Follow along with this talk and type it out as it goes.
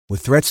With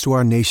threats to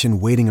our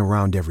nation waiting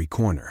around every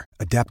corner,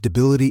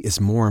 adaptability is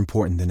more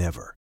important than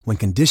ever. When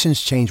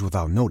conditions change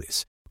without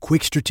notice,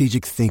 quick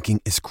strategic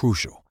thinking is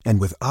crucial.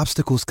 And with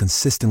obstacles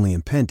consistently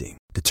impending,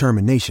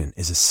 determination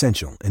is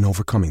essential in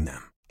overcoming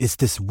them. It's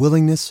this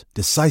willingness,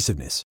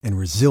 decisiveness, and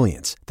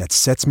resilience that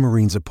sets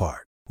Marines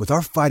apart. With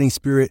our fighting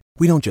spirit,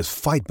 we don't just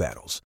fight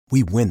battles,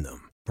 we win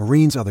them.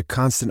 Marines are the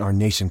constant our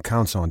nation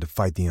counts on to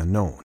fight the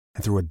unknown.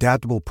 And through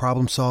adaptable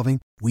problem solving,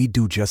 we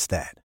do just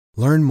that.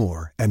 Learn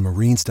more at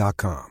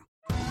marines.com.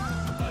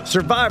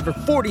 Survivor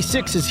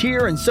 46 is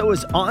here, and so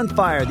is On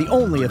Fire, the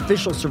only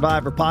official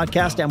Survivor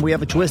podcast, and we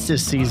have a twist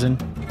this season.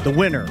 The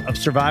winner of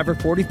Survivor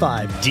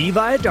 45, Dee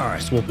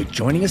Valladares, will be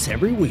joining us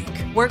every week.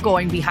 We're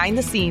going behind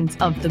the scenes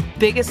of the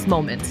biggest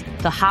moments,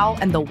 the how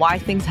and the why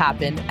things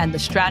happen, and the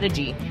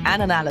strategy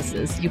and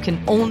analysis you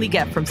can only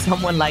get from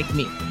someone like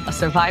me, a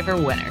Survivor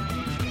winner.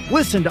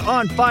 Listen to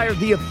On Fire,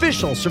 the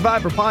official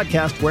Survivor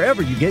podcast,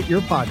 wherever you get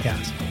your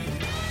podcast.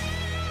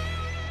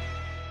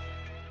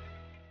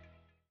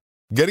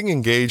 Getting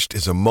engaged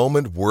is a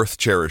moment worth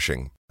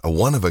cherishing. A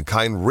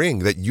one-of-a-kind ring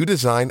that you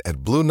design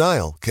at Blue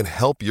Nile can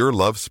help your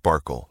love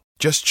sparkle.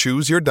 Just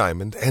choose your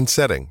diamond and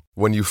setting.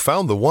 When you've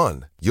found the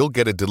one, you'll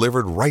get it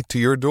delivered right to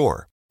your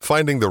door.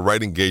 Finding the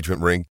right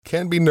engagement ring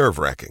can be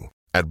nerve-wracking.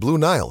 At Blue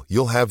Nile,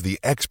 you'll have the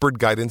expert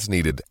guidance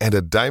needed and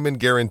a diamond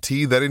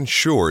guarantee that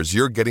ensures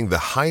you're getting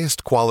the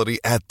highest quality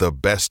at the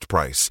best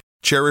price.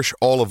 Cherish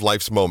all of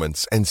life's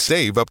moments and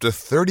save up to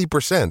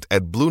 30%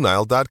 at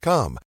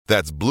BlueNile.com.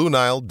 That's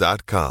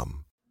BlueNile.com.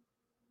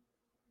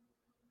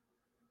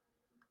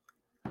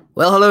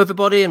 Well, hello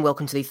everybody, and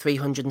welcome to the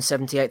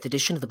 378th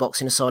edition of the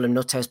Boxing Asylum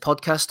Nuthouse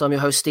podcast. I'm your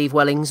host, Steve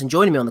Wellings, and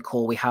joining me on the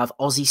call we have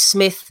Ozzy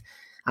Smith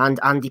and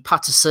Andy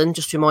Patterson.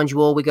 Just to remind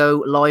you all, we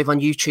go live on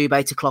YouTube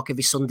 8 o'clock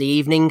every Sunday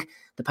evening.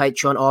 The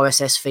Patreon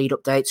RSS feed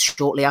updates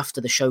shortly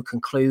after the show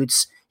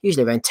concludes,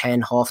 usually around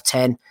 10, half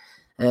 10.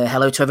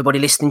 Hello to everybody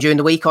listening during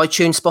the week.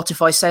 iTunes,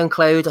 Spotify,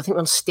 SoundCloud. I think we're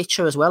on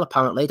Stitcher as well,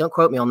 apparently. Don't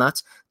quote me on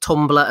that.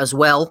 Tumblr as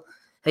well.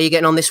 How are you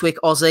getting on this week,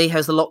 Ozzy?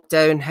 How's the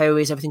lockdown? How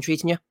is everything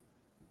treating you?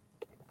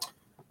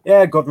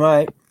 Yeah, good,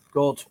 mate.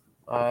 Good.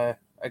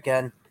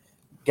 Again,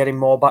 getting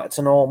more back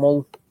to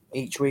normal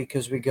each week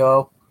as we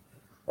go.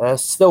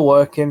 Still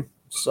working,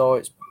 so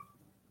it's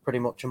pretty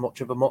much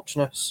of a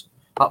muchness.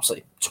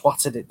 Absolutely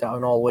twatted it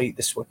down all week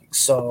this week,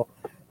 so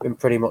been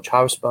pretty much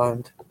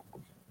housebound.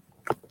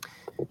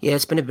 Yeah,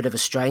 it's been a bit of a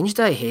strange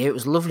day here. It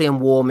was lovely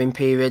and warm in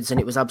periods, and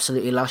it was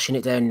absolutely lashing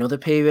it down in other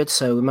periods.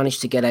 So we managed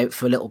to get out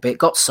for a little bit,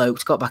 got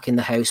soaked, got back in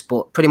the house,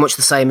 but pretty much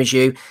the same as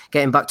you.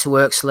 Getting back to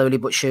work slowly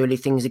but surely.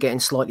 Things are getting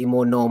slightly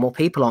more normal.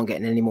 People aren't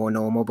getting any more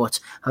normal, but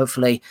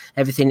hopefully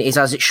everything is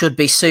as it should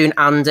be soon.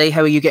 Andy,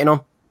 how are you getting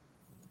on?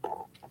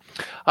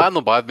 I'm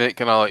not bad, mate.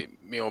 Kind of like,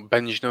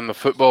 binging on the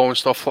football and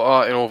stuff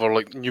like that, over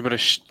like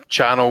numerous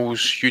channels,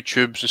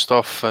 YouTubes and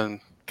stuff,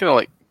 and kind of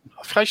like,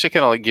 I've actually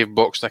kind of like gave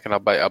boxing a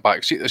bit of a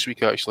back seat this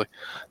week, actually.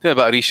 Did a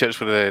bit of research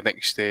for the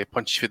next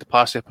Punches for the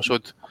Past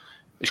episode,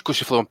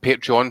 exclusively on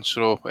Patreon,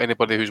 so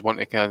anybody who's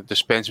wanting to kind of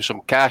dispense with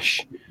some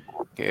cash,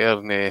 get there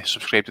and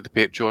subscribe to the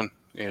Patreon.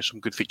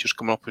 Some good features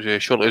coming up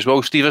shortly as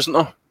well, Steve, isn't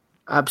there?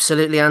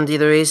 Absolutely, Andy,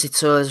 there is.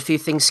 There's a few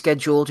things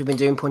scheduled. We've been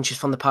doing Punches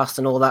from the Past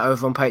and all that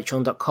over on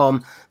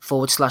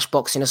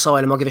patreon.com/Boxing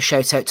Asylum. I'll give a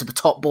shout out to the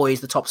top boys,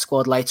 the top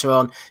squad later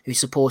on, who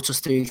support us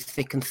through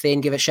thick and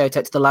thin. Give a shout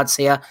out to the lads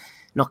here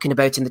knocking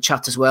about in the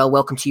chat as well.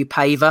 Welcome to you,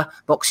 Paver,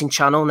 Boxing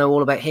Channel. Know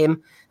all about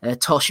him.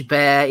 Tosh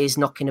Bear is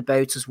knocking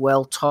about as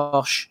well.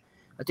 Tosh,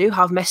 I do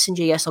have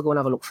Messenger. Yes, I'll go and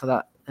have a look for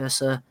that.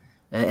 Sir.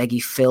 Eggy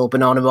Phil,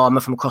 Banana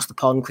Rama from across the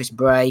pond, Chris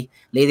Bray,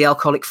 Lee the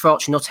Alcoholic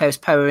Frotch, Nuthouse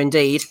Power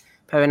indeed.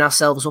 Pairing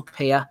ourselves up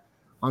here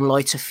on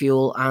Lighter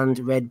Fuel and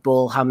Red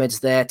Bull.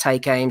 Hamed's there.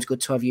 Take Aims, good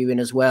to have you in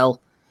as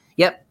well.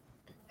 Yep.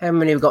 How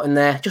many have we got in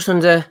there? Just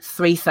under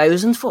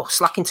 3,000 for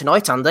slacking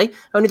tonight, Andy.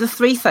 Only the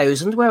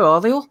 3,000. Where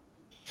are they all?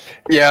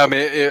 Yeah, I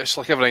mean, it's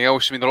like everything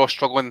else. I mean, they're all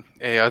struggling.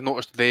 I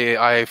noticed the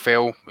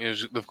IFL,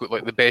 they've got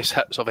like the best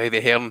hits of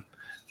Eddie Hearn.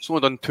 It's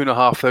only done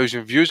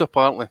 2,500 views,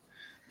 apparently.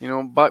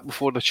 Back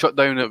before the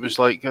shutdown, it was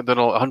like,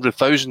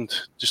 100,000,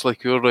 just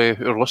like our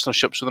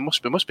listenership. So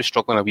they must be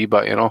struggling a wee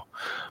bit,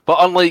 But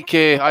unlike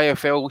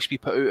IFL, at least we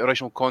put out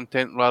original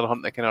content rather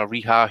than to kind of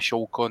rehash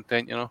old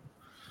content,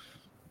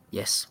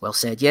 Yes, well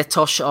said. Yeah,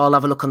 Tosh, I'll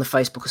have a look on the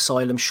Facebook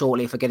Asylum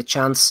shortly if I get a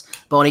chance.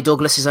 Barney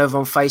Douglas is over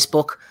on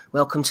Facebook.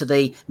 Welcome to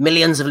the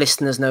millions of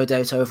listeners, no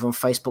doubt, over on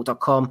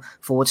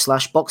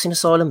Facebook.com/Boxing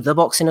Asylum, The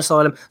Boxing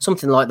Asylum,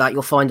 something like that.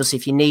 You'll find us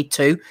if you need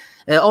to.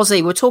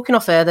 Ozzy, we're talking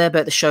off air there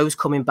about the shows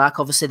coming back.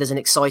 Obviously, there's an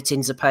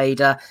exciting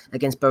Zapata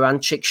against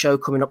Baranchik show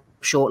coming up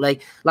shortly.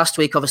 Last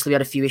week, obviously, we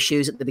had a few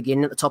issues at the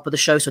beginning, at the top of the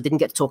show, so I didn't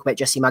get to talk about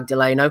Jesse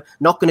Magdaleno.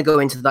 Not going to go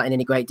into that in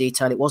any great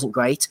detail. It wasn't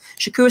great.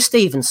 Shakur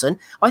Stevenson,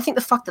 I think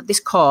the fact that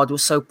this card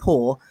was so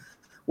poor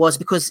was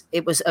because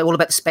it was all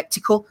about the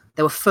spectacle.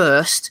 They were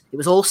first. It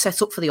was all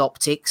set up for the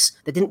optics.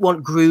 They didn't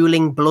want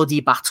grueling, bloody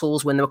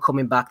battles when they were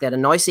coming back. They had a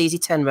nice, easy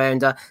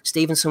 10-rounder.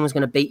 Stevenson was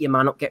going to beat your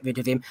man up, get rid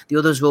of him. The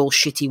others were all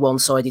shitty,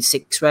 one-sided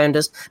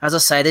 6-rounders. As I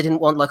say, they didn't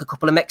want like a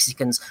couple of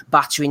Mexicans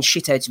battering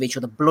shit out of each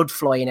other, blood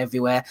flying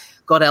everywhere.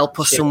 God help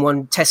us,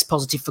 someone test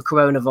positive for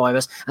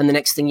coronavirus, and the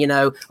next thing you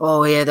know,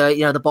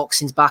 the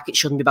boxing's back. It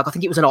shouldn't be back. I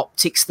think it was an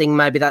optics thing.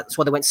 Maybe that's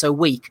why they went so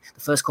weak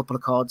the first couple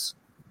of cards.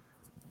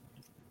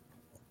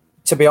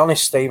 To be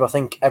honest, Steve, I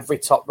think every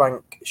top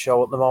rank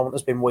show at the moment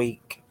has been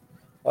weak,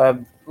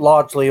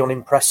 largely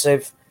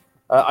unimpressive.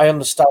 I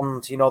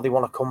understand, they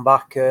want to come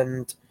back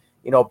and,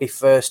 be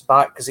first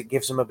back because it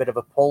gives them a bit of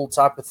a pull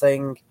type of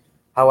thing.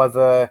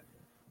 However,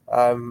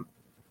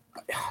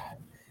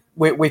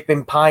 we've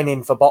been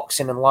pining for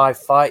boxing and live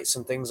fights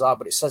and things like that,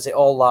 but it says it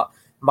all that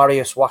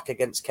Marius Wack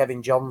against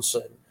Kevin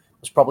Johnson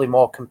was probably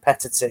more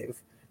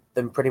competitive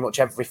than pretty much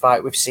every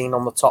fight we've seen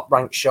on the top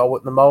ranked show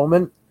at the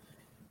moment.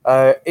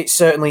 It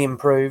certainly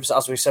improves.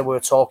 As we said, we were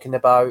talking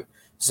about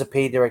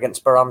Zepeda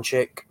against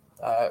Baranchik.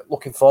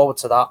 Looking forward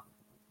to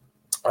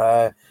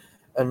that.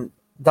 And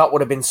that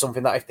would have been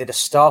something that if they'd have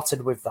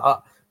started with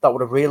that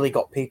would have really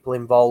got people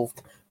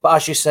involved. But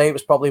as you say, it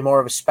was probably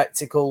more of a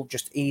spectacle,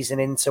 just easing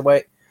into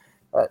it.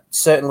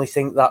 Certainly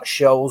think that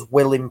shows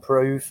will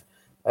improve.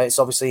 It's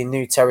obviously a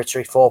new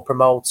territory for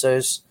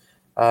promoters.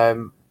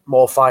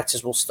 More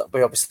fighters will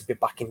obviously be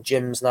back in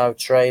gyms now,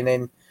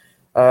 training.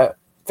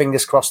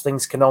 Fingers crossed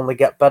things can only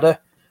get better.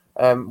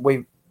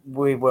 We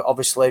were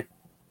obviously,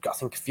 I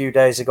think a few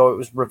days ago, it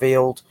was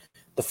revealed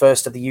the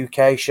first of the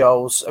UK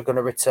shows are going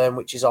to return,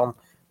 which is on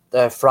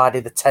Friday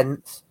the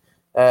 10th.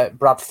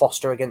 Brad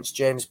Foster against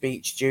James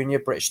Beach Jr.,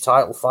 British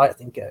title fight. I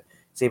think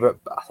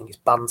it's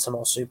Bantam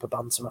or Super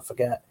Bantam, I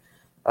forget.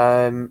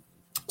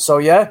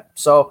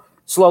 So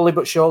slowly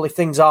but surely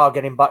things are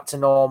getting back to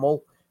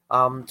normal,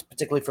 and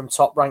particularly from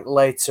top rank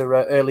later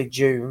early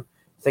June,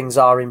 things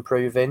are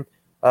improving.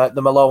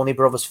 The Maloney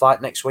brothers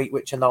fight next week,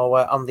 which I know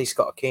Andy's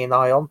got a keen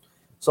eye on.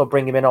 So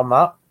bring him in on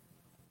that.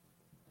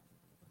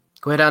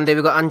 Go ahead, Andy.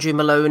 We've got Andrew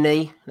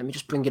Maloney. Let me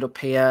just bring it up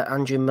here.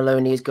 Andrew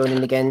Maloney is going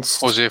in against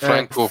Jose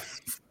Franco.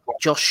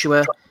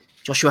 Joshua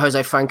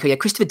Jose Franco. Yeah,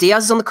 Christopher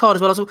Diaz is on the card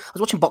as well. I was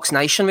watching Box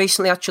Nation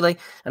recently, actually,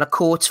 and I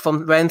caught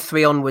from round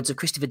 3 onwards of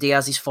Christopher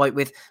Diaz's fight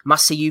with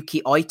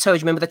Masayuki Ito. Do you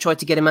remember they tried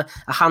to get him a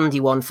handy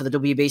one for the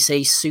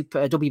WBC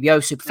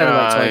WBO Super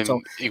Featherweight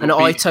title? And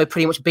Ito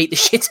pretty much beat the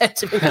shit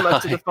out of him for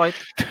most of the fight.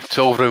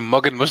 12-round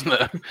mugging, wasn't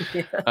it?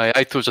 Yeah.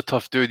 Ito's a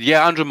tough dude.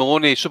 Yeah, Andrew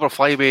Maloney, super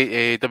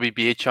flyweight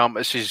WBA champ.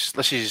 This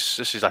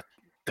is a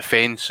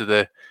defence of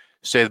the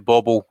Seth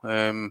Bobble.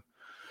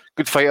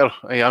 Good fighter,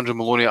 Andrew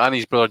Maloney, and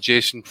his brother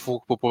Jason.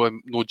 Folk will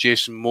probably know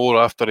Jason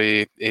more after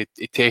he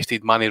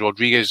tested Manny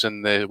Rodriguez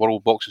in the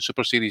World Boxing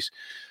Super Series.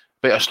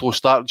 Bit of a slow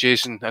start,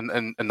 Jason,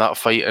 in that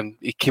fight, and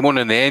he came on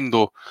in the end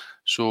though.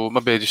 So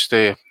maybe just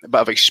a bit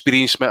of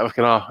experience. If it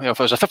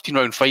was a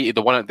 15-round fight, he'd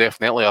have won it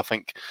definitely, I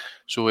think.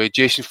 So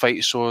Jason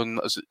fights on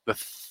the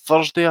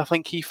Thursday, I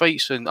think he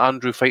fights, and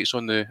Andrew fights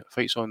on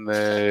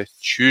the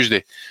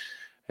Tuesday.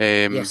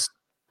 Yes.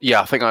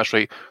 Yeah, I think that's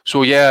right.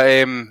 So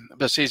yeah,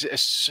 but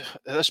it's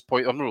at this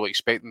point I'm not really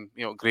expecting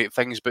great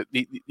things, but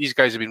these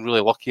guys have been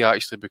really lucky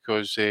actually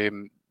because they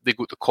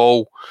got the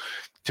call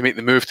to make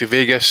the move to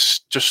Vegas.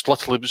 Just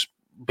literally was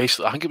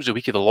basically, I think it was a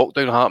week of the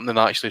lockdown happening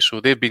actually.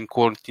 So they've been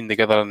quarantined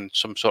together in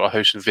some sort of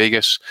house in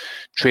Vegas,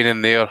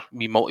 training there,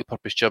 wee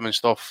multi-purpose gym and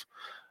stuff.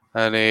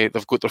 And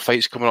they've got their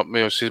fights coming up.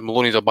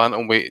 Maloney's a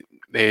bantamweight.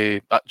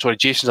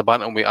 Jason's a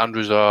bantamweight.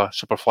 Andrew's a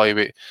super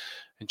flyweight.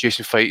 And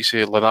Jason fights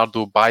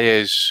Leonardo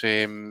Baez.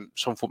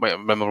 Some folk might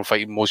remember him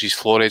fighting Moses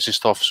Flores and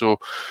stuff. So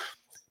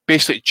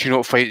basically,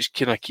 tune-up fights,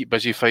 kind of keep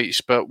busy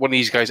fights. But one of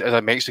these guys is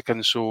a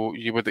Mexican, so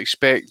you would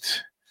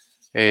expect,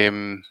 a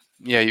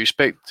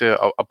bit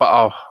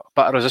of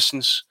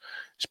resistance,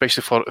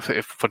 especially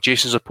for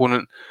Jason's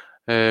opponent.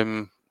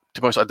 To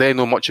be honest, I don't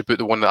know much about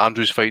the one that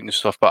Andrew's fighting and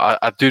stuff, but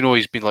I do know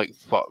he's been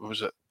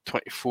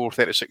 24,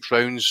 36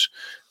 rounds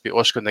with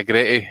Oscar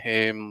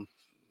Negrete.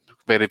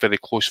 Very, very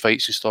close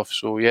fights and stuff.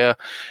 So yeah,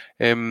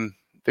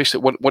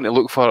 basically want to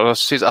look for. I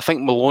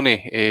think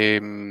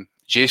Maloney,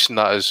 Jason,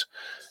 that is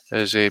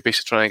basically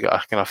trying to get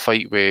a kind of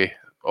fight with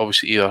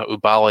obviously either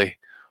Ubali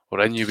or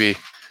Inoue.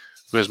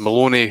 Whereas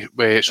Maloney,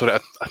 I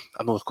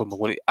know they're called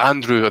Maloney.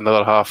 Andrew, on the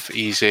other half,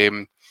 he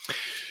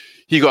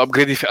got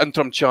upgraded from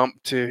interim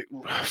champ to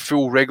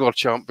full regular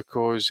champ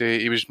because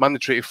he was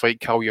mandatory to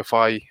fight Cal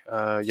Yafai.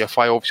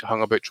 Yafai obviously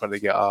hung about trying to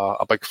get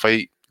a big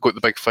fight. Got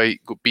the big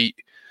fight, got beat.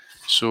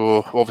 So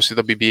obviously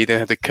the WBA then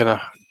had to kind of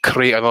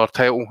create another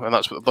title, and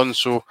that's what they've done.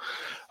 So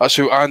that's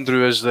how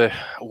Andrew is the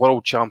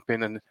world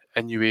champion, and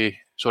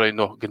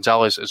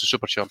Gonzalez is the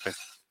super champion.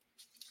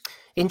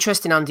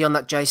 Interesting, Andy, on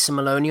that Jason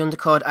Maloney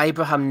undercard.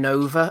 Abraham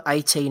Nova,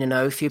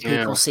 18-0. Few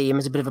people see him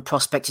as a bit of a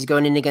prospect. He's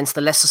going in against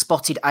the lesser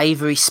spotted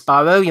Avery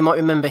Sparrow. You might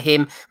remember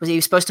him. He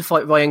was supposed to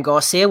fight Ryan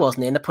Garcia,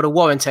 wasn't he? And they put a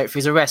warrant out for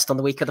his arrest on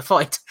the week of the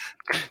fight.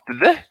 Did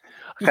they?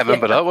 I can't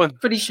remember that one.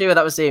 Pretty sure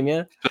that was him,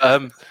 yeah.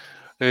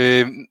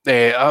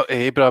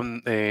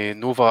 Abraham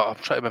Nova. I'm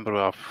trying to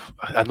remember.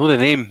 I know the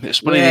name.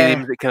 It's one of the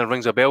names that kind of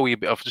rings a bell.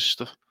 But I've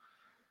just I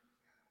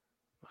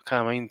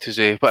can't mind.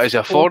 But is he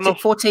a foreigner?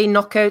 14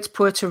 knockouts,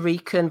 Puerto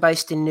Rican,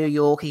 based in New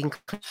York. He can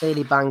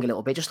clearly bang a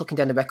little bit. Just looking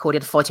down the record, he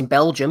had a fight in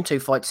Belgium 2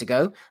 fights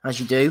ago, as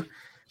you do.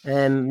 He's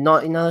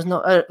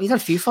had a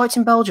few fights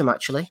in Belgium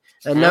actually.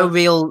 No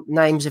real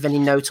names of any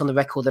note on the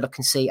record that I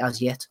can see as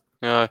yet.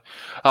 Yeah,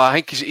 I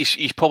think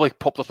he's probably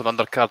popped up an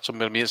undercard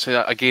somewhere. I mean,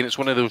 it's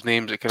one of those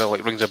names that kind of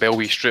like rings a bell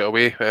straight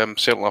away.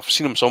 Certainly, I've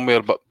seen him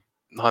somewhere, but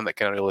nothing that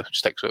kind of really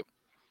sticks out.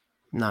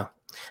 No.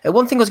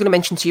 One thing I was going to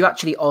mention to you,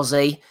 actually,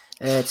 Ozzy.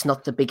 It's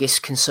not the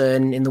biggest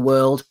concern in the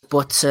world,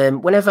 but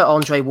whenever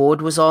Andre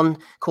Ward was on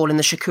calling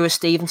the Shakur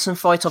Stevenson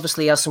fight,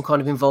 obviously he has some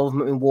kind of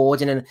involvement in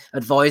Ward in an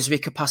advisory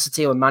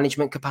capacity or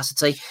management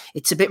capacity.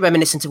 It's a bit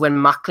reminiscent of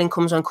when Macklin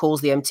comes on,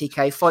 calls the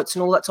MTK fights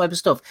and all that type of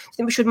stuff. Do you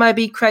think we should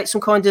maybe create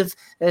some kind of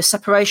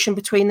separation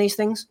between these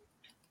things?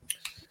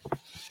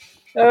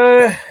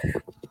 Yeah,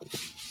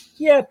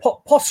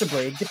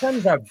 possibly. It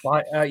depends how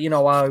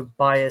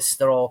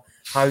biased or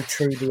how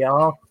true they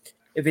are.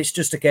 If it's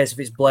just a case of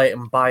it's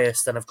blatant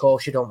bias, then of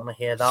course you don't want to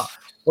hear that.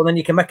 But then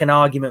you can make an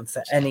argument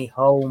for any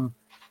home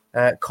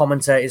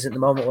commentators at the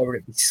moment, whether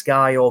it be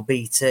Sky or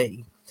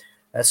BT.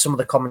 Some of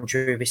the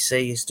commentary we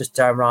see is just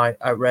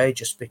downright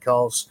outrageous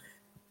because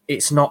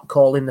it's not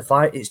calling the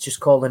fight, it's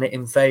just calling it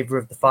in favour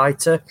of the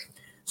fighter.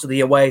 So the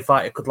away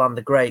fighter could land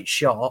a great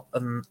shot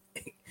and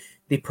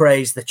they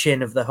praise the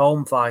chin of the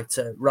home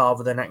fighter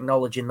rather than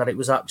acknowledging that it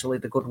was actually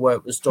the good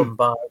work was done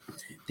by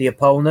the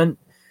opponent.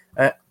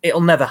 It'll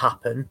never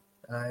happen.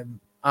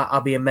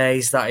 I'd be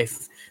amazed that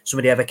if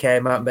somebody ever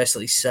came out and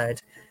basically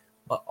said,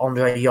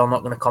 Andre, you're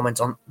not going to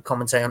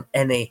commentate on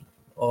any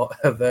of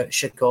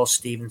Shakur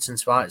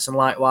Stevenson's fights. And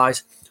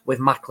likewise with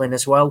Macklin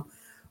as well.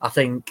 I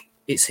think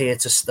it's here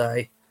to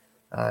stay.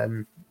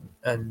 And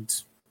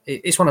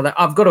it's one of the,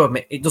 I've got to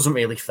admit, it doesn't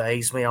really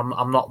faze me.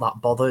 I'm not that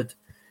bothered.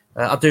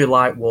 I do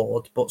like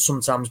Ward, but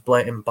sometimes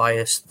blatant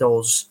bias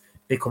does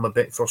become a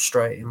bit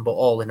frustrating. But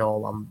all in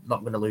all, I'm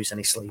not going to lose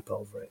any sleep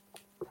over it.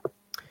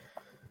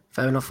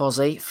 Fair enough,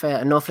 Ozzy.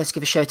 Fair enough. Let's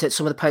give a shout out to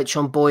some of the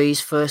Patreon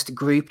boys. First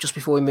group, just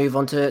before we move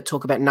on to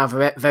talk about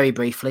Navarrete very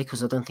briefly,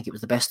 because I don't think it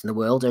was the best in the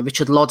world.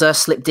 Richard Lodder,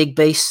 Slip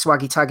Digby,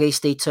 Swaggy Taggy,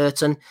 Steve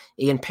Turton,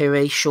 Ian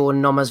Pirry,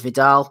 Sean Nomas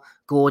Vidal,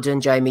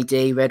 Gordon, Jamie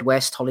D, Red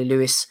West, Holly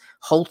Lewis,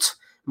 Holt,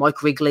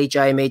 Mike Wrigley,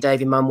 Jamie,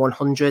 Davey Man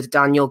 100,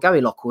 Daniel,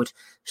 Gary Lockwood,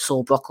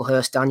 Saul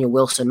Brocklehurst, Daniel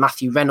Wilson,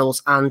 Matthew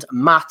Reynolds, and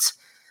Matt.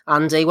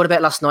 Andy, what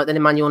about last night then,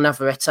 Emmanuel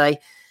Navarrete?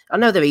 I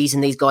know they're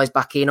easing these guys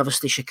back in.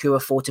 Obviously,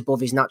 Shakur fought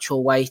above his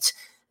natural weight.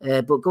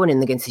 But going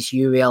in against this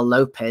Uriel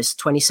Lopez,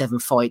 27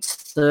 fights,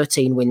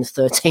 13 wins,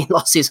 13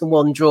 losses, and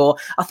 1 draw.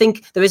 I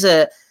think there is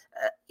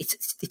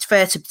it's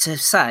fair to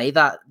say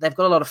that they've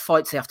got a lot of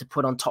fights they have to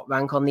put on Top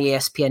Rank on the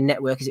ESPN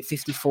network. Is it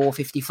 54,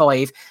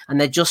 55? And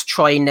they're just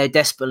trying now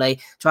desperately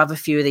to have a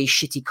few of these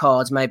shitty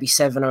cards, maybe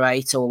 7 or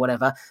 8 or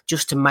whatever,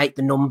 just to make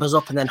the numbers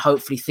up. And then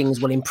hopefully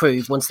things will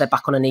improve once they're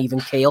back on an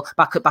even keel,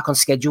 back on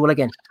schedule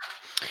again.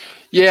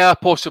 Yeah,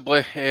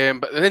 possibly.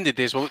 But at the end of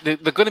the day, well, they're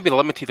going to be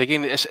limited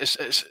again.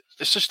 It's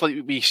just like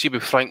we see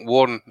with Frank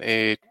Warren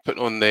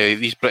putting on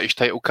these British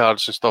title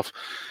cards and stuff.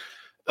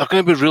 They're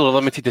going to be really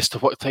limited as to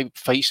what type of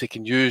fights they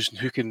can use and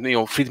who can,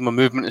 freedom of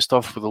movement and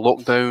stuff with the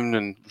lockdown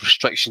and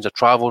restrictions of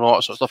travel and all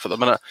that sort of stuff at the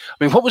minute.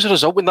 I mean, what was the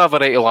result with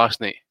Navarrete last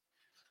night?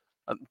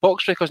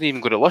 BoxRec hasn't even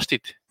got it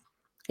listed.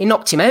 He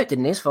knocked him out,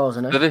 didn't he, as far as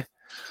I know? Did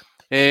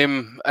he?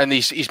 And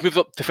he's moved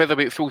up to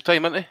featherweight full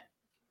time, hasn't he?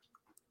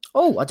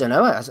 Oh, I don't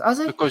know. Has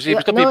he? Because he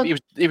was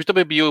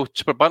WBO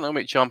super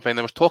bantamweight champion.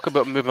 There was talk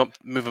about him moving up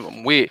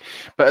in weight.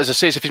 But as I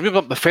say, if he's moving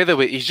up the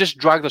featherweight, he's just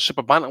dragged the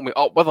super bantamweight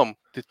up with him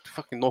to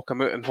fucking knock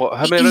him out in what?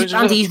 How many rounds?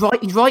 And he's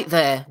right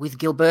there with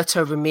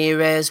Gilberto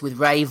Ramirez, with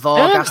Ray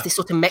Vargas, this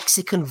sort of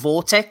Mexican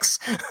vortex.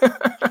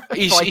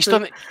 he's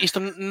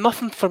done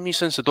nothing for me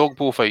since the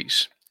Dogboe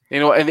fights.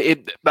 And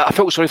I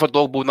felt sorry for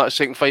Dogboe in that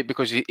second fight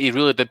because he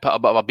really did put a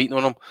bit of a beating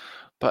on him.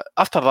 But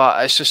after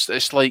that,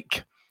 it's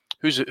like.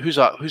 Who's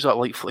that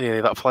like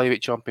that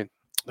flyweight champion,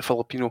 the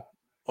Filipino?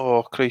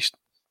 Oh Christ,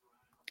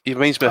 he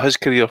reminds me of his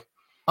career.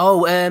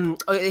 Oh,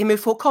 he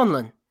moved for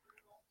Conlon.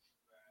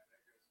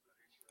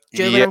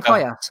 German and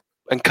Callas.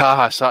 And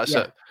Callas, that's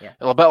it. Yeah.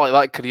 A bit like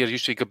that career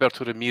used to be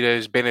Gilberto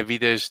Ramirez,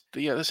 Benavides.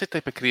 Yeah, that's the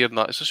type of career. And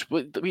that it's just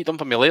what he done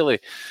for me lately.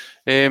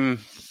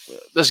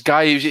 This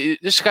guy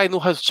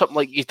has something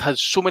like he had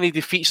so many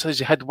defeats as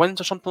he had wins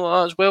or something like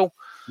that as well.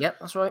 Yep,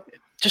 that's right.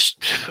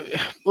 Just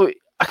look.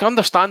 I can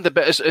understand the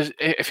bit as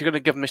if you're going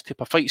to give him this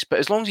type of fights, but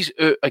as long as he's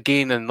out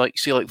again in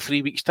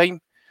 3 weeks' time,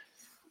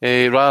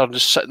 rather than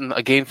just sitting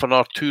again for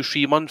another 2,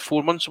 3 months,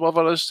 4 months, or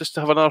whatever it is, just to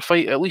have another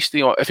fight, at least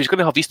if he's going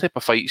to have these type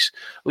of fights,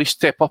 at least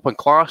step up in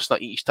class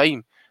that each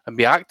time and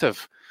be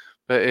active.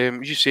 But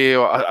as you say,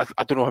 I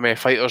don't know how many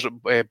fighters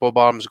Bob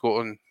Arms got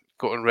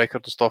on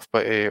record and stuff,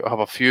 but I have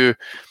a few.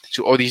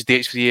 So all these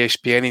dates for the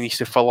ESPN he needs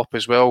to fill up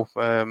as well.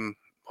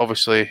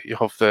 Obviously, you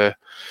have the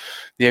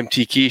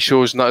MTK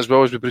shows and that as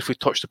well, as we briefly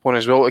touched upon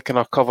as well, to kind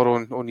of cover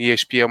on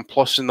ESPN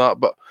Plus and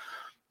that. But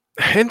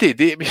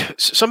Indeed,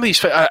 some of these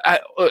fights, I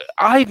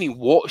haven't even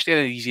watched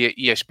any of these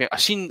ESPN. I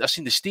seen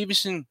the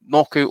Stevenson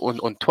knockout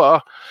on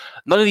Twitter.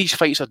 None of these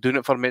fights are doing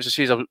it for me. As I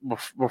say,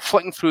 we're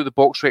flicking through the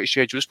box rate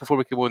schedule just before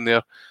we came on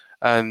there,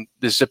 and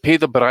the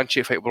Zepeda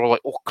Baranchi fight. We're all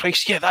like, oh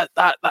Christ, yeah,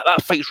 that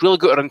fight's really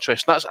got our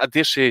interest. And that's, I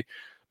dare say,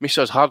 me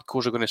as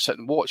hardcores are going to sit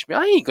and watch me.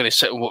 I ain't going to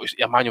sit and watch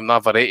Emmanuel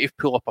Navarrete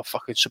pull up a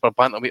fucking super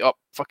bantamweight up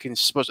fucking,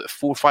 was it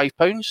 4 or 5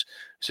 pounds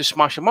to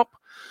smash him up?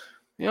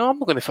 You know, I'm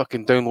not going to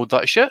fucking download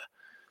that shit.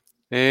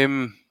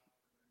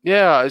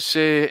 Yeah, it's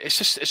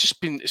just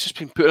been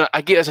put in.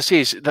 I get, as I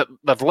say, that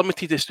they're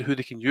limited as to who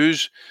they can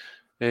use.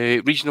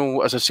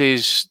 Regional, as I say,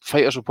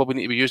 fighters will probably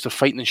need to be used. They're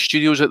fighting in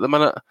studios at the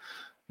minute.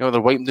 You know,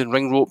 they're wiping down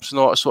ring ropes and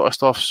all that sort of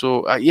stuff.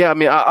 So yeah, I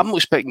mean, I'm not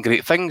expecting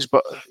great things,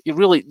 but you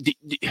really,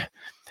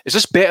 is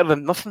this better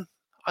than nothing?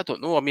 I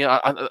don't know. I mean,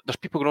 there's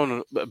people going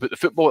on about the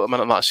football at the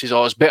minute and that says,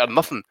 oh, it's better than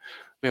nothing.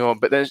 You know,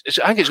 but then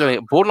I think it's going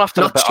to get boring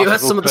after a bit.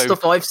 That's some of the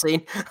stuff I've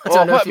seen. I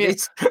don't know if it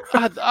is.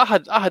 I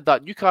had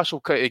that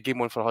Newcastle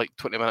game on for like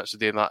 20 minutes a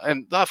day,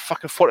 and that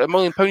fucking £40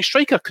 million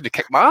striker could have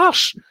kicked my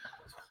arse.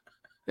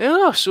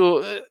 Yeah,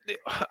 so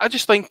I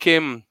just think,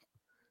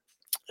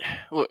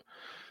 look,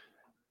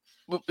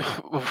 we're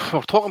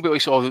talking about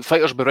like, the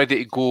fighters will be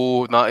ready to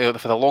go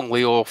for the long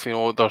layoff. You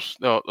know,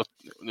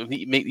 they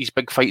need to make these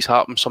big fights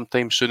happen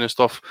sometime soon and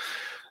stuff.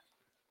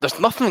 There's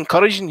nothing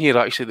encouraging here,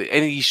 actually, that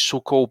any of these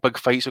so-called big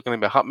fights are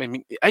going to be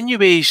happening. I mean,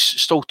 Inouye's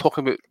still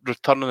talking about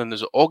returning in,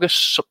 is it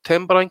August,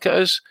 September, I think it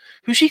is.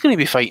 Who's he going to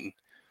be fighting?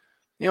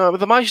 You know, I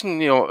would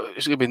imagine, you know,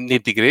 it's going to be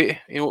nobody great.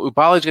 You know,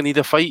 Ubali's going to need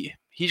a fight.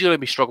 He's going to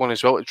be struggling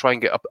as well to try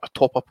and get a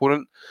top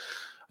opponent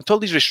until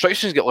these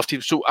restrictions get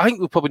lifted. So I think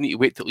we'll probably need to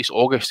wait till at least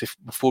August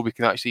before we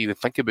can actually even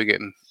think about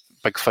getting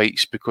big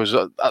fights, because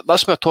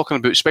that's what I'm talking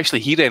about,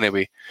 especially here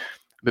anyway,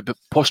 but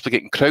possibly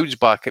getting crowds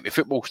back into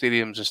football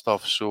stadiums and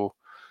stuff. So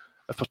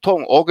if we're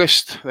talking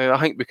August, then I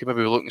think we can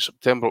maybe look in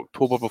September,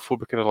 October before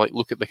we kind of like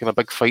look at the kind of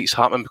big fights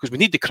happening, because we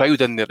need the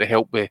crowd in there to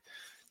help with,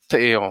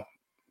 you know,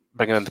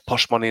 bringing in the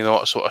purse money and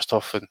all that sort of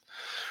stuff. And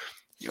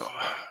you know,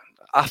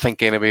 I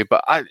think anyway,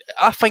 but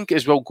I think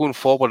as well going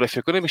forward, if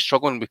you're going to be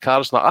struggling with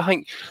cards, I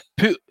think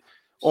put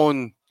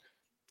on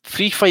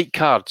 3 fight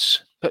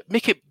cards, but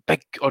make it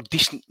big or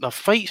decent enough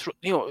fights.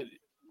 You know,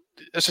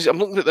 I'm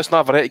looking at this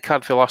Navarrete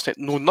card for last night.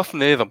 No,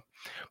 nothing of them.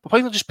 But why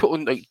not just put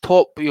on like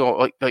top, you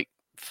know, like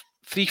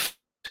 3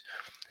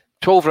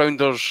 12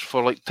 rounders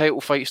for like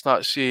title fights?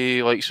 That's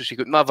say like, so you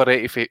got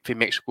Navarrete for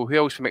Mexico. Who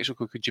else for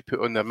Mexico could you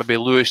put on there? Maybe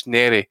Luis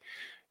Neri.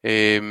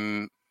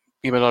 Even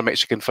another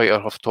Mexican fighter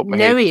off the top of my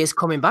head. Neri is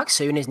coming back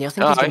soon, isn't he? I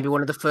think he's going to be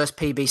one of the first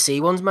PBC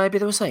ones, maybe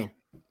they were saying.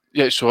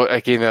 Yeah, so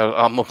again,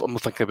 I'm not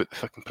thinking about the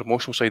fucking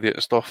promotional side of it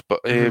and stuff,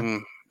 but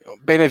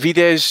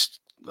Benavidez,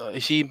 you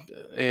see,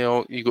 you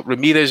know, you got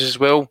Ramirez as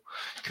well.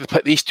 You could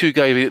put these 2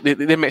 guys,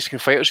 they're Mexican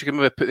fighters, you can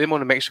maybe put them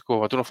on in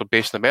Mexico. I don't know if they're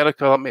based in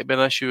America, that might be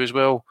an issue as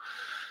well.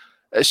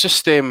 It's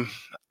just, I'm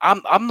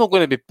not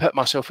going to be putting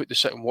myself out to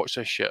sit and watch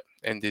this shit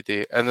end of the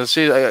day. And I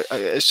say,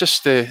 it's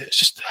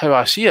just how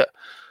I see it.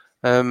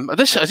 I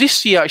did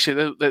see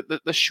actually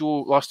this show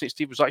last night,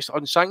 Steve, was actually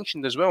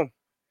unsanctioned as well.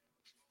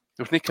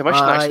 There was no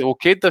commission actually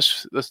okayed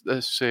this.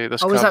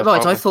 Oh, is that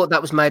right? I thought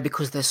that was maybe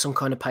because there's some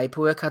kind of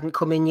paperwork hadn't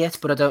come in yet,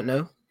 but I don't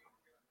know.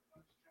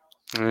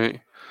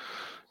 Right.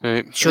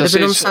 Should have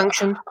been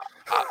unsanctioned.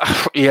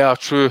 Yeah,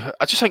 true.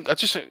 I just think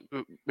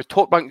with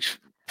top ranked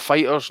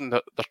fighters and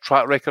their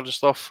track record and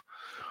stuff,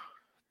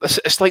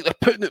 it's like they're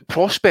putting out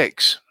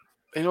prospects.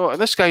 You know,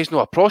 and this guy's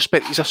not a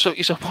prospect.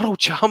 He's a world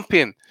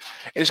champion.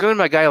 And he's going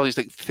to be a guy who's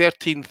like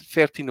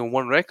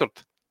 13-1 record.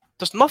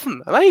 There's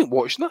nothing. And I ain't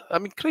watching it. I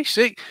mean, Christ's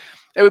sake.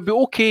 It would be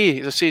okay,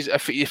 as I say,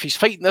 if he's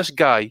fighting this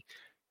guy,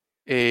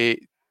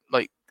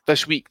 like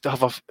this week, to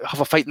have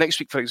a fight next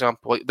week, for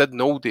example, like did in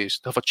the old days,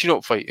 to have a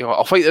tune-up fight. You know,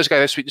 I'll fight this guy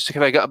this week just to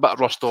kind of get a bit of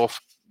rust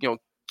off, you know,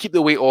 keep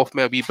the weight off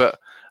me a wee bit, and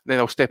then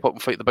I'll step up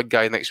and fight the big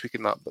guy next week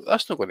and that. But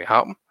that's not going to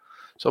happen.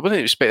 So I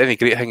wouldn't expect any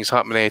great things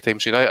happening anytime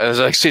soon. As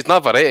I said,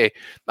 Navarrete,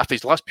 after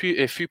his last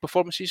few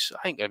performances,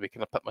 I ain't going to be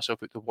kind of put myself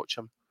out to watch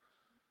him.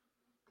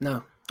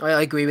 No,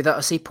 I agree with that.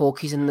 I see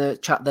Porky's in the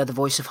chat there, the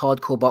voice of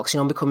hardcore boxing.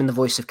 I'm becoming the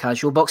voice of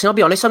casual boxing. I'll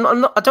be honest,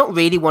 I don't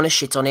really want to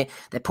shit on it.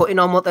 They're putting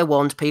on what they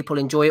want. People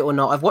enjoy it or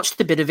not. I've watched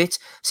a bit of it,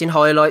 seen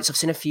highlights. I've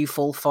seen a few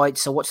full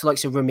fights. I watched the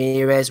likes of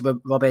Ramirez,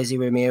 Robesi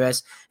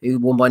Ramirez, who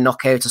won by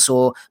knockout. I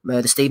saw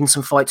the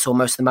Stevenson fight, saw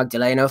most of the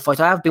Magdaleno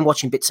fight. I have been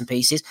watching bits and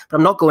pieces, but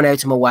I'm not going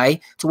out of my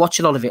way to watch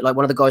a lot of it. Like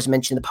one of the guys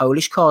mentioned the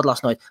Polish card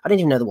last night. I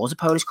didn't even know there was a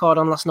Polish card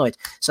on last night.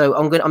 So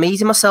I'm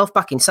easing myself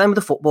back in. Same with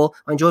the football.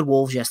 I enjoyed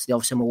Wolves yesterday.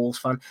 Obviously, I'm a Wolves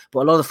fan, but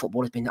a lot of the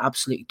football has been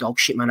absolute dog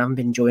shit, man. I haven't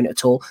been enjoying it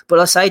at all. But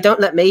I say, don't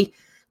let me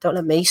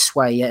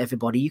sway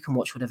everybody. You can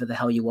watch whatever the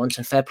hell you want.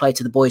 And fair play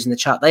to the boys in the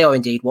chat. They are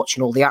indeed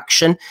watching all the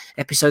action.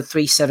 Episode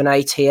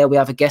 378 here. We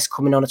have a guest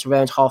coming on at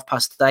around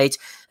 8:30.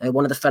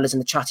 One of the fellas in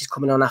the chat is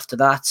coming on after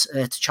that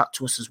to chat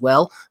to us as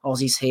well.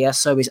 Ozzy's here.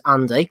 So is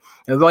Andy.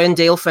 Ryan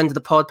Deal, friend of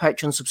the pod,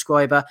 Patreon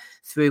subscriber,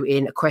 threw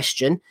in a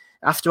question.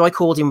 After I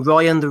called him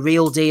Ryan the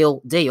Real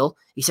Deal,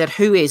 he said,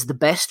 who is the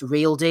best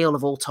Real Deal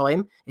of all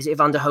time? Is it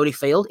Evander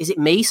Holyfield? Is it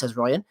me, says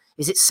Ryan?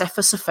 Is it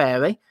Sefer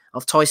Safari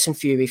of Tyson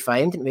Fury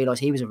fame? Didn't realise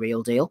he was a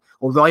real deal.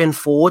 Or Ryan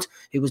Ford,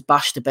 who was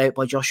bashed about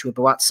by Joshua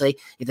Buatsi.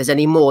 If there's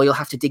any more, you'll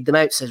have to dig them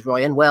out, says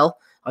Ryan. Well,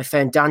 I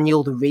found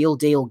Daniel the Real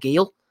Deal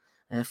Giel,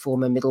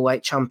 former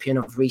middleweight champion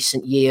of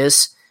recent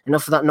years.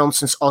 Enough of that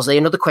nonsense, Ozzy.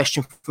 Another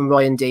question from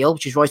Ryan Deal,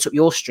 which is right up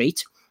your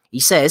street. He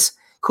says,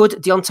 could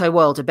Deontay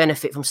Wilder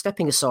benefit from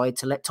stepping aside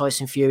to let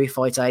Tyson Fury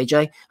fight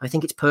AJ? I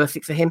think it's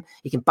perfect for him.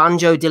 He can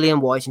banjo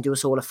Dillian White and do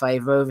us all a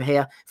favour over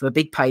here for a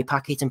big pay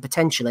packet and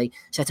potentially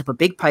set up a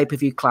big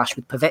pay-per-view clash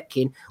with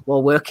Povetkin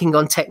while working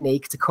on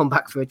technique to come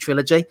back for a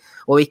trilogy.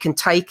 Or he can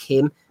take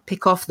him,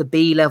 pick off the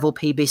B-level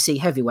PBC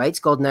heavyweights.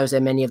 God knows how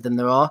many of them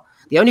there are.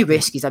 The only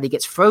risk is that he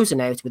gets frozen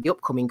out with the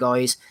upcoming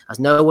guys as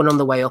no one on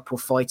the way up will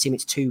fight him.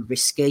 It's too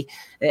risky.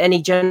 Any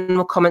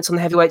general comments on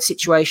the heavyweight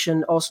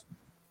situation, Oz?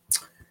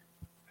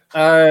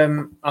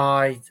 It's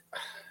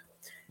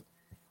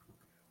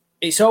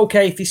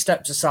okay if he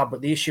steps aside,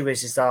 but the issue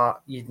is that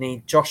you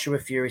need Joshua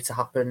Fury to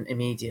happen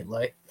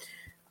immediately,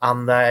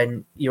 and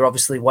then you're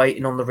obviously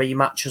waiting on the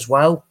rematch as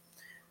well.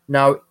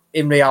 Now,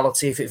 in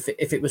reality,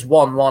 if it was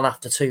 1-1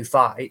 after 2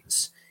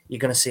 fights, you're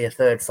going to see a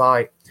third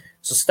fight.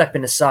 So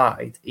stepping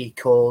aside, he's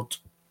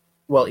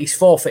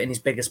forfeiting his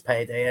biggest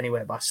payday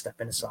anyway by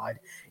stepping aside.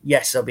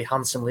 Yes, he'll be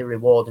handsomely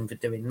rewarded for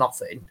doing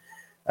nothing.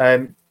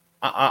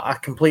 I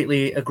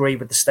completely agree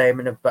with the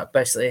statement of, but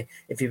basically,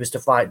 if he was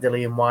to fight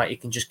Dillian White, he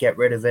can just get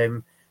rid of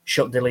him,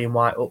 shut Dillian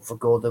White up for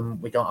good,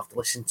 and we don't have to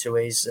listen to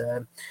his,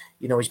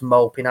 his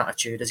moping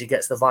attitude as he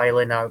gets the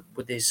violin out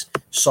with his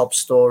sob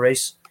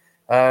stories.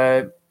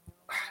 I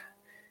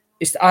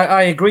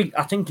agree.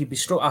 I think he'd be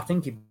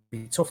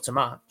tough to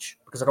match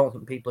because I don't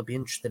think people would be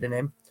interested in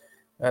him,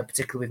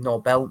 particularly with no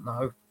belt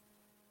now.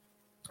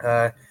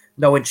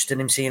 No interest in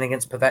him seeing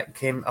against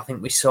Povetkin. I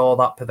think we saw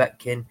that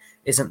Povetkin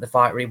isn't the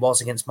fighter he was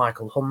against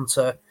Michael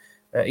Hunter.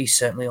 He's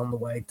certainly on the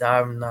way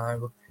down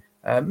now.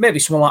 Maybe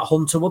someone like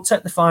Hunter will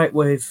take the fight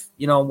with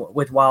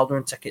Wilder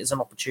and take it as an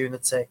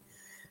opportunity.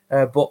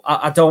 But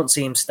I don't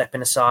see him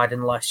stepping aside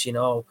unless he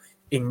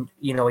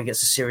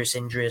gets a serious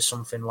injury or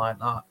something like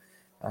that.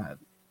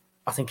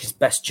 I think his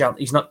best chance.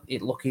 He's not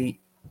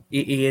lucky.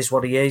 He is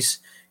what he is.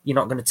 You're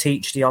not going to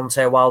teach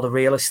Deontay Wilder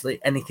realistically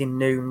anything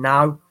new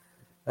now.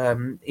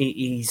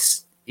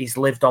 He's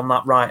lived on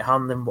that right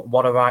hand, and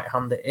what a right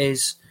hand it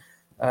is.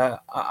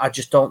 I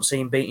just don't see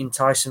him beating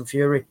Tyson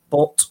Fury,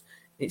 but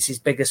it's his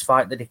biggest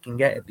fight that he can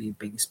get. It'll be the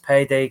biggest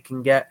payday he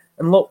can get.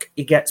 And look,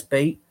 he gets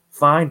beat,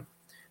 fine,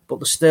 but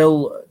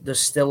there's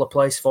still a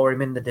place for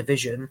him in the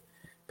division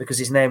because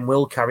his name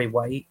will carry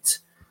weight.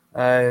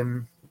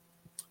 And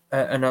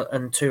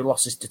 2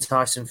 losses to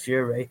Tyson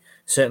Fury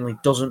certainly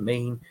doesn't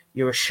mean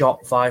you're a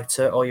shot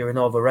fighter or you're an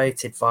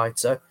overrated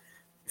fighter.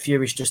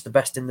 Fury's just the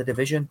best in the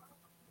division.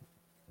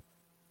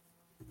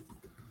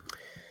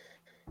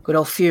 Good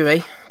old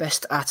Fury,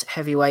 best at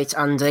heavyweight.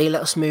 Andy,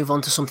 let us move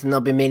on to something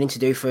I've been meaning to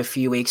do for a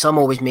few weeks. I'm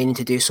always meaning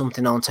to do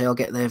something, aren't I? I'll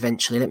get there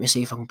eventually. Let me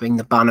see if I can bring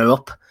the banner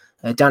up.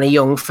 Danny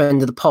Young,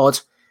 friend of the pod,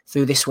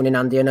 threw this one in,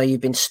 Andy. I know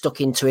you've been stuck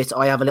into it.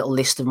 I have a little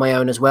list of my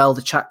own as well.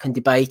 The chat can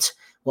debate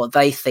what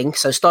they think.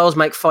 So styles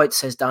make fights,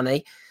 says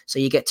Danny. So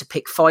you get to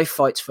pick 5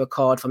 fights for a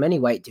card from any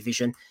weight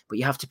division, but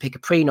you have to pick a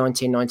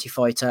pre-1990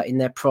 fighter in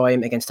their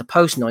prime against a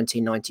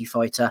post-1990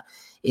 fighter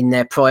in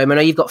their prime. I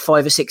know you've got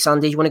 5 or 6,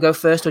 Andy. Do you want to go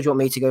first, or do you want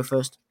me to go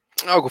first?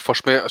 I'll go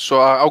first, mate.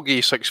 So I'll give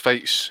you 6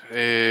 fights.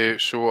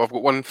 So I've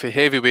got one for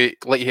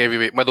heavyweight, light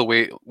heavyweight,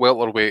 middleweight,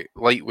 welterweight,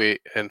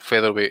 lightweight, and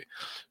featherweight.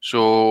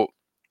 So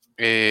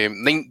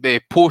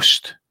the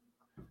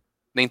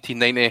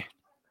post-1990,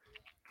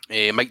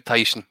 Mike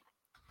Tyson.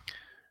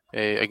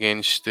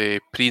 Against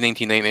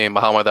pre-1990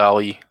 Muhammad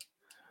Ali.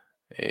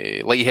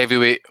 Light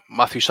heavyweight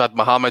Matthew Sad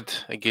Muhammad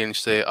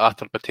against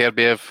Artur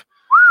Beterbiev.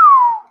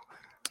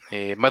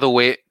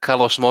 Middleweight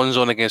Carlos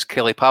Monzon against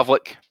Kelly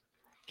Pavlik.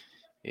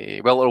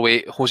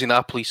 Welterweight Jose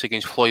Napoles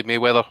against Floyd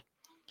Mayweather.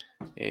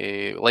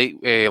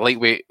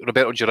 Lightweight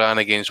Roberto Duran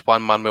against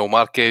Juan Manuel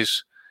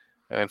Marquez.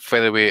 And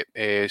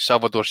featherweight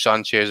Salvador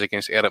Sanchez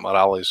against Eric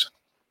Morales.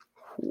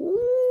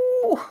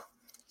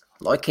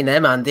 Liking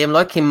them, Andy. I'm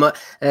liking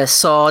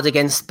Saad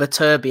against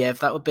Beterbiev.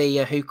 That would be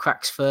a who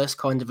cracks first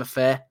kind of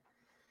affair.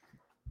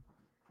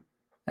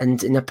 And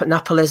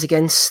Napoles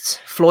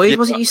against Floyd,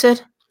 was it you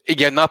said?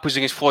 Yeah, Napoles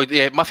against Floyd.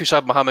 Yeah, Matthew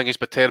Saad Muhammad against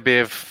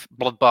Beterbiev.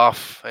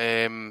 Bloodbath.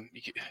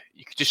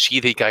 You could just see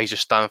the guys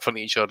just stand in front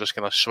of each other, just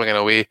kind of swinging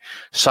away.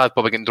 Saad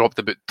probably getting dropped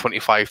about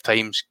 25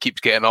 times.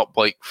 Keeps getting up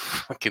like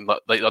fucking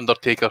like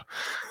Undertaker.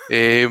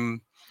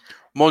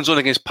 Monzon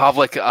against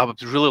Pavlik. I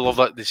would really love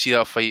that to see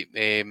that fight.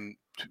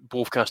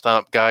 Both kind of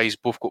stand-up guys,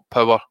 both got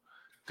power,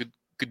 good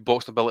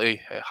boxing ability,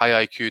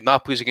 high IQ.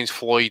 Napoles against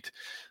Floyd.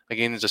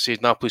 Again, as I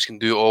said, Napoles can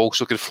do it all,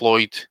 so could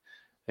Floyd.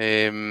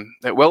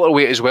 At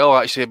welterweight as well,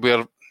 actually,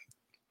 where...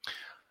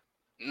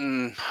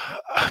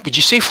 would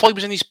you say Floyd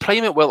was in his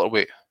prime at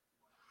welterweight?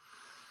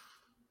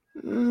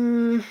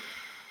 Well,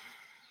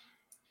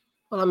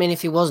 I mean,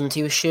 if he wasn't,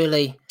 he was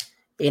surely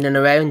in and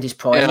around his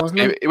prime, wasn't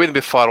he? It wouldn't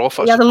be far off.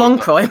 He had a long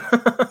prime.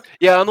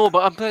 Yeah, I know,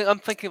 but I'm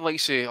thinking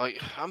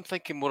I'm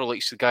thinking more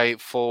like the guy who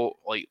fought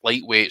like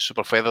lightweight,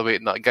 super featherweight,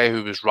 and that guy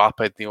who was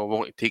rapid,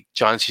 willing to take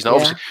chances. Now,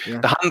 obviously,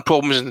 the hand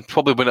problems and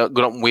probably when it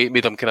got up in weight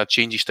made him kind of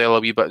change his style a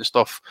wee bit and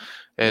stuff.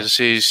 As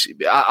I say,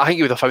 I think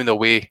he would have found a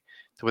way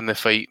to win the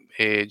fight.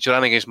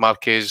 Duran against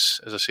Marquez,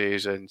 as I say,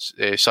 and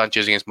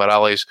Sanchez against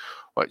Morales,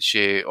 which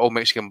all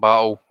Mexican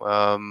battle.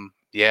 I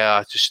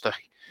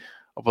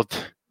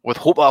would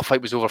hope that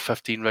fight was over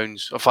 15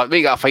 rounds. In fact,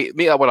 make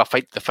that one a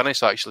fight to the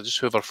finish, actually. Just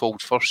whoever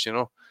folds first,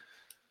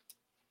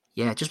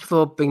 Yeah, just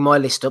before I bring my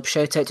list up,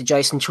 shout out to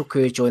Jason Chuck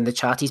who's joined the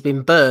chat. He's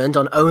been burned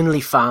on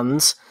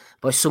OnlyFans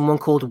by someone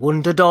called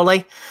Wonder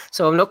Dolly.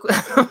 So I'm not...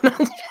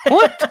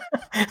 What?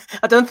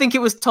 I don't think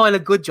it was Tyler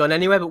Goodjohn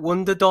anyway, but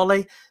Wonder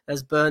Dolly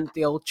has burnt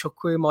the old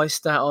Chukwu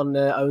Meister on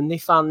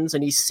OnlyFans,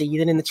 and he's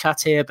seething in the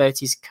chat here about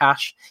his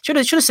cash. Should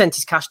have sent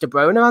his cash to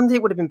Broner, Andy.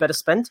 It would have been better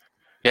spent.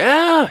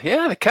 Yeah,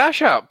 the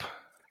Cash App.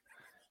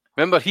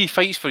 Remember, he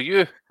fights for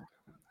you.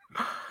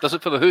 Does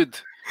it for the hood.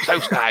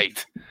 Southside.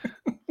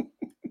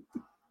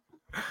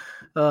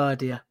 Oh,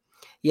 dear.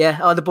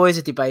 Yeah, the boys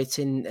are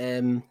debating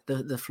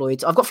the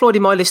Floyds. I've got Floyd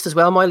in my list as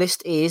well. My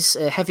list is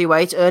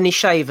heavyweight, Ernie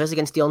Shavers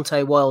against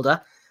Deontay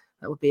Wilder.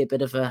 That would be a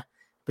bit of a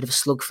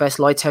slugfest.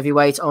 Light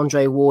heavyweight,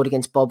 Andre Ward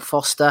against Bob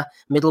Foster.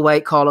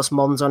 Middleweight, Carlos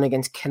Monzon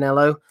against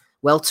Canelo.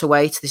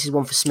 Welterweight, this is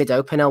one for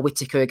Smido. Pernell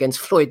Whitaker against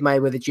Floyd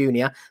Mayweather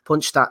Jr.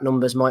 Punch stat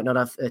numbers might not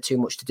have too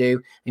much to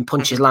do.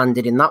 Punches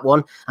landed in that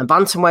one. And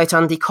bantamweight,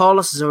 Andy,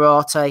 Carlos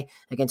Zarate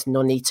against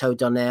Nonito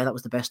Donaire. That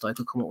was the best I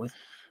could come up with.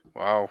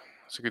 Wow,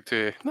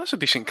 that's a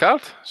decent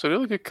card. It's a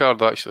really good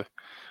card, actually.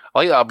 I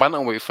like that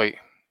bantamweight fight.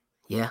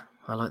 Yeah,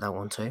 I like that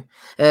one too.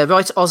 Right,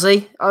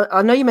 Ozzy.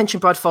 I know you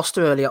mentioned Brad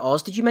Foster earlier,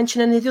 Oz. Did you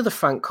mention any of the other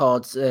Frank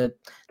cards that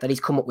he's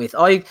come up with?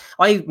 I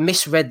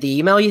misread the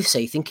email, you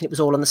see, thinking it was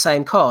all on the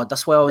same card.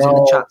 That's why I was in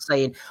the chat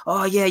saying,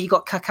 oh, yeah, you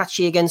got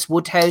Kakashi against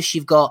Woodhouse.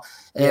 You've got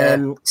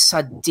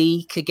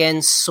Sadiq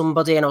against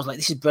somebody. And I was like,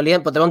 this is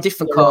brilliant. But they're on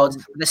different cards.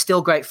 But they're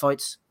still great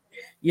fights.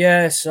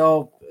 Yeah,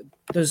 so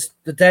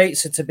the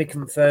dates are to be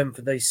confirmed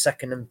for the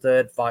second and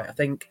third fight. I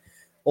think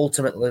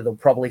ultimately they'll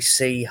probably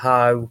see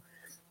how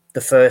the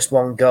first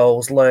one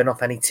goes, learn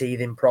off any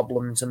teething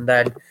problems, and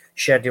then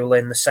schedule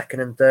in the second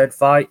and third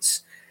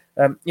fights.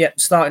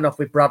 Starting off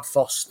with Brad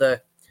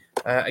Foster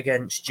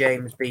against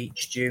James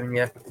Beach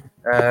Jr.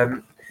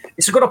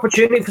 It's a good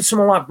opportunity for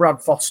someone like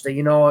Brad Foster,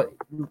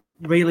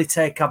 really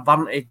take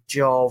advantage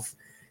of,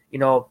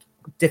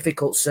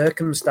 difficult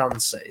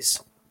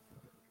circumstances,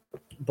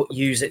 but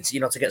use it,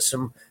 to get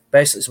some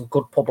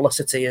good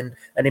publicity and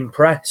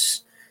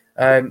impress.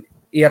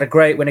 He had a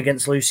great win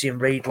against Lucian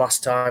Reed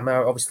last time.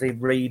 Obviously,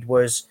 Reed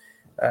was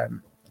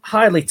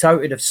highly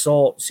touted of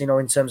sorts,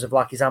 in terms of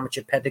like his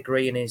amateur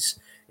pedigree and his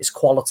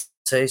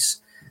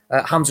qualities.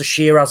 Hamza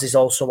Shiraz is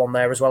also on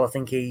there as well. I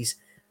think he's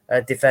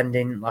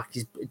defending like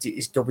his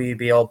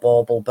WBO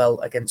bauble belt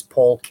against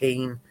Paul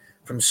Keane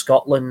from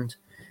Scotland.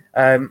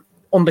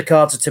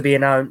 Undercards are to be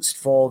announced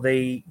for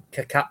the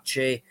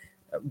Kakachi,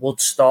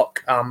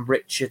 Woodstock, and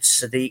Richard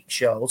Sadiq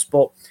shows,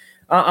 but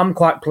I'm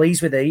quite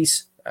pleased with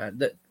these.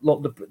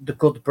 The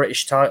good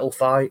British title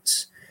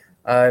fights.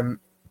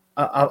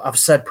 I've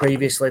said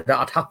previously that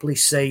I'd happily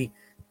see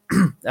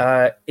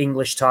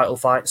English title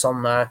fights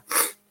on there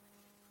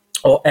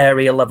or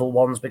area level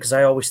ones because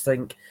I always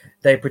think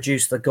they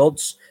produce the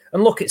goods.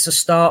 And look, it's a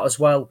start as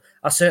well.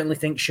 I certainly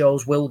think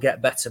shows will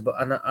get better,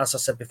 and as I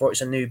said before, it's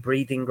a new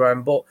breeding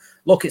ground. But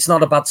look, it's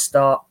not a bad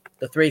start.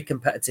 The 3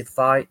 competitive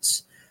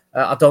fights.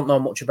 I don't know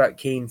much about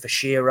Keane for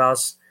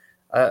Shiraz.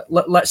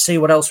 Let's see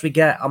what else we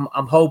get.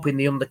 I'm hoping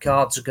the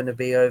undercards are going to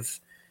be of,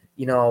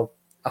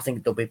 I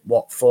think there'll be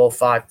 4 or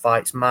 5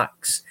 fights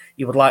max.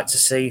 You would like to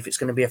see if it's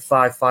going to be a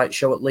 5-fight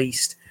show, at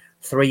least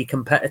 3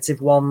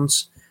 competitive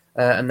ones,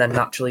 and then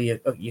naturally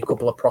your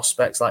couple of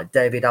prospects like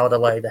David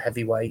Alderley, the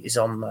heavyweight, is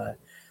on there.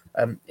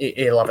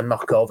 He'll have a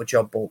knockover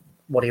job, but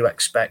what do you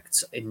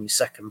expect in your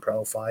second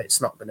pro fight?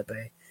 It's not going to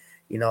be,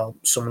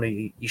 someone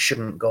who you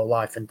shouldn't go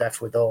life and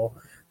death with or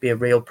be a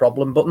real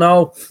problem. But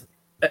no,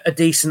 a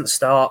decent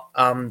start,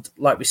 and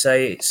like we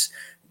say, it's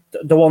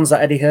the ones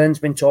that Eddie Hearn's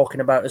been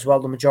talking about as well.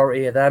 The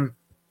majority of them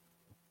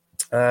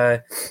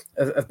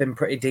have been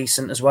pretty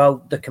decent as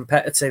well. The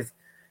competitive,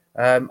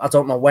 I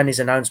don't know when his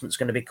announcement's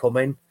going to be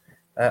coming.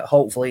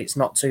 Hopefully, it's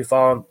not too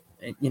far,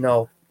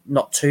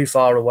 not too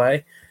far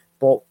away.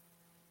 But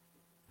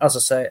as I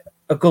say,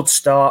 a good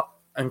start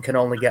and can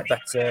only get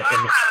better in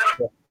the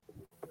future.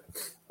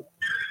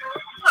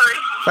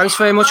 Thanks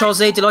very much,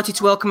 Ozzy. Delighted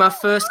to welcome our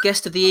first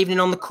guest of the evening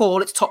on the call.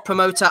 It's top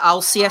promoter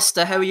Al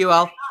Siesta. How are you,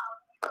 Al?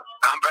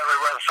 I'm very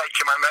well, thank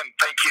you, my man.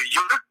 Thank you.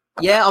 You?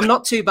 Yeah, I'm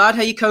not too bad.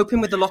 How are you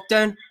coping with the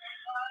lockdown?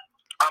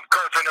 I'm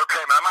coping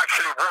okay, man. I'm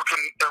actually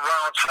walking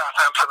around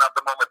Southampton at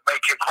the moment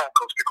making phone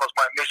calls because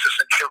my missus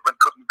and children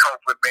couldn't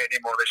cope with me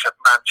anymore. They said,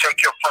 man,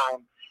 take your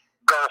phone,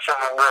 go for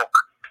a walk.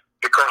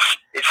 Because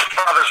it's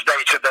Father's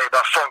Day today,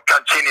 my phone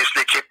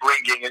continuously keep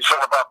ringing. It's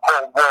all about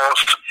Cold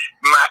Wars,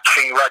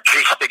 matching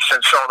logistics,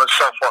 and so on and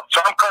so forth.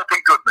 So I'm coping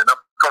good, man. I'm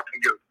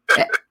coping good.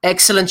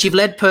 Excellent. You've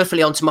led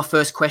perfectly on to my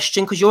first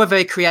question because you're a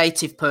very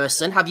creative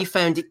person. Have you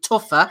found it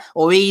tougher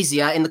or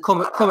easier in the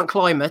current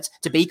climate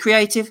to be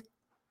creative?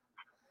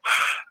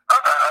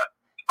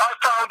 I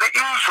found it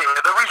easier.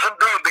 The reason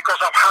being because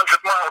I'm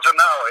 100 miles an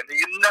hour and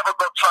you never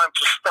got time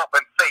to stop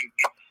and think.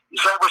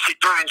 You're obviously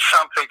doing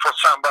something for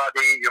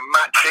somebody, you're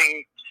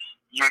matching,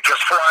 you're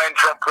just flying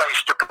from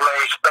place to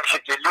place,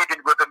 basically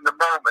living within the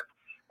moment.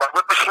 But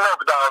with this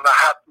lockdown, I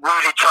had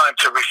really time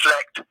to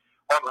reflect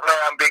on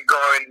where I've been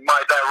going, my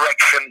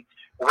direction,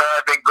 where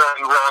I've been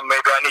going wrong.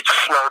 Maybe I need to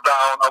slow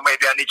down, or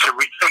maybe I need to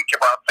rethink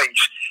about things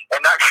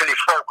and actually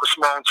focus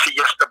more on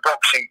siesta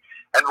boxing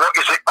and what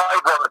is it I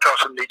want to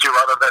personally do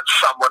rather than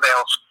someone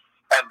else.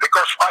 And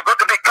because I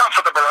got to be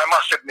comfortable, I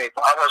must admit,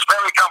 I was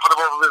very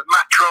comfortable with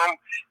Matchroom,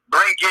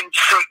 bringing 6,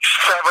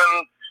 7,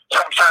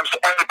 sometimes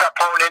 8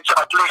 opponents,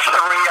 at least 3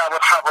 I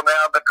would have on the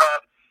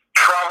undercard,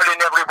 traveling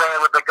everywhere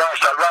with the guys.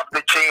 I love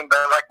the team,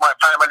 they're like my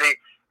family.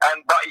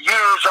 But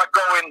years are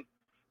going,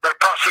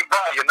 they're passing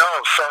by, you know.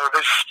 So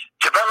there's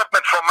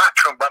development for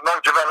Matchroom, but no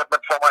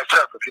development for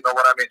myself, if you know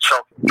what I mean. So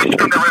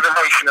it's been a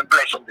revelation and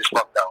blessing, this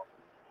lockdown.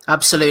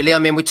 Absolutely. I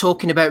mean, we're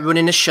talking about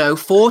running a show,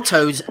 4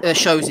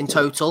 shows in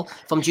total,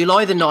 from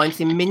July the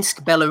 9th in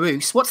Minsk,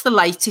 Belarus. What's the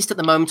latest at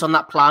the moment on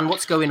that plan?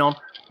 What's going on?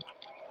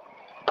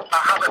 I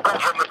had a call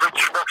from the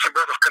British Boxing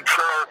Board of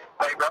Control.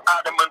 They were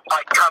adamant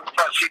I can't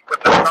touch it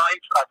with the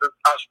 9th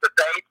as the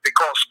date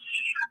because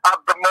at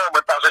the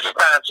moment, as it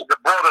stands,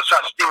 the borders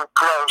are still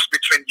closed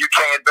between UK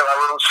and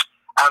Belarus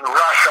and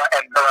Russia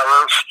and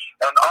Belarus.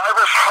 And I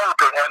was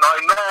hoping, and I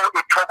know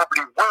it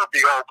probably will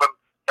be open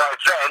by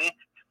then,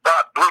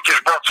 but British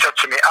Board said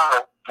to me,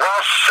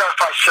 while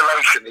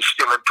self-isolation is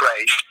still in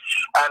place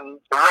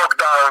and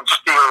lockdown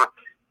still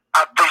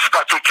at this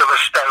particular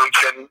stage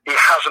and it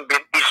hasn't been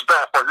eased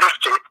off or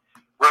lifted,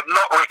 we're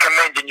not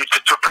recommending you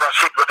to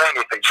proceed with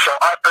anything. So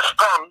I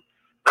postponed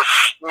the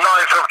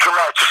 9th of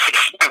July to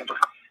 16th.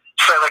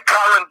 So the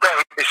current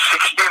date is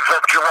 16th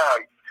of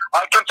July.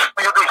 I can tell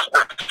you this,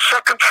 the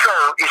second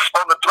show is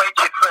on the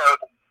 23rd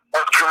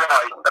of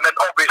July, and then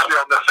obviously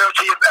on the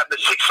 30th and the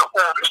 6th of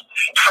August.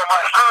 So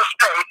my first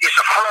date is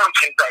a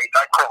floating date,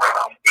 I call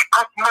it. It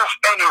could move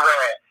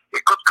anywhere.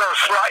 It could go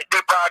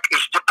slightly back. It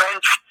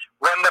depends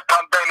when the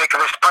pandemic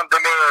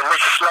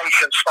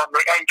legislations on the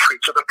entry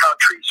to the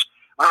countries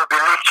will be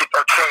lifted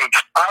or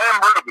changed. I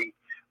am ready.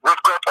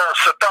 We've got all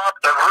set up,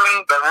 the ring,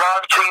 the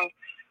lighting,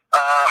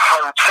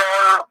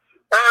 hotel,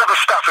 all the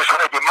stuff is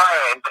ready, my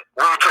end.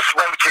 We're just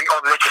waiting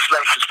on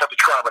legislations for the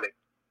traveling.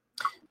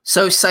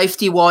 So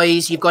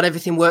safety-wise, you've got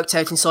everything worked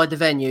out inside the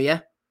venue,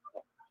 yeah?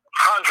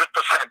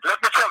 100%.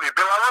 Let me tell you,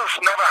 Belarus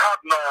never had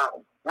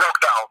no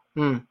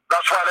lockdown.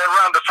 That's why they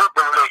ran the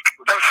football league.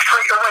 They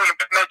straight away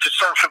implemented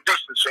social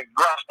distancing,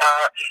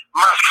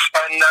 masks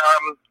and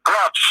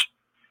gloves.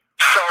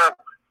 So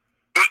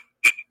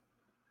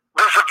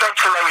there's a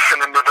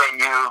ventilation in the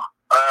venue.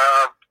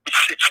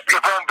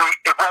 It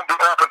won't be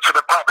open to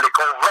the public,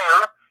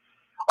 although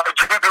I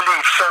do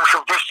believe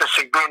social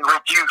distancing being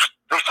reduced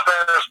this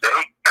Thursday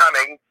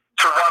coming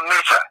to 1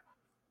 meter.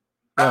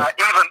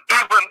 Even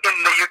in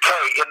the UK,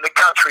 in the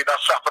country that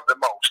suffered the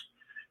most.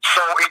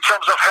 So in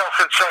terms of health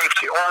and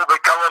safety, all the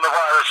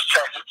coronavirus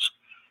tests,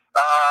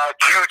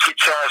 duty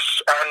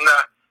tests, and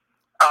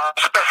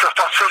special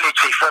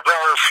facility for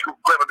those who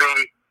are going to be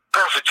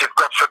positive,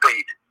 God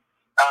forbid,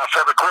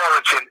 for the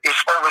quarantine is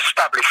all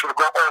established. We've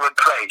got all in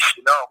place,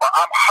 you know. But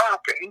I'm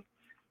hoping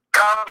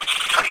come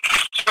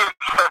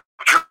 16th of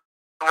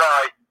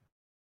July,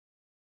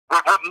 we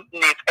wouldn't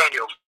need any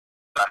of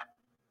that.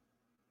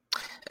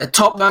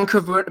 Top Rank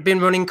have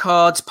been running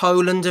cards.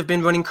 Poland have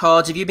been running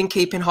cards. Have you been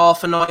keeping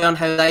half an eye on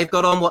how they've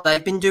got on, what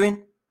they've been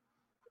doing?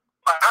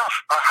 I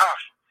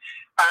have.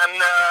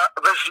 And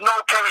there's no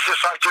cases,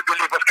 I do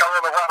believe, of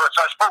coronavirus.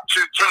 I spoke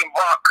to Team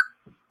Mark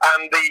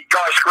and the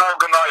guys who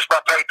organised my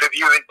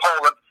pay-per-view in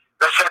Poland.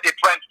 They said it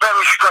went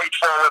very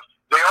straightforward.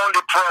 The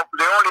only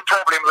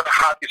problem they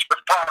had is with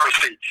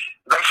piracy.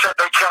 They said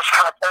they just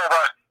had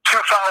over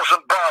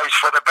 2,000 buys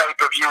for the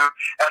pay-per-view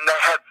and they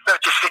had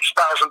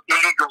 36,000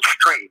 illegal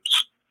streams,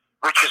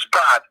 which is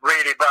bad,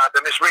 really bad,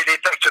 and it's really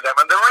affected them.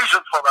 And the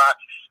reason for that,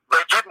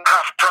 they didn't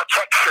have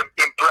protection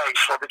in place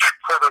for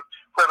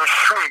the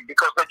stream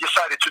because they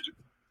decided to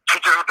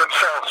do it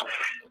themselves.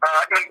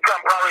 In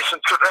comparison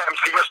to them,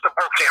 Fiesta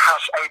Boxing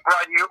has a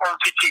brand new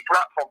OTT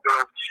platform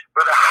built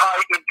with a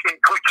high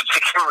encrypted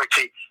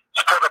security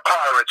for the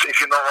pirates,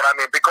 if you know what I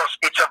mean, because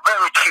it's a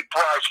very cheap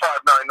price,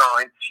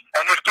 $5.99,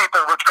 and if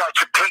people would try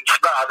to teach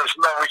that, there's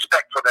no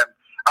respect for them.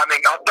 I mean,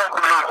 I don't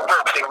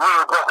believe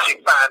real boxing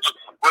fans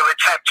will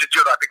attempt to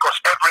do that because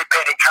every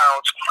penny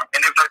counts,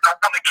 and if they don't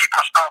want to keep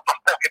us out of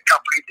pocket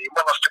completely,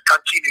 want us to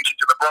continue to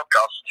do the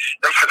broadcast,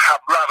 they should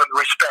have love and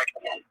respect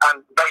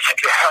and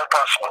basically help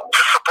us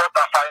to support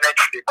that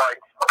financially by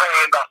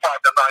paying that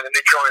 $5.99 and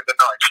enjoying the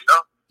nights, you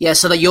know? Yeah,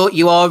 so that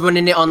you are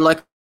running it on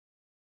like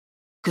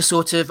a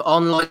sort of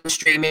online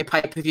streaming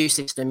pay-per-view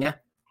system, yeah?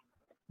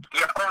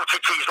 Yeah,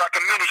 OTT is like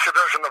a miniature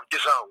version of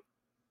DAZN.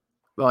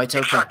 Right, okay.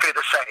 Exactly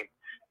the same.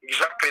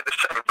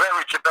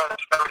 Very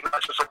developed, very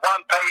nice. It's a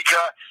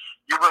one-pager.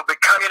 You will be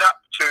coming up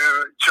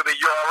to the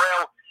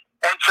URL,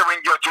 entering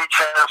your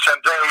details,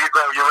 and there you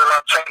go. You will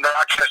obtain the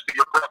access to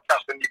your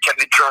broadcast, and you can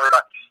enjoy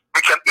that.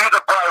 You can either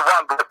buy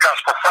one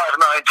broadcast for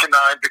 $5.99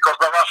 because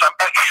there are some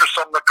extras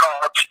on the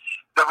cards.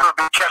 There will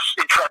be guests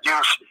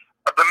introduced.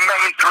 The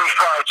main 3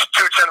 fights,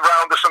 2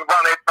 10-rounders and 1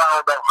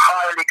 8-pounder,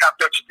 highly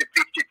competitive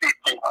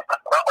 50-50.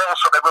 But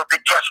also there will be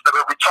guests, there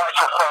will be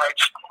title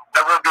fights,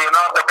 there will be an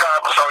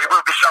undercard, so it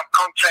will be some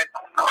content.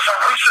 So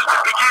this is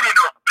the beginning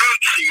of big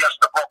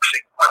Siesta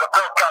Boxing with a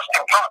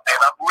broadcasting partner,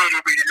 and I'm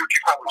really, really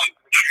looking forward to it.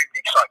 I'm extremely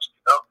excited,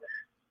 you know?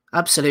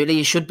 Absolutely,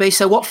 you should be.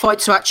 So what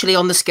fights are actually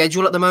on the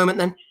schedule at the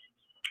moment then?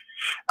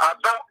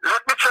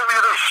 Let me tell you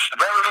this,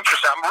 very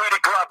interesting. I'm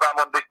really glad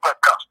I'm on this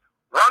podcast.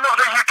 One of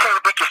the UK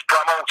biggest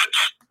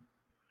promoters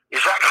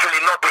is actually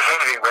not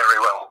behaving very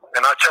well,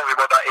 and I'll tell you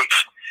what that is.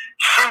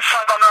 Since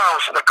I've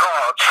announced the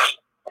cards,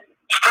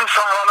 since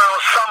I've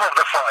announced some of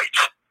the fights,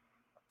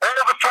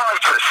 all the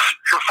fighters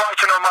who are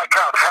fighting on my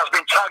card has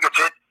been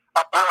targeted,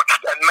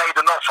 approached, and made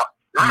an offer,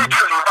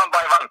 literally one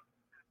by one.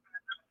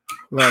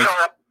 Right. So,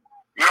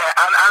 yeah,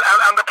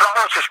 and the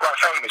promoter is quite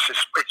famous.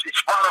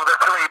 It's one of the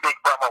 3 big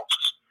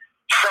promoters.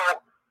 So,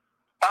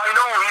 I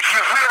know if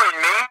you're hearing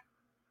me,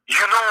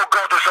 you know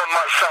God is on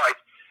my side.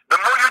 The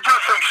more you do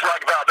things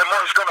like that, the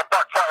more it's going to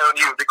backfire on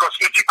you. Because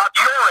if you, at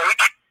your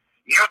age,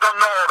 you don't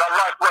know that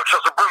life works as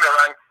a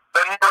boomerang,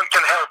 then no one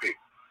can help you.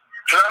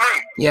 Do you know what I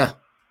mean? Yeah.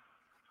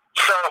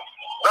 So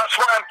that's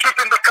why I'm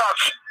keeping the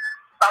cards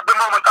at the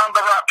moment under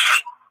wraps.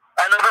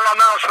 And I will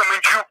announce them in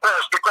due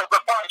course because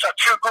the fights are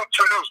too good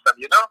to lose them,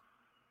 you know?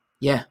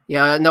 Yeah.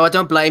 No, I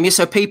don't blame you.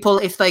 So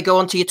people, if they go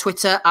onto your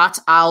Twitter at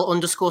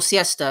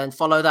 @al_siesta and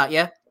follow that,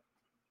 yeah?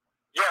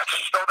 Yes,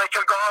 so they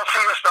can go on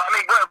Siesta. I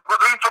mean, well,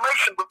 the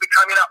information will be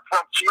coming up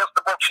from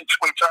Siesta Boxing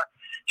Twitter,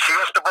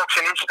 Siesta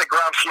Boxing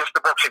Instagram, Siesta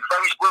Boxing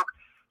Facebook.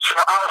 So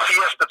our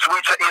Siesta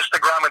Twitter,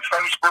 Instagram, and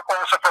Facebook,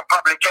 also from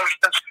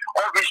publications.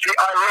 Obviously,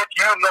 I let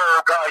you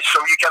know, guys, so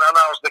you can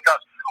announce the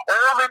cards.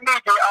 All the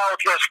media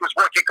outlets who's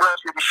working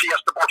closely with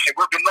Siesta Boxing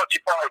will be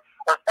notified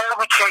of all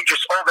the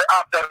changes, all the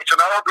updates,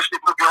 and I obviously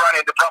will be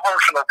running the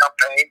promotional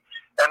campaign,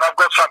 and I've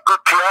got some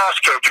good PR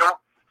schedule,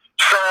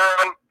 so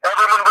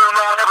everyone will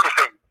know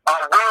everything. I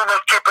will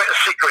not keep it a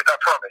secret, I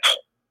promise.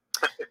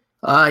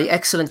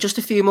 Excellent. Just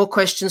a few more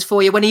questions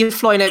for you. When are you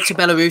flying out to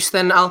Belarus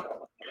then, Al?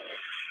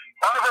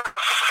 I was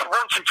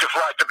wanting to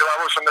fly to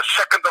Belarus on the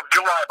 2nd of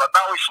July, but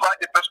now it's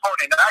slightly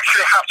postponed. I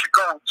actually have to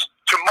go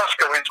to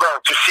Moscow as well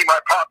to see my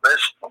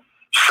partners.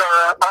 So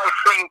I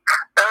think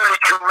early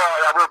July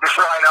I will be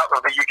flying out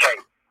of the UK.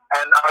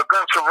 And I'll go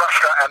to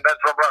Russia, and then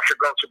from Russia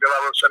go to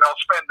Belarus. And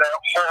I'll spend the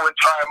whole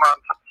entire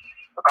month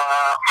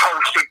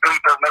hosting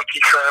people,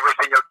 making sure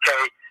everything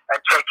okay, and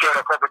take care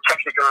of all the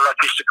technical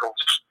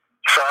logisticals.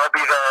 So I'll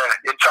be there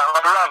in town.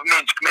 I love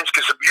Minsk. Minsk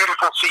is a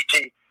beautiful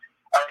city.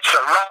 It's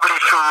a lovely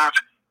food.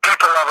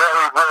 People are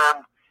very warm.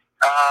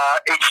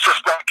 It's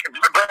just like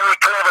very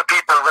clever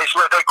people.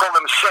 They call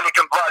them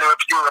Silicon Valley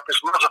of Europe.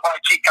 There's lots of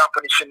IT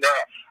companies in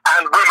there.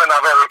 And women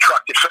are very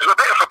attractive. So it's a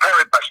bit of a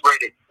paradise,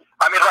 really.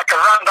 I mean, like a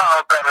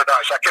rundown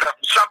paradise. I could have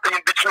something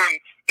in between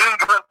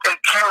England and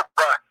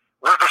Cuba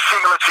with a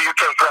similar to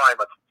UK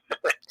climate.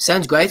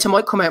 Sounds great. I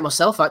might come out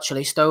myself,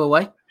 actually. Stow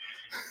away.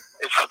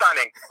 It's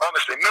stunning.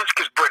 Honestly, Minsk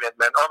is brilliant,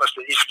 man.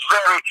 Honestly, it's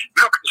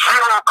look,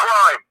 zero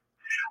crime.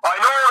 I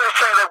know they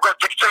say they've got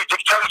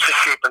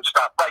dictatorship and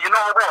stuff, but you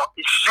know what?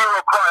 It's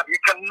zero crime. You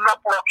cannot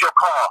lock your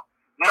car.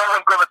 No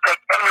one's going to take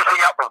anything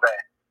out of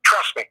there.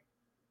 Trust me.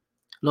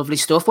 Lovely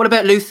stuff. What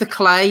about Luther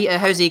Clay?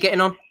 How's he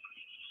getting on?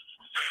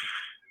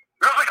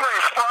 Luther Clay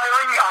is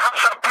firing. I have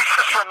some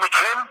pictures from the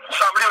gym,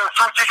 some little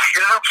footage.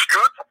 He looks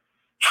good.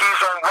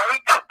 He's on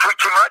weight,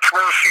 pretty much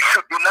where he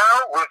should be now,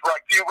 with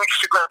like a few weeks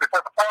to go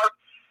before the fight.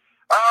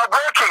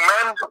 Working,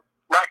 man.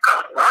 Like,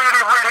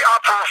 really, really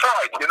up for a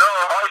fight, you know.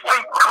 I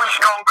think Chris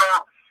Congo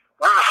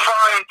will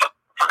find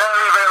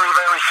very, very,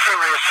 very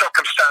serious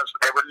circumstance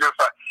there with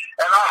Luther.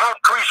 And I hope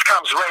Chris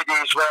comes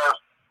ready as well.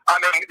 I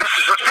mean, this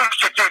is a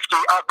 50-50.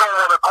 I don't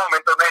want to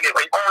comment on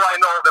anything. All I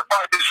know, the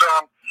fight is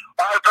on.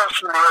 I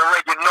personally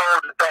already know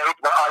the date,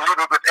 but I leave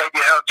it with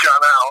Eddie Hearn to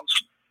announce.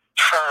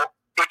 So,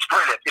 it's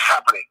brilliant. It's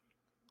happening.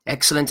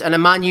 Excellent. And a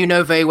man you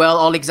know very well,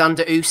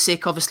 Alexander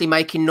Usyk, obviously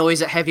making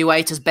noise at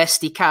heavyweight as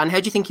best he can.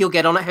 How do you think he'll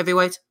get on at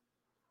heavyweight?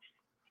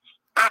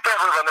 Beat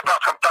everyone apart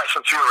from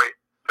Tyson Fury.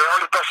 The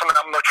only person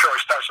I'm not sure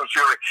is Tyson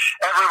Fury.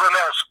 Everyone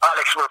else,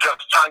 Alex will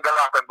just tangle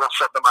up and we'll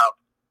sort them out.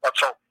 That's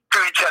all.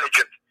 Too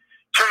intelligent,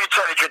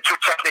 too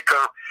technical.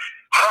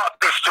 Heart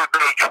is too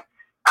big.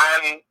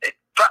 And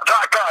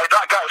that guy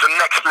is a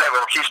next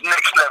level. He's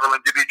next level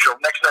individual,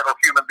 next level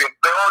human being.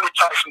 The only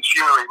Tyson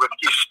Fury with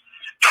his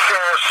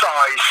fair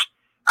size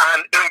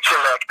and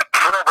intellect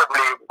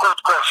probably could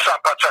cause some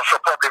potential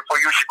problem for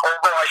Usyk.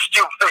 Although I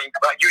still think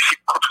that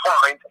Usyk could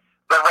find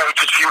the way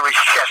to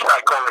Fury's chest, I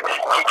call it.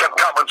 He can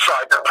come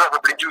inside and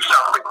probably do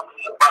something,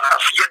 but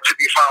that's yet to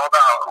be found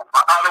out.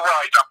 But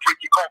otherwise, I'm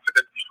pretty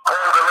confident.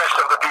 All the rest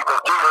of the people,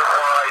 Dylan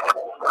White,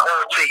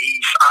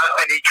 Ortiz,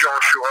 Anthony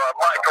Joshua,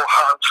 Michael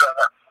Hunter,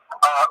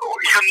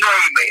 you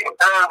name it,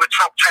 all the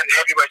top 10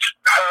 heavyweights,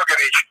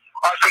 Hergovich,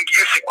 I think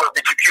Usyk will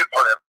be too cute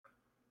for them.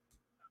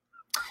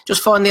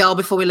 Just finally, Al,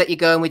 before we let you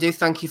go, and we do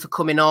thank you for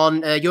coming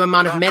on. You're a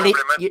man of many.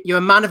 You're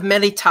a man of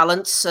many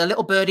talents.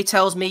 Little birdie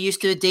tells me you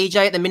used to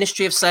DJ at the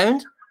Ministry of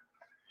Sound.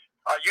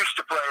 I used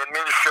to play in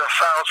Ministry of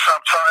Sound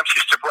sometimes.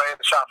 Used to play in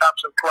the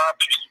Southampton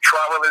clubs. Used to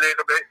travel a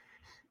little bit.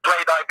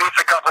 Played Ibiza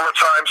a couple of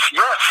times.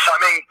 Yes, I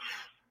mean,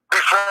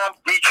 before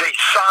DJ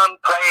Sun,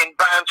 playing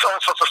bands, all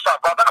sorts of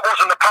stuff. But that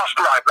wasn't the past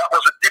life. That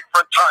was a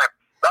different time.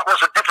 That was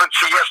a different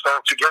siesta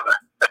altogether.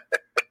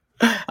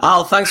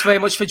 Al, thanks very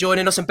much for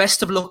joining us, and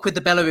best of luck with the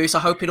Belarus. I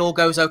hope it all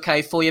goes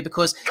okay for you,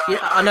 because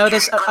I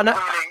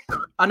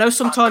know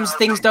sometimes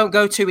things don't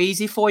go too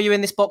easy for you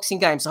in this boxing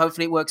game. So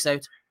hopefully it works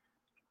out.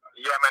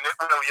 Yeah, man, it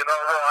will. You know,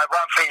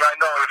 one thing I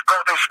know: if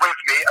God is with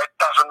me, it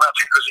doesn't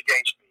matter who's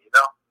against me. You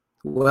know.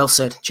 Well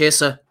said. Cheers,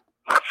 sir.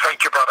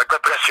 Thank you, brother.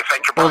 God bless you.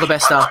 Thank you. All the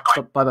best, Al.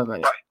 Bye.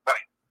 Bye.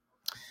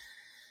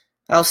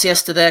 Al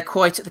Siesta there,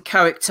 quite the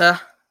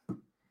character.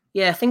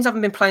 Yeah, things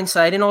haven't been plain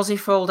sailing Aussie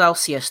for old Al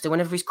Siesta.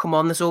 Whenever he's come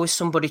on, there's always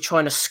somebody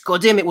trying to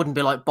scud him. It wouldn't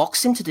be like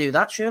boxing to do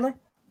that, surely.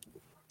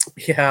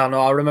 Yeah, no,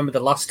 I remember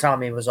the last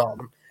time he was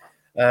on.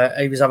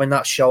 He was having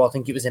that show, I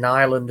think it was in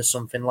Ireland or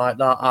something like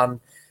that, and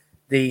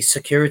the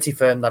security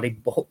firm that he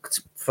booked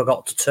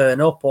forgot to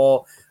turn up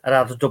or had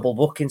a double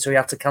booking, so he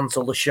had to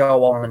cancel the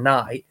show on the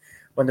night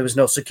when there was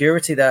no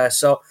security there.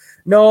 So,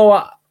 no,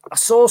 I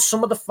saw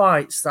some of the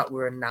fights that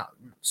were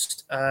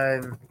announced.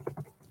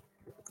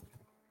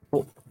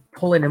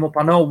 Pulling him up.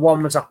 I know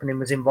one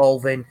was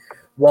involving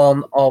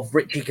one of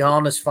Richie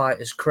Garner's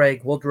fighters,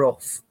 Craig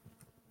Woodruff.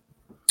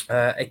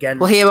 Again.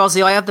 Well, here,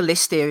 Ozzy, I have the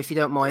list here, if you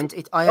don't mind.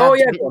 I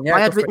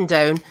had written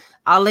down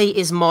Ali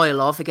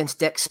Ismailov against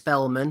Dex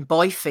Spellman,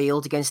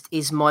 Byfield against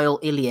Ismail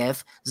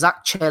Iliev,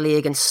 Zach Chelly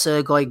against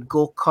Sergei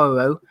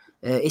Gorkoro,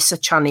 Issa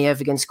Chaniev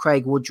against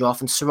Craig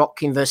Woodruff, and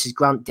Sorokin versus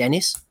Grant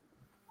Dennis.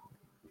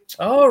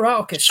 Oh, right,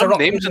 okay. Some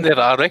names in there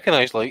that I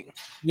recognise, like.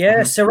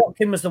 Yeah,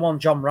 Sorokin was the one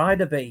John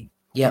Ryder beat.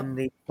 Yep. In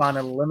the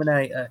final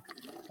eliminator.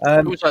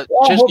 I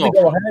hope they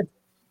go ahead.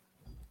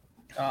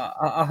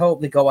 I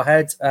hope they go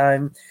ahead.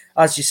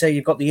 As you say,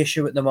 you've got the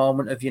issue at the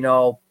moment of,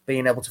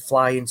 being able to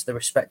fly into the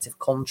respective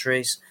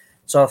countries.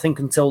 So I think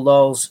until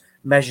those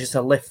measures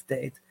are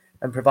lifted,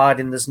 and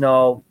providing there's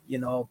no,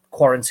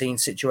 quarantine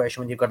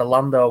situation when you've got to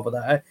land over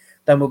there,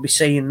 then we'll be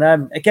seeing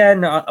them.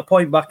 Again, a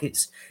point back,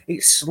 it's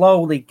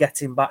slowly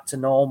getting back to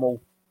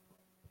normal.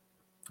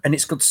 And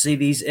it's good to see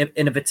these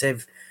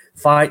innovative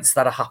fights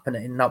that are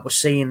happening, that we're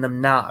seeing them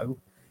now,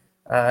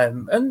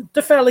 and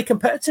they're fairly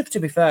competitive,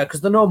 to be fair,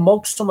 because they're no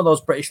mugs, some of those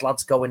British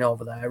lads going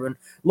over there, and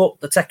look,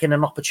 they're taking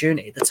an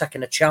opportunity, they're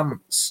taking a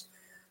chance,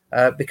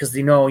 because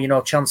they know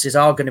chances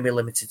are going to be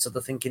limited, so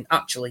they're thinking,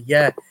 actually,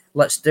 yeah,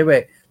 let's do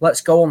it,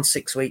 let's go on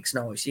 6 weeks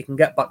notice, you can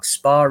get back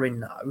sparring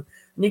now,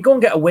 and you go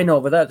and get a win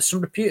over there. There's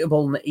some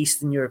reputable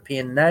Eastern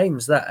European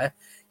names there.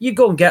 You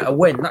go and get a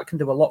win, that can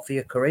do a lot for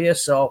your career.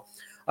 So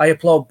I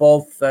applaud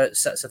both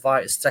sets of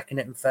fighters taking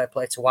it, and fair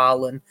play to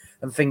Alan,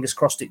 and fingers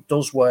crossed it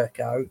does work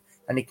out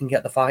and he can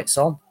get the fights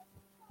on.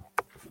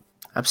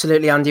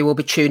 Absolutely, Andy. We'll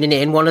be tuning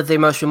in. One of the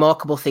most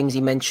remarkable things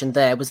he mentioned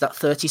there was that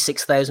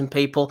 36,000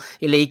 people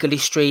illegally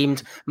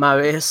streamed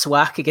Marius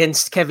Swack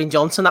against Kevin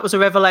Johnson. That was a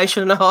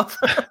revelation and a half.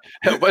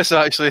 It was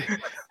actually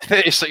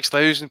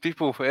 36,000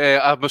 people.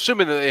 I'm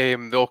assuming that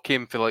they all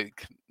came to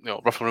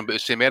roughly around about the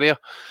same area.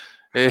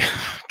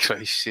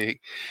 Christ's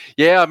sake.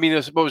 Yeah, I mean, I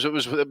suppose it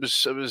was one of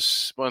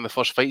the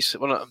first fights,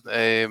 wasn't it?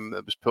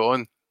 That was put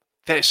on.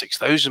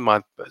 36,000,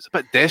 man. It's a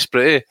bit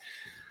desperate, eh?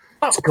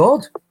 That's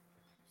good.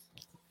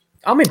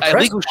 I'm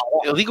impressed.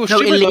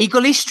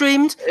 Illegally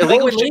streamed.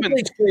 Illegal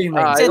streaming.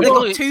 So they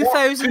got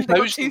 2,000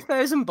 boys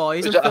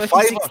and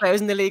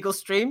 36,000 illegal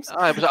streams.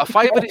 Was it a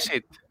fiver, he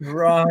said?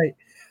 Right.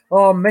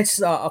 Oh, I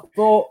missed that. I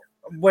thought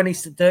when he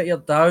said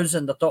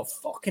 30,000, I thought,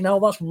 fucking hell,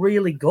 that's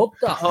really good,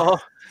 that. Oh,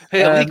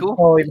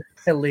 illegal.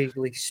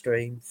 Illegally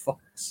streamed.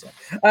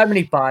 How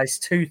many buys?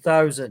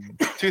 2,000.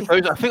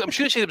 2,000. I'm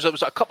sure he said it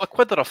was a couple of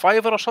quid or a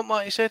fiver or something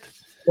like he said.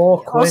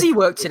 4 quid. Ozzy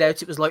worked it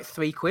out. It was like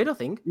 3 quid, I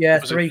think. Yeah,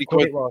 3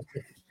 quid it was.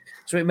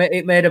 So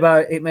it made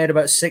about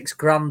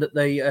 $6,000 at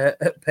the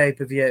at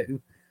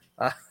pay-per-view.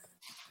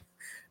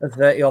 And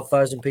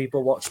 30,000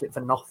 people watched it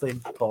for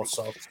nothing. Poor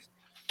soul.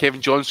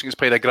 Kevin Johnson has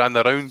paid $1,000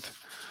 a round.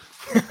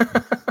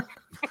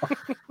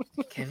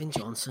 Kevin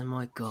Johnson,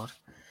 my God.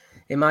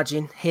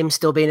 Imagine him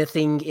still being a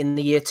thing in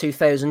the year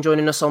 2000.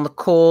 Joining us on the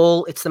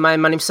call, it's the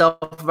main man himself,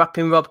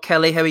 rapping Rob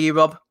Kelly. How are you,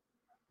 Rob?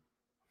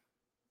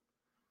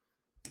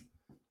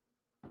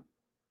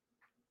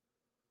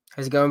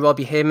 How's it going, Rob?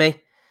 You hear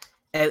me?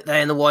 Out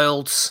there in the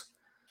wilds,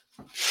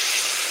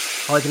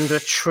 hiding under a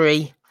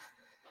tree.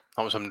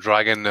 That was some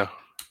dragon there.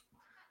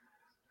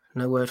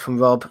 No word from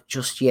Rob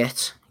just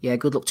yet. Yeah,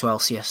 good luck to Al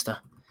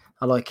Siesta.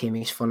 I like him.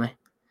 He's funny.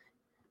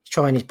 He's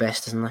trying his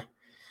best, isn't he?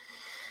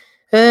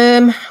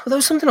 Well, there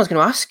was something I was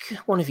going to ask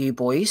one of you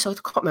boys. I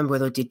can't remember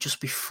whether I did just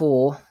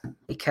before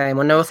he came.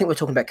 I think we were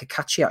talking about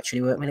Kakachi,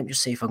 actually, weren't we? Let me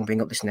just see if I can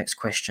bring up this next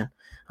question.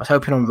 I was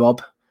hoping on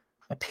Rob.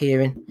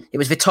 appearing. It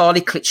was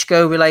Vitaly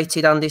Klitschko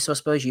related, Andy, so I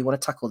suppose you want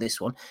to tackle this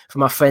one.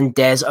 From our friend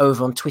Des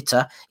over on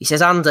Twitter. He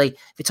says, Andy,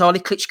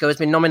 Vitaly Klitschko has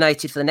been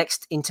nominated for the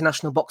next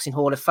International Boxing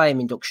Hall of Fame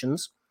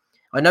inductions.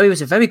 I know he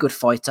was a very good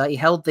fighter. He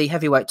held the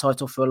heavyweight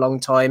title for a long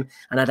time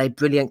and had a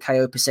brilliant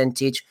KO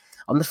percentage.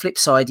 On the flip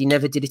side, he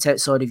never did it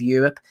outside of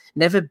Europe,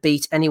 never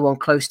beat anyone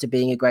close to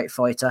being a great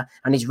fighter,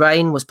 and his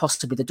reign was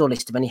possibly the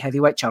dullest of any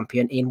heavyweight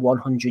champion in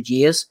 100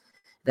 years.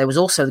 There was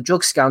also the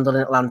drug scandal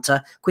in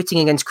Atlanta, quitting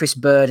against Chris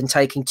Bird and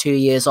taking 2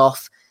 years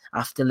off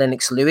after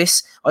Lennox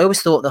Lewis. I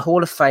always thought the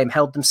Hall of Fame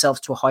held themselves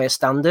to a higher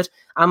standard.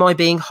 Am I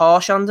being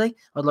harsh, Andy?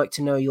 I'd like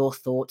to know your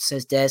thoughts,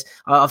 says Des.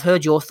 I've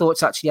heard your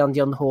thoughts, actually, Andy,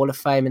 on the Hall of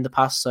Fame in the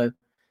past, so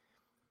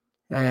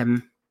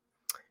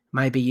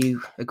maybe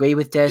you agree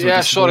with Des.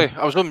 Yeah, sorry,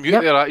 I was on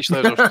mute there, actually,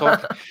 as I was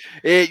talking.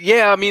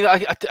 Yeah, I mean, I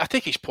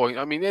take his point.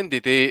 I mean, at the end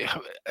of the day,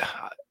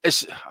 I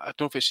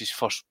don't know if it's his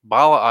first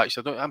ballot,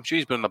 actually. I'm sure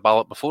he's been on the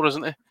ballot before,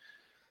 isn't he?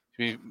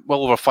 He's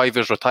well over 5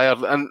 years retired,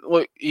 and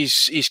look,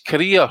 his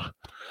career.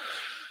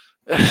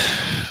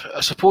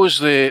 I suppose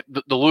the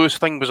Lewis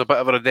thing was a bit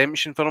of a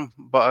redemption for him,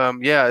 but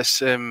yeah, it's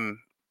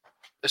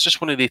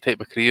just one of the type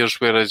of careers.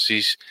 Whereas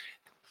he's,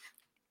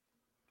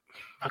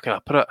 how can I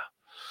put it,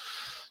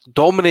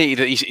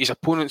 dominated his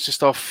opponents and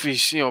stuff.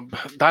 He's,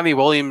 Danny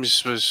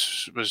Williams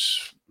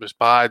was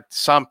bad.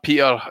 Sam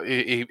Peter,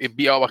 he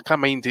beat up. I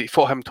can't mind. He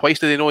fought him twice.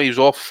 Did they know he was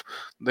off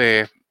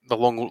the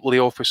long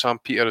layoff with Sam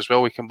Peter as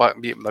well? We came back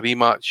and beat him in the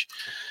rematch.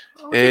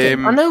 I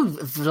know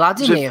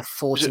Vladimir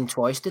fought him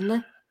twice, didn't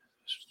they?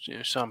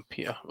 Sam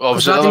Peter.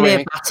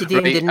 Vladimir batted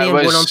him, didn't he, and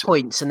won on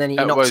points, and then he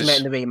knocked him out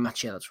in the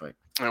rematch. Yeah, that's right.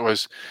 It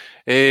was.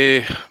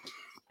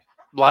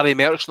 Larry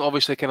Merchant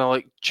obviously kind of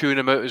like chewing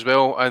him out as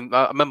well, and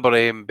I remember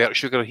Bert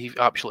Sugar, he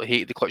absolutely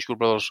hated the Klitschko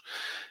brothers.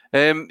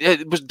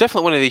 It was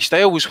definitely one of these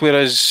styles,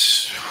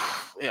 whereas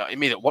he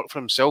made it work for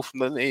himself.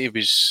 And he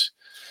was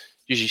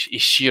usually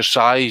his sheer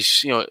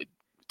size,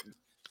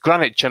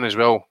 granite chin as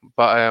well,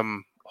 but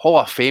Hall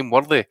of Fame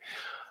worthy.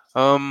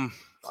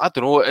 I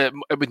don't know. It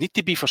would need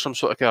to be for some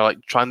sort of kind of like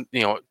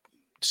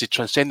does he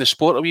transcend the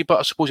sport a wee bit?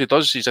 I suppose he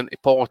does. He's into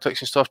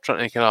politics and stuff,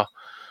 trying to kind of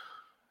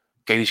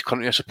guide his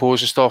country, I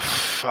suppose, and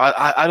stuff.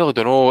 I really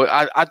don't know.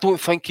 I don't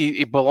think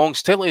he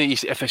belongs. Technically,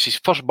 if it's his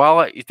first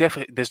ballot, he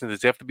definitely doesn't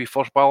deserve to be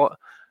first ballot.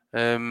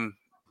 Yeah,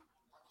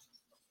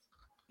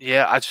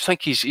 I just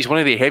think he's one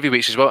of the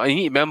heavyweights as well. And you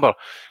need to remember,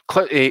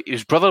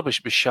 his brother was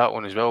shot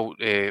on as well.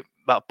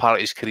 That part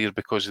of his career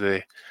because of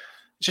the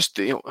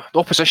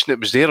opposition that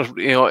was there. And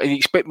you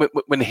expect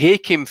when Hay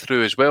came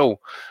through as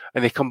well,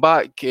 and they come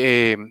back.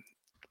 Thomas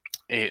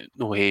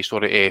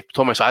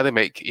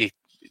Adamek. He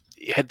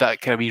had that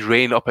kind of wee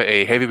reign up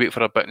at heavyweight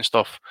for a bit and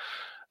stuff.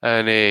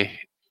 And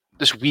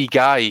this wee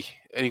guy,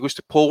 and he goes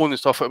to Poland and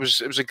stuff. It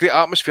was a great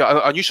atmosphere.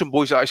 I knew some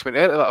boys that actually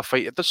went out of that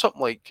fight. It did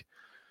something like,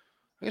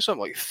 I think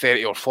something like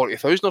 30 or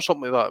 40,000 or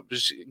something like that. It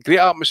was a great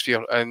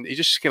atmosphere, and he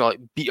just kind of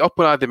like beat up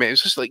on Adamek.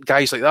 It's just like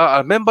guys like that. I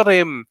remember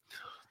the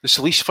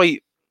Solis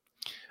fight.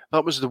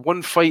 That was the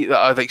one fight that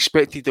I'd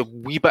expected a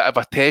wee bit of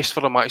a test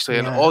for him, actually.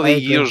 And all the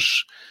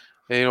years,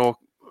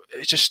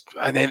 it's just,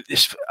 and then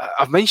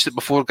I've mentioned it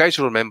before, guys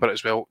will remember it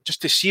as well.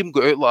 Just to see him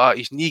go out like that,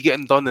 his knee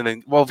getting done, and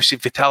then obviously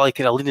Vitaly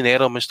kind of leaning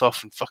at him and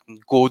stuff and fucking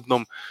goading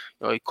him,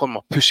 calling him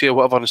a pussy or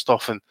whatever and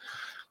stuff. And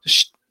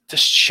just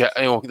shit,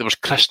 there was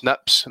Chris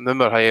Nips. I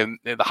remember how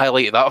the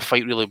highlight of that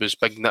fight really was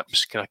Big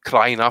Nips kind of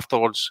crying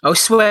afterwards. Oh,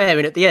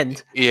 swearing at the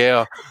end.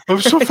 Yeah, I'm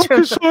so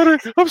fucking sorry.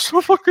 I'm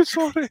so fucking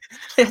sorry.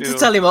 They had to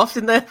tell him off,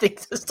 didn't they?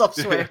 To stop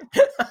swearing.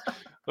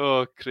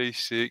 Oh,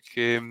 Christ's sake.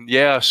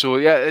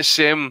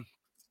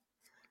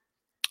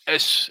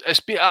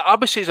 It's been, I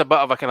would say it's a bit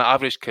of a kind of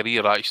average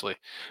career actually,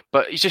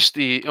 but he's just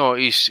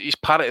he's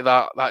part of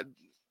that that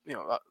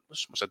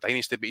was a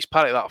dynasty, but he's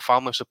part of that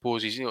family, I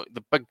suppose. He's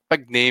the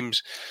big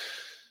names.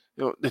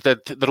 They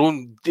did their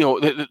own.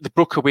 They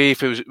broke away.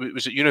 If it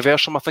was it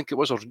Universal, I think it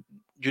was, or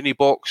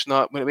Unibox. And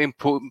that when it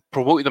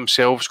promoted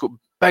themselves, got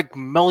big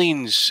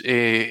millions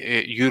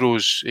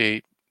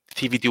euros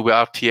TV deal with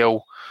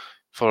RTL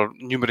for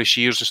numerous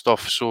years and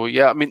stuff. So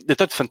yeah, I mean they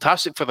did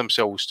fantastic for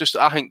themselves. Just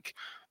I think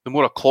the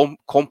more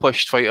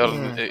accomplished fighter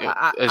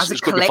as a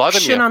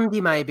collection, Andy.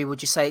 Maybe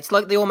would you say it's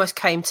like they almost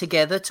came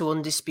together to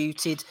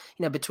Undisputed?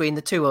 Between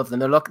the two of them,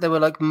 they were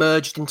like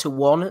merged into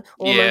one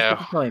almost at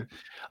the time.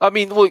 I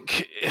mean, look,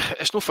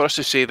 it's not for us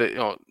to say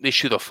that they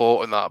should have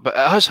fought in that, but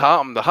it has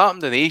happened. It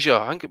happened in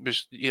Asia. I think it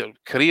was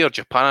Korea,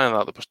 Japan, and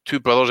that. There was two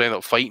brothers ended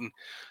up fighting.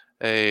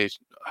 I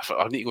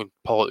need to go and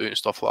pull it out and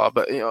stuff like that.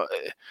 But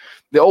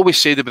they always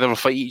say they would never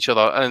fight each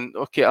other. And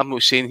okay, I'm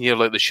not saying here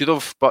like they should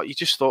have, but you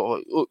just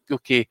thought, like,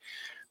 okay,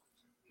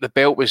 the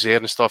belt was there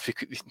and stuff. You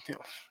could,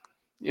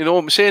 you know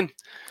what I'm saying?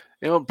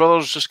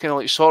 Brothers just kind of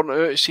like sorting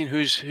it out, seeing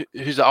who's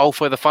the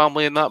alpha of the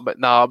family and that. But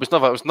nah, it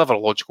was never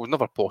logical. It was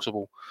never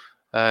possible.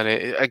 And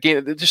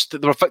again,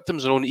 they were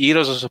victims of their own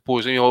eras, I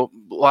suppose.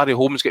 Larry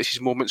Holmes gets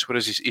his moments where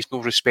he's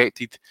not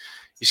respected.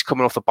 He's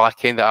coming off the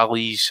back end of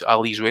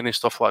Ali's reign and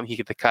stuff like that, and he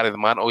had to carry the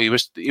mantle. He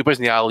wasn't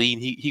the Ali,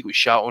 and he got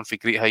shot on for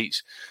great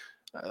heights.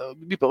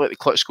 People like the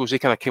Klitschkos, they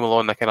kind of came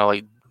along, they kind of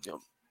like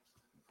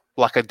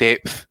lack of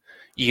depth.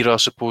 era, I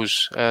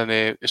suppose. And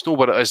it's not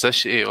what it is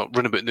this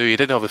run about now. You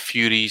didn't have the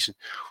Furies, and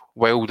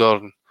Wilder,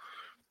 and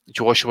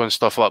Joshua and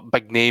stuff like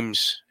big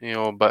names,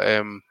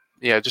 But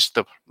just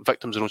the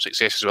victims of their own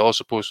success as well, I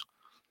suppose.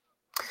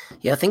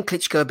 Yeah, I think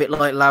Klitschko a bit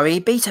like Larry. He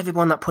beat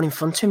everyone that put in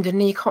front of him, didn't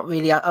he? You can't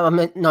really. I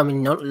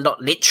mean,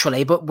 not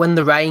literally, but when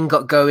the rain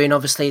got going,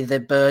 obviously the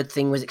bird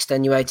thing was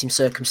extenuating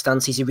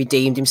circumstances. He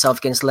redeemed himself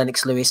against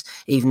Lennox Lewis,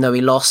 even though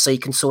he lost. So you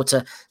can sort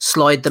of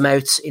slide them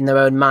out in their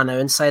own manner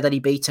and say that he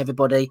beat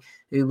everybody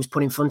who was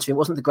put in front of him. It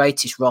wasn't the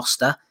greatest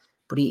roster,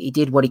 but he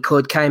did what he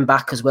could. Came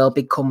back as well.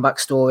 Big comeback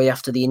story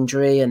after the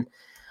injury, and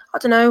I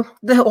don't know.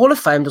 The Hall of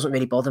Fame doesn't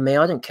really bother me.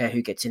 I don't care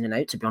who gets in and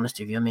out, to be honest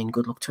with you. I mean,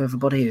 good luck to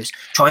everybody who's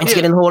trying to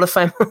get in the Hall of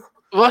Fame.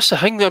 Well, that's the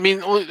thing. I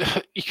mean,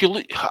 you could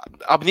look.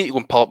 I would need to go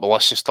and pull up the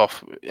list and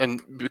stuff,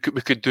 and we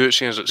could do it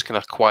seeing as it's kind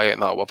of quiet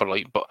and that, whatever.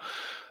 Like, but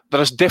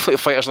there is definitely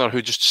fighters in there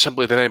who just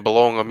simply didn't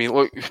belong. I mean,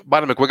 look,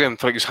 Barry McGuigan,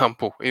 for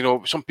example.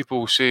 Some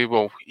people say,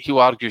 well, he'll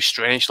argue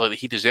strenuously that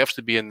he deserves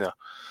to be in there.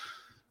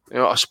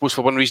 I suppose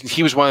for one reason,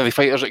 he was one of the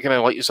fighters that kind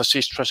of, like, as I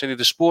say, transcended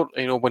the sport.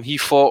 When he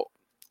fought,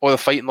 all the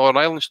fight in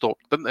Northern Ireland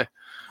stopped, didn't they?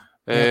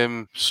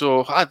 Yeah.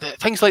 So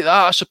things like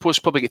that, I suppose,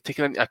 probably get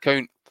taken into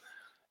account.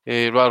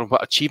 Rather than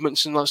what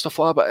achievements and that stuff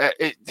like that.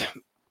 But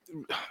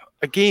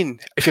again,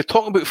 if you're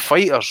talking about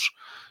fighters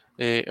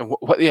and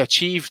what they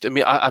achieved, I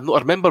mean, I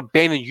remember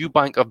Ben and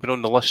Eubank have been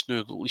on the list now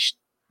at least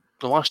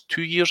the last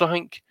 2 years, I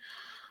think.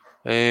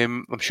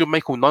 I'm sure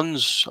Michael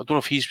Nunn's, I don't know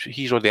if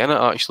he's already in it,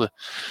 actually.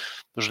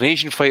 There's an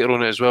Asian fighter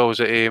on it as well. Is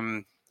it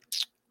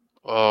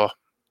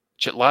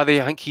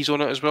Chitladi? I think he's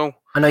on it as well.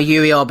 I know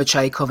Yuri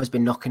Arbacheikov has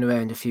been knocking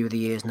around a few of the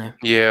years now.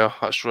 Yeah,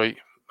 that's right.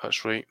 I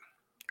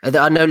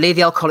know Lee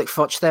the Alcoholic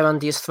Froch there,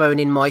 Andy, has thrown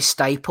in my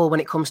staple when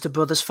it comes to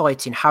brothers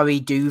fighting.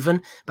 Harry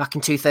Doovan, back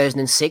in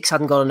 2006,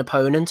 hadn't got an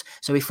opponent,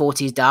 so he fought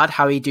his dad,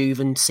 Harry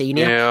Doovan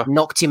Sr.,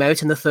 knocked him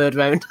out in the third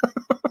round.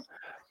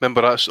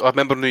 Remember that? I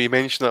remember now you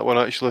mentioned that one,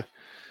 actually.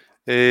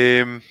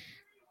 I'm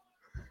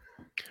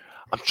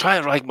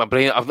trying to rag my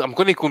brain. I'm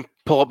going to go and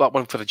pull up that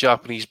one for the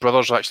Japanese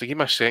brothers, actually. Give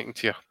me a second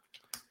here.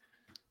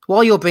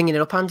 While you're bringing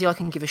it up, Andy, I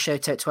can give a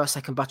shout out to our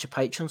second batch of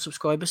Patreon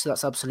subscribers, so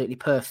that's absolutely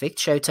perfect.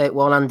 Shout out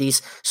while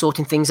Andy's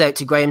sorting things out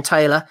to Graham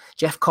Taylor,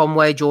 Jeff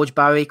Conway, George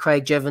Barry,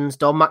 Craig Jevons,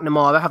 Don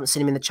McNamara, haven't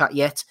seen him in the chat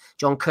yet,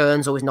 John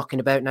Kearns, always knocking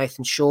about,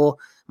 Nathan Shaw,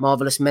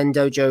 Marvellous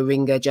Mendo, Joe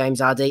Ringer,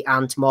 James Addy,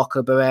 Ant,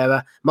 Marco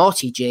Barrera,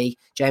 Marty G,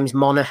 James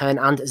Monaghan,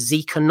 and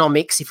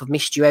Zeconomics. If I've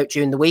missed you out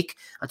during the week,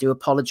 I do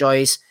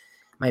apologise.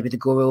 Maybe the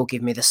guru will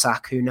give me the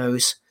sack, who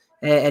knows.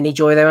 Any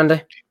joy there,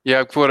 Andy?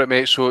 Yeah, go for it,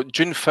 mate. So,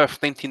 June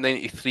 5th,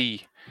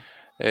 1993.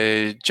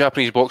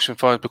 Japanese boxing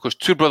fans, because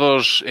two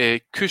brothers,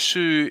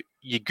 Kusu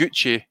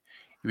Yaguchi,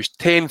 he was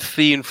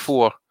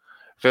 10-3-4,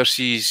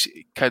 versus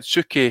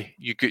Katsuki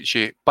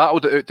Yaguchi,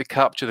 battled it out to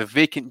capture the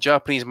vacant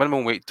Japanese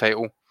minimum weight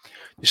title.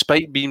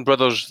 Despite being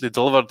brothers, they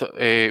delivered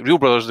a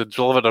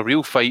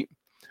real fight,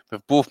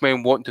 with both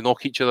men wanting to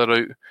knock each other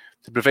out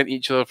to prevent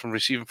each other from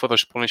receiving further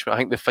punishment. I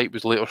think the fight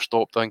was later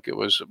stopped. I think it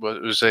was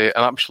an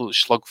absolute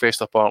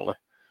slugfest, apparently.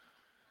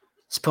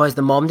 Surprised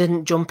the mom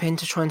didn't jump in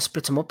to try and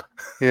split them up.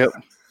 Yep.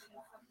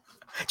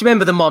 Do you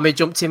remember the mom who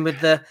jumped in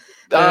with the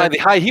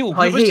high heel?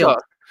 High heel.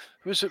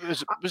 Was it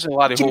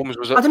Larry Holmes?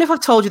 Was it? I don't know if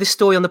I've told you this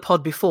story on the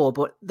pod before,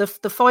 but the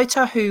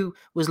fighter who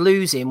was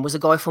losing was a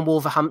guy from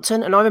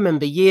Wolverhampton. And I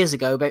remember years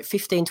ago, about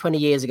 15, 20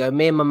 years ago,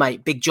 me and my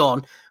mate, Big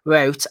John, were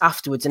out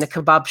afterwards in a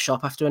kebab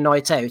shop after a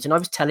night out. And I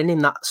was telling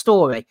him that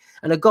story.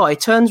 And a guy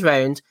turns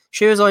round,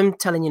 sure as I'm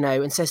telling you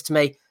now, and says to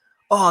me,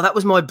 "Oh, that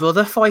was my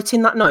brother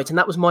fighting that night, and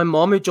that was my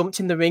mom who jumped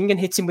in the ring and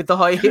hit him with the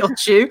high heel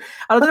shoe."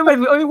 And I don't know, I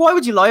mean, why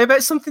would you lie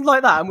about something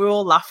like that? And we were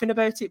all laughing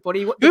about it. But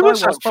what was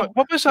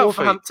that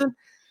Wolverhampton?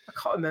 I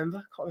can't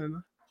remember.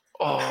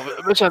 Oh,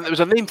 it was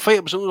a named fight.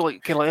 It was only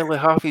like kind of early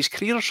half his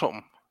career or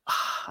something.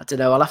 I don't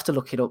know. I'll have to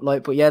look it up.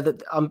 But yeah,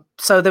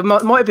 so there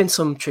might have been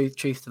some truth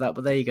to that.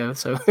 But there you go.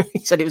 So he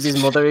said it was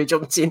his mother who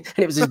jumped in, and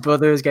it was his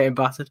brother who was getting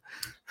battered.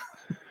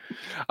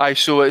 Aye,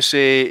 so it's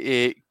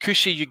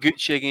Kushi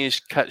Yaguchi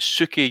against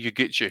Katsuki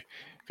Yaguchi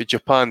for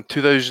Japan,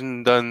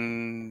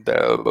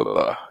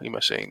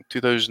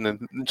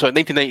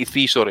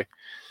 1993, sorry.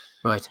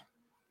 Right.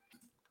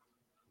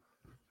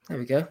 There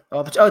we go.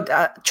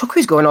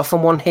 Chuckwu's going off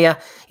on one here.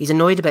 He's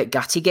annoyed about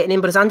Gatti getting in,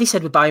 but as Andy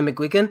said with Barry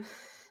McGuigan,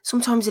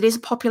 sometimes it is a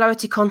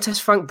popularity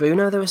contest. Frank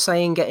Bruno, they were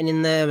saying, getting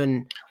in there.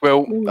 And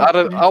well,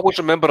 I always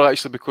remember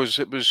actually, because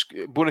it was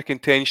bone of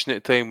contention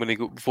at the time when he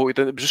got voted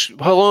in. It was just,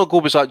 how long ago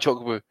was that,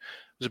 Chuckwu? It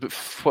was about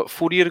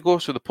 4 years ago,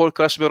 so the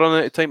podcast we were running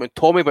at the time, and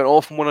Tommy went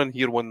off on one in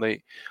here one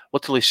night,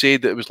 literally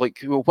said that it was like,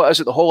 well, what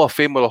is it, the Hall of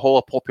Fame or the Hall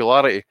of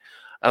Popularity?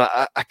 And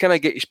I kind of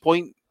get his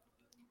point,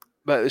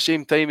 but at the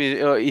same time,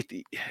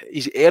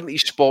 he's earned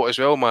his spot as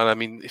well, man. I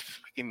mean,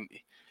 if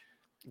he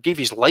gave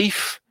his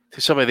life to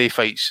some of these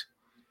fights,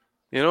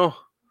 you know.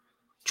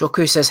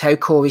 Chuckwu says how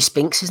Corey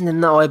Spinks isn't in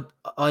the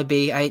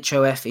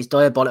IBHOF is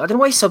diabolical. I don't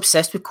know why he's so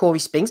obsessed with Corey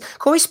Spinks.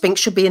 Corey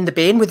Spinks should be in the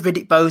bin with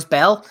Riddick Bowe's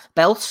belt.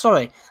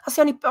 Sorry, that's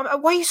the only.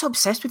 Why are you so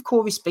obsessed with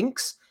Corey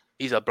Spinks?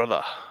 He's a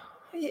brother.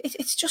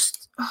 It's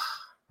just.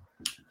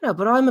 No,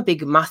 but I'm a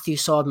big Matthew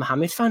Saad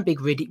Mohammed fan, big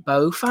Riddick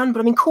Bowe fan. But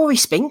I mean, Corey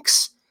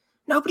Spinks.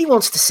 Nobody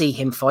wants to see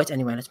him fight.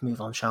 Anyway, let's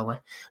move on, shall we?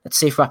 Let's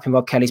see if Rapping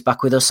Rob Kelly's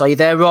back with us. Are you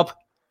there, Rob?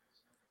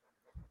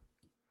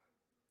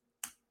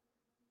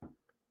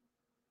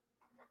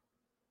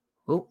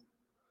 Oh,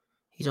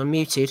 he's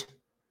unmuted.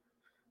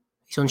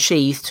 He's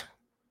unsheathed.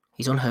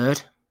 He's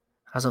unheard.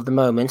 As of the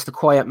moment, the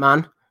quiet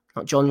man,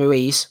 not John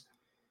Ruiz.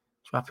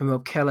 It's Rapping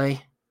Rob Kelly. Do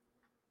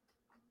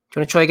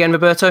you want to try again,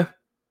 Roberto?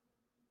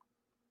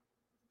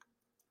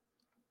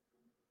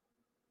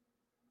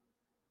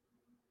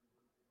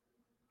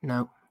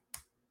 No.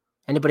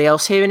 Anybody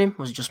else hearing him?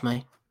 Or was it just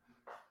me?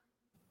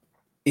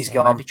 He's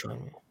gone.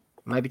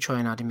 Maybe try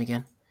and add him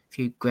again. A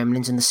few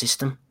gremlins in the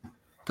system.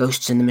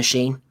 Ghosts in the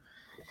machine.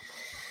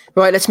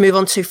 Right, let's move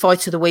on to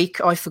Fight of the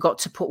Week. I forgot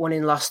to put one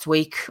in last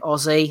week,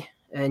 Ozzy,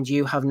 and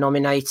you have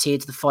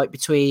nominated the fight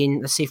between...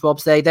 Let's see if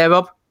Rob's there. There,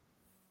 Rob?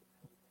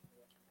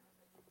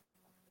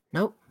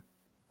 Nope.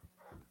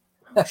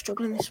 I'm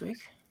struggling this week.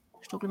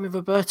 Struggling with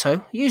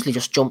Roberto. He usually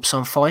just jumps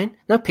on fine.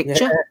 No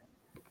picture. Yeah.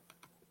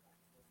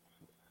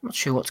 Not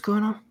sure what's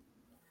going on.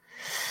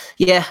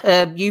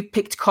 Yeah, you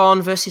picked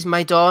Khan versus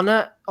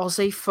Maidana,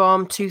 Ozzy,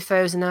 from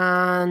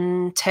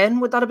 2010,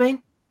 would that have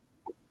been?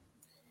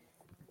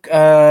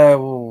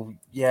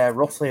 Yeah,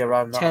 roughly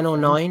around that. 10 or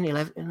 9,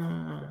 11.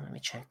 Let me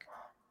check.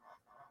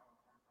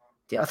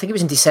 I think it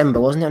was in December,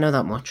 wasn't it? I know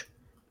that much.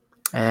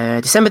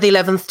 December the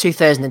 11th,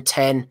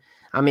 2010.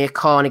 Amir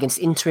Khan against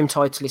interim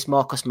titleist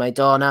Marcos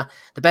Maidana.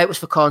 The bout was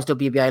for Khan's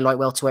WBA light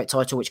welterweight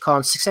title, which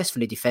Khan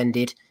successfully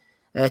defended.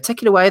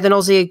 Take it away, then,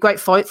 Ozzy. A great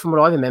fight from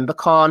what I remember.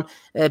 Khan,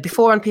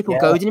 beforehand, people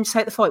goaded him to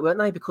take the fight, weren't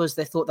they? Because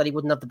they thought that he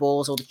wouldn't have the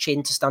balls or the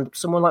chin to stand up to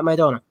someone like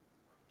Maidana.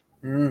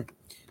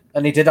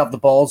 And he did have the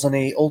balls, and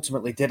he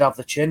ultimately did have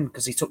the chin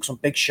because he took some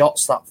big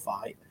shots that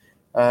fight.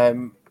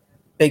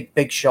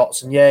 Big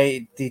shots. And yeah,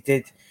 he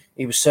did.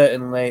 He was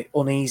certainly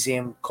uneasy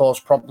and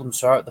caused problems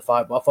throughout the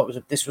fight, but I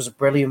thought this was a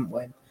brilliant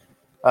win.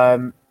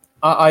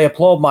 I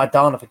applaud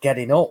Maidana for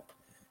getting up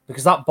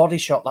because that body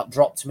shot that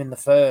dropped him in the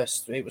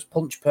first, it was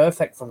punch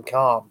perfect from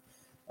Khan.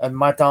 And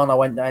Maidana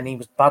went there and he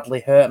was badly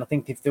hurt. And I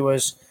think if there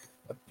was,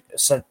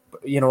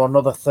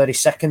 another 30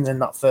 seconds in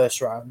that first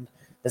round,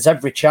 there's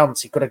every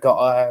chance he could have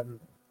got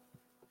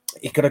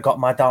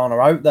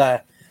Maidana out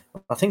there.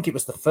 I think it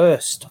was the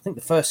first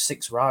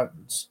 6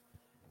 rounds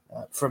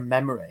from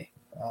memory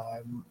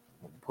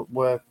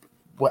were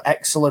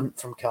excellent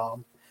from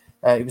Khan.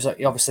 It was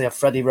obviously a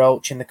Freddie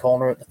Roach in the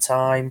corner at the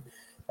time.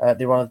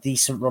 They were on a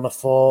decent run of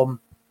form.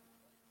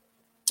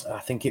 I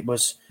think it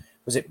was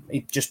it?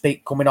 He just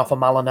coming off a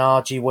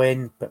Malignaggi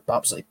win, but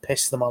absolutely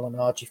pissed the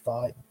Malignaggi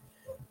fight.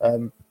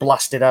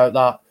 Blasted out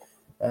that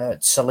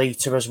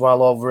Salita as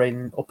well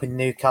up in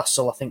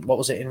Newcastle. I think, what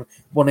was it,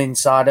 one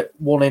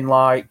in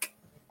like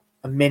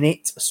a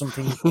minute,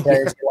 something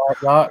crazy like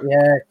that.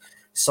 Yeah,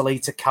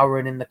 Salita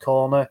cowering in the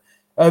corner.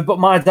 But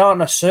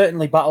Maidana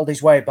certainly battled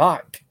his way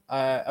back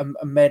and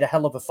made a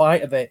hell of a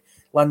fight of it.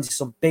 Landed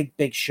some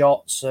big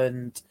shots,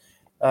 and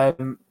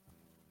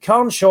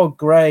Khan showed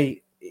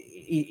great.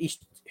 He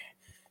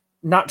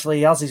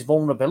naturally has his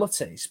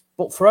vulnerabilities,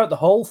 but throughout the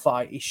whole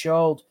fight, he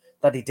showed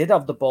that he did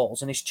have the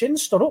balls, and his chin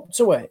stood up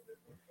to it.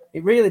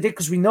 It really did,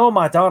 because we know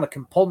Maidana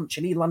can punch,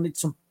 and he landed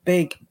some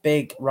big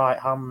right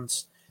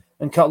hands.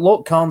 And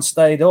look, Khan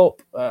stayed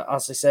up,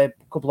 as I said,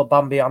 a couple of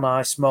Bambi on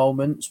ice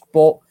moments,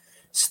 but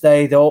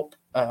stayed up.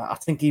 I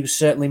think he was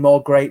certainly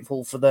more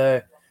grateful for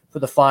the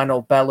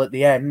final bell at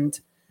the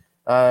end.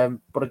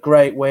 But a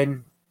great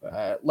win.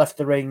 Left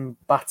the ring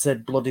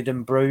battered, bloodied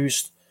and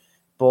bruised,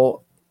 but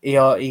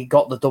he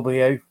got the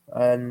W.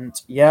 And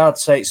yeah, I'd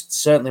say it's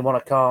certainly one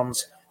of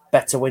Khan's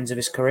better wins of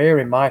his career,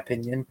 in my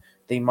opinion,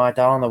 the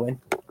Maidana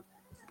win.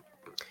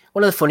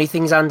 One of the funny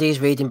things, Andy,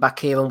 is reading back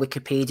here on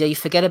Wikipedia, you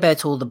forget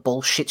about all the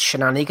bullshit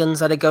shenanigans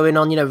that are going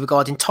on,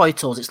 regarding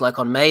titles. It's like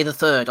on May the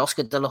 3rd,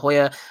 Oscar De La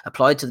Hoya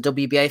applied to the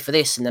WBA for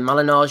this, and then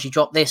Malignaggi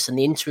dropped this, and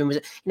the interim was...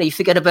 you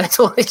forget about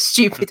all this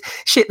stupid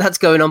shit that's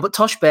going on. But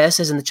Tosh Bear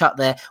says in the chat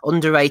there,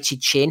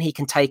 underrated chin, he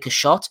can take a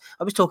shot.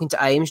 I was talking to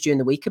Ames during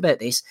the week about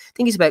this. I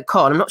think it's about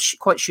Khan. I'm not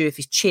quite sure if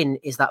his chin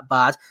is that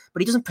bad,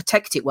 but he doesn't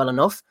protect it well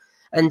enough.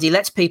 And he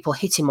lets people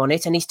hit him on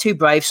it, and he's too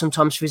brave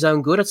sometimes for his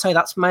own good. I'd say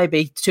that's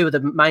maybe two of the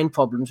main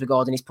problems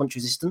regarding his punch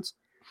resistance.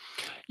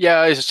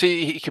 Yeah, as I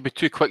say, he could be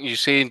too quick, as you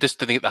say, and just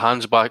didn't get the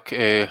hands back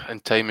in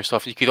time and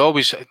stuff. You could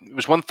always... It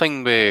was one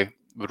thing with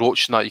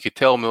Roach and that, you could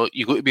tell him,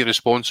 you've got to be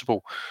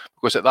responsible,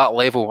 because at that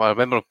level, I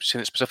remember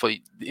saying it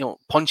specifically,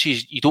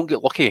 punches, you don't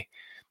get lucky,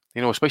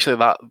 especially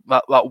at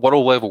that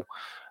world level.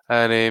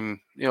 And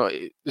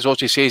as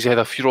Ozzy says, he had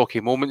a few rocky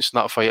moments in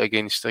that fight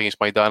against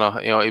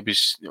Maidana. He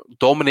was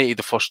dominated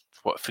the first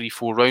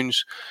 3-4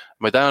 rounds.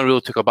 Maidana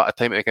really took a bit of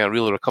time to kind of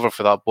really recover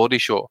for that body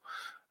shot.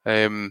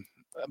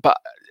 But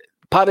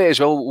part of it as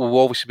well will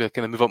obviously be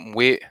kind of move up in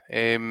weight.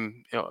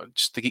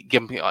 Just to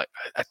give him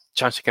a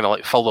chance to kind of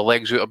like fill the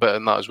legs out a bit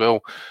in that as well.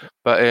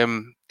 But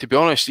to be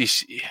honest,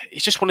 he's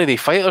just one of the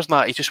fighters. And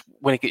that he just,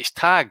 when he gets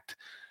tagged,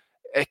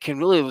 it can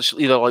really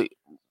either like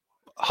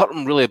hurt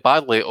him really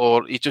badly,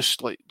 or he just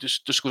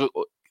goes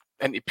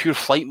into pure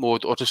flight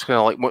mode or just kind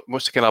of like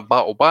wants to kind of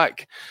battle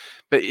back.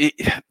 But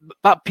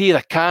that pair,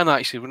 I can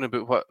actually run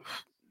about what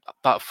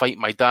that fight,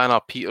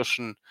 Maidana,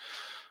 Peterson,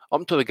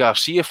 up to the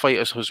Garcia fight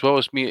as well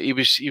as me. He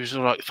was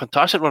a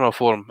fantastic runner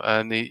for him,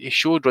 and he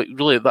showed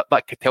really that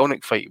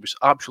Kotelnik fight. It was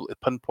absolutely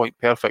pinpoint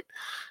perfect.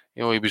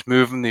 You know, he was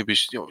moving, he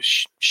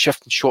was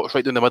shifting shots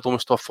right down the middle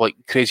and stuff, like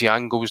crazy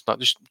angles, and that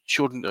just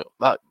showed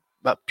that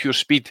pure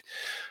speed.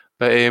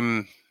 But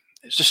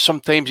it's just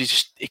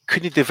sometimes he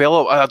couldn't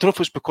develop. I don't know if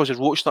it's because of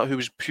Roachnut, who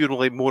was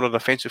purely more an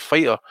offensive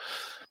fighter,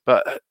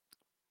 but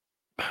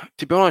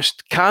to be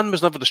honest, Khan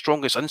was never the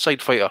strongest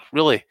inside fighter,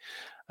 really.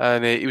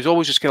 And he was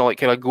always just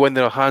kind of go in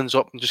there, hands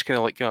up, and just kind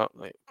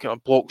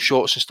of block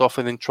shots and stuff,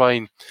 and then try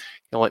and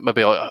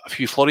maybe a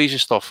few flurries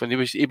and stuff. And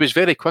he was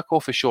very quick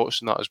off his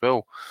shots and that as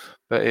well.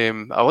 But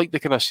I like the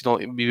kind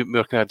of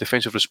more kind of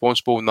defensive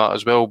responsible in that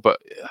as well. But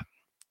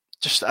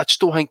I just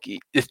don't think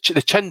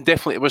the chin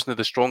definitely wasn't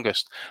the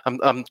strongest.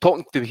 I'm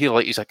talking to him here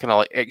like he's a kind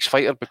of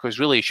ex-fighter, because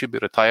really he should be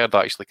retired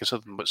actually,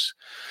 considering what's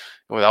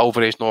the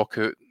Alvarez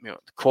knockout, the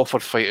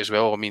Crawford fight as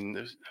well. I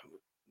mean,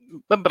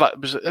 remember that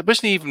it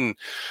wasn't even.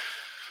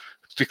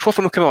 The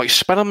Crawford kind of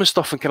spin him and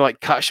stuff and kind of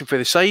catch him for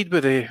the side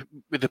with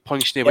the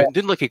punch. And it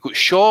didn't look like he got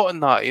shot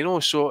in that,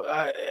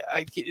 So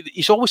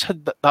he's always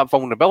had that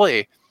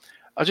vulnerability.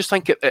 I just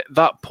think at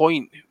that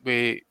point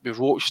with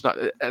Roach,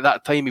 at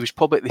that time, he was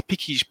probably at the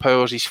peak of his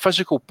powers, his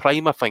physical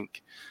prime, I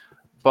think.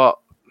 But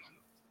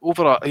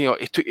over he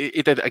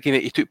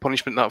took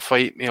punishment in that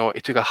fight.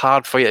 He took a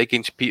hard fight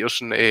against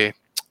Peterson,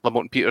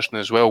 Lamont Peterson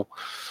as well,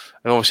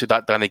 and obviously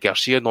that Danny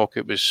Garcia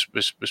knockout was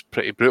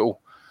pretty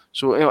brutal.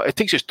 So it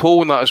takes its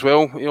toll on that as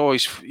well.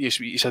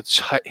 He's had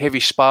heavy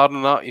sparring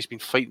and that. He's been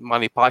fighting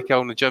Manny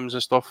Pacquiao in the gyms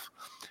and stuff.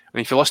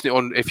 And if you listen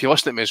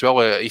to me as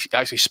well, he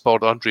actually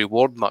sparred Andre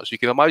Ward and that. So you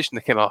can imagine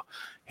the kind of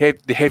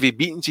the heavy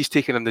beatings he's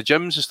taken in the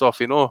gyms and stuff.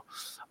 I'm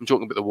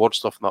joking about the Ward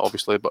stuff and that,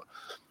 obviously, but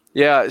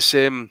yeah, it's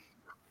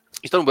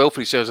he's done well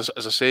for himself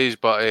as I say.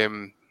 But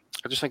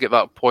I just think at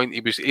that point he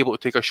was able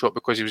to take a shot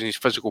because he was in his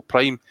physical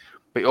prime.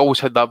 But he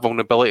always had that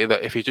vulnerability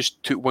that if he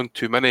just took one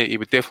too many, he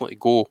would definitely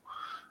go.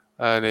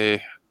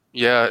 And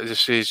yeah, as I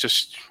say, it's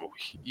just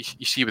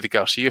you see with the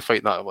Garcia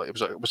fight that it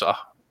was a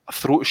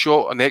throat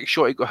shot, a neck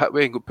shot he got hit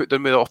with and got put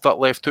down with off that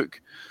left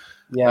hook.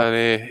 Yeah,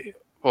 and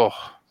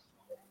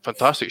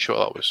fantastic shot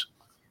that was.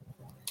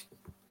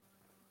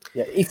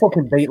 Yeah, he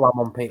fucking beat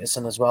Lamont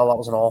Peterson as well. That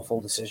was an awful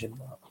decision.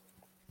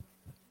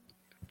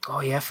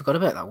 Oh yeah, I forgot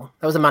about that one.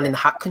 That was the man in the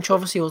hat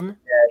controversy, wasn't it?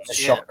 Yeah, it was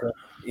a shocker.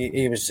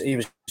 He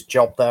was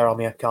jobbed there on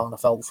me. I can't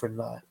have felt for him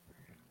there.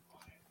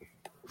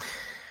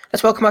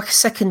 Let's welcome our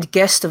second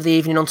guest of the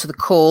evening onto the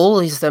call.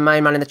 He's the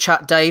main man in the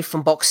chat, Dave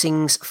from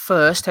Boxing's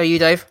First. How are you,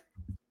 Dave?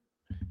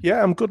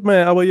 Yeah, I'm good,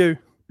 mate. How are you?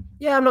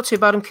 Yeah, I'm not too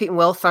bad. I'm keeping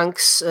well,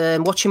 thanks.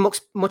 Watching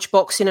much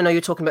boxing? I know you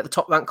were talking about the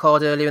top rank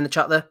card earlier in the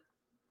chat there.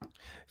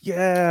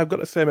 Yeah, I've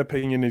got the same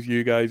opinion as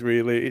you guys,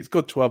 really. It's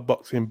good to have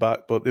boxing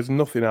back, but there's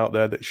nothing out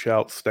there that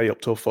shouts stay up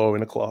till 4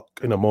 o'clock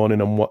in the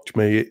morning and watch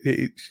me.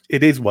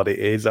 It is what it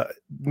is.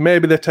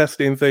 Maybe they're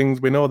testing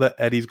things. We know that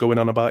Eddie's going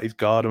on about his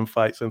garden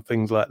fights and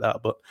things like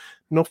that, but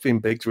nothing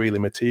big's really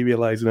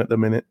materialising at the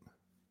minute.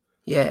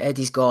 Yeah,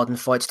 Eddie's garden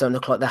fights don't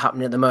look like they're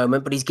happening at the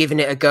moment, but he's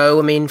giving it a go.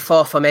 I mean,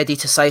 far from Eddie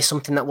to say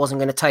something that wasn't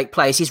going to take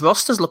place. His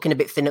roster's looking a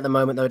bit thin at the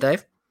moment, though,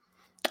 Dave.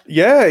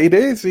 Yeah, it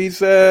is.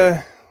 He's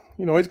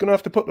he's going to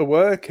have to put the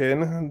work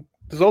in. And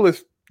there's all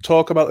this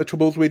talk about the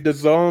troubles with the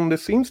zone. There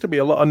seems to be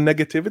a lot of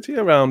negativity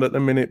around at the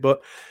minute,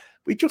 but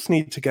we just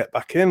need to get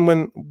back in.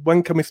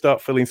 When can we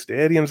start filling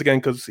stadiums again?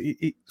 Because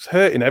it's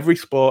hurting every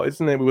sport,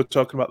 isn't it? We were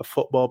talking about the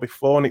football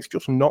before, and it's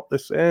just not the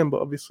same.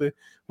 But obviously,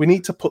 we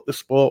need to put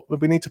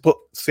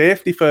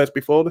safety first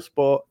before the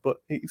sport. But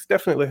it's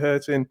definitely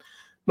hurting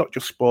not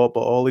just sport,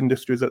 but all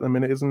industries at the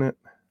minute, isn't it?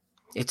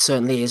 It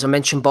certainly is. I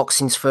mentioned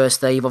Boxing's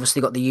First there. You've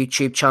obviously got the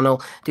YouTube channel,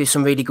 do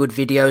some really good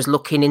videos,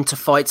 looking into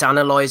fights,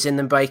 analysing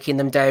them, breaking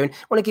them down.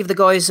 Want to give the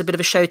guys a bit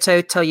of a shout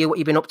out, tell you what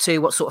you've been up to,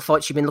 what sort of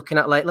fights you've been looking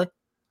at lately?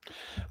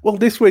 Well,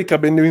 this week I've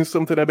been doing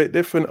something a bit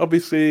different.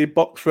 Obviously,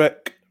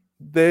 BoxRec,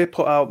 they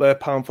put out their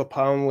pound for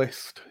pound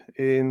list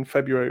in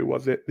February,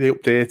 was it? They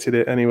updated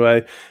it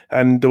anyway.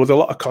 And there was a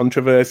lot of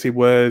controversy,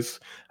 whereas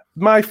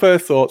my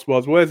first thoughts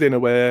was, where's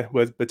Inoue,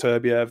 where's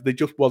Beterbiev? They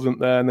just wasn't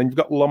there. And then you've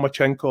got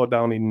Lomachenko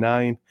down in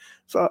 9.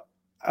 So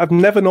I've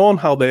never known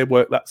how they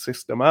work that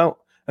system out.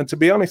 And to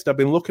be honest, I've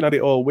been looking at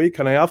it all week,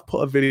 and I have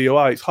put a video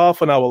out. It's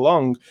half an hour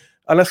long,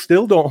 and I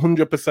still don't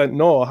 100%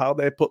 know how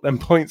they put them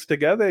points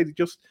together.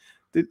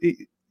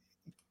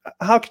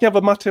 How can you have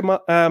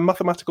a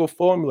mathematical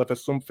formula for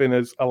something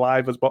as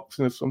alive as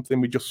boxing, as something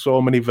with just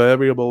so many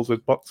variables as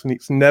boxing?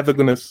 It's never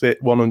going to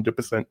sit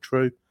 100%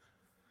 true.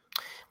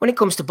 When it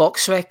comes to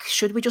BoxRec,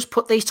 should we just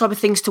put these type of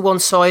things to one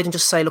side and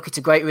just say, look, it's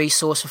a great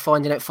resource for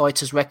finding out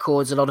fighters'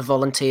 records, a lot of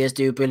volunteers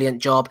do a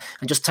brilliant job,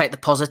 and just take the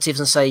positives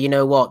and say, you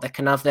know what, they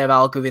can have their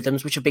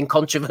algorithms, which have been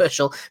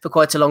controversial for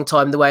quite a long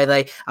time, the way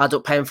they add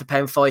up pound for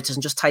pound fighters,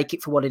 and just take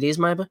it for what it is,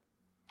 maybe?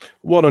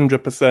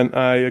 100%,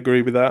 I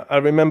agree with that. I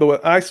remember when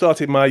I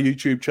started my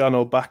YouTube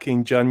channel back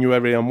in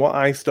January, and what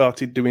I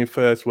started doing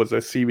first was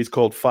a series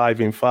called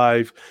 5 in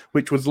 5,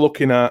 which was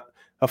looking at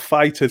a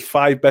fighter's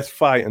 5 best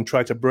fight and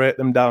try to break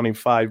them down in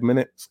 5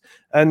 minutes.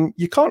 And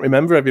you can't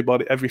remember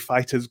every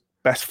fighter's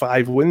best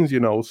 5 wins,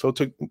 So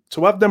to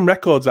have them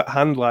records at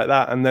hand like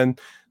that, and then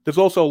there's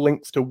also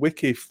links to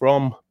Wiki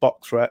from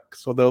BoxRec,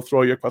 so they'll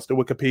throw you across to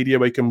Wikipedia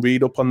where you can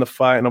read up on the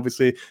fight, and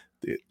obviously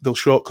they'll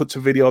shortcut to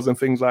videos and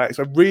things like that. It's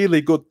a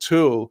really good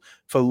tool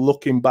for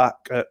looking back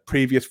at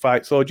previous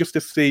fights, or just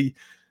to see,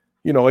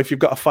 if you've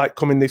got a fight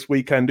coming this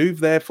weekend, who've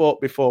they fought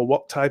before,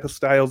 what type of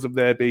styles have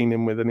they been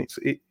in with, and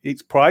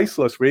it's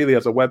priceless really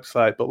as a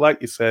website. But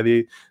like you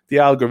say, the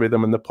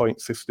algorithm and the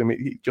point system,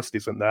 it just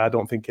isn't there. I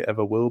don't think it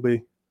ever will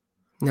be.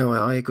 No,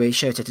 I agree.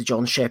 Shout out to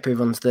John Shep, who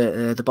runs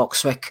the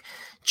BoxRec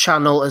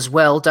channel as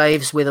well.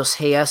 Dave's with us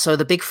here. So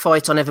the big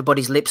fight on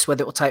everybody's lips,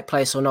 whether it will take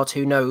place or not,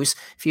 who knows?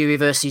 Fury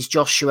versus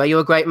Joshua.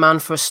 You're a great man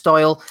for a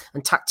style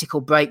and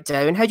tactical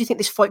breakdown. How do you think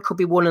this fight could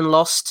be won and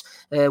lost?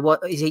 What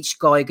is each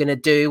guy going to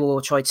do,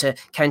 or try to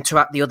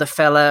counteract the other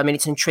fella? I mean,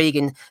 it's an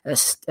intriguing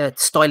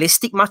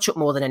stylistic matchup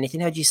more than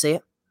anything. How do you see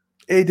it?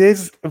 It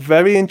is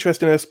very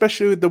interesting,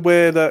 especially with the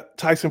way that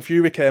Tyson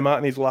Fury came out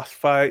in his last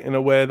fight in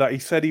a way that he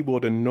said he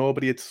would, and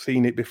nobody had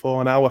seen it before,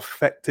 and how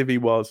effective he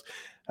was.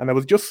 And I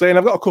was just saying,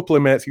 I've got a couple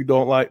of mates who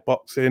don't like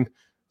boxing.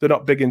 They're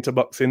not big into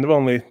boxing. They're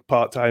only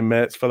part-time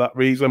mates for that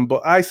reason.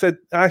 But I said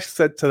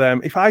to them,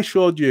 if I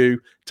showed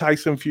you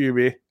Tyson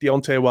Fury,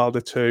 Deontay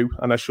Wilder 2,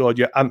 and I showed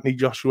you Anthony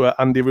Joshua,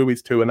 Andy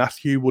Ruiz 2, and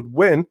asked who would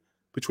win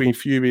between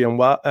Fury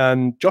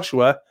and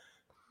Joshua,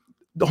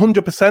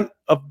 100%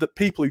 of the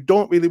people who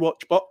don't really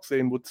watch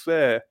boxing would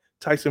say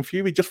Tyson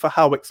Fury, just for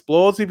how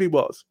explosive he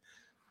was.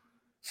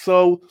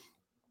 So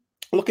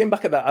looking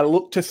back at that, I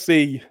looked to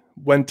see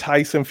when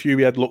Tyson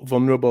Fury had looked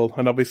vulnerable,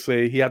 and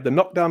obviously he had the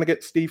knockdown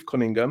against Steve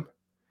Cunningham,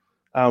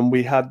 and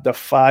we had the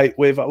fight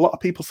with a lot of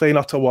people saying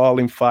Otto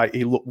Walling fight,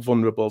 he looked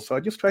vulnerable. So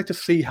I just tried to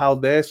see how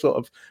they sort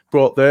of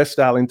brought their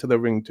style into the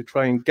ring to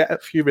try and get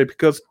at Fury,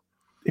 because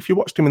if you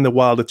watched him in the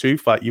Wilder 2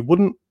 fight,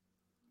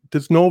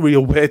 there's no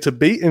real way to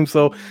beat him.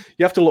 So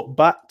you have to look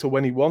back to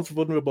when he was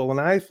vulnerable. And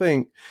I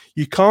think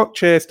you can't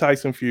chase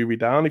Tyson Fury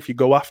down. If you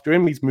go after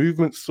him, his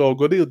movement's so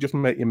good, he'll just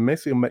make you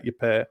miss, he'll make you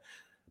pay.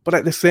 But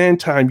at the same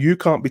time, you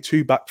can't be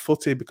too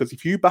back-footed, because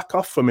if you back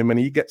off from him and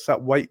he gets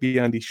that weight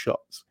behind his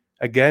shots,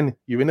 again,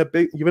 you're in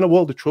a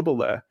world of trouble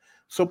there.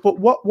 So, but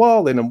what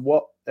Walling and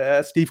what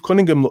Steve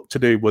Cunningham looked to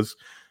do was,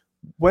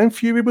 when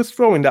Fury was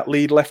throwing that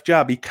lead left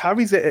jab, he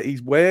carries it at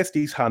his waist,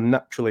 his hand,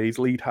 naturally, his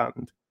lead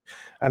hand.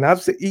 And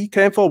as he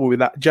came forward with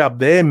that jab,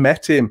 they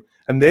met him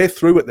and they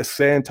threw at the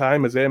same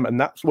time as him.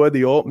 And that's where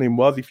the opening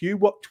was. If you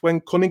watch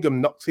when Cunningham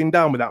knocks him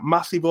down with that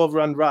massive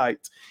overhand right,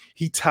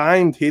 he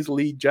timed his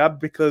lead jab,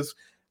 because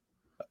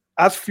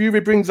as Fury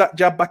brings that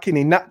jab back in,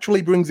 he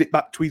naturally brings it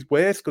back to his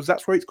waist, because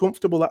that's where it's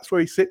comfortable. That's where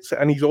he sits,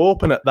 and he's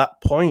open at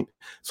that point.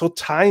 So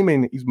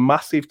timing is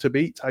massive to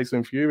beat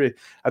Tyson Fury.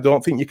 I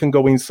don't think you can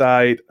go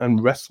inside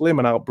and wrestle him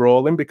and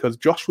out-brawl him, because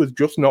Josh was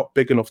just not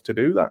big enough to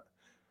do that.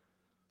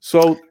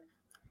 So...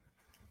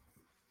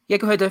 yeah,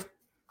 go ahead, Dave.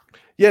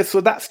 Yeah,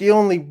 so that's the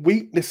only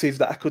weaknesses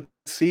that I could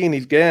see in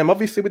his game.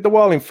 Obviously, with the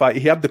Walling fight,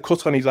 he had the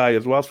cut on his eye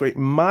as well, so it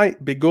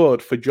might be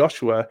good for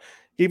Joshua,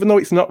 even though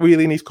it's not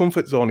really in his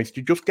comfort zone. Is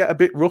to just get a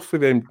bit rough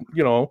with him.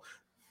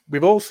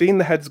 We've all seen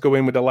the heads go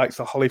in with the likes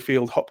of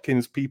Holyfield,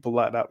 Hopkins, people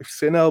like that. We've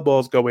seen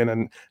elbows go in,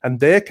 and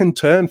they can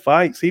turn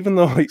fights, even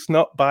though it's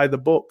not by the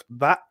book.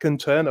 That can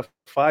turn a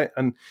fight,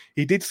 and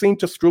he did seem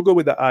to struggle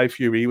with that eye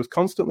Fury. He was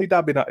constantly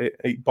dabbing at it.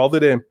 It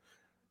bothered him.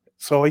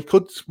 So he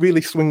could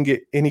really swing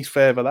it in his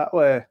favour that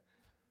way.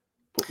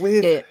 But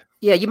with...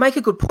 Yeah, you make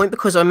a good point,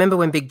 because I remember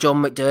when Big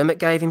John McDermott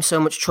gave him so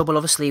much trouble.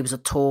 Obviously, he was a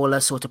taller,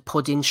 sort of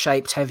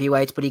pudding-shaped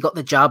heavyweight, but he got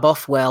the jab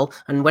off well.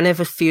 And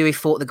whenever Fury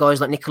fought the guys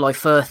like Nikolai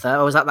Firther,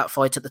 I was at that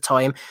fight at the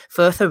time,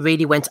 Firther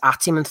really went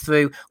at him and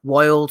threw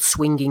wild,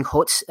 swinging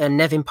hooks. And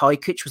Nevin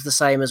Pajkic was the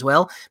same as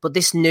well. But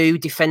this new,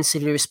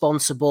 defensively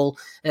responsible,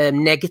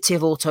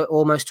 negative,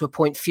 almost to a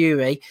point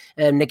Fury,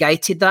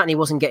 negated that, and he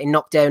wasn't getting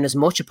knocked down as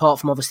much, apart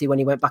from obviously when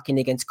he went back in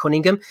against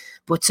Cunningham.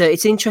 But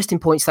it's interesting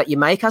points that you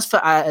make. As for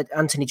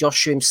Anthony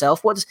Joshua himself,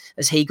 what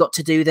has he got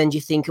to do then, do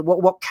you think?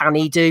 What can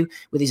he do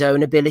with his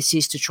own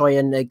abilities to try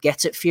and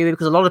get at Fury?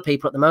 Because a lot of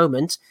people at the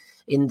moment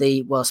in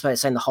the, well, I suppose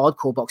saying the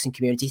hardcore boxing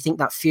community, think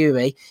that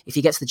Fury, if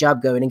he gets the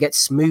jab going and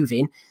gets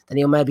moving, then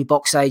he'll maybe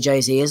box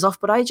AJ's ears off.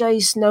 But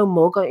AJ's no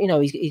mug,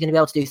 he's going to be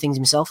able to do things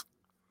himself.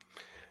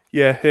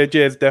 Yeah,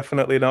 AJ's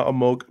definitely not a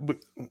mug.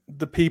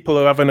 The people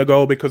are having a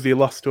go because he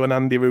lost to an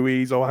Andy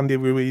Ruiz, or Andy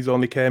Ruiz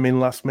only came in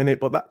last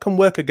minute, but that can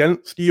work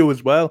against you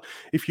as well.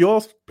 If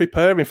you're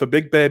preparing for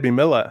Big Baby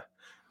Miller,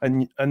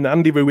 and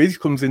Andy Ruiz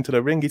comes into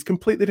the ring, he's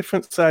completely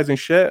different size and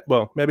shape.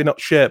 Well, maybe not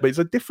shape, but he's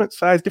a different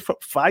size,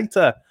 different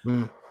fighter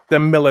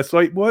than Miller. So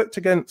it worked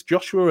against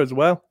Joshua as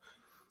well.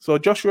 So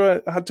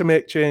Joshua had to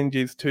make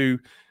changes to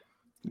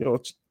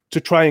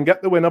try and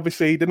get the win.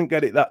 Obviously, he didn't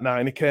get it that night,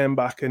 and he came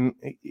back and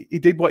he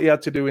did what he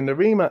had to do in the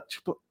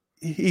rematch. But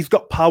he's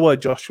got power,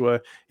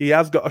 Joshua. He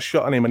has got a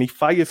shot on him, and he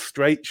fires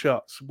straight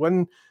shots.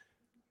 When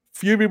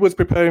Fury was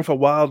preparing for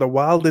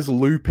Wilder's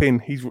looping.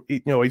 He's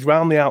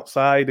round the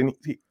outside, and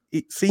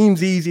it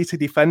seems easy to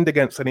defend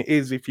against, and it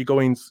is if you're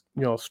going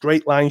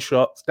straight line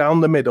shots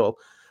down the middle.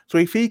 So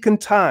if he can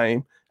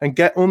time and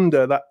get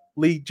under that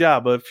lead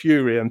jab of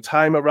Fury and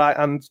time a right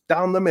hand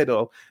down the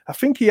middle, I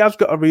think he has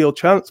got a real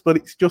chance. But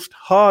it's just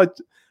hard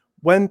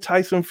when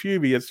Tyson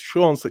Fury has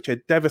shown such a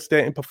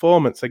devastating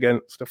performance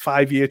against a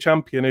 5-year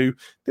champion who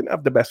didn't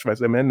have the best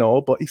resume, no,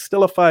 but he's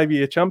still a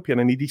 5-year champion,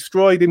 and he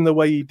destroyed him the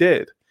way he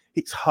did.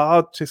 It's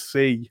hard to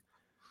see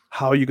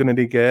how you're going to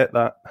negate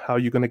that, how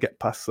you're going to get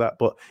past that.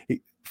 But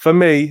for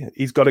me,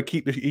 he's got to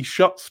keep his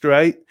shot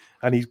straight,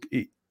 and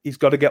he's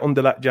got to get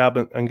under that jab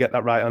and get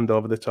that right hand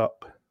over the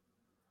top.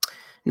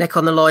 Neck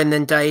on the line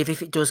then, Dave.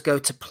 If it does go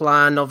to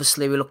plan,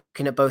 obviously we're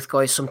looking at both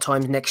guys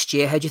sometime next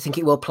year. How do you think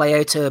it will play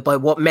out? By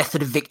what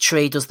method of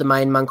victory does the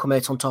main man come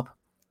out on top?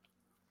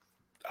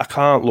 I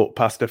can't look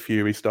past a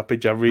Fury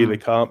stoppage. I really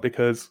can't,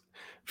 because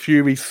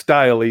Fury's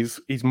style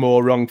is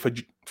more wrong for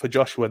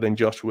Joshua than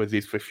Joshua's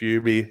is for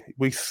Fury.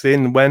 We've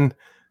seen when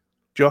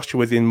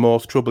Joshua's in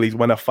most trouble is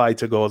when a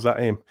fighter goes at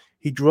him.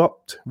 He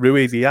dropped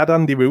Ruiz. He had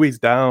Andy Ruiz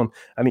down,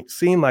 and it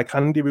seemed like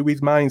Andy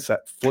Ruiz's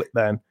mindset flipped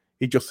then.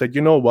 He just said,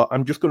 you know what,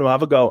 I'm just going to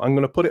have a go. I'm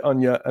going to put it on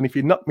you, and if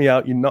you knock me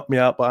out, you knock me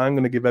out, but I'm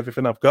going to give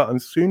everything I've got. And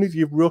as soon as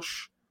you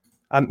rush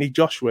Anthony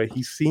Joshua,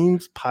 he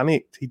seems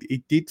panicked.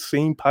 He did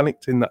seem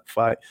panicked in that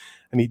fight,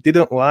 and he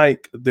didn't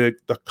like the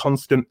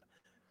constant,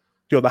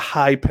 the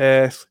high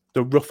pace,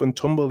 the rough and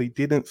tumble. He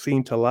didn't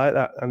seem to like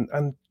that.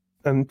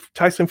 And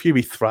Tyson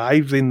Fury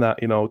thrives in that.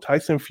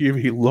 Tyson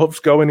Fury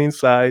loves going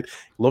inside,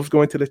 loves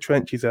going to the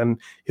trenches,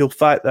 and he'll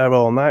fight there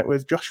all night.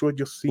 Whereas Joshua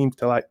just seems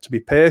to like to be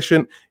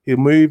patient. He'll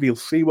move. He'll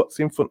see what's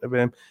in front of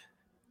him.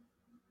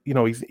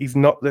 He's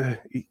not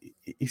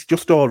he's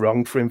just all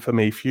wrong for him. For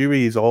me,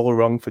 Fury is all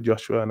wrong for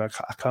Joshua, and I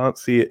can't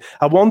see it.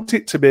 I want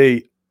it to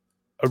be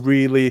a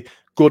really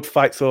good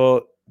fight.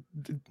 So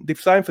they've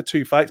signed for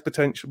 2 fights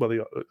potentially.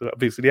 Well,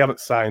 obviously they haven't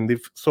signed.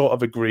 They've sort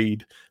of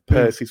agreed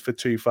purses for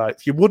 2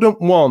 fights. You wouldn't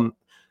want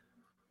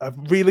a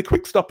really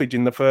quick stoppage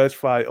in the first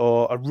fight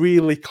or a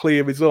really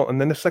clear result, and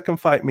then the second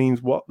fight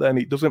means what then?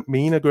 It doesn't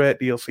mean a great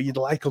deal. So you'd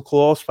like a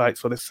close fight,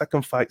 so the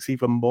second fight's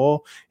even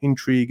more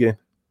intriguing.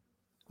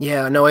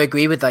 Yeah, no, I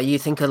agree with that. You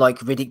think of like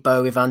Riddick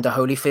Bowe, Evander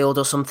Holyfield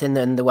or something,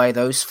 and the way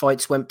those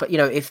fights went. But,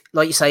 if,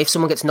 like you say, if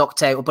someone gets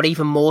knocked out, but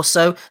even more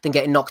so than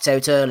getting knocked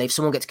out early, if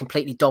someone gets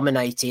completely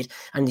dominated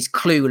and is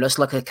clueless,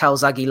 like a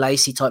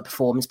Calzaghe-Lacey type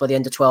performance by the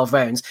end of 12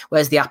 rounds,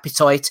 where's the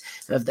appetite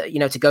of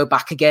to go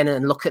back again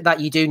and look at that?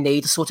 You do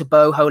need a sort of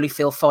Bowe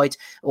Holyfield fight,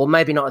 or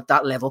maybe not at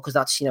that level, because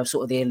that's,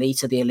 sort of the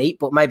elite of the elite,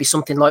 but maybe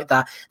something like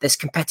that. There's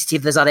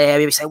competitive, there's that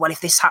area. We say, well, if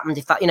this happened,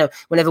 if that,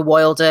 whenever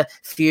Wilder,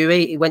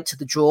 Fury, he went to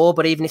the draw,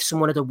 but even if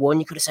someone had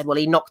won, you could have said, well,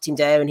 he knocked him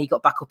down and he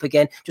got back up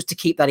again, just to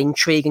keep that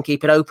intrigue and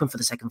keep it open for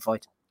the second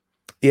fight.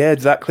 Yeah,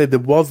 exactly. There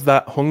was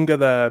that hunger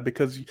there,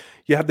 because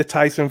you had the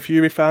Tyson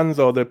Fury fans,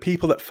 or the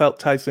people that felt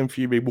Tyson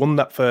Fury won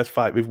that first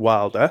fight with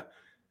Wilder,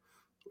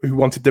 who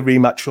wanted the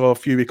rematch so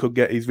Fury could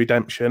get his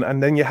redemption.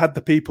 And then you had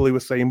the people who were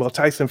saying, well,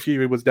 Tyson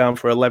Fury was down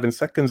for 11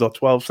 seconds or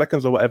 12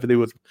 seconds or whatever they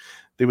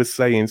were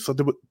saying. So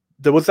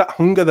there was that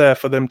hunger there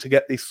for them to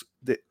get this,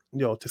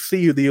 to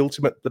see who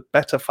the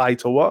better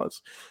fighter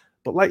was.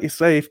 But like you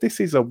say, if this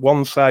is a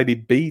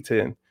one-sided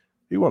beating,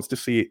 who wants to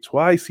see it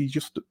twice? It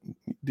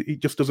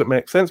just doesn't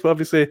make sense. But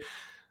obviously,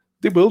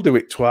 they will do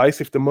it twice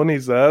if the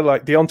money's there.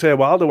 Like Deontay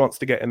Wilder wants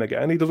to get in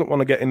again. He doesn't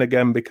want to get in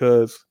again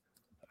because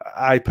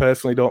I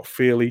personally don't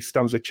feel he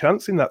stands a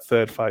chance in that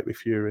third fight with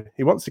Fury.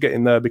 He wants to get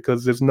in there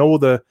because there's no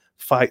other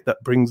fight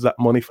that brings that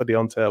money for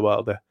Deontay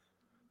Wilder.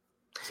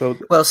 So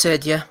well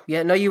said, yeah.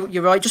 No,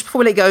 you're right. Just before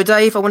we let go,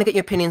 Dave, I want to get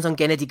your opinions on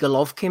Gennady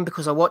Golovkin,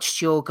 because I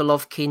watched your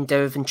Golovkin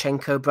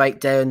Derevchenko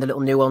breakdown, the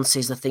little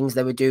nuances, the things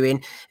they were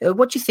doing.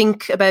 What do you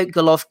think about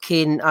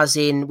Golovkin? As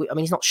in, I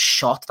mean, he's not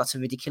shot. That's a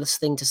ridiculous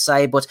thing to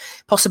say, but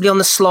possibly on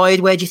the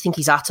slide. Where do you think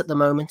he's at the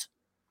moment?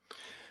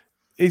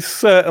 He's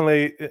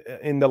certainly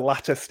in the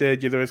latter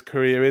stages of his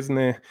career, isn't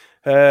he?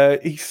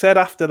 He said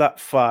after that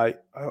fight,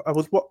 I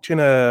was watching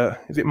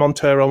is it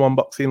Montero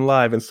Unboxing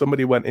Live, and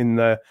somebody went in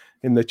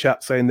the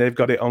chat saying they've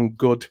got it on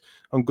good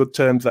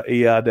terms that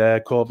he had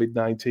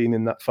COVID-19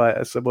 in that fight.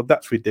 I said, well,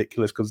 that's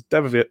ridiculous, because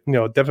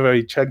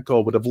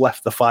Derevchenko would have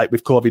left the fight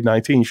with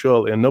COVID-19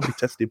 surely, and nobody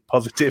tested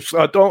positive. So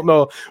I don't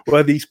know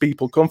where these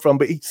people come from,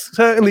 but he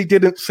certainly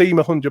didn't seem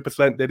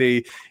 100%, did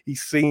he? He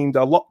seemed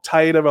a lot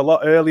tighter, a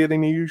lot earlier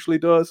than he usually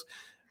does.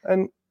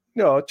 And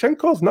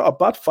Chenko's not a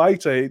bad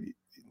fighter.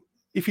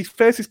 If he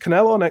faces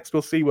Canelo next,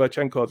 we'll see where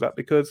Chenko's at,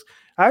 because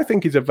I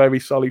think he's a very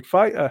solid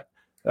fighter.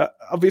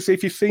 Obviously,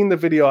 if you've seen the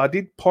video, I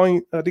did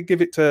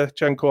give it to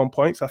Chenko on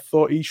points. I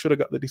thought he should have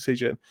got the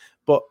decision,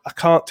 but I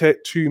can't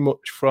take too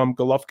much from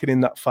Golovkin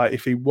in that fight.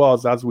 If he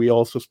was, as we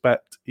all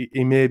suspect,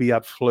 he maybe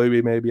had flu,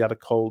 he maybe had a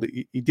cold.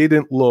 He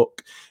didn't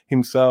look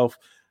himself.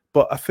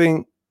 But I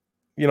think,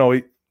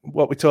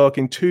 what we're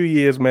talking, 2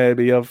 years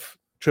maybe of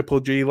Triple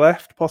G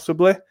left,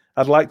 possibly.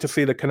 I'd like to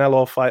see the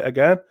Canelo fight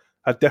again.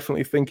 I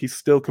definitely think he's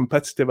still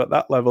competitive at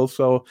that level.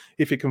 So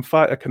if he can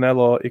fight a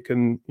Canelo, he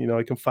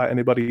can fight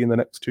anybody in the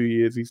next 2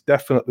 years. He's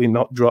definitely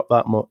not dropped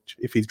that much,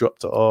 if he's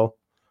dropped at all.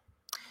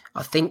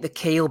 I think the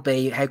key will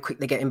be how quick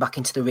they get him back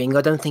into the ring.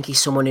 I don't think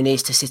he's someone who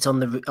needs to sit on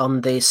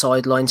the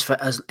sidelines for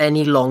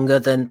any longer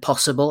than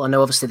possible. I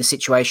know obviously the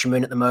situation we're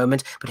in at the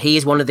moment, but he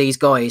is one of these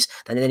guys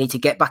that they need to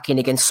get back in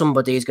against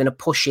somebody who's going to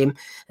push him,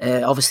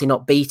 obviously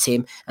not beat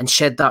him, and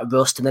shed that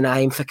rust and then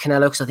aim for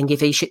Canelo. Because I think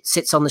if he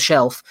sits on the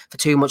shelf for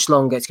too much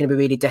longer, it's going to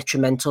be really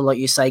detrimental, like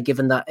you say,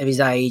 given that of his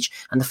age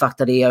and the fact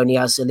that he only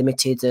has a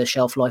limited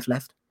shelf life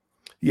left.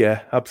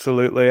 Yeah,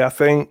 absolutely. I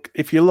think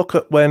if you look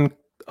at when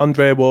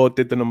Andre Ward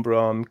did the number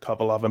on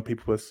Kovalev and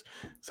people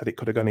said it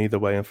could have gone either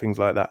way and things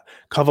like that,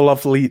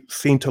 Kovalev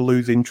seemed to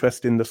lose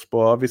interest in the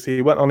sport. Obviously,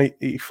 he went on,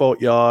 he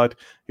fought Yard,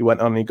 he went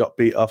on and he got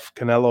beat off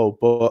Canelo.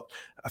 But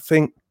I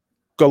think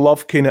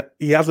Golovkin,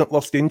 he hasn't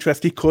lost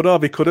interest. He could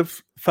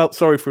have felt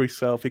sorry for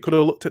himself. He could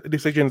have looked at the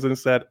decisions and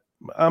said,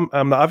 I'm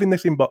not having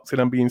this in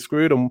boxing, I'm being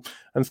screwed, and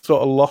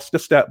sort of lost a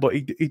step. But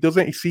he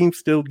doesn't. He seems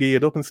still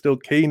geared up and still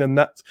keen, and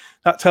that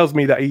tells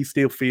me that he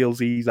still feels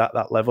he's at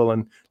that level.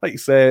 And like you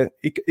say,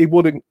 he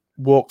wouldn't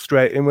walk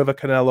straight in with a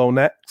Canelo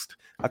next.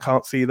 I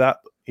can't see that.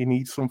 He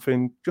needs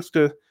something just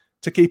to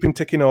keep him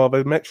ticking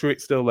over, make sure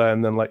it's still there,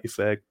 and then, like you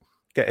say,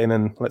 get in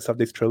and let's have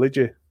this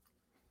trilogy.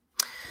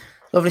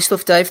 Lovely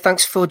stuff, Dave.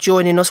 Thanks for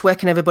joining us. Where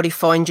can everybody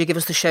find you? Give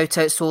us the shout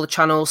outs to all the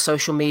channels,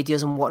 social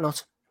medias and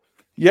whatnot.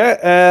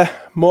 Yeah,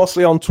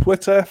 mostly on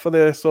Twitter for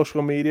the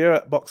social media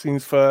at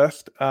Boxing's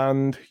First,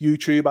 and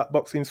YouTube at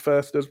Boxing's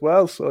First as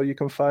well. So you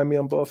can find me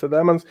on both of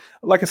them. And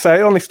like I say,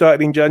 I only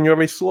started in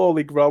January,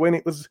 slowly growing.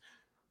 It was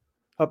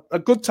a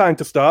good time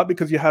to start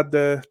because you had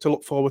to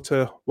look forward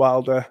to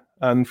Wilder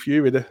and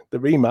Fury, the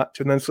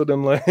rematch, and then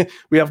suddenly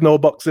we have no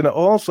boxing at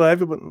all. So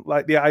everyone,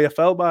 like the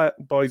IFL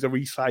boys, are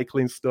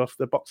recycling stuff.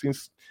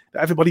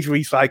 Everybody's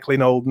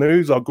recycling old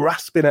news or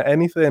grasping at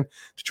anything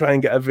to try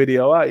and get a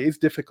video out. It is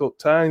difficult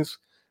times.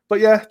 But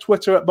yeah,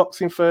 Twitter at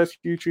Boxing First,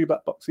 YouTube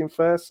at Boxing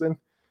First, and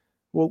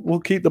we'll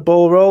keep the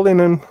ball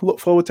rolling and look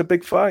forward to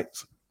big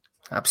fights.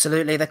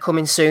 Absolutely, they're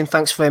coming soon.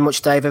 Thanks very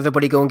much, Dave.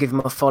 Everybody go and give him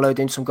a follow,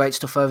 doing some great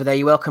stuff over there.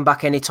 You're welcome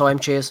back anytime.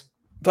 Cheers.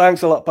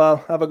 Thanks a lot, pal.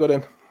 Have a good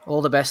one.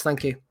 All the best.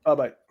 Thank you.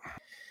 Bye-bye.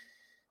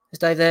 There's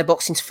Dave there,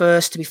 Boxing's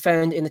First, to be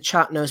found in the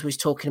chat. Knows what he's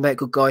talking about.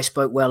 Good guy,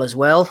 spoke well as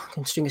well.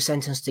 Can string a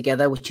sentence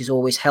together, which is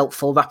always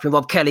helpful. Rapping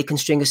Rob Kelly can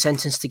string a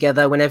sentence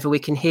together whenever we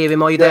can hear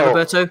him. Are you there,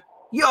 Roberto?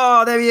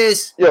 Yo, there he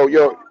is.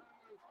 Yo.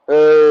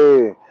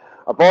 Hey,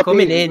 I bought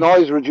these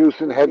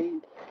noise-reducing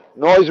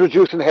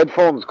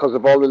headphones because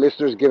of all the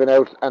listeners giving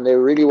out, and they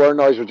really were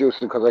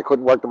noise-reducing because I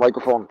couldn't work the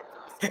microphone.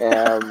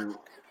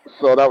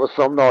 So that was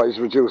some noise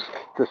reduced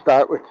to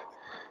start with.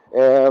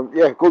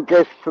 Yeah, good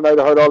guests tonight.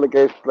 I heard all the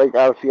guests like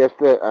Al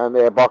Fiesta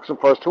and Boxing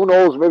First. Who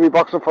knows? Maybe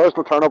Boxing First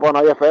will turn up on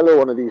IFL or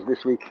one of these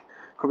this week.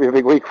 Could be a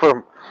big week for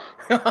him.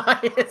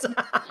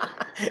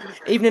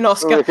 Evening,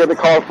 Oscar. I get a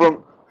call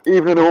from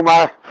Evening,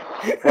 Umar.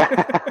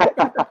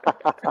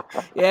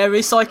 Yeah,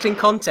 recycling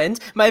content.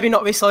 Maybe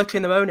not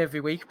recycling their own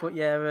every week, but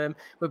yeah,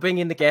 we're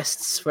bringing the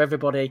guests for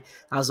everybody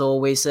as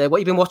always. What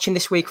you've been watching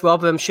this week,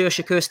 Rob? I'm sure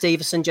Shakur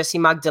Stevenson, Jesse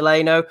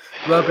Magdaleno,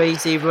 Rob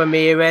Easy,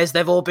 Ramirez.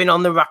 They've all been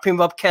on the Rapping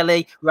Rob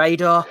Kelly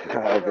radar.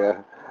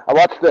 Yeah. I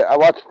watched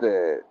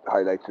the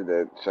highlights of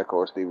the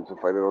Shakur Stevenson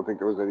fight. I don't think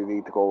there was any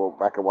need to go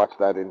back and watch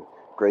that in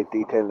great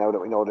detail now that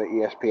we know that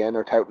ESPN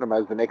are touting him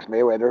as the next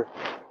Mayweather.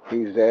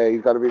 He's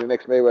got to be the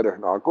next Mayweather.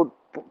 No,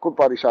 good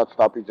body shot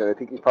stoppage, and I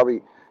think he's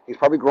probably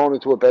grown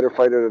into a better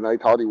fighter than I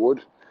thought he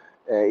would,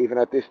 even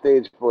at this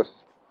stage. But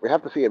we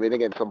have to see him in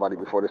against somebody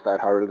before they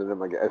start heralding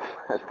him again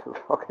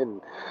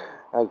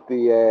as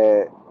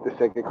the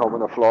second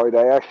coming of Floyd.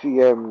 I actually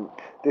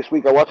this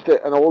week I watched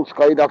an old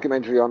Sky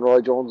documentary on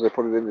Roy Jones. I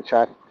put it in the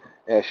chat.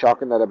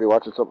 Shocking that I'd be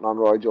watching something on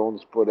Roy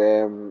Jones, but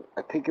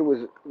I think it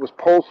was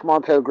post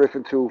Montel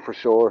Griffin too for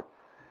sure.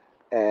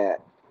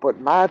 But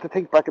mad to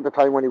think back at the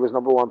time when he was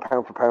number one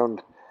pound for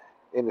pound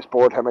in the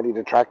sport, how many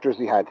detractors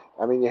he had.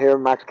 I mean, you hear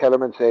Max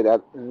Kellerman say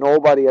that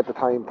nobody at the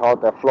time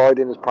thought that Floyd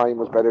in his prime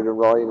was better than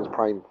Roy in his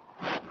prime.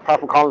 Apart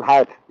from Colin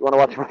Hart, you want to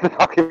watch him in the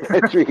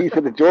documentary, he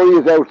said the jury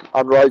is out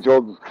on Roy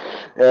Jones.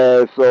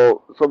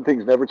 So some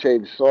things never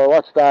change. So I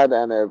watched that,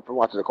 and I've been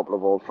watching a couple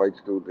of old fights,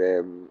 dude.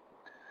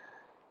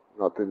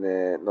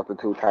 Nothing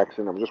too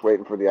taxing. I'm just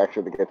waiting for the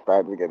action to get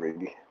started again,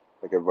 really,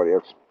 like everybody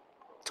else.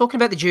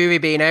 Talking about the jury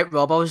being out,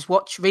 Rob, I was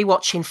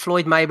rewatching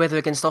Floyd Mayweather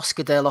against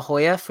Oscar De La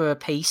Hoya for a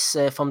piece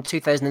from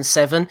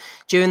 2007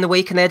 during the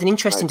week, and they had an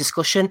interesting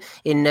discussion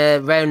in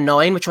round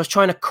 9, which I was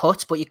trying to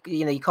cut, but you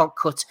can't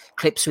cut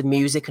clips with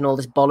music and all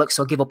this bollocks,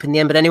 so I'll give up in the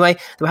end. But anyway,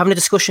 they were having a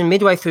discussion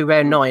midway through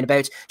round 9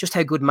 about just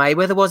how good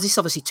Mayweather was. This is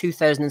obviously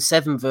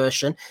 2007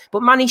 version,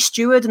 but Manny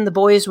Stewart and the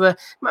boys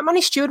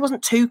Manny Stewart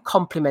wasn't too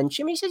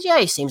complimentary. I mean, he says, yeah,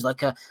 he seems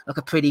like a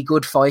pretty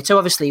good fighter.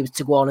 Obviously, he was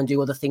to go on and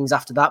do other things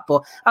after that,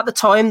 but at the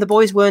time, the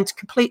boys weren't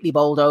completely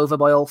bowled over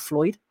by old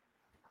Floyd.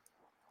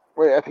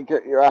 Well, I think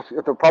you're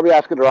probably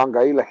asking the wrong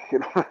guy. Like, you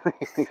know,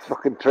 he's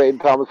fucking trained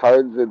Thomas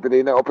Hearns and been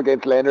in up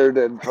against Leonard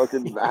and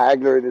fucking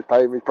Hagler in his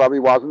time. He probably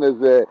wasn't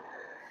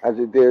as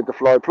it did the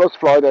Floyd. Plus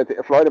Floyd,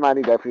 Floyd and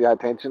Manny definitely had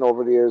tension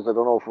over the years. I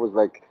don't know if it was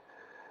like,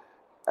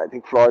 I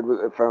think Floyd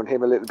found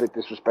him a little bit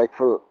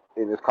disrespectful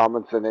in his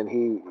comments, and then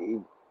he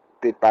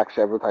bit back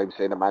several times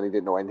saying that Manny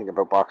didn't know anything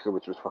about boxing,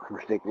 which was fucking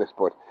ridiculous.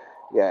 But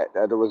yeah,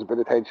 there was a bit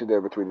of tension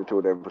there between the two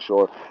of them for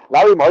sure.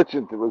 Larry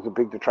Merchant was a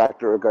big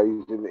detractor of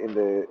guys in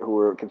the who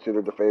were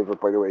considered the favourite.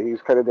 By the way,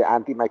 he's kind of the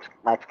anti-Max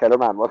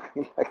Kellerman, wasn't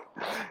he? Like,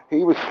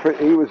 he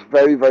was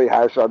very, very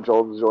harsh on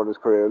Jones during his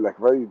career. Like,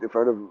 they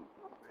found him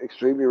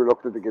extremely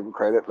reluctant to give him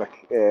credit.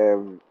 Like,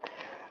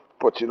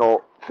 but you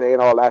know, saying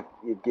all that,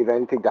 you'd give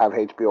anything to have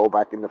HBO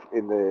back in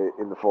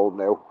the fold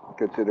now.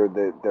 Consider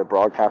their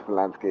broadcasting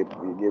landscape.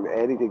 You'd give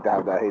anything to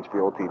have that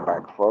HBO team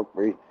back. Fuck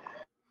me.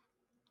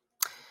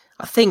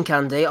 I think,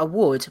 Andy, I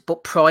would,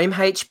 but Prime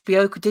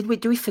HBO,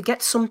 do we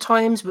forget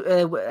sometimes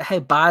how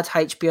bad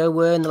HBO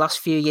were in the last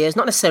few years?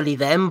 Not necessarily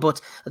them,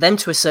 but them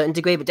to a certain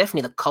degree, but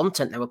definitely the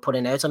content they were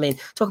putting out. I mean,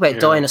 talk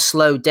about dying a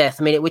slow death.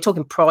 I mean, we're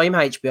talking Prime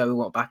HBO we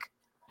want back.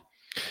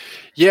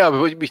 Yeah,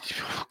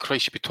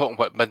 Christ, you'd be talking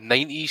about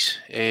mid-90s.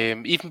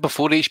 Even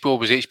before HBO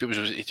was HBO,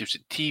 it was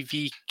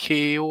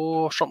TVKO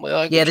or something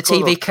like that. Yeah, the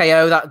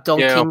TVKO, that Don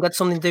King had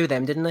something to do with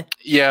them, didn't they?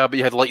 Yeah, but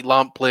you had like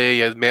Lampley,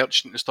 you had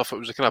Merchant and stuff. It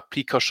was a kind of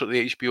precursor to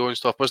the HBO and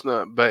stuff, wasn't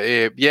it?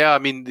 But yeah, I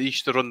mean, they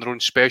used to run their own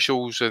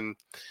specials, and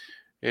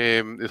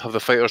they'd have the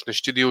fighters in the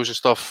studios and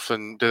stuff,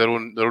 and do their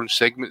own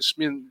segments.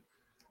 I mean,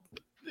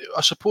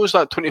 I suppose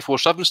that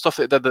 24/7 stuff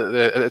that they did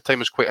at the time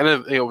was quite,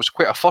 it was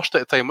quite a first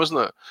at the time,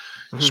 wasn't it?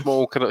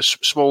 Mm-hmm.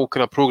 Small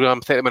kind of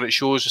program, 30-minute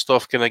shows and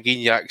stuff, kind of gain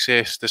you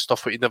access to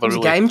stuff that you never really. It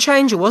was a game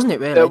changer, wasn't it?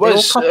 Really, it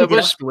was. They all copied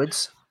it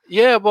afterwards.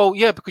 Yeah, well,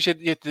 yeah, because you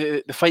had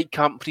the Fight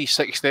Camp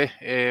 360,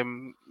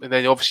 and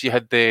then obviously you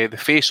had the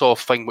Face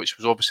Off thing, which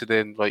was obviously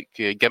then like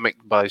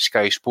gimmicked by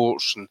Sky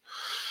Sports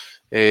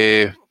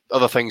and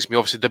other things. I mean,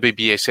 obviously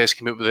WBSS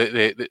came out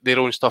with their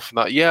own stuff and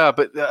that. Yeah,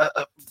 but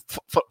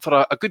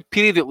for a good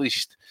period at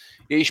least,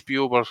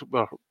 HBO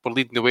were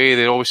leading the way.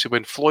 Then obviously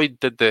when Floyd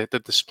did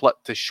the split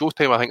to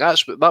Showtime, I think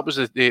that was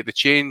the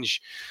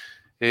change.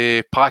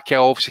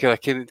 Pacquiao obviously kind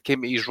of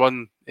came to his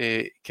run,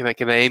 kind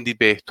of ended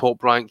by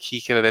Top Rank. He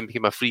kind of then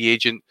became a free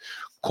agent.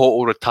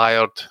 Cotto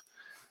retired.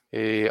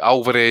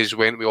 Alvarez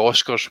went with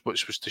Oscars,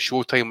 which was to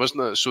Showtime,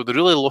 wasn't it? So they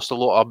really lost a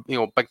lot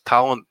of big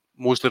talent.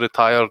 Mostly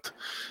retired.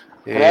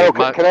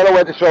 Canelo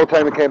went to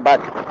Showtime and came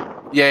back.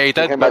 Yeah, he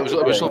did. But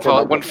it was for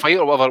like one fight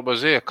or whatever it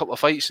was. A couple of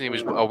fights, and he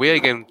was away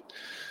again.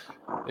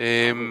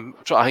 I'm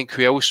trying to think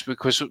who else,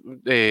 because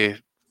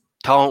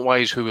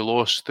talent-wise, who we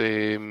lost.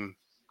 Big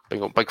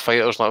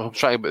fighters. Like, I'm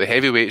trying about the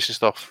heavyweights and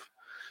stuff.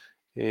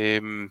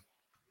 The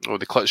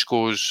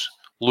Klitschko's.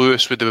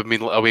 Lewis would have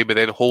been away, but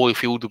then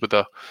Holyfield would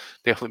have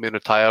definitely been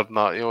retired and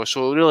that,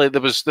 So really,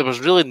 there was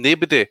really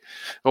nobody.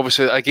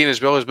 Obviously, again,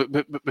 as well as but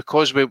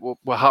because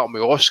what happened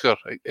with Oscar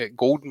at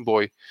Golden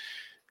Boy,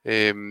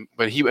 when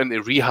he went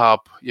into rehab,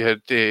 you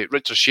had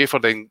Richard Schaefer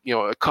then,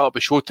 cut up a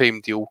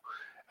Showtime deal,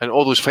 and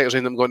all those fighters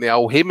ended up going to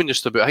Al Heyman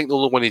just about. I think the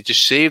only one he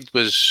just saved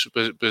was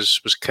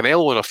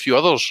Canelo and a few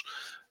others,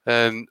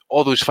 and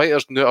all those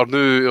fighters are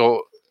now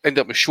end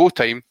up with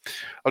Showtime,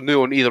 are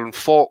now on either on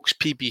Fox,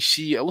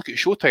 PBC. I look at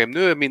Showtime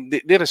now. I mean,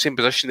 they're in the same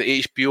position that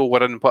HBO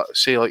were in. What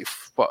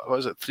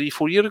was it,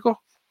 3-4 years ago?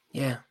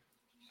 Yeah.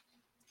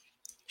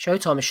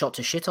 Showtime is shot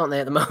to shit, aren't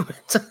they, at the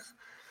moment?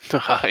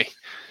 Aye.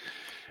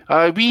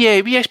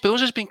 HBO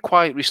has been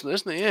quiet recently,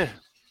 isn't it? Yeah.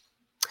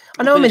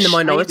 I know I'm in the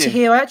minority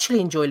here. I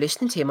actually enjoy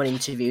listening to him on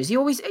interviews.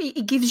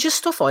 He gives you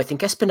stuff, I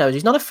think, Espinosa.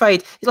 He's not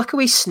afraid. He's like a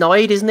wee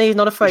snide, isn't he? He's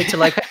not afraid to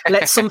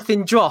let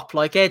something drop,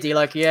 like Eddie.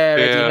 Like,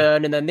 Eddie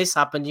Hearn, and then this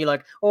happened. You're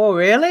like, oh,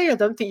 really? I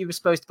don't think you were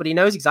supposed to, but he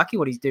knows exactly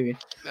what he's doing.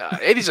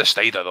 Eddie's a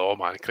snider, though,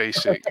 man.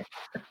 Christ's sake.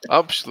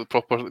 Absolute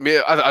proper. I mean,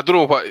 I don't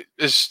know what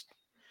is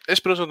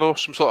Espinosa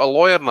some sort of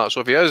lawyer and that. So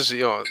if he is,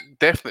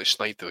 definitely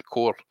snide to the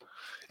core.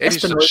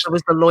 Espinosa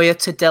was the lawyer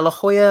to De La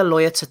Hoya,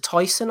 lawyer to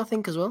Tyson, I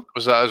think, as well.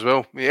 Was that as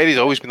well? I mean, Eddie's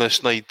always been a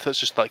snide. That's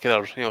just that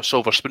kind of,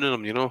 silver spoon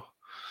in him,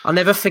 I'll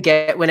never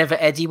forget whenever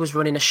Eddie was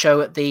running a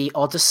show at the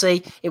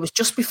Odyssey. It was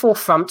just before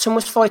Frampton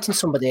was fighting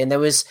somebody, and there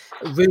was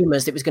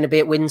rumours that it was going to be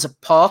at Windsor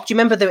Park. Do you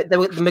remember the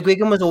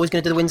McGuigan was always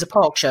going to do the Windsor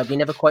Park show, but he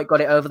never quite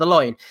got it over the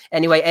line?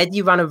 Anyway,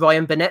 Eddie ran a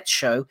Ryan Burnett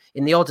show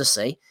in the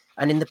Odyssey,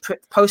 and in the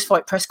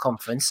post-fight press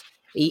conference,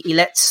 he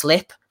let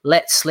slip,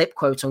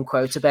 quote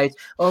unquote, about,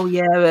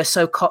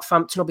 so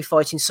Frampton will be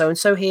fighting so and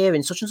so here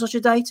in such and such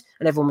a date,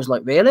 and everyone was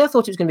like, really? I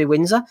thought it was going to be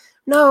Windsor.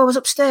 No, I was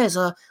upstairs.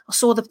 I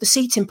saw the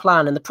seating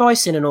plan and the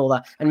pricing and all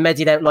that, and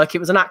Mehdi don't like it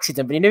was an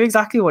accident, but he knew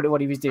exactly what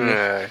he was doing.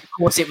 Of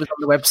course, it was on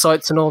the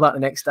websites and all that the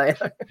next day.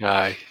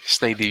 Aye,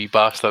 snidey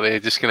bastard. There,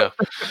 just gonna.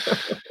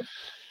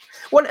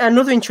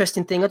 Another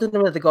interesting thing. I don't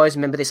know whether the guys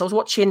remember this. I was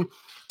watching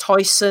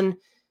Tyson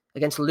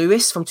against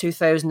Lewis from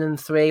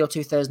 2003 or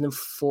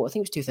 2004. I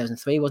think it was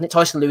 2003, wasn't it?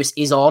 Tyson Lewis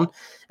is on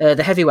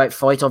the heavyweight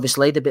fight,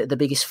 obviously, the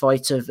biggest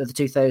fight of the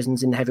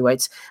 2000s in the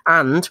heavyweights.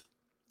 And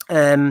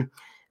there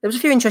was a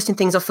few interesting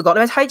things I forgot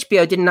about.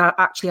 HBO didn't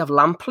actually have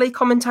Lampley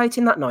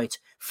commentating that night.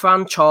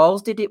 Fran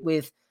Charles did it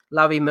with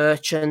Larry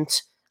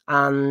Merchant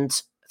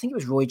and think it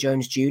was Roy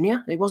Jones Jr.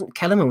 It wasn't.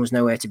 Kellerman was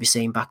nowhere to be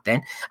seen back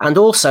then. And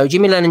also,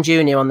 Jimmy Lennon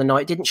Jr. on the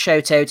night didn't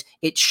shout out,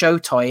 "It's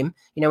showtime."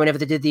 Whenever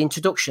they did the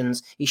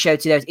introductions, he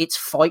shouted out, "It's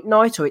fight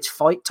night" or "It's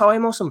fight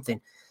time" or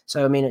something.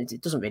 So, I mean,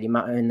 it doesn't really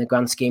matter in the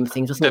grand scheme of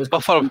things. Did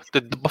Buffer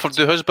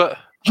do his bit?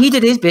 He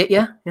did his bit,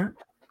 yeah.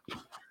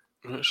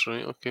 That's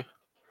right, okay.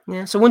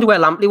 Yeah, so I wonder where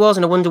Lampley was,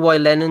 and I wonder why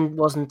Lennon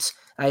wasn't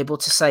able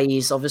to say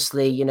his,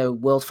 obviously,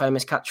 world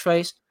famous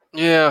catchphrase.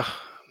 Yeah,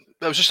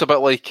 it was just a bit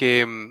like,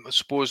 I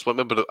suppose,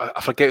 remember,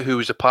 I forget who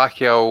was the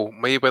Pacquiao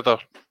Mayweather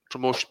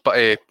promotion,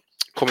 but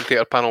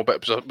commentator panel,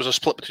 but it was a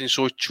split between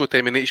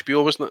Showtime and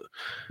HBO, wasn't it?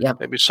 Yeah.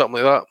 Maybe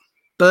something like that.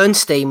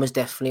 Bernstein was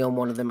definitely on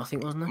one of them, I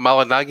think, wasn't he?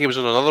 Malinagi was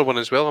on another one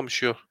as well, I'm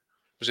sure.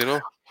 Was he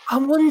not?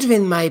 I'm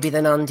wondering maybe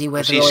then, Andy, whether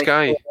was he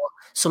Sky?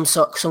 Some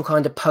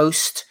kind of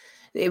post.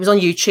 It was on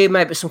YouTube,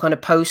 maybe some kind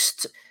of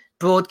post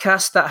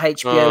broadcast that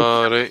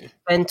HBO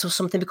event or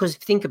something. Because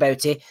if you think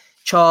about it,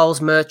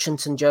 Charles,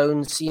 Merchant, and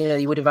Jones,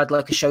 you would have had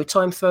like a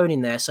Showtime phone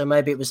in there. So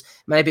maybe it was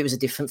a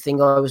different thing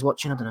I was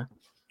watching. I don't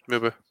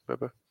know.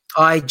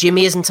 Maybe.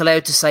 Jimmy isn't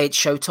allowed to say it's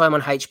Showtime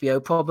on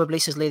HBO. Probably,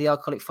 says Lee the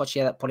Alcoholic Fudge.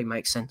 Yeah, that probably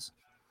makes sense.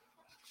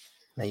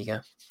 There you go.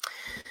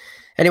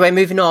 Anyway,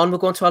 moving on. We'll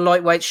go on to our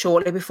lightweight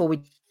shortly. Before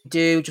we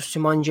do, just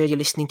remind you, you're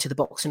listening to the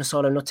Boxing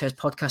Asylum Nuthouse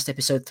podcast,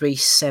 episode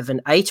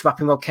 378.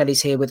 Rapping Rod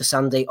Kelly's here with us,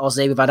 Andy,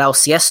 Ozzy. We've had Al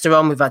Siesta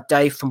on. We've had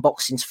Dave from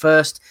Boxing's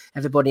First.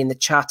 Everybody in the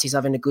chat is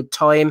having a good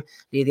time.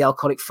 Lee the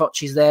Alcoholic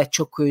Fudge is there.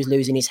 Chuck Crew's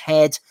losing his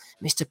head.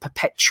 Mr.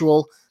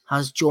 Perpetual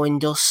has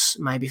joined us,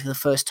 maybe for the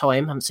first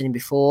time. Haven't seen him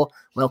before.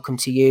 Welcome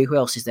to you. Who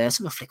else is there? Let's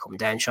have a flick up and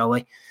down, shall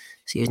we?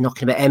 See who's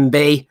knocking about.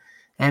 MB.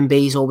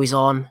 MB's always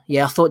on.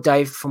 Yeah, I thought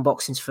Dave from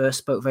Boxing's First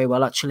spoke very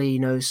well, actually. He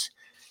knows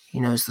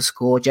the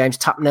score. James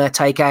Tapner,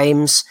 Take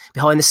Ames,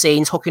 behind the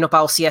scenes, hooking up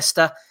Al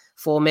Siesta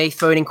for me,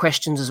 throwing in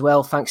questions as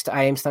well. Thanks to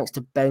Ames, thanks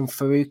to Ben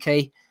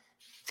Faruqi.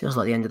 Feels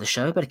like the end of the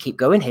show. Better keep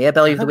going here.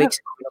 Belly of the Week's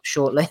coming up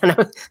shortly. I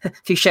know. A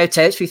few shout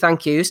outs, a few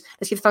thank yous.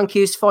 Let's give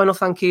final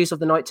thank yous of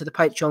the night to the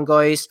Patreon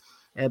guys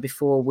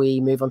before we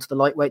move on to the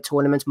lightweight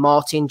tournament.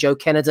 Martin, Joe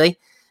Kennedy,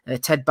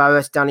 Ted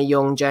Barrett, Danny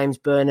Young, James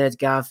Bernard,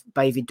 Gav,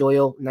 Baby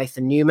Doyle,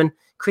 Nathan Newman,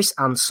 Chris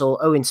Ansell,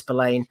 Owen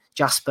Spillane,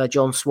 Jasper,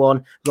 John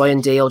Swan, Ryan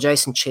Deal,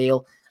 Jason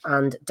Cheel,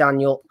 and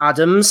Daniel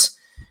Adams.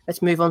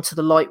 Let's move on to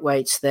the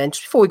lightweights then.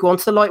 Just before we go on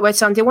to the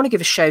lightweights, Andy, I want to give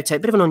a shout out, a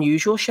bit of an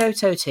unusual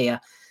shout out here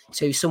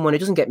to someone who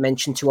doesn't get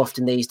mentioned too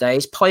often these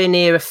days.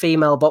 Pioneer of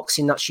female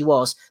boxing that she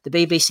was. The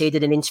BBC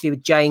did an interview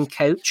with Jane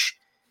Coach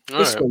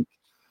this week.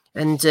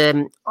 And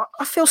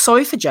I feel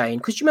sorry for Jane,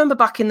 because you remember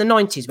back in the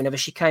 90s, whenever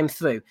she came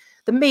through,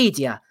 the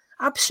media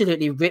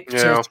absolutely ripped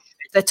her.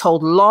 They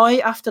told lie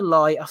after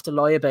lie after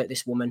lie about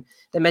this woman.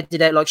 They made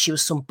it out like she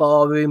was some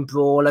barroom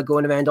brawler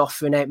going around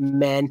offering out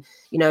men.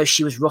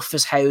 She was rough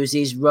as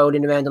houses,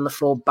 rolling around on the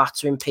floor,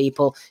 battering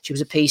people. She was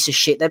a piece of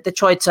shit. They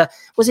tried to,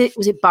 was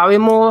it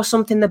Barrymore or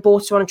something? They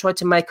brought her on and tried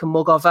to make a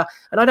mug of her.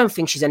 And I don't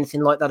think she's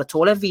anything like that at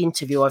all. Every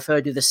interview I've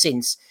heard with her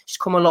since, she's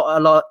come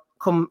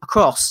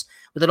across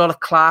with a lot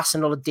of class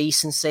and a lot of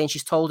decency. And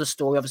she's told her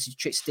story, obviously,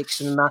 to Trish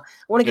Dixon and that.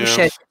 I want to give a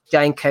shout out to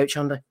Jane Coach,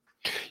 Andy.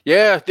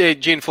 Yeah,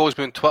 Jane follows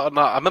me on Twitter and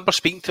that. I remember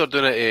speaking to her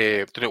doing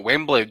it at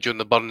Wembley during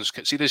the Burns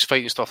series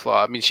fight and stuff like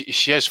that. I mean,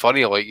 she is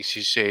funny. Like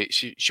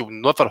she'll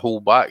never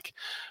hold back.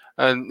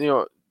 And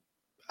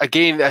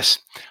again, I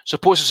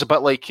suppose it's a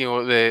bit like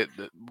the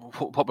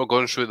what we're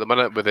going through at the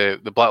minute with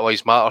the Black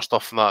Lives Matter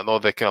stuff and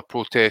all the kind of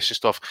protests and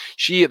stuff.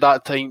 She at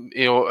that time,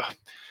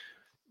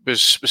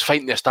 was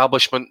fighting the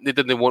establishment. They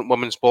didn't want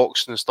women's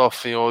boxing and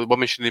stuff.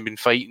 Women shouldn't have been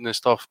fighting and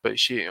stuff. But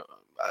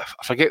I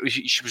forget,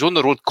 she was on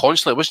the road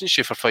constantly, wasn't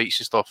she, for fights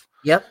and stuff?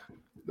 Yep.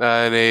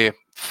 And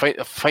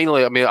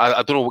finally, I mean,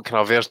 I don't know what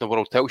kind of version of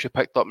World Title she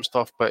picked up and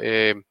stuff, but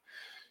her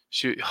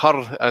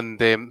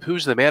and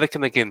who's the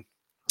American again?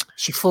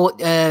 She fought,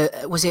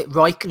 was it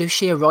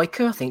Lucia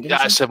Riker, I think?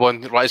 That's the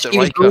one, right? Is it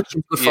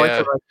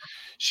Riker?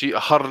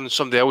 Her and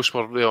somebody else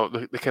were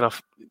the kind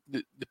of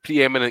the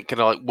preeminent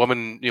kind of like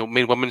women,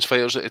 main women's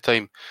fighters at the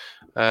time.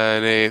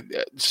 And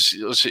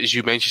as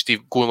you mentioned,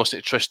 Steve, go and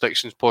listen to Trish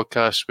Dixon's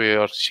podcast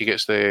where she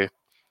gets the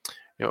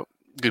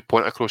good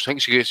point across. I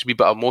think she gets a wee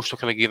bit emotional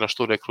kind of getting her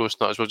story across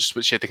and that as well, just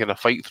what she had to kind of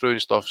fight through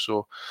and stuff.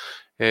 So,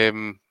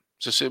 when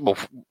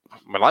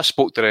I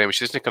spoke to her,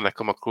 she doesn't kind of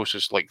come across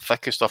as like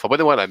thick and stuff. I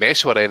wouldn't want to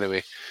mess with her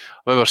anyway.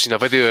 I remember seeing a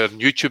video on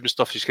YouTube and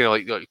stuff. She's kind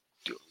of like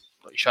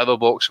shadow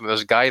boxing with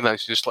this guy, and then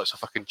she just lets a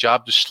fucking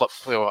jab just slip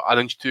an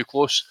inch too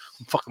close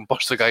and fucking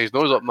bust the guy's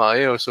nose up in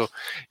that. So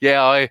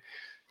yeah, I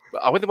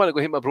wouldn't want to go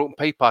hit my broken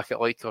pie packet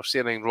or say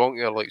anything wrong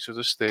to her. So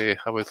just I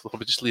would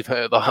just leave it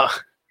at that.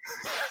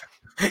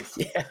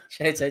 Yeah,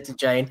 shout out to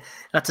Jane.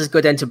 That's as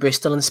good into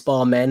Bristol and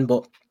spar men,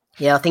 but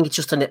yeah, I think it's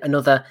just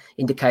another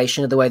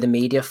indication of the way the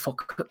media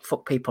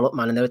fuck people up,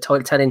 man. And they were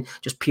telling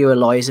just pure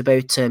lies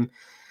about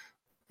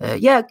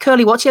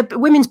curly watch. Yeah, but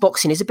women's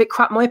boxing is a bit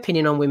crap. My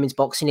opinion on women's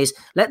boxing is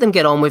let them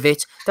get on with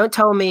it. Don't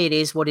tell me it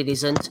is what it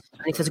isn't.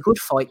 And if there's a good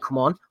fight, come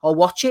on, I'll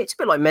watch it. It's a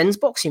bit like men's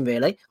boxing,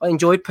 really. I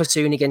enjoyed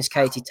Pursoon against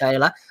Katie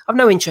Taylor. I've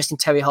no interest in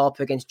Terry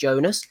Harper against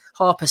Jonas.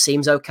 Harper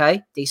seems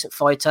okay, decent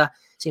fighter.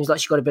 Seems like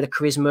she's got a bit of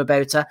charisma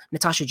about her.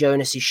 Natasha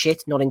Jonas is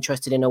shit. Not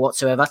interested in her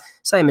whatsoever.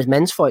 Same as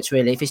men's fights,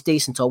 really. If it's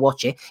decent, I'll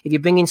watch it. If you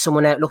bring in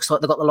someone out, looks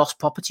like they've got the lost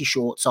property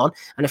shorts on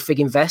and a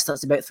frigging vest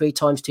that's about 3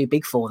 times too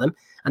big for them,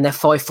 and they're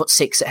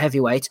 5'6" at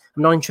heavyweight,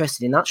 I'm not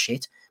interested in that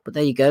shit. But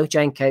there you go.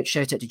 Jane Coates.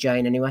 Shout out to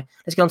Jane anyway.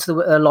 Let's go on to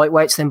the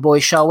lightweights then,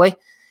 boys, shall we?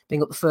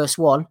 Bring up the first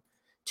one.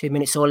 2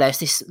 minutes or less.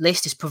 This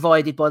list is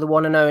provided by the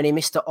one and only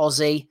Mr.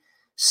 Ozzy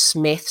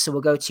Smith. So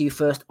we'll go to you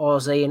first,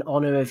 Ozzy, in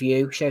honour of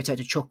you. Shout out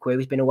to Chuckwu.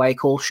 He's been away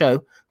all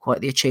show.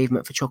 Quite the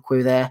achievement for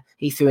Chuckwu there.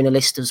 He threw in a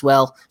list as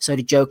well. So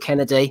did Joe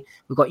Kennedy.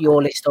 We've got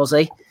your list,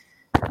 Ozzy.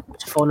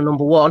 To final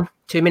number 1.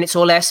 2 minutes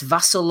or less.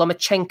 Vasyl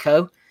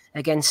Lomachenko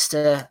against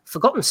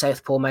forgotten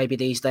southpaw maybe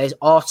these days.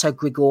 Artur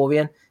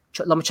Grigorian.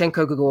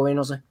 Lomachenko Grigorian,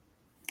 Ozzy.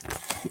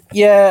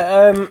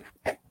 Yeah,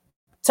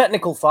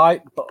 technical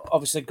fight, but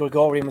obviously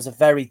Grigorian was a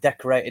very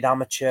decorated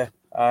amateur.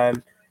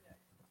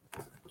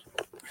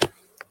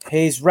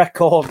 His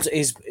record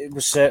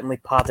was certainly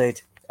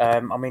padded. I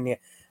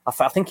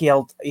think he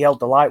held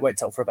the lightweight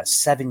title for about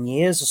 7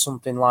 years or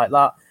something like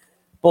that.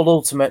 But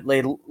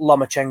ultimately,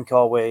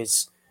 Lomachenko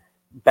is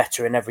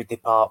better in every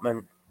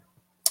department.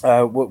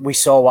 We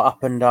saw what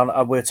happened,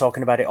 and we were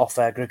talking about it off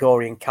air.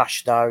 Grigorian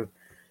cashed out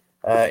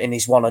in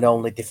his one and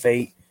only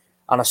defeat.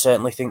 And I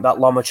certainly think that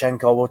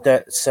Lomachenko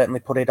would certainly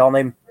put it on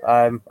him.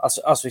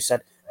 As we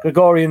said,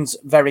 Grigorian's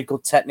very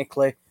good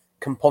technically,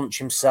 can punch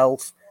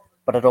himself,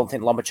 but I don't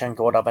think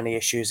Lomachenko would have any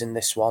issues in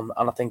this one.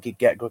 And I think he'd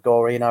get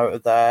Grigorian out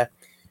of there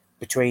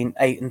between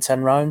 8 and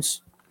 10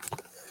 rounds.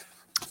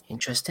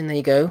 Interesting. There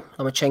you go.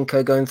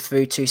 Lomachenko going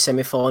through to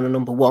semi-final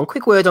number 1.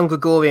 Quick word on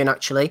Grigorian,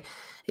 actually.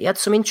 He had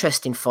some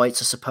interesting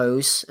fights, I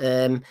suppose.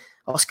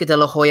 Oscar De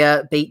La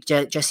Hoya beat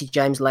Jesse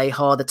James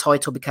Lehar. The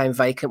title became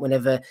vacant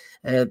whenever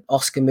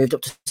Oscar moved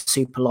up to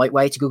super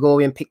lightweight.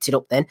 Grigorian picked it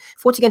up then.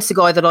 Fought against a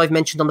guy that I've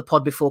mentioned on the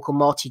pod before called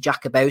Marty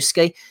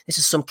Jakubowski. This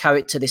is some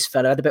character, this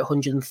fella. Had about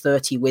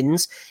 130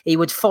 wins. He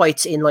would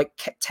fight in like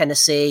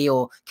Tennessee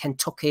or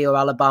Kentucky or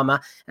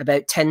Alabama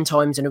about 10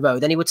 times in a row.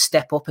 Then he would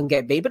step up and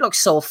get beat. But like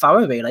Saul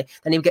Farah, really.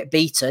 Then he would get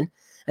beaten.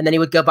 And then he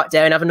would go back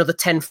down and have another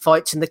 10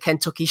 fights in the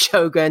Kentucky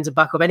Showgrounds and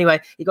back up. Anyway,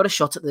 he got a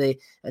shot at the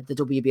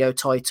WBO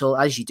title,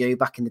 as you do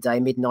back in the day,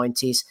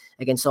 mid-90s,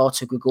 against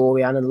Artur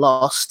Grigorian and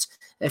lost.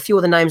 A few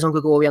other names on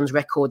Grigorian's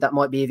record that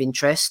might be of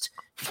interest.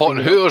 Fought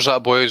in Hooters,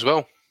 that boy, as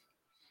well.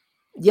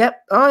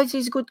 Yep. Oh,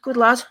 he's a good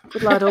lad.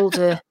 Good lad, old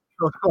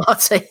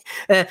Marty.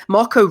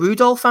 Marco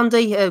Rudolph,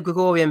 Andy,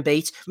 Grigorian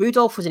beat.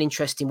 Rudolph was an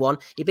interesting one.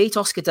 He beat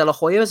Oscar De La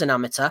Hoya as an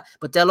amateur,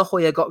 but De La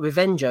Hoya got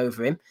revenge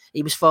over him.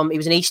 He was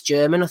an East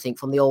German, I think,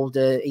 from the old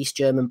East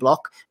German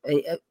bloc.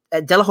 De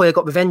La Hoya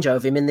got revenge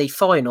over him in the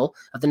final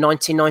of the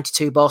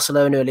 1992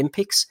 Barcelona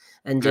Olympics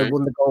and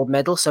won the gold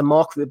medal. So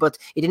but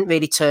he didn't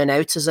really turn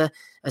out as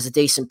a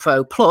decent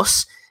pro.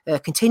 Plus,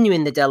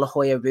 continuing the De La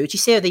Hoya route, you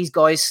see how these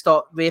guys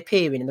start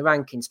reappearing in the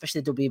rankings,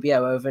 especially the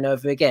WBO over and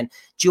over again.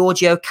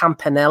 Giorgio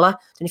Campanella, I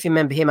don't know if you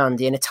remember him,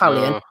 Andy, an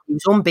Italian. He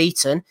was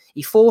unbeaten.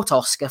 He fought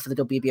Oscar for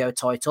the WBO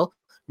title,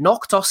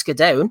 knocked Oscar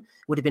down,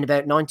 would have been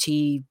about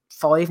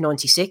 95,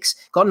 96,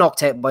 got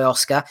knocked out by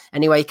Oscar.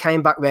 Anyway, he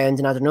came back round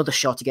and had another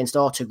shot against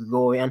Artur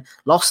Grigorian,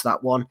 lost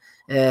that one.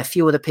 A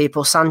few other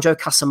people, Sandro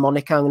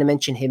Casamonica, I'm going to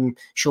mention him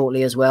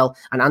shortly as well,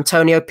 and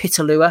Antonio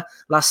Pitalua,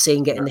 last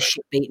seen getting the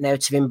shit beaten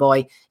out of him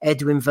by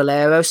Edwin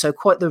Valero. So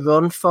quite the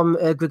run from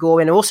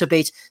Grigorian. He also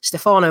beat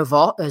Stefano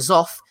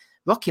Zoff,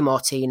 Rocky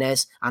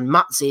Martinez, and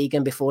Matt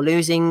Zegan before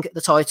losing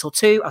the title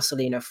to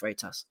Acelino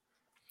Freitas.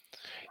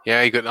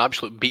 Yeah, he got an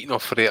absolute beating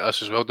off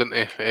Freitas as well, didn't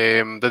he?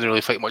 Didn't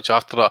really fight much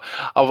after that.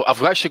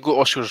 I've actually got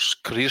Oscar's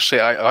career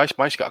set. I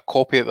managed to get a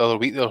copy of it the other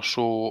week there,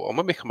 so I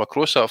might be come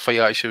across that fight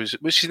actually.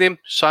 What's his name?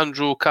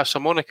 Sandro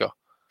Casamonica?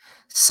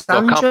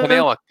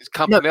 Campanella. It's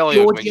Campanella.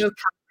 No, Giorgio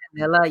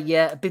Campanella,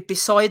 yeah.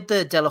 Beside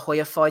the De La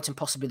Hoya fight and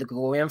possibly the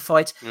Grigorian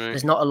fight,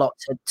 there's not a lot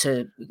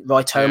to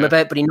write home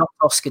about, but he knocked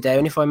Oscar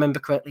down, if I remember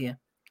correctly, yeah.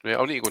 Yeah,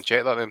 I'll need to go and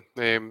check that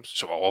then.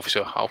 So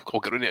obviously I'll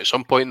get around it at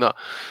some point. That.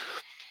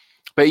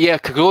 But yeah,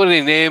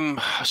 Grigorian,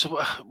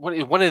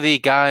 one of the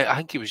guys, I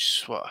think he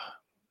was, it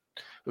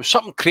was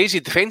something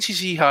crazy defences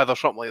he had or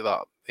something like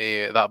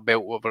that, that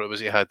belt, whatever it was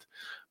he had.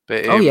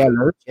 But, yeah.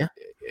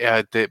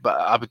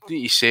 But I would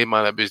need to say,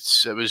 man,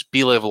 it was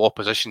B-level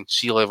opposition,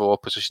 C-level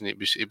opposition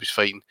he was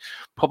fighting.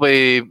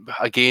 Probably,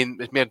 again,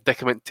 it's more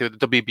predicament to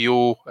the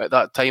WBO at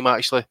that time,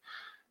 actually.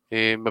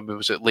 Maybe it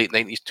was at late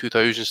 90s,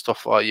 2000s,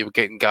 stuff like that. You were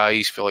getting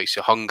guys for like,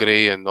 say,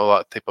 Hungary and all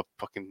that type of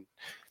fucking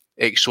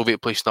ex-Soviet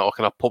place that were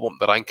kind of pop up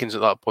the rankings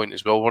at that point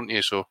as well, weren't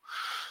you? So,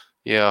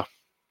 yeah.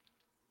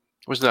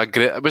 Wasn't that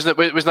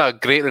a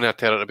great run of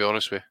terror, to be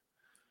honest with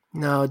you?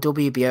 No,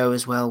 WBO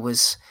as well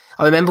was...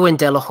 I remember when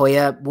De La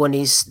Hoya won the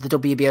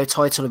WBO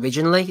title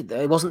originally.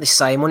 It wasn't the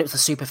same one. It was the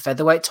super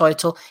featherweight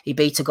title. He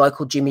beat a guy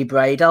called Jimmy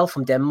Bradell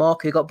from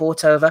Denmark who got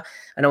brought over.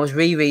 And I was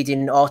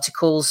rereading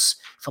articles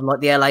from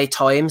like the LA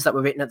Times that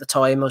were written at the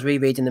time. I was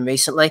rereading them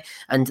recently,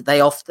 and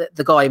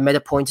the guy made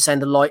a point of saying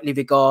they're lightly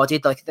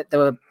regarded. Like they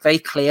were very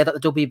clear that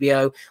the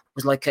WBO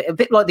was like a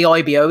bit like the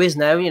IBO is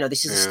now.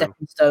 This is a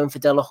stepping stone for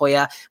De La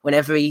Hoya.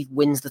 Whenever he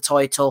wins the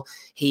title,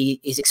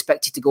 he is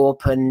expected to go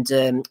up and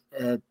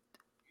unify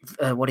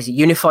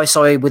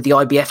with the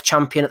IBF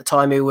champion at the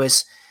time, who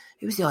was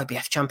the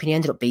IBF champion. He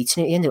ended up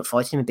beating it. He ended up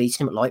fighting him and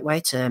beating him at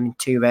lightweight in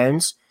 2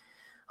 rounds.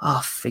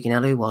 Oh, friggin'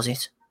 hell, who was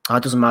it? Oh,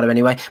 it doesn't matter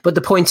anyway. But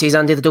the point is,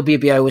 Andy, the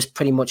WBO was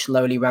pretty much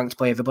lowly ranked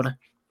by everybody.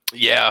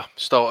 Yeah,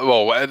 still,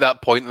 well, at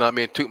that point,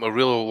 it took me a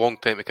really long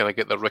time to kind of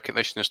get the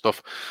recognition and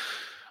stuff.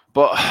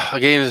 But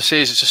again, as I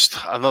say, it's just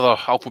another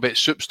alphabet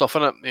soup stuff,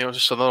 isn't it?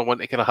 Just another one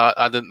to kind of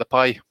add into the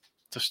pie.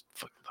 Just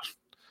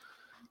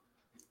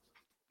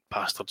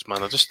bastards,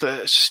 man.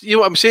 You know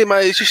what I'm saying,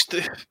 man?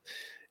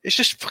 It's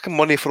just fucking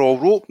money for all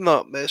rope and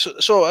that.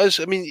 So it is.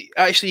 I mean,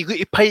 actually, you got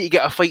to pay to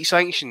get a fight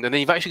sanctioned, and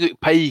then you've actually got to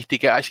pay to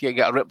get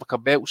a replica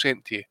belt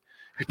sent to you.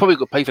 You've probably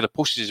got to pay for the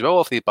postage as well,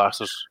 if these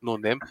bastards,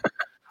 knowing them.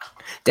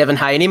 Devin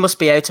Haney must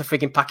be out a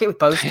frigging packet with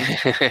postage.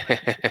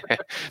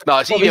 No,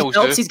 it's emails.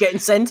 Belts he's getting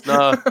sent.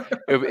 No,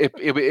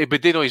 he'd be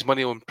doing all his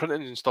money on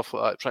printing and stuff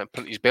like that, trying to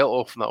print his belt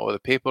off and that, or the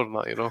paper and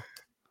that,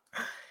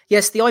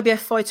 Yes, the IBF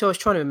fighter I was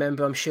trying to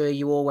remember. I'm sure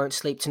you all won't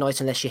sleep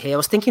tonight unless you're here. I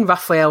was thinking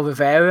Rafael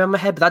Rivera in my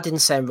head, but that didn't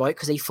sound right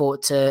because he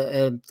fought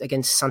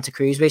against Santa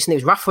Cruz recently.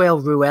 It was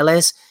Rafael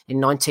Ruelas in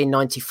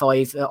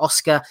 1995.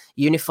 Oscar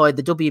unified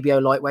the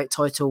WBO lightweight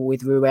title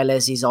with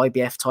Ruelas'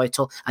 IBF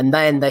title. And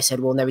then they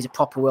said, well, no, he's a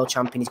proper world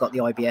champion. He's got the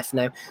IBF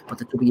now. But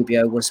the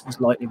WBO was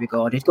lightly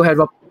regarded. Go ahead,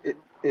 Rob.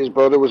 His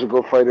brother was a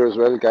good fighter as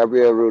well,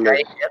 Gabriel Ruelas.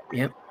 Okay,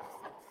 yep.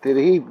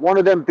 Did one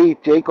of them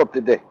beat Jacob,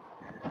 did they?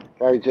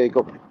 Gary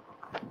Jacob.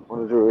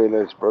 One of the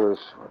Ruelas brothers.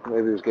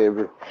 Maybe it was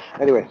Gabriel.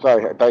 Anyway,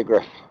 sorry, I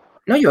digress.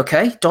 No, you're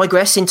okay.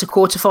 Digress into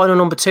quarterfinal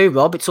number 2,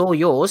 Rob. It's all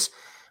yours.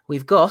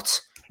 We've got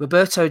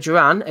Roberto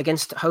Duran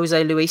against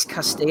Jose Luis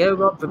Castillo.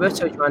 Rob,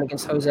 Roberto Duran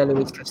against Jose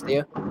Luis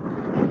Castillo.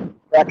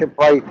 Cracking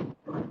fight,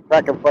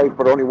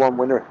 but only one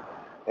winner.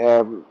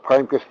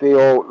 Prime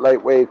Castillo,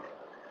 lightweight,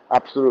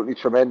 absolutely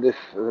tremendous.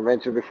 As I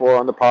mentioned before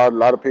on the pod, a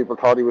lot of people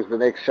thought he was the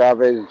next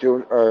Chavez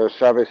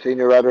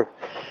Senior rather.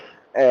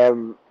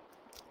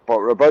 But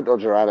Roberto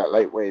Duran at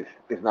lightweight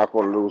is not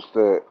going to lose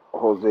to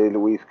Jose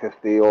Luis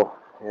Castillo,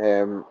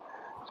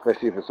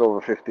 especially if it's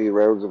over 50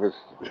 rounds of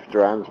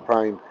Duran's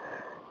prime.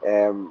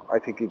 I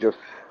think he just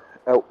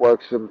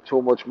outworks him. Too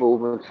much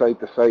movement side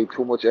to side,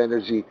 too much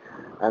energy,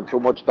 and too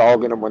much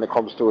dog in him when it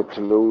comes to it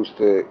to lose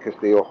to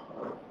Castillo.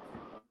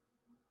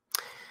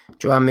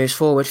 Duran moves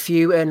forward.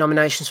 Few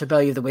nominations for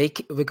Bellew of the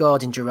Week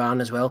regarding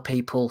Duran as well.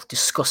 People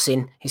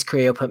discussing his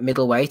career up at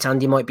middleweight.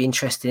 Andy might be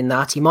interested in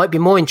that. He might be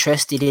more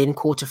interested in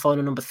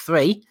quarterfinal number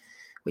 3,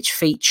 which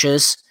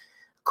features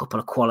a couple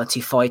of quality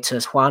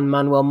fighters. Juan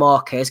Manuel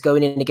Marquez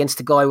going in against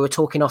the guy we were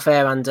talking off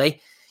air, Andy.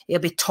 He'll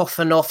be tough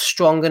enough,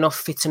 strong enough,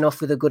 fit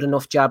enough with a good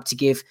enough jab to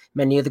give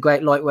many of the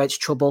great lightweights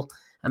trouble.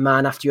 A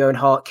man after your own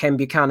heart, Ken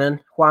Buchanan.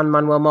 Juan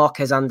Manuel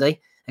Marquez,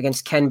 Andy,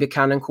 against Ken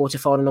Buchanan,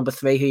 quarterfinal number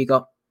 3. Who you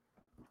got?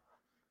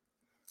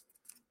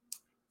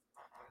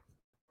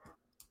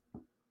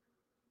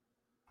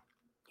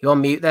 You're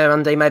on mute there,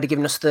 Andy. Maybe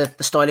giving us the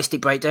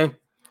stylistic breakdown.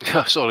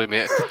 Sorry,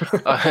 mate.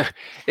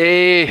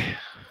 It's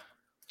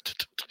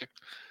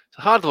a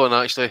hard one,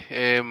 actually.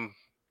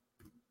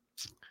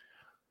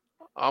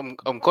 I'm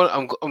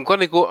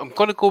gonna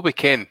go with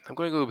Ken. I'm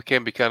gonna go with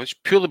Ken Buchanan. It's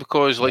purely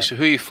because like so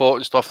who he fought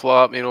and stuff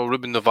like that.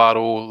 Ruben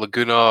Navarro,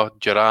 Laguna,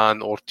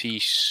 Duran,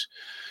 Ortiz.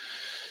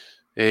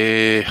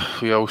 Who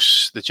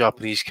else? The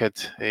Japanese kid.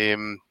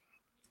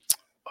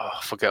 I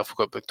forgot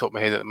the top of my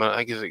head at the minute.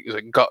 I think it's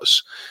like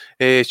Guts,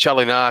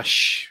 Charlie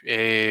Nash,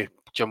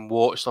 Jim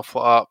Watt, stuff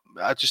like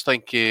that. I just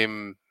think a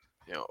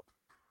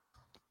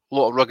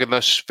lot of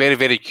ruggedness, very,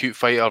 very cute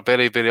fighter,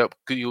 very, very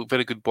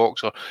very good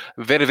boxer,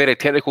 very, very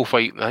technical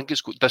fight. I think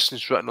it's got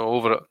distance written all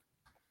over it.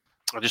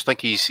 I just think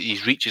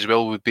his reach as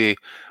well would be a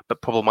bit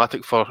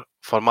problematic for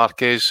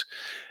Marquez.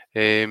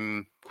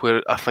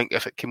 Where I think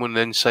if it came on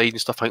the inside and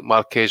stuff, I think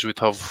Marquez would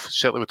have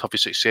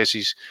his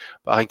successes.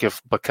 But I think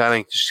if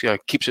Buchanan just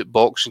keeps it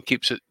boxing,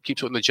 keeps it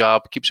on the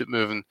jab, keeps it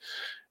moving,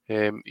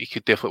 he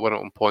could definitely win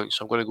it on points.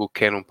 So I'm going to go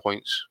Ken on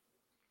points.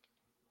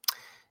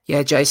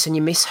 Yeah, Jason,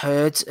 you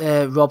misheard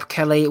Rob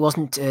Kelly. It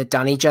wasn't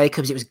Danny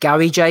Jacobs, it was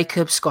Gary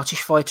Jacobs,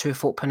 Scottish fighter who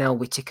fought Pernell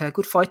Whitaker.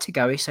 Good fighter,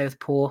 Gary,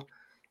 Southpaw.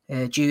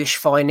 Jewish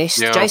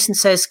finest. Yeah. Jason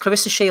says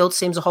Clarissa Shields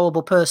seems a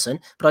horrible person,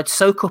 but I'd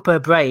soak up her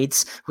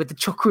braids with the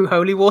Chukru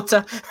holy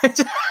water.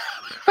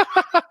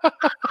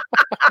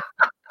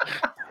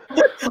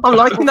 I'm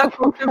liking that.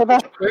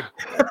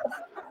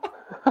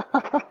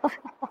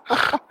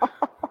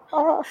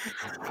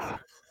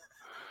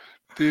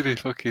 Deary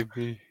fucking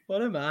me.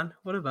 What a man.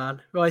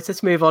 Right,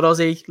 let's move on.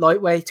 Aussie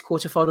lightweight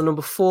quarterfinal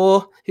number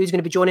 4. Who's going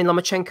to be joining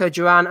Lomachenko,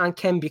 Duran, and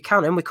Ken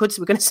Buchanan? We're going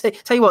to say,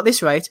 tell you what,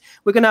 this rate,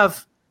 we're going to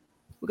have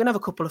a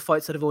couple of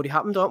fights that have already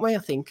happened, aren't we? I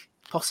think.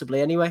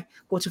 Possibly, anyway.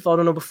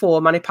 Quarterfinal number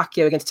 4, Manny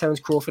Pacquiao against Terence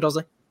Crawford,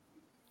 Aussie.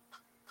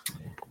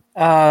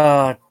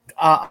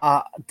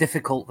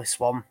 Difficult, this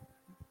one.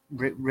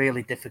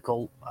 really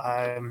difficult.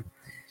 I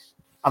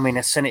mean,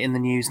 I've seen it in the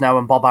news now,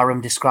 and Bob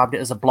Arum described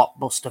it as a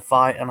blockbuster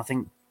fight, and I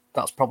think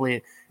that's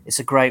probably it's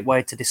a great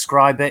way to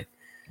describe it.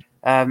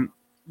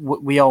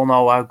 We all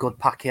know how good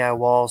Pacquiao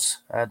was,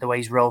 the way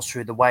he's rose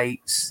through the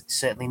weights,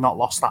 certainly not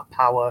lost that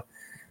power,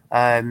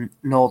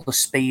 nor the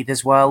speed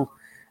as well.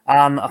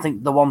 And I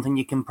think the one thing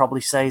you can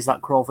probably say is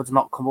that Crawford's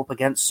not come up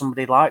against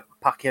somebody like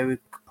Pacquiao who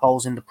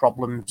posing the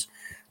problems,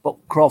 but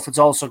Crawford's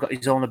also got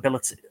his own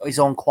ability, his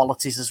own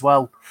qualities as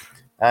well.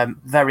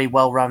 Very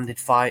well-rounded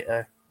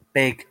fighter,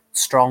 big,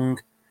 strong,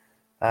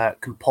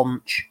 can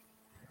punch.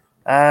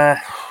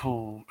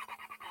 I'm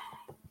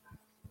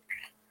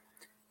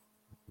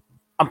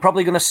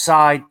probably going to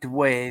side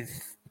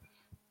with.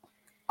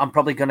 I'm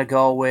probably going to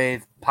go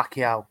with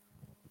Pacquiao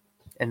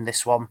in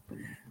this one.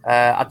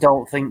 I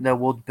don't think there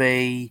would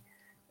be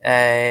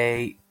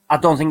I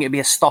don't think it'd be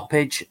a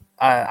stoppage.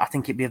 I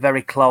think it'd be a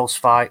very close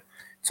fight.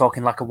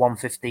 Talking like a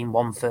 115,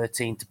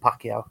 113 to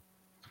Pacquiao.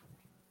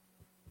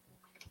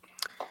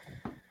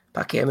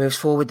 Pacquiao moves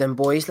forward then,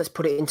 boys. Let's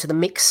put it into the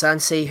mix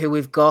and see who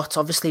we've got.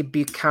 Obviously,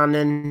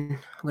 Buchanan.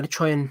 I'm going to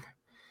try and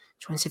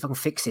see if I can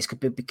fix this.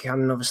 Because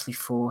Buchanan obviously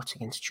fought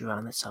against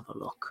Duran. Let's have a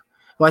look.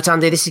 Right,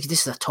 Andy, this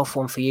is a tough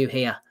one for you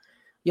here.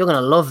 You're going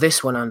to love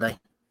this one, Andy.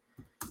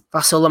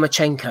 Vasyl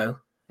Lomachenko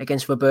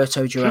against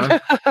Roberto Duran.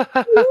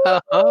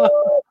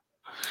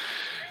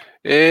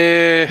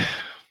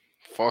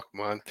 Fuck,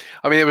 man.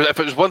 I mean, if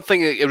it was one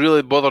thing that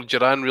really bothered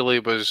Duran, really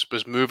was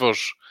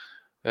movers.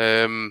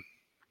 But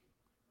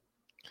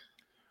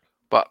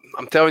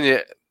I'm telling you,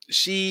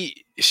 see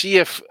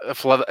if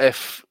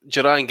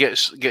Duran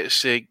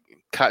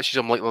catches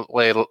him like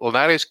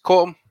Linares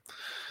caught him.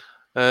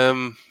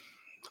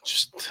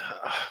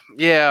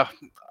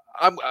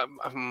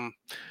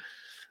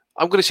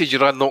 I'm going to say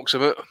Duran knocks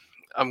him out.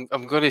 I'm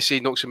going to say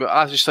knocks him out.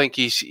 I just think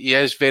he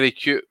is very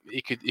cute.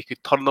 He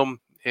could turn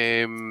them.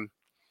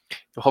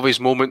 He'll have his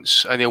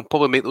moments, and he'll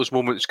probably make those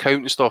moments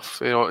count and stuff.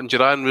 You know, and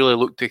Duran really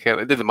looked to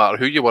it didn't matter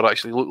who you were,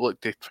 actually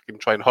looked to fucking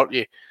try and hurt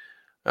you.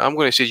 I'm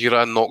going to say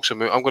Duran knocks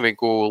him out. I'm going to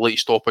go late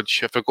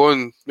stoppage. If we're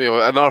going,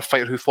 another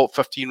fighter who fought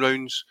 15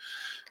 rounds,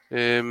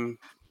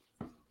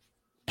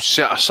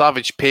 set a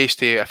savage pace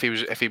to if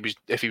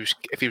he was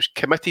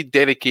committed,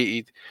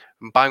 dedicated,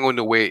 and bang on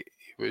the weight,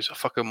 he was a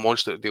fucking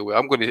monster to deal with.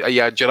 I'm going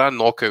to Duran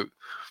knockout.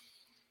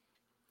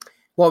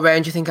 What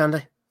round do you think,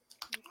 Andy?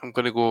 I'm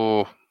going to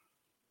go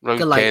round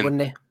go late, 10.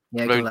 Wouldn't he?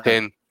 Yeah, round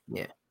 10.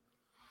 Yeah.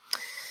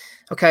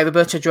 Okay,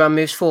 Roberto Duran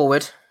moves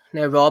forward.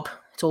 Now, Rob,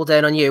 it's all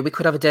down on you. We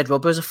could have a dead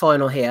rubber as a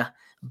final here,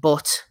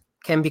 but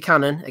Ken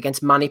Buchanan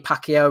against Manny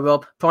Pacquiao,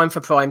 Rob. Prime for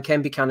prime,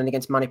 Ken Buchanan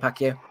against Manny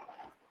Pacquiao.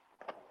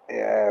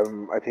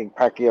 I think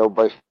Pacquiao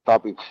by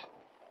stoppage.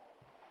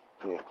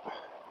 Yeah,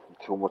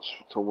 too much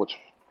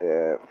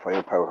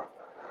firepower.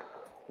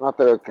 Not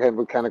that Ken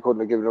Buchanan couldn't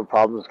have given him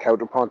problems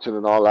counterpunching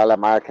and all a la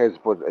Marquez,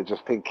 but I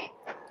just think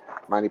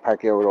Manny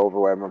Pacquiao would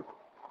overwhelm him.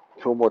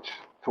 Too much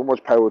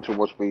power, too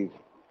much speed.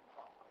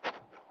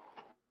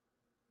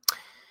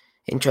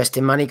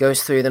 Interesting. Manny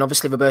goes through. Then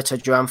obviously Roberto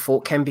Duran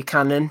fought Ken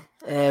Buchanan,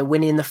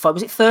 winning the fight.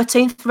 Was it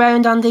 13th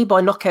round, Andy,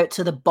 by knockout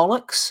to the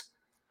bollocks?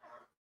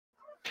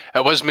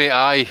 It was,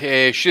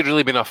 mate. Should have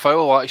really been a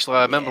foul, actually.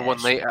 I remember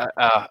one night at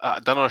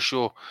a dinner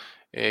show,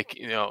 there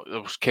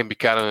was Ken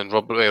Buchanan and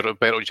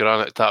Roberto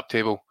Duran at the top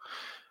table.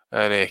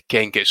 And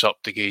Ken gets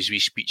up to give his wee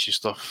speech and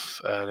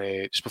stuff.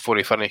 And just before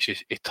he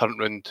finishes, he turned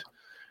round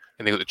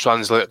and they got the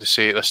translator to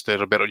say this to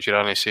Roberto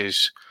Duran. He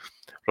says,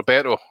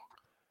 "Roberto,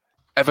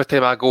 every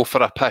time I go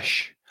for a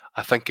pish,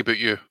 I think about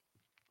you."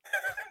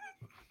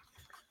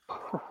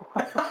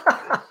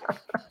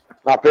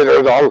 Not bitter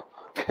at all.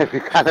 Ken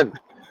Buchanan.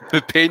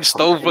 The pain's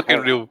still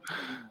fucking real.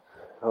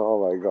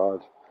 Oh my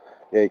god.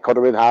 Yeah, he could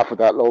have been half with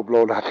that low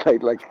blow that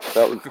night. Like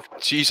that was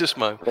Jesus,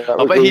 man. That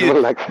was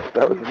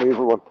an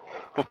evil one.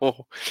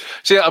 Oh.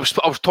 See, I was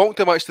talking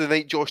to him actually the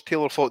night Josh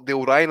Taylor fought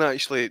Dale Ryan.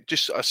 Actually,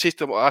 I said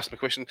to him, I asked him a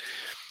question.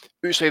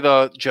 Outside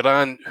of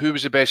Duran, who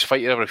was the best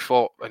fighter ever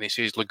fought? And he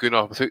says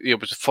Laguna.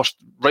 It was the first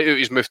right out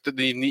his mouth.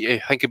 You need to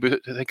think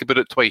about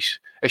it twice.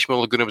 Ishmael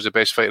Laguna was the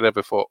best fighter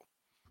ever fought.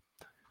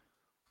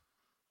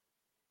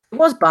 It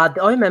was bad.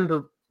 I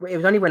remember it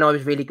was only when I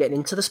was really getting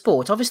into the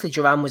sport. Obviously,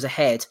 Duran was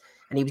ahead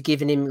and he was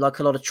giving him like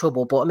a lot of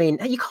trouble. But I mean,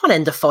 you can't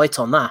end a fight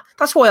on that.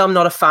 That's why I'm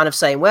not a fan of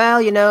saying,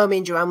 well,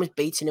 Duran was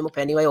beating him up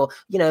anyway, or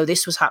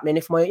this was happening.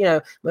 If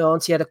my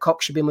auntie had a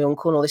cock, she'd be my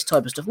uncle and all this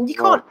type of stuff. And you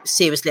can't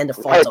seriously end a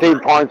fight.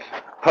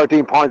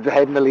 13 points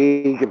ahead in the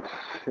league, and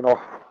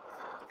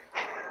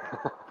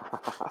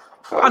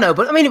I know,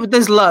 but I mean,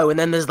 there's low and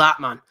then there's that,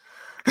 man.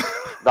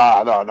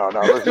 No.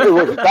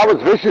 That was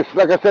vicious.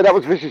 Like I said, that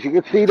was vicious. You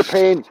could see the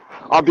pain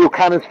on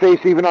Buchanan's face,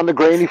 even on the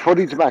grainy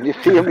footage, man. You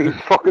see him, he's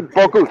fucking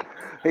buckled.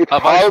 It's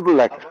horrible,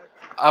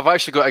 I've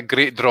actually got a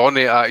great draw on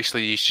it,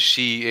 actually. You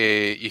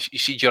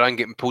see Duran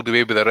getting pulled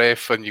away by the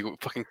ref, and you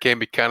got fucking Ken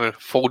Buchanan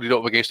folded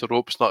up against the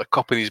ropes, not a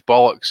cup in his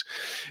bollocks.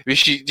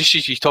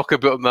 You talk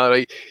about him, that,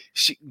 right?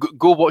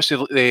 Go watch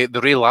the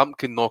Ray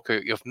Lampkin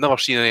knockout. You've never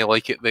seen anything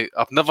like it.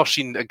 I've never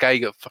seen a guy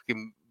get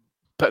fucking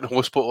put in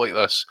hospital like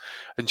this.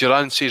 And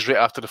Duran says right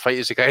after the fight,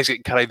 as the guy's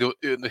getting carried out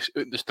in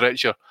the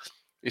stretcher,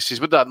 he says,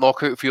 "What did that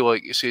knockout feel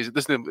like?" He says, it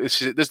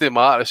doesn't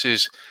matter. He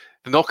says,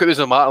 "The knockout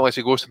doesn't matter unless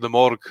he goes to the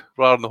morgue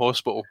rather than the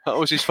hospital." That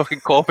was his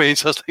fucking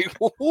comments. I was like,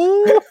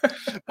 "Oh,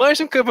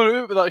 imagine coming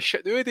out with that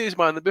shit nowadays,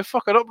 man. There'd be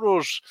fucking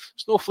uproars.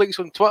 Snowflakes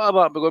on Twitter,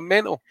 that, be going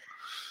mental."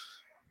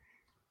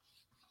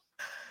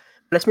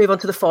 Let's move on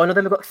to the final.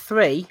 Then we've got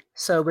 3.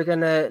 So we're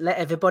going to let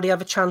everybody have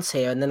a chance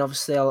here. And then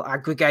obviously I'll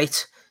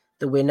aggregate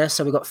the winner.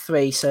 So we've got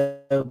 3. So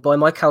by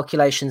my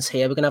calculations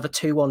here, we're going to have a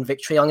 2-1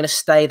 victory. I'm going to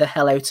stay the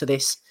hell out of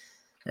this.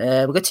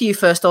 We'll go to you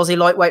first, Aussie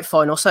lightweight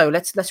final. So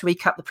let's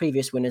recap the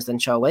previous winners then,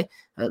 shall we?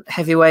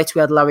 Heavyweight,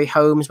 we had Larry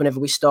Holmes whenever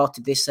we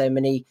started this so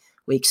many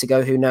weeks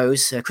ago, who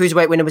knows.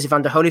 Cruiserweight winner was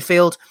Evander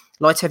Holyfield.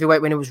 Light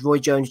heavyweight winner was Roy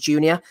Jones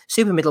Jr.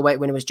 Super middleweight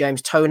winner was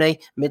James Toney.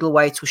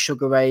 Middleweight was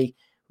Sugar Ray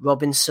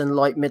Robinson.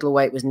 Light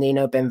middleweight was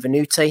Nino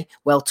Benvenuti.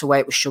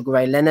 Welterweight was Sugar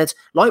Ray Leonard.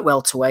 Light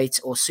welterweight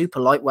or super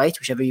lightweight,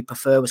 whichever you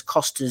prefer, was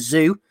Costa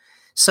Zoo.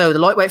 So the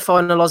lightweight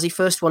final, Aussie,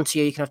 first one to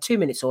you. You can have 2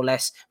 minutes or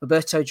less.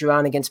 Roberto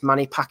Duran against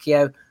Manny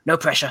Pacquiao. No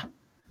pressure.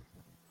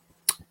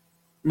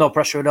 No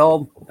pressure at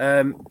all.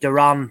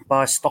 Duran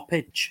by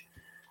stoppage.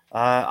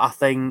 I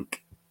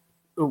think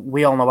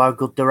we all know how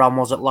good Duran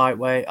was at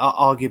lightweight.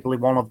 Arguably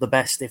one of the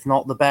best, if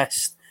not the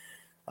best.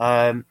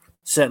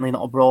 Certainly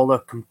not a brawler.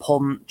 Can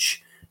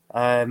punch.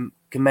 Can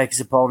make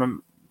his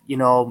opponent,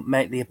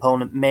 make the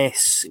opponent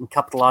miss and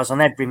capitalise on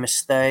every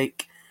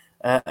mistake.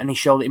 And he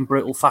showed it in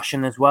brutal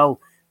fashion as well.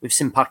 We've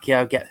seen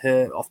Pacquiao get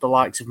hurt off the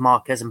likes of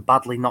Marquez and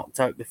badly knocked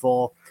out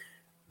before.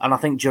 And I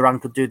think Duran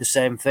could do the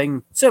same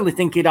thing. Certainly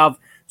think he'd have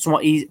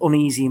somewhat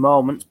uneasy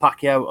moments.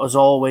 Pacquiao, as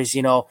always,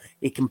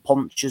 he can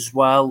punch as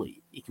well.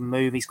 He can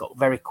move. He's got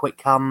very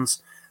quick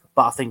hands.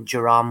 But I think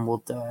Duran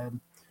would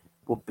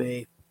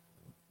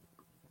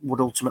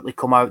ultimately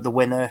come out the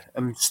winner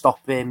and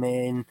stop him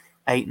in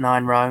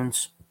 8-9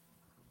 rounds.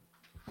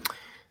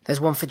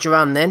 There's one for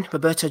Duran then.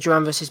 Roberto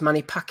Duran versus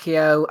Manny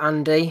Pacquiao.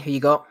 Andy, who you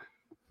got?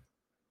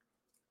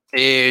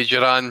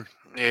 Duran.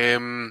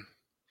 I'm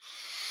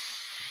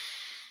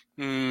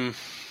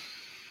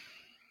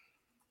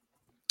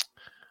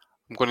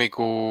going to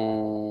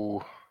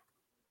go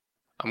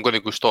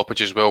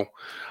stoppage as well.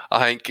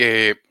 I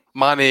think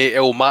Manny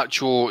El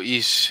Macho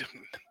is...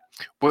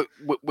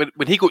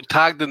 When he got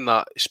tagged in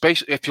that,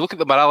 especially if you look at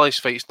the Morales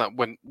fights, that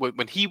when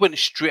he went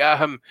straight at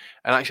him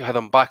and actually had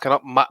him backing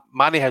up,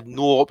 Manny had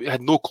no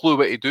clue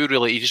what to do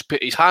really. He just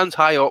put his hands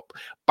high up,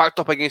 backed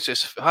up against it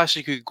as high as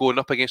he could go, and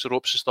up against the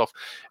ropes and stuff.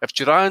 If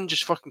Duran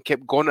just fucking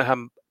kept going at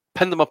him,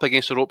 pinned him up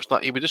against the ropes,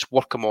 he would just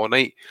work him all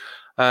night.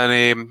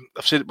 And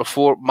I've said it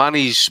before,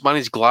 Manny's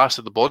glass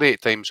to the body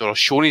at times, or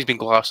shown he's been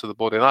glass to the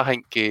body, and I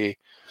think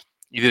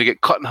either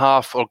get cut in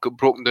half or get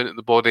broken down at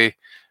the body.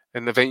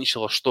 And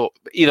eventually stop,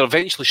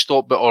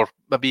 but or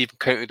maybe even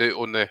counted out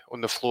on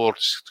the floor,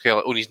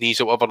 on his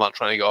knees or whatever, not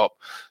trying to get up.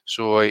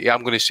 So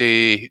I'm going to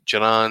say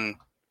Duran.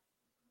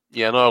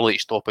 Yeah, another late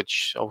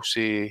stoppage. I'll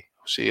say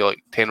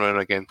like 10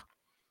 round again.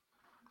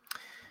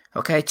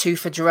 Okay, 2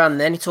 for Duran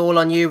then. It's all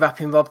on you,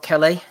 rapping Rob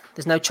Kelly.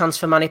 There's no chance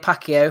for Manny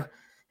Pacquiao.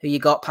 Who you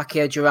got?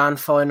 Pacquiao Duran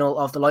final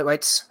of the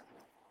lightweights.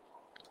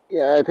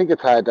 Yeah, I think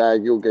it's hard to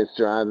argue against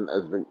Duran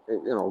as the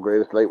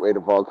greatest lightweight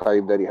of all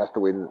time that he has to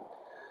win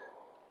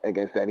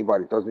against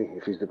anybody, doesn't he?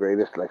 If he's the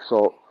greatest,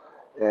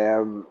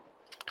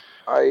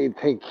 I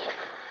think,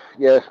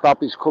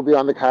 stoppage could be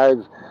on the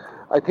cards.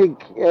 I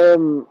think,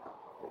 you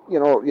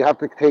have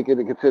to take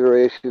into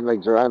consideration,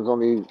 Duran's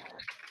only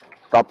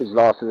stoppage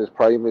loss in his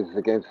prime is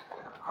against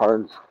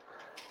Hearns,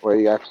 where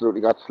he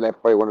absolutely got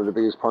slept by one of the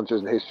biggest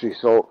punchers in history.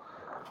 So,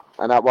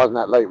 and that wasn't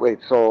at lightweight.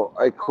 So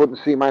I couldn't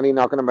see Manny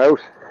knocking him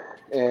out,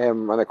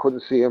 and I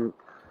couldn't see him.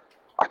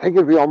 I think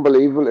it'd be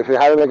unbelievable if he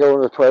had a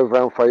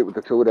 12-round fight with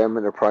the two of them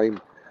in their prime.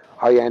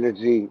 High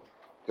energy,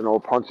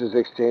 punches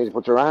exchange.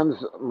 But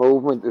Duran's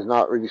movement is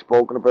not really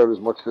spoken about as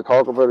much. To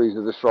talk about, he's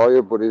a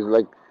destroyer, but his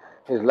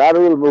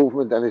lateral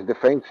movement and his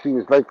defense,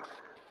 he's not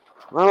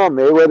on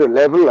Mayweather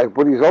level,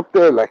 but he's up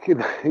there.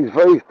 He's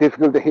very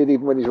difficult to hit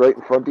even when he's right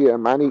in front of you.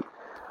 And Manny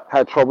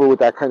had trouble with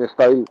that kind of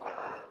style.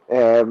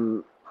 A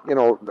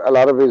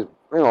lot of his,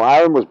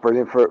 Aaron was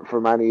brilliant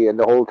for Manny, and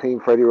the whole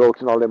team, Freddie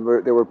Roach and all them,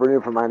 they were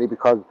brilliant for Manny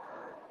because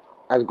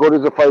as good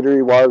as a fighter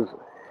he was,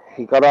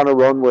 he got on a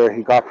run where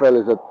he got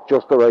fellas at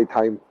just the right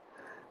time.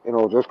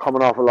 Just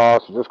coming off a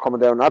loss, just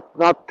coming down,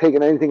 not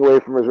taking anything away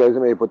from his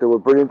resume, but they were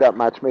brilliant at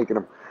matchmaking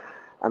him.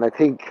 And I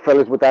think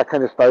fellas with that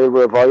kind of style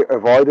were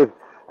avoided.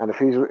 And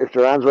if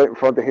Duran's right in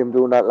front of him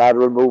doing that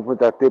lateral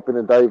movement, that dipping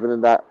and diving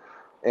and that,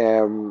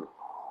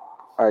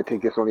 I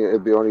think it'll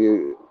be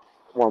only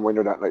one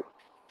winner that night.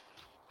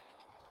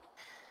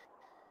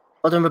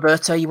 Well done,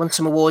 Roberto. You won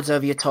some awards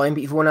over your time,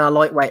 but you've won our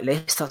lightweight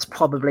list. That's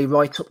probably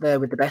right up there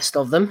with the best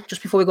of them.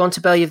 Just before we go on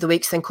to Belly of the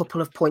Weeks, then a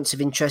couple of points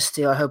of interest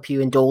here. I hope you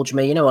indulge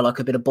me. I like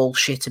a bit of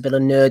bullshit, a bit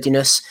of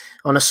nerdiness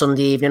on a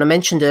Sunday evening. I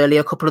mentioned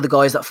earlier a couple of the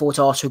guys that fought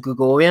Artur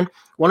Gregorian.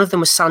 One of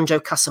them was Sanjo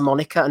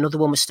Casamonica. Another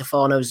one was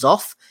Stefano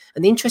Zoff.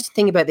 And the interesting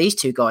thing about these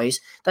two guys,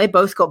 they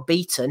both got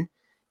beaten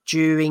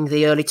during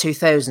the early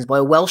 2000s by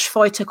a Welsh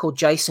fighter called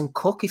Jason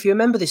Cook. If you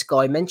remember this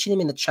guy, mention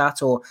him in the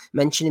chat or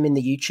mention him in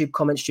the YouTube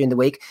comments during the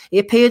week. He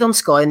appeared on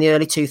Sky in the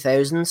early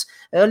 2000s.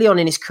 Early on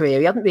in his career,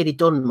 he hadn't really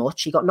done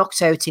much. He got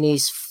knocked out in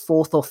his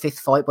fourth or fifth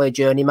fight by a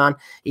journeyman.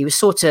 He was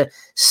sort of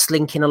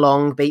slinking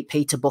along, beat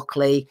Peter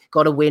Buckley,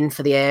 got a win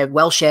for the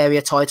Welsh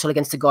area title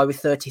against a guy with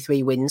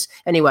 33 wins.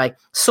 Anyway,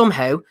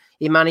 somehow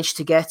he managed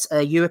to get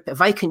a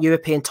vacant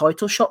European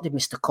title shot, did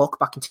Mr. Cook,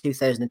 back in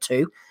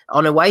 2002,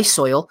 on away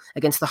soil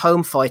against the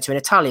home fighter, an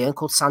Italian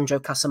called Sandro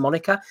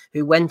Casamonica,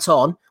 who went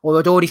on, or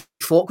had already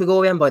fought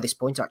Gregorian by this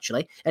point,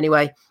 actually.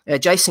 Anyway,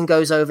 Jason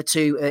goes over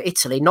to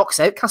Italy, knocks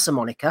out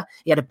Casamonica.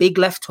 He had a big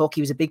left hook.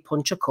 He was a big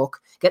puncher,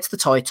 Cook. Gets the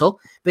title,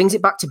 brings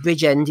it back to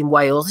Bridgend in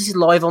Wales. This is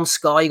live on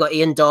Sky. You got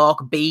Ian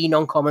Dark, Bean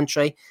on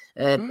commentary.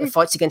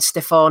 Fights against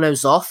Stefano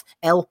Zoff,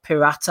 El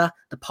Pirata,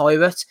 the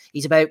pirate.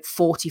 He's about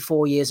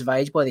 44 years of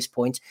age by this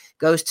point.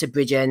 Goes to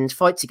Bridgend,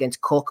 fights against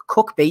Cook.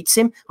 Cook beats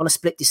him on a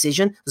split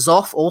decision.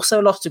 Zoff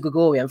also lost to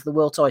Gregorian for the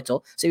world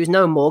title, so he was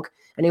no mug.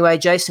 Anyway,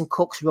 Jason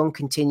Cook's run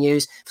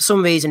continues. For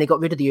some reason, he got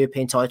rid of the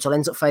European title,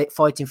 ends up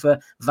fighting for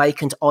a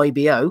vacant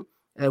IBO,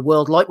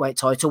 world lightweight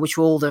title, which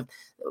were all the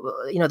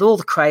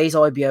craze,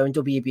 IBO and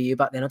WBU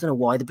back then. I don't know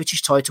why. The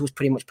British title was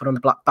pretty much put on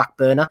the back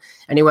burner.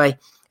 Anyway,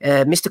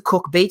 Mr.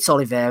 Cook beats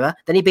Oliveira.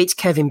 Then he beats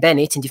Kevin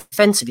Bennett in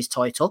defense of his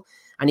title.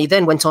 And he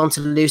then went on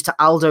to lose to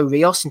Aldo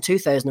Rios in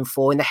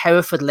 2004 in the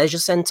Hereford Leisure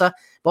Centre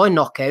by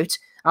knockout.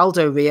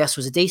 Aldo Rios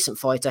was a decent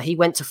fighter. He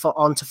went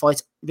on to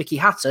fight Ricky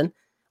Hatton.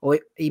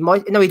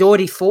 He'd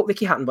already fought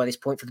Ricky Hatton by this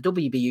point for the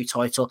WBU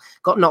title,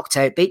 got knocked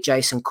out, beat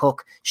Jason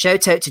Cook.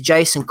 Shout out to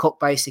Jason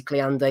Cook, basically,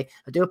 Andy.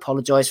 I do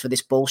apologise for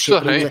this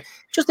bullshit. He was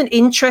just an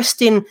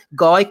interesting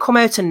guy, come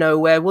out of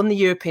nowhere, won the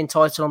European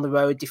title on the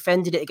road,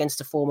 defended it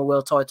against a former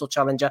world title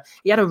challenger.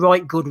 He had a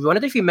right good run. I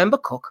don't know if you remember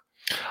Cook.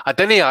 I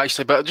didn't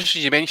actually, but just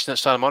as you mentioned at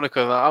Santa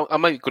Monica, I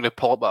might going to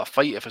pull up that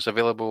fight if it's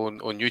available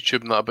on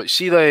YouTube and that. But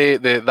see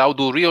the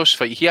Aldo Rios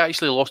fight, he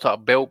actually lost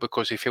that belt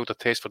because he failed a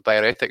test for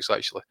diuretics,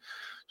 actually.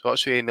 So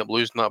that's who ended up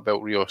losing that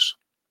belt, Rios.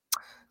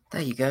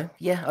 There you go.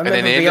 Yeah, I remember.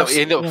 And then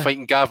he ended up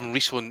fighting Gavin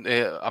Rees on.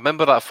 I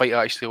remember that fight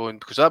actually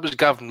because that was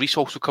Gavin Rees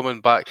also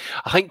coming back.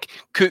 I think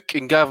Cook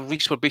and Gavin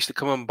Rees were basically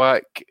coming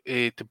back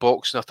to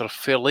boxing after a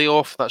fair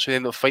layoff. That's who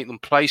ended up fighting them,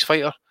 prize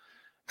fighter.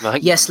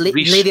 Yes, Lee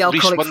the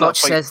Alcoholic Fudge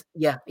says,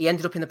 yeah, he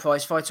ended up in the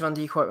prize fighter,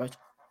 Andy, you're quite right.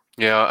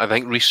 Yeah, I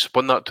think Rees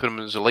won that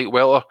tournament as a light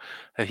welter,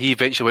 and he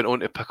eventually went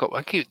on to pick up,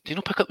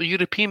 pick up the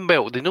European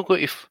belt? They not go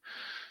to,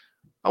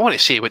 I want to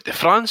say, went to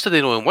France, did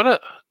they know and win it?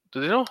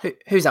 Do they know?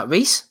 Who's that,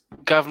 Rees?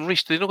 Gavin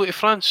Rees, did they not go to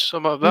France?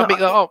 Did I make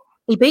that up?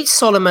 He beat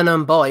Solomon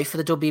Mbai for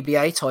the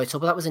WBA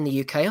title, but that was in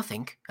the UK, I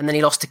think. And then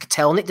he lost to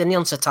Kotelnik, didn't he,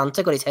 on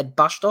Satanta, got his head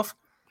bashed off.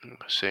 I'm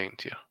saying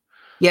to you.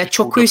 Yeah,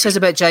 Chuck Crew says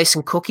about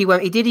Jason Cook. He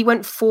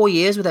went 4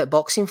 years without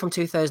boxing from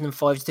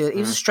 2005 to. He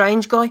was a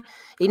strange guy.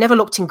 He never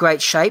looked in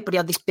great shape, but he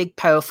had this big,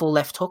 powerful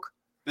left hook.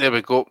 There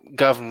we go.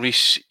 Gavin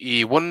Rees.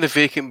 He won the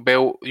vacant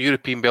belt,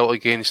 European belt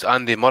against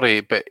Andy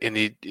Murray, but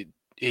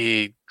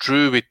he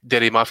drew with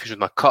Derry Matthews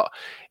in a cut.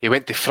 He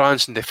went to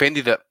France and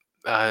defended it,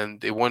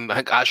 and he won. I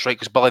think that's right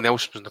because Billy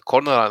Nelson was in the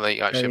corner that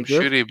night. Actually, I'm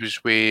sure he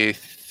was with.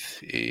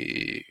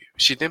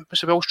 What's his name?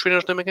 What's the Welsh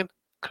trainer's name again?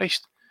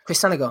 Christ. Chris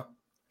Sanagar.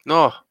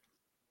 No.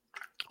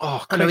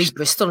 Oh, I know he's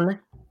Bristol, isn't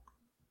he?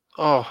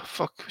 Oh,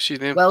 fuck. What's his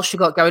name? Welsh, you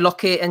got Gary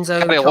Lockett,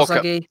 Enzo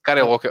Kazagi.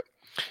 Gary Lockett.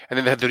 And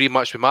then they had the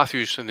rematch with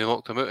Matthews and they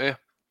knocked him out, And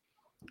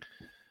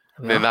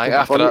then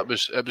after that, it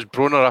was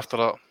Broner after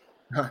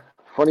that.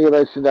 Funny you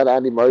mentioned that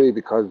Andy Murray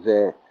because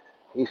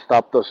he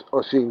stopped us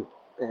Oisin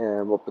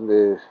up in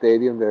the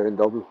stadium there in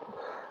Dublin.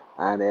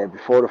 And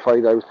before the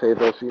fight, I was saying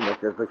to Oisin,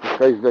 this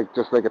guy's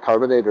just like a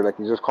Terminator. Like,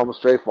 he's just coming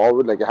straight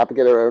forward. Like, you have to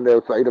get around the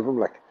outside of him.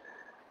 Like,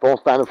 don't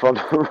stand in front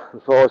of him.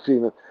 So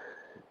Oisin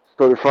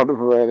stood in front of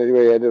him, and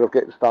anyway, he ended up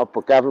getting stopped.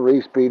 But Gavin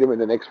Rees beat him in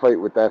the next fight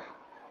with that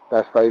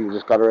style. He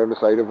just got around the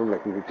side of him,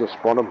 like he just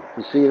spun him.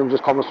 You see him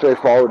just coming straight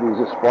forward,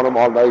 he just spun him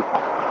all night,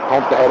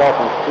 pumped the head off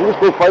him. He was a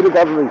good fighter,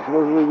 Gavin Rees. He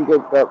doesn't really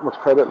get that much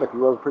credit, like he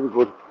was pretty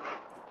good.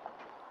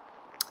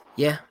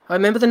 Yeah, I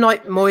remember the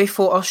night Murray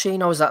fought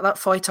Oisin. I was at that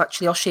fight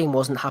actually. Oisin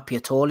wasn't happy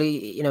at all.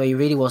 He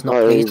really was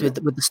not pleased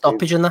with the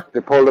stoppage and that.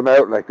 They pulled him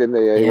out, like, didn't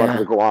they? He wanted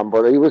to go on,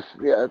 but he was.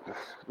 Yeah,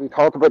 we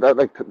talked about that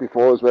like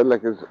before as well.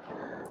 Like, he's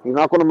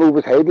not going to move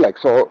his head, like,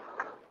 so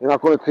you're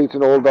not going to teach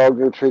an old dog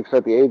new tricks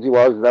at the age he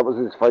was. That was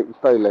his fighting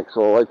style, like.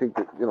 So I think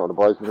that, the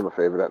boys did him a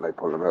favour that night,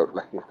 pulling him out.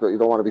 Like, you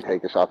don't want to be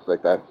taking shots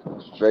like that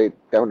straight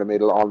down the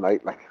middle all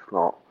night, like,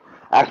 no.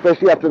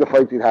 Especially after the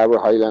fight he'd had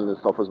with Highland and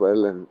stuff as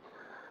well, and.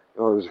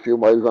 There was a few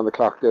miles on the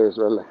clock there as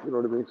well, like, you know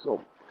what I mean? So,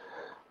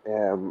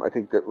 I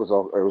think that it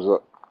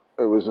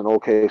was an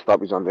okay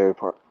stoppage on their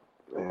part,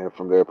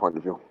 from their point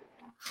of view.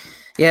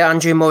 Yeah,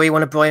 Andrew Murray,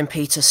 one of Brian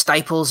Peters'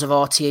 staples of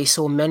RTE,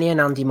 saw many an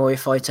Andy Murray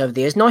fight over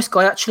the years. Nice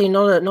guy, actually,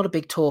 not a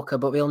big talker,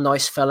 but real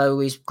nice fellow.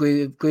 He's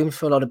groomed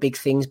for a lot of big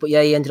things. But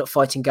yeah, he ended up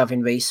fighting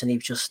Gavin Rees, and he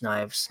just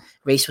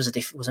Rees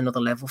was another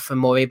level for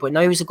Murray. But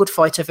no, he was a good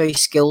fighter, very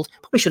skilled.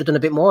 Probably should have done a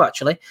bit more,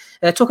 actually.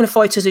 Talking of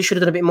fighters who should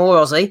have done a bit more,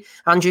 Aussie,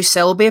 Andrew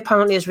Selby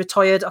apparently has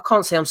retired. I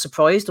can't say I'm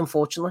surprised,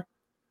 unfortunately.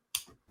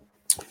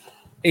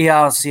 He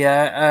has,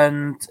 yeah,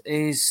 and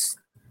his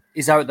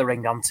out the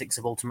ring antics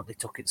have ultimately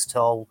took its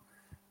toll.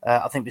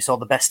 I think we saw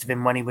the best of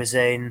him when he was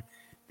in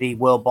the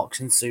World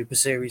Boxing Super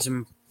Series,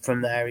 and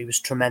from there he was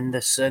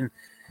tremendous. And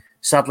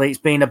sadly, it's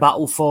been a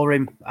battle for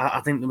him.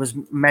 I think there was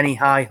many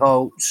high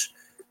hopes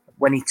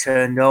when he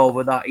turned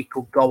over that he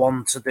could go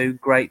on to do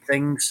great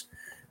things,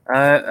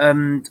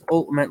 and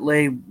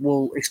ultimately,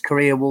 his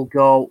career will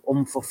go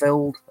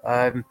unfulfilled.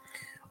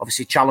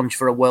 Obviously, challenge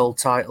for a world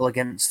title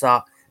against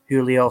that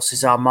Julio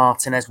Cesar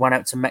Martinez went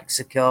out to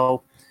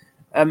Mexico.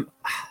 I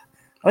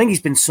think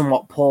he's been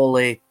somewhat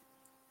poorly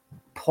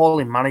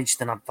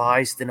managed and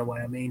advised in a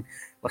way. I mean,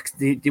 like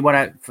they went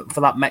out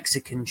for that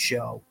Mexican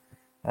show.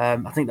 I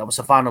think that was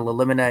a final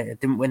eliminator.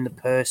 Didn't win the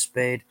purse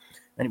bid,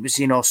 and it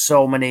was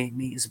so many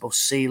meters above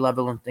sea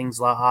level and things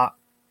like that.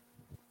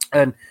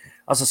 And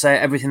as I say,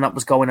 everything that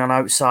was going on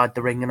outside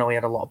the ring, he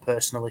had a lot of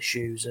personal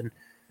issues and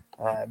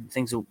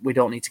things that we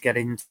don't need to get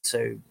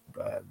into,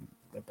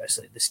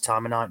 basically at this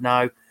time of night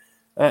now.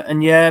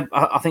 And yeah,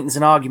 I think there's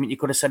an argument you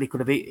could have said he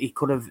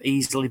could have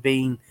easily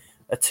been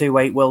a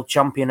 2-weight world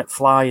champion at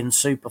fly and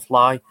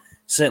superfly.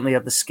 Certainly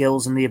had the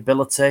skills and the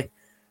ability,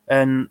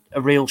 and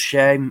a real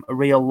shame, a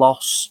real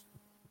loss.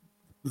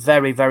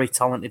 Very, very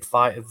talented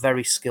fighter,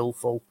 very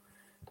skillful,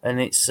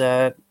 and it's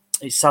sad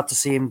to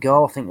see him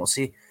go. I think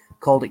he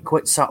called it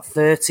quits at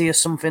 30 or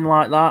something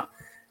like that.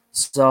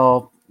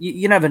 So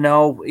you never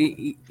know.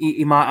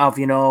 He might have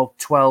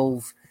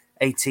 12,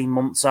 18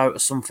 months out or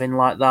something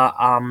like that,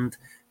 and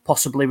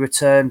possibly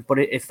return, but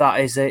if that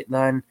is it,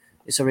 then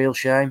it's a real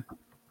shame.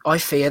 I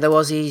fear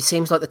he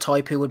seems like the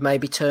type who would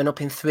maybe turn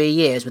up in 3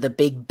 years with a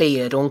big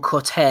beard,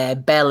 uncut hair,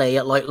 belly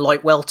at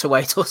like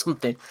welterweight or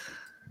something.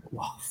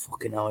 Oh,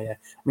 fucking hell, yeah.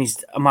 I mean,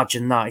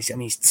 imagine that.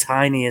 He's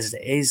tiny as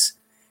it is.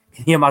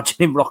 Can you imagine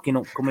him rocking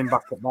up, coming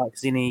back at that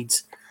because he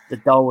needs the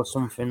dough or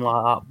something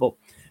like that? But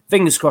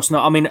fingers crossed. No,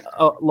 I mean,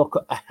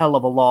 look, a hell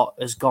of a lot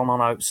has gone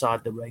on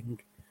outside the ring.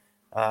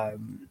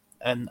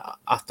 And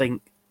I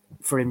think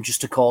for him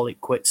just to call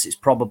it quits,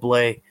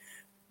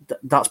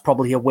 that's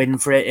probably a win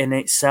for it in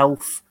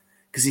itself,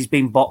 because he's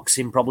been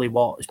boxing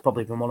he's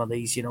probably been one of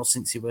these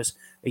since he was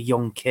a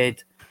young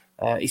kid.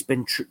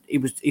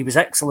 He was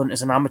excellent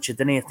as an amateur,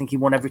 didn't he? I think he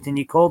won everything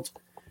he could.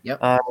 Yep.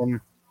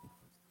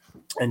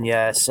 And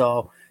yeah,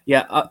 so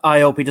yeah,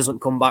 I hope he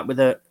doesn't come back with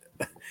a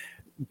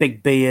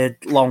big beard,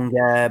 long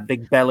hair,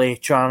 big belly,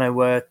 trying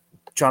to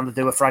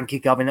do a Frankie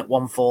Gavin at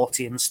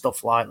 140 and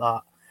stuff like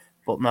that.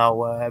 But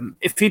no,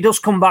 if he does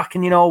come back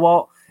and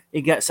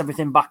he gets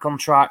everything back on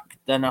track,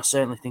 then I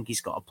certainly think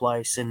he's got a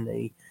place in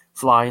the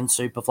fly and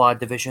superfly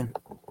division.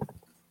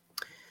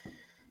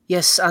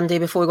 Yes, Andy,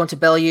 before we go on to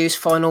Bellews,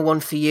 final one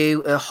for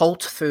you.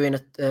 Holt threw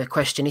in a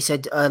question. He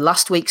said,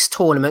 last week's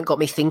tournament got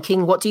me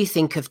thinking, what do you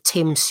think of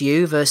Tim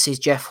Sue versus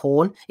Jeff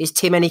Horn? Is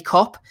Tim any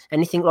cop?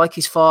 Anything like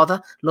his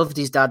father? Loved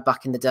his dad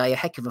back in the day. A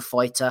heck of a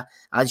fighter,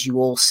 as you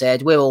all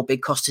said. We're all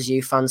big Costas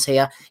U fans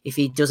here. If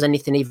he does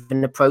anything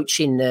even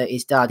approaching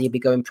his dad, he'll be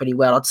going pretty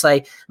well. I'd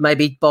say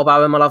maybe Bob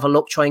Arum will have a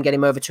look, try and get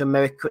him over to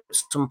America at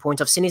some point.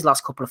 I've seen his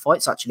last couple of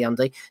fights, actually,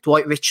 Andy.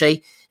 Dwight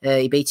Ritchie,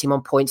 he beat him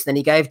on points. Then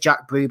he gave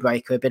Jack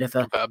Brewbreaker a bit of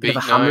a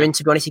hammering,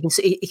 to be honest.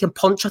 He can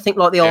punch, I think,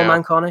 like the old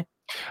man, can't he?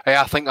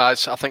 Yeah, I think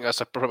that's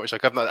pretty much a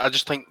given. I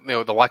just think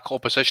the lack of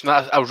opposition.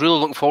 I was really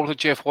looking forward to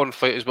Jeff Horn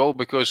fight as well,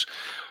 because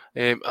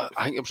I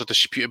think it was a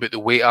dispute about the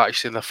weight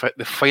actually, and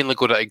they finally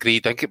got it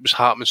agreed. I think it was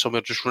happening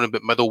somewhere just running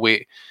about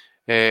middleweight,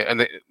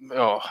 I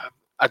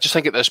just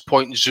think at this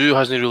point Zoo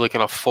hasn't really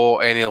kind of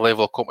fought any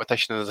level of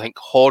competition, and I think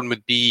Horn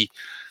would be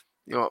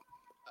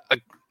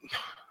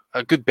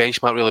a good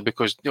benchmark really,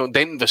 because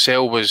Denton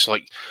Vassell was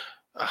like,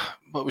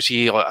 what was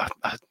he, like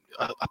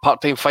a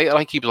part-time fighter? I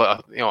think he was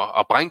like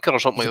a banker or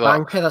something like that.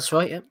 Banker, that's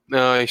right,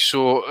 yeah.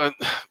 So I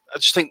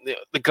just think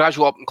the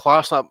gradual up in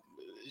class, that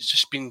it's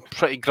just been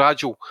pretty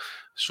gradual.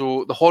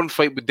 So the Horn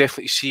fight would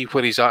definitely see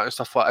where he's at and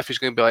stuff like that, if he's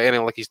going to be like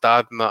anything like his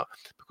dad and that,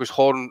 because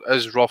Horn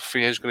is rough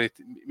and he's going to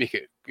make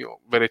it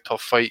very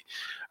tough fight.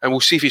 And we'll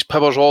see if his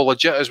power's all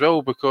legit as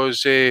well,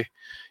 because he's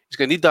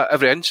going to need that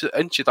every inch of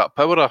that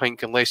power, I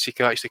think, unless he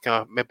can actually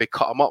kind of maybe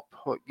cut him up.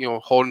 Like,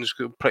 Horn's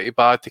pretty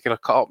bad to kind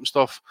of cut up and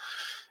stuff.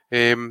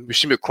 We've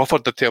seen what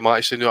Crawford did to him,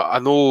 actually. I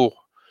know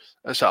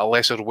it's at a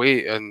lesser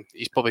weight and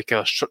he's probably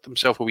kind of stripped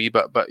himself a wee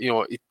bit, but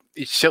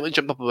he certainly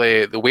jumped up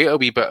the weight a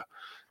wee bit,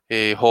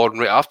 Horn,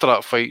 right after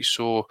that fight.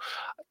 So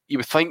you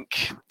would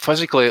think,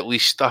 physically at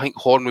least, I think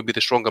Horn would be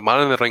the stronger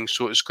man in the ring.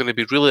 So it's going to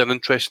be really an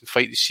interesting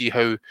fight to see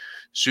how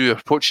Zoo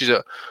approaches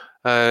it,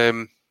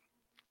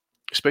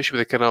 especially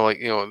with the kind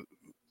of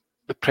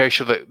the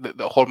pressure that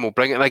Horn will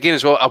bring. And again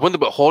as well, I wonder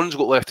what Horn's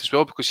got left as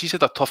well, because he's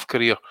had a tough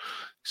career,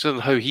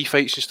 considering how he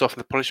fights and stuff and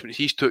the punishments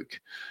he's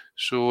took.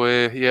 So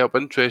it'll be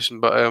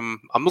interesting, but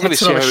I'm not going to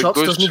say how shots,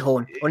 it goes. Doesn't he,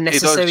 Horn?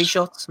 Unnecessary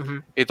shots. Mm-hmm.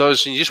 He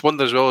does, and you just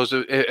wonder as well,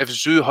 if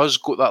Zoo has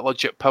got that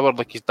legit power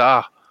like his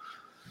dad,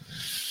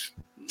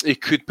 he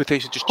could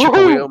potentially just chip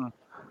away at him.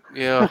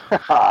 Yeah,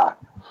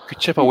 could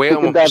chip away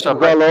at him. That's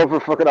well over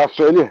fucking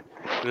Australia.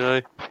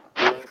 Yeah.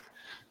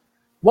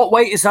 What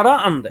weight is that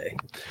at, Andy?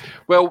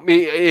 Well,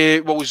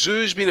 mate,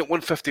 Zoo's been at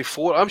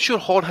 154. I'm sure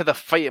Horn had a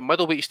fight at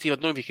middleweight, Steve. I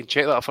don't know if you can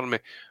check that for me.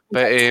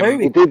 But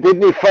he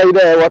didn't he fight?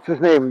 What's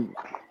his name?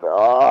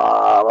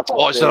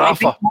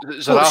 Zarafa.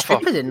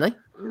 Zarafa, didn't they?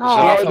 No,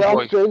 Zarafa the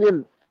boy.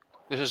 Australian.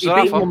 This is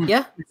Zarafa.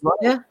 Yeah.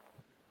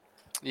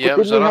 Yeah,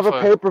 But didn't he have a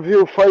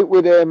pay-per-view fight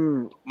with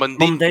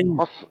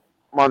Mundine?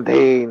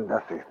 Mundine,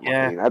 that's it.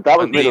 Yeah. Mundine. That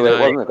was middleweight,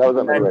 wasn't it? That was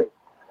at middleweight.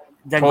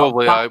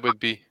 Probably, I would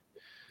be.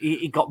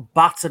 He got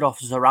battered off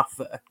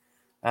Zarafa,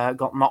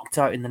 got knocked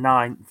out in the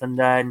 9th, and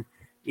then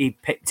he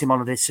picked him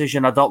on a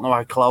decision. I don't know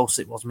how close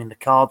it was. I mean, the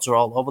cards are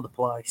all over the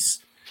place.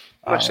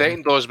 My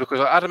second was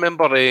because I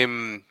remember at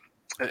the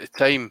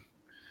time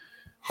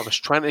I was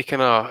trying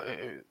to I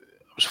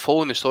was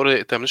following the story at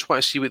the time. I just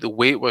want to see what the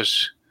weight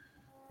was.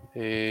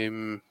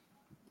 What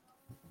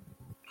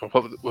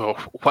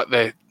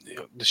the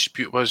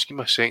dispute was. Give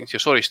me a second here.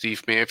 Sorry,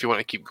 Steve, mate, if you want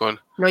to keep going.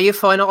 No, you're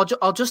fine.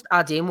 I'll just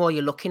add in while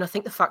you're looking. I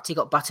think the fact he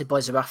got battered by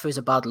Zarafa is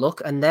a bad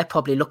look, and they're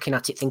probably looking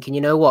at it thinking,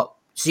 you know what?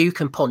 Zoo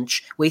can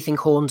punch. We think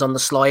Horn's on the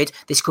slide.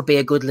 This could be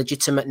a good,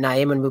 legitimate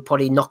name, and we'll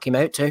probably knock him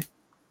out too.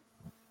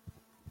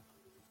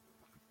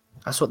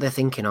 That's what they're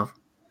thinking of.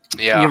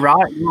 Yeah, you're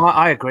right. No,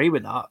 I agree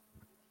with that.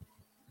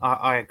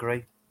 I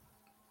agree.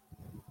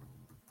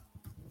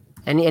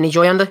 Any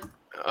joy, Andy?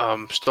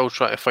 I'm still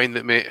trying to find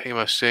it, mate. Give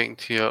me a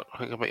second here. I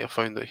think I might have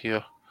found it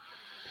here.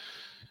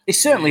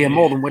 It's certainly a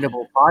more than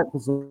winnable fight,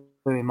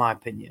 in my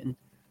opinion.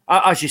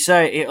 As you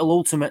say, it'll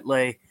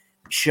ultimately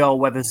show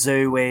whether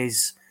Zoo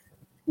is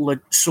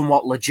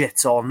somewhat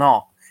legit or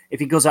not. If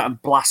he goes out and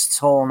blasts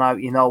Horn out,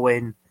 in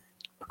a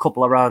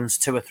couple of rounds,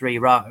 2 or 3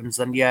 rounds,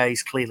 then yeah,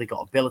 he's clearly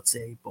got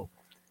ability. But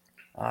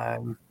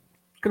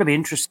it's going to be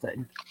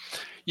interesting.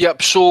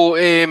 Yep. So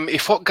he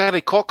fought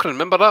Gary Cochran.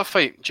 Remember that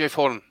fight, Jeff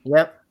Horn?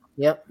 Yep.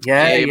 Yeah.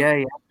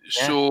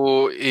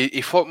 So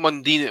he fought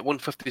Mundine at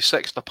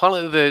 156.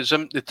 Apparently,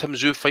 the Tim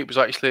Zoo fight was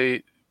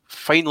actually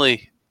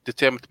finally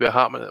determined to be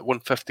happening at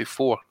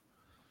 154.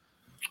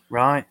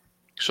 Right.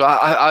 So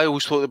I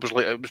always thought it was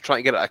trying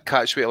to get at a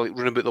catch weight, like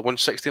running about the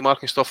 160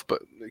 mark and stuff.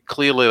 But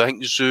clearly, I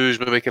think Zoo's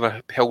maybe kind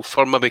of held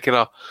firm, maybe kind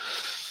of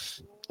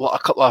let a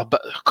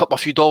couple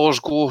of few dollars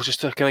go just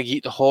to kind of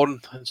get the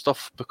Horn and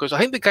stuff. Because I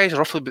think the guys are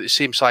roughly about the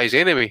same size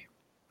anyway.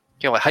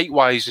 Kind of like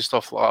height-wise and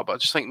stuff like that, but I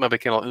just think maybe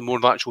kind of like the more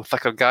natural,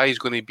 thicker guy is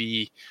going to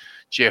be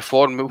Jeff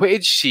Horn. What did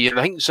you see? And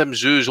I think Sim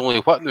Zoo's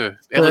only what now?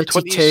 Early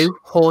 32. 20s?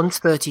 Horn's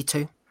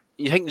 32.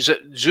 You think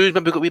Zoo's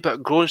maybe got a wee bit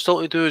of growing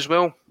still to do as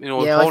well? Yeah,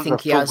 Horn's I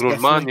think a he has,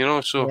 full-grown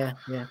man, so... Yeah.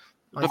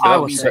 I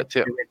would say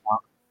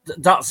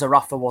that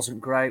Zarafa wasn't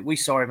great. We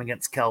saw him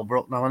against Kell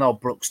Brook. Now, I know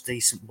Brook's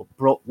decent, but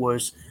Brook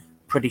was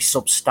pretty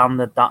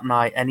substandard that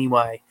night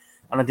anyway.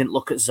 And I didn't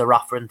look at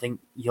Zarafa and think,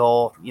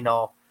 you're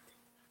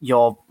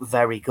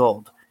very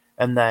good.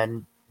 And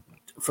then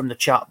from the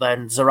chat,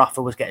 then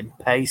Zarafa was getting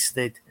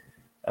pasted,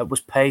 was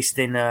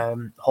pasting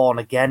Horn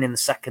again in the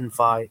second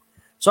fight.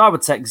 So I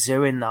would take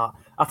Zoo in that.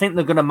 I think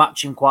they're going to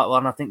match him quite well.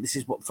 And I think this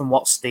is from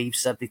what Steve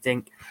said. They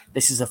think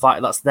this is a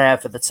fight that's there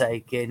for the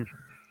taking.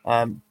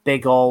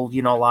 Big old,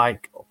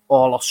 like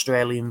all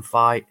Australian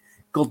fight.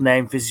 Good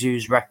name for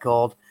Zoo's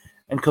record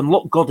and can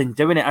look good in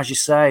doing it. As you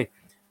say,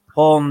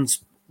 one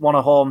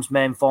of Horn's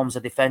main forms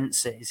of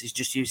defence is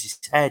just use his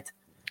head.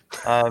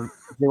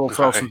 They will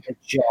throw some big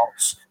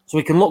shots. So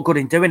he can look good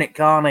in doing it,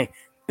 can't he?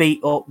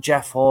 Beat up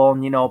Jeff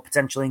Horn,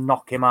 potentially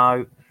knock him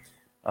out.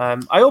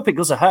 I hope it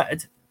goes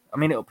ahead. I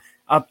mean,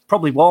 I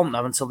probably won't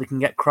know until they can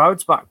get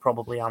crowds back,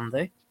 probably,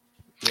 Andy.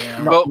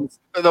 Yeah. You wouldn't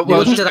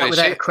do that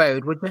without a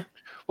crowd, would you?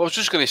 Well, I was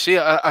just going to say,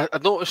 I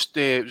noticed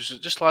it was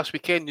just last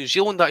weekend, New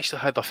Zealand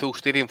actually had a full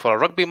stadium for a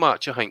rugby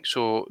match, I think.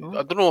 So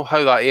I don't know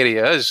how that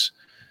area is.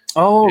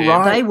 Oh,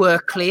 right. They were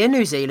clear,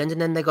 New Zealand, and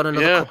then they got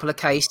another couple of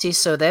cases,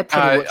 so they're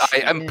pretty much...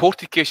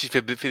 imported cases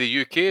for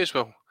the UK as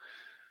well.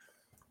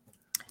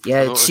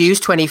 Yeah,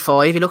 Sue's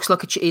 25. He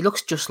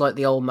looks just like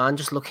the old man,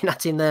 just looking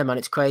at him there, man.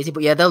 It's crazy.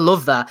 But yeah, they'll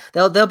love that.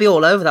 They'll be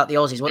all over that, the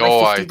Aussies. What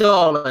are they,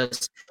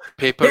 $50?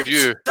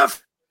 Pay-per-view. It's the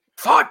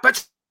fight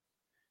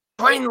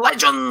between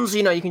legends.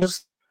 You can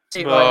just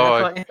see it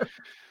right there.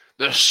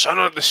 The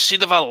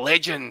seed of a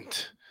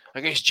legend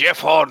against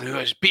Jeff Horn, who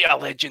has beat a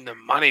legend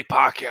in Manny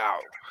Pacquiao.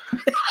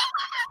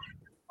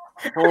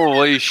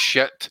 Holy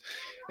shit.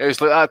 It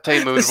was like that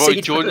time when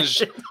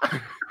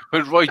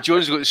Roy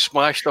Jones got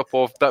smashed up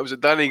off, that was at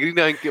Danny Green,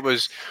 I think it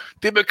was,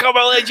 to become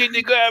a legend,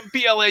 you got to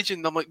be a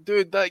legend. I'm like,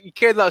 dude,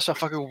 that's a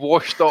fucking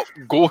washed up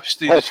ghost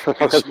he just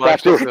fucking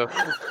smashed up there.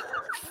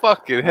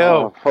 Fucking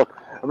hell. Oh, fuck.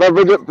 I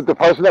remember the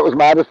person that was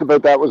maddest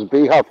about that was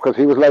B-Hop, because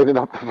he was lining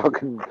up the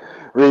fucking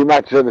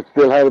rematch and it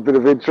still had a bit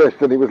of interest,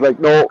 and he was like,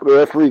 no, the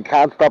referee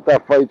can't stop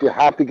that fight, you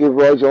have to give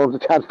Roy Jones a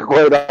chance to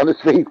go out on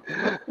his feet.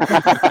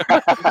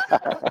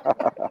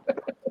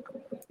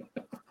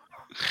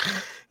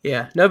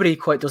 Yeah, nobody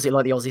quite does it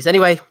like the Aussies.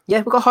 Anyway, yeah,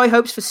 we've got high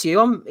hopes for Sue.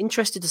 I'm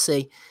interested to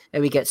see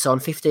how he gets on.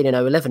 15-0,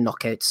 11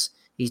 knockouts.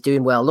 He's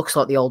doing well. Looks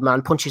like the old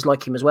man. Punches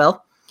like him as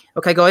well.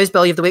 Okay, guys,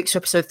 Belly of the Week, so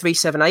episode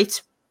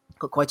 378.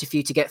 Got quite a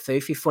few to get through,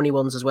 a few funny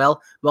ones as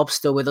well. Rob's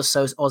still with us,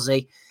 so's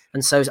Ozzy,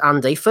 and so's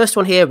Andy. First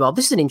one here, Rob.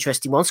 This is an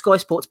interesting one. Sky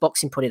Sports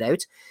Boxing put it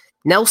out.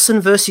 Nelson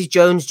versus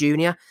Jones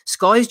Jr.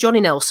 Sky's Johnny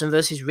Nelson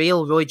versus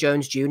real Roy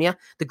Jones Jr.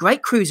 The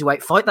great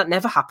cruiserweight fight that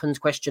never happened,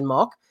 question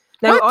mark.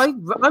 Now,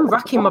 I'm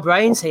racking my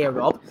brains here,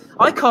 Rob.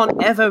 I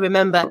can't ever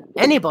remember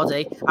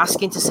anybody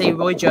asking to see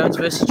Roy Jones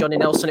versus Johnny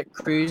Nelson at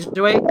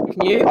cruiserweight.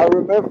 Can you? I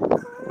remember.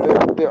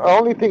 The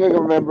only thing I can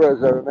remember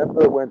is I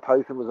remember when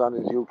Tyson was on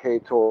his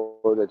UK tour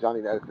that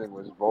Johnny Nelson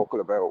was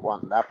vocal about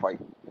wanting that fight.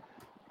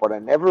 But I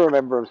never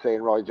remember him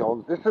saying Roy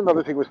Jones. This is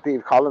another thing with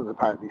Steve Collins,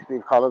 apparently.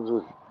 Steve Collins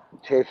was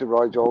chasing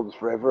Roy Jones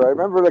forever. I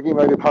remember like he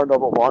might have turned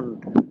up at one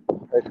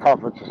press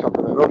conference or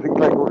something. I don't think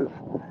like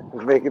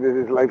was making it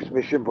his life's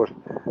mission, but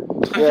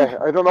yeah,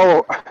 I don't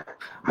know.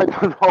 I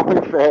don't know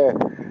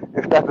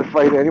if that's a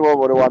fight anyone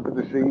would have wanted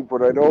to see,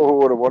 but I know who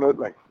would have won it.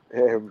 Like,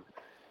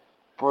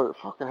 but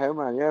fucking hell,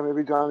 man, yeah,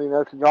 maybe Johnny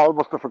Nelson. Y'all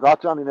must have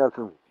forgot Johnny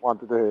Nelson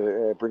wanted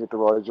to bring it to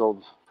Roy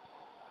Jones.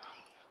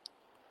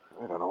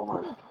 I don't know,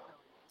 man.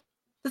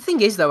 The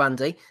thing is, though,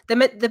 Andy,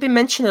 they've been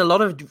mentioning a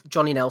lot of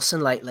Johnny Nelson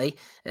lately.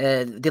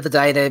 The other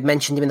day, they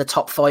mentioned him in the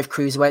top 5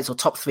 cruiserweights or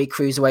top 3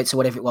 cruiserweights or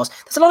whatever it was.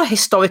 There's a lot of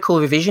historical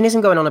revisionism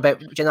going on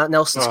about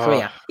Nelson's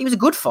career. He was a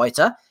good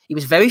fighter. He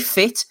was very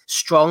fit,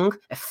 strong,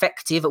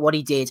 effective at what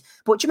he did.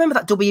 But do you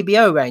remember that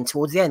WBO reign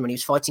towards the end when he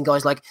was fighting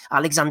guys like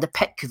Alexander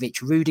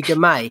Petkovic, Rudiger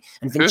May,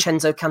 and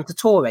Vincenzo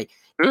Cantatore?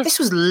 This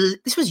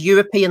was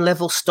European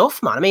level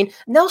stuff, man. I mean,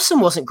 Nelson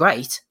wasn't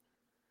great.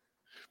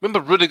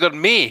 Remember Rudiger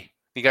May?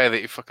 The guy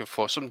that he fucking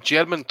fought, some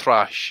German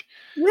trash.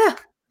 Yeah.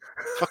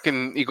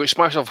 Fucking, he got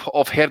smashed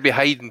off Herbie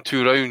Hyde in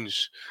 2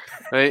 rounds.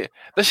 Right?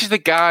 This is the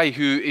guy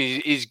who,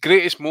 his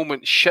greatest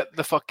moment, shit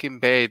the fucking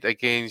bed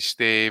against,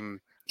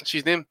 what's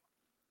his name?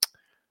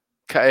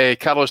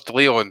 Carlos de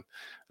Leon.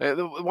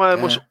 One of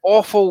the most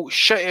awful,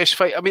 shittiest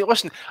fight. I mean,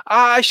 listen,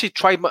 I actually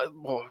tried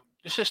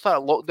just to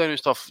start lockdown and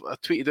stuff, I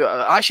tweeted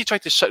out, I actually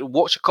tried to sit and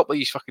watch a couple of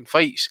these fucking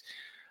fights.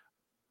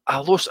 I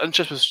lost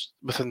interest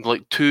within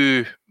like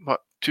 2 or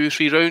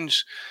 3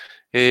 rounds.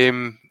 I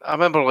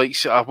remember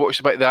I watched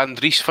about the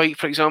Andries fight,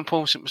 for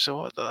example.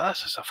 So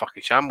that's just a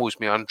fucking shambles,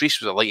 man. Andries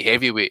was a light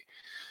heavyweight.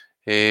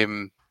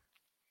 It's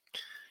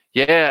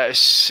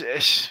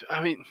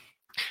I mean,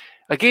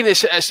 again,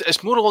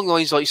 it's more along the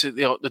lines like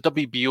the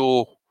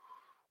WBO,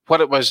 what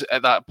it was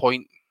at that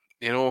point,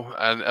 and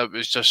it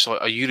was just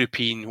like a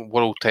European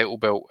world title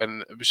belt,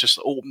 and it was just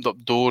opened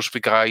up doors for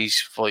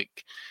guys for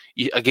like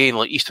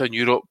Eastern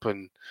Europe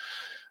and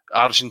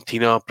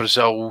Argentina,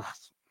 Brazil,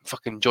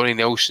 fucking Johnny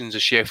Nelson's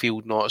of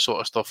Sheffield and all that sort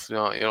of stuff.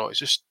 It's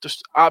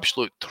just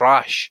absolute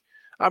trash.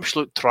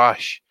 Absolute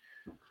trash.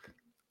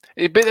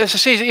 But as I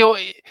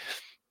say,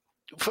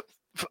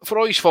 for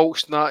all his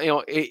faults,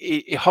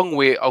 he hung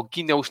weight. I'll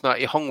give Nelson that.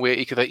 He hung weight.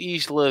 He could have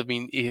easily. I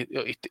mean, he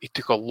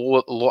took a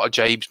lot of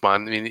jibes,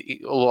 man. I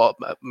mean, a lot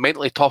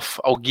mentally tough.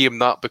 I'll give him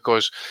that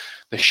because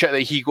the shit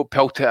that he got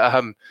pelted at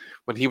him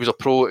when he was a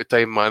pro at the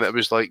time, man, it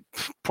was like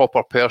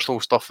proper personal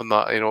stuff and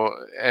that,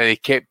 And he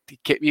kept.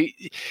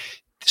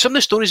 Some of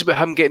the stories about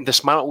him getting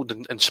dismantled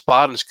and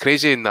sparring is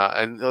crazy and that,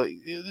 and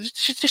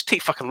just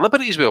take fucking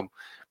liberties with him.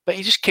 But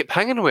he just kept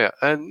hanging with it,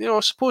 and I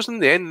suppose in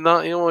the end,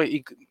 that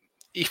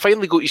he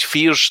finally got his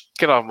fears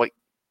kind of like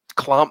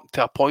clamped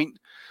to a point.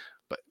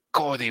 But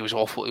God, he was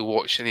awful to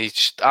watch, and he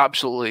just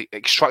absolutely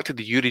extracted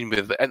the urine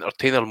with the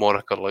entertainer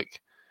moniker, like.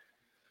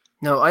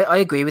 No, I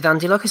agree with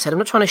Andy. Like I said, I'm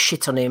not trying to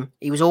shit on him.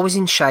 He was always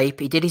in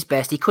shape. He did his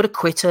best. He could have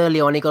quit early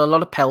on. He got a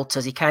lot of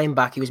pelters. He came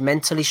back. He was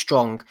mentally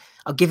strong.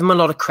 I'll give him a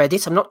lot of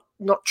credit. I'm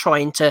not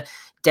trying to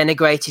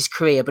denigrate his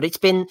career, but his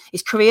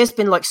career's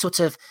been like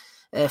sort of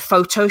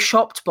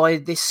photoshopped by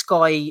this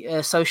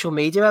Sky social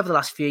media over the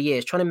last few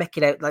years, trying to make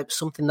it out like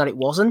something that it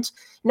wasn't.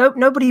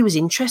 Nobody was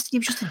interested. He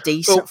was just a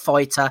decent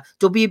fighter,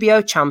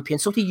 WBO champion,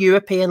 sort of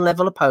European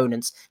level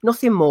opponents.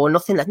 Nothing more,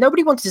 nothing less.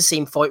 Nobody wanted to see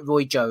him fight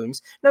Roy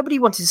Jones. Nobody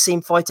wanted to see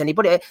him fight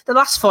anybody. The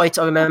last fight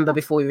I remember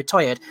before he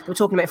retired, they were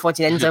talking about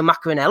fighting Enzo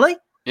Maccarinelli.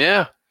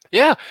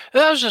 Yeah,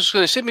 I was just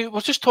going to say, we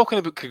were just talking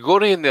about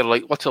Grigorian there,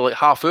 literally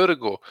half hour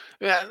ago.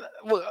 Yeah,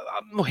 look,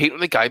 I'm not hating on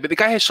the guy, but the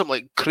guy has some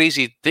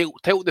crazy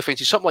title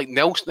defences, something like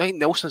Nelson. I think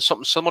Nelson has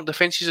something similar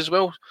defences as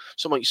well,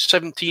 something like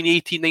 17,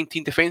 18,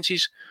 19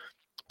 defences.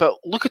 But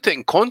look at it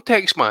in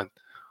context, man.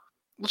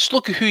 Let's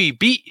look at who he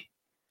beat.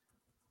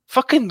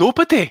 Fucking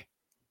nobody.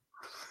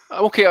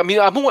 Okay, I mean,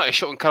 I don't want to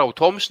shut on Carl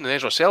Thompson and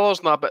Ezra Sellers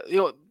and that, but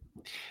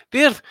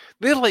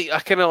they're like a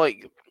kind of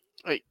like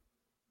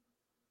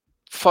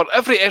for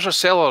every Ezra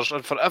Sellers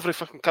and for every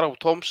fucking Carl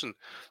Thompson,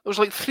 there was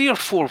like 3 or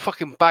 4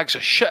 fucking bags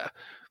of shit,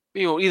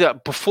 either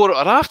before it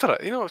or after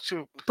it,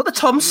 So, but the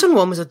Thompson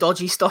one was a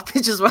dodgy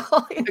stoppage as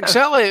well.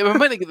 Exactly. We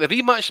might get the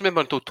rematch,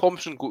 remember, until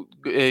Thompson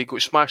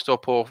got smashed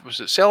up off, was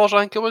it Sellers,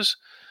 I think it was?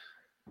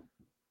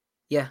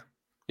 Yeah.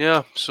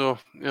 Yeah, so,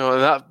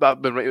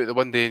 that been right out the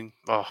one day.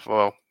 Oh,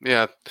 well,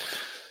 yeah.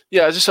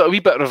 Yeah, it's just a wee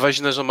bit of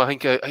revisionism, I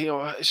think.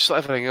 It's just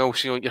like everything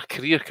else, your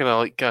career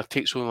kind of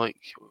takes on like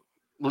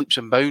leaps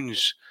and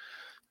bounds.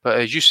 But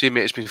as you say,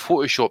 mate, it's been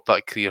photoshopped,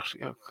 that career.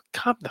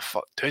 Calm the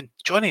fuck down.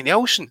 Johnny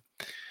Nelson.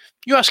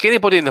 You ask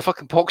anybody in the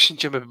fucking boxing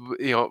gym,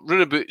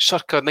 round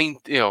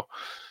about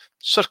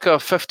circa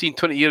 15,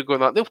 20 years ago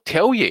and that, they'll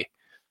tell you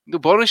No,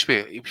 but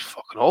honestly, he was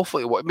fucking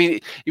awful. I mean,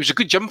 he was a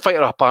good gym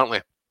fighter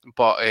apparently,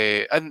 but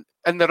in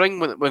the ring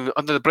when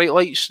under the bright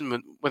lights and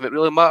when it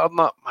really mattered,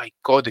 my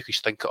God, he could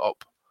stink it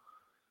up.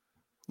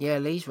 Yeah,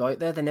 Lee's right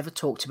there. They never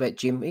talked about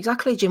Jim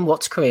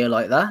Watt's career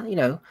like that. You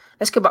know,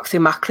 let's go back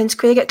through Macklin's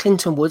career. Get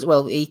Clinton Woods.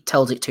 Well, he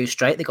tells it too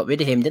straight. They got rid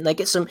of him, didn't they?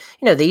 Get some,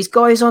 these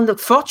guys on the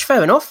Froch.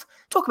 Fair enough.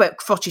 Talk about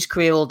Froch's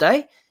career all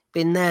day.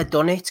 Been there,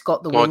 done it.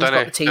 Got the wins,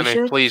 got the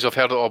T-shirt. Please, I've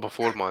heard it all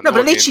before, man. No,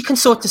 but at least you can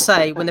sort of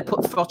say when they put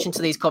Froch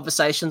into these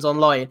conversations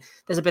online,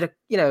 there's a bit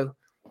of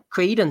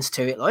credence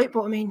to it. Like,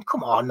 but I mean,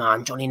 come on,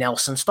 man, Johnny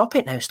Nelson, stop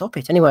it now, stop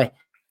it. Anyway.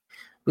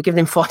 We're giving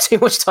him far too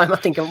much time, I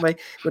think, haven't we?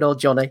 Good old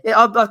Johnny.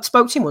 Yeah, I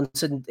spoke to him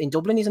once in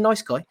Dublin. He's a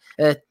nice guy.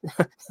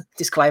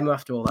 Disclaimer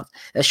after all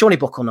that. Shawnee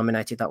Buckle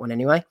nominated that one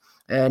anyway.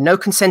 No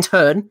Consent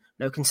Hearn,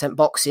 No Consent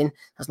Boxing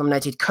has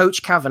nominated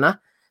Coach Kavanagh.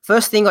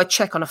 First thing I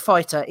check on a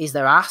fighter is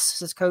their ass,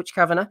 says Coach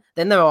Kavanagh.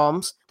 Then their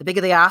arms. The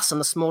bigger the ass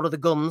and the smaller the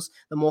guns,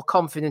 the more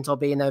confident I'll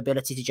be in their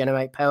ability to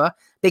generate power.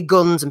 Big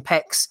guns and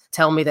pecs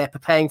tell me they're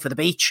preparing for the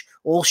beach.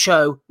 All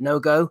show, no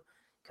go.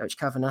 Coach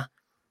Kavanagh.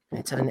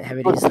 They're telling it how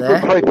it is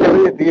there. Good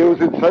criteria to use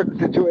in certain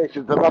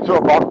situations. I'm not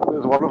sure boxing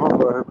is one of them,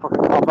 but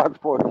fucking combat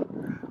sports.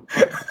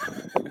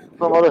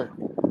 Some other.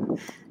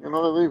 You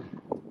know what I mean?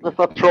 Let's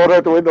not throw it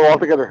out the window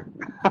altogether.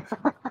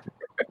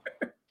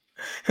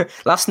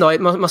 Last night,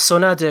 my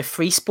son had a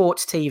Free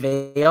Sports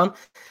TV on,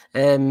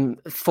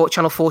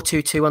 channel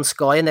 422 on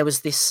Sky, and there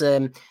was this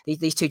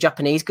these two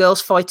Japanese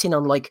girls fighting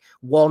on like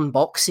one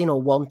boxing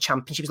or one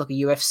championship. It's like a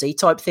UFC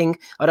type thing.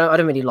 I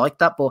don't really like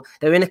that, but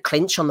they're in a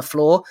clinch on the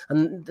floor,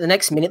 and the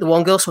next minute, the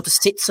one girl sort of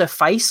sits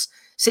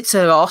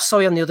her arse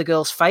on the other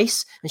girl's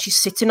face, and she's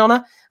sitting on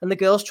her, and the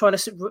girl's trying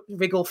to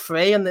wriggle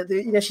free, and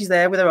she's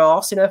there with her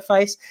arse in her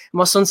face. And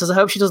my son says, I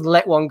hope she doesn't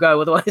let one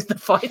go, otherwise the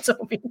fight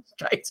will be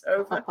straight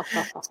over.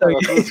 So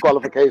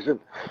disqualification.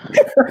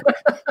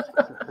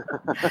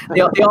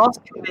 the arse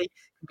can be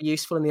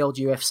useful in the old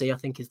UFC, I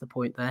think, is the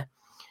point there.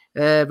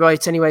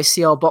 Right, anyway,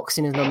 CR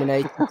Boxing is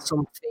nominated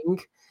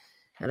something.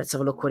 Let's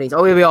have a look what it is.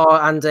 Oh, here we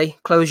are, Andy.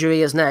 Close your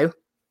ears now.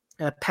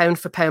 Pound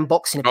for pound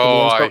boxing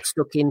opinions got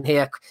stuck in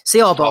here.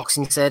 CR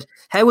Boxing said,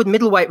 how would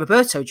middleweight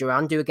Roberto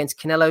Duran do against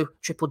Canelo,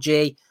 Triple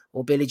G,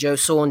 or Billy Joe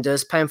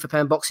Saunders? Pound for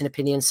pound boxing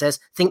opinion says,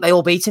 think they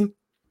all beat him?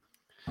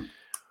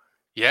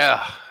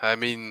 Yeah, I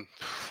mean,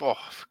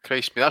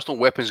 Christ me, that's no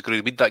weapons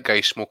grade weed that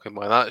guy's smoking,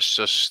 man. That's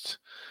just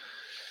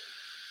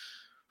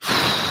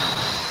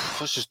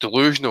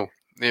delusional,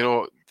 you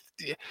know.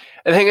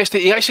 And the thing is,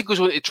 he actually goes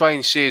on to try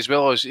and say as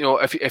well as,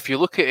 if you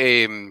look at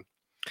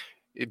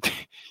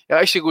it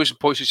actually goes and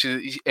points to say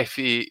that if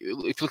you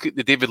look at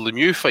the David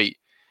Lemieux fight,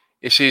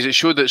 it says it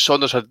showed that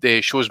Saunders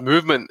shows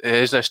movement and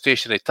isn't a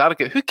stationary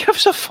target. Who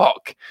gives a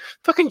fuck?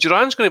 Fucking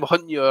Duran's going to be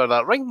hunting you out of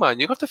that ring,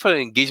 man. You have to find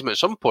an engagement at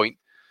some point.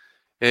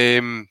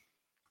 Who's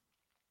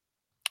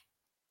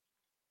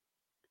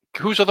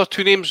other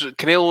two names?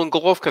 Canelo and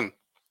Golovkin.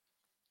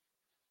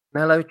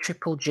 Canelo,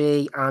 Triple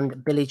G,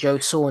 and Billy Joe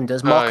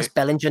Saunders. Marcus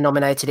Bellinger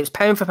nominated. It was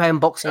pound for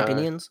pound boxing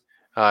opinions.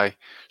 Aye.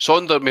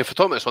 Saunders, I mean, if we're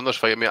talking about Saunders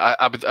fight, I mean,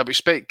 I would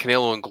expect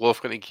Canelo and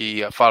Golovkin to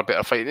give a far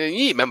better fight. And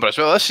you remember as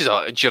well, this is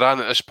a Duran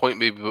at this point,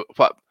 maybe,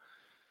 but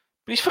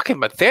he's fucking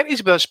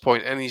mid-30s by this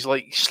point, and he's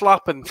like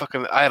slapping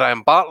fucking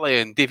Iran Bartley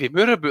and Davey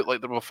Moore about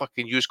like they were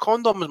fucking used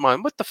condoms,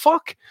 man. What the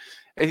fuck?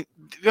 You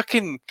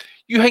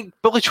think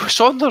Billy Joe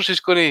Saunders is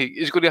going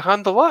to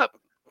handle that?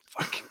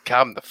 Fucking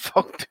calm the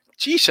fuck down.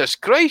 Jesus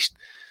Christ.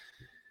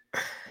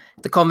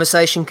 The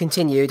conversation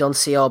continued on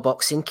CR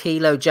Boxing.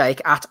 Kilo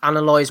Jake at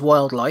Analyze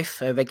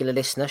Wildlife, a regular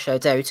listener,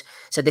 shout out,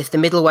 said if the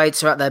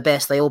middleweights are at their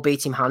best, they all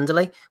beat him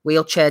handily.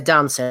 Wheelchair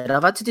Dan said,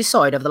 I've had to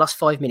decide over the last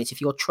 5 minutes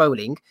if you're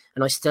trolling,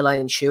 and I still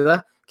ain't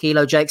sure.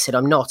 Kilo Jake said,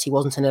 I'm not. He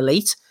wasn't an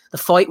elite. The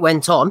fight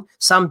went on.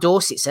 Sam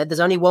Dorset said, there's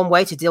only one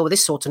way to deal with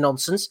this sort of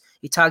nonsense.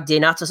 He tagged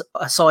in at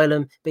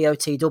Asylum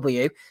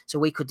BOTW, so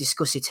we could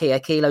discuss it here.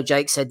 Kilo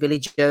Jake said, Billy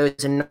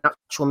Joe's a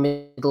natural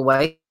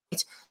middleweight,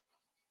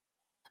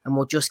 and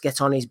we'll just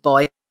get on his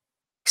bike.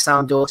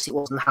 Sam Dorset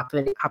wasn't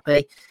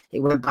happy. It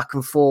went back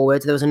and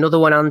forward. There was another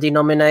one Andy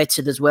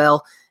nominated as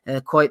well.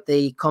 Quite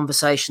the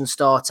conversation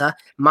starter.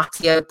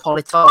 Matteo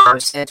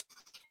Politano said,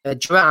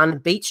 Duran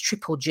beats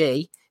Triple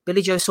G.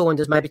 Billy Joe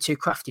Saunders may be too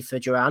crafty for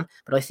Duran,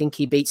 but I think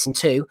he beats him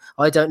too.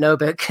 I don't know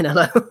about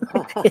Canelo.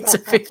 It's a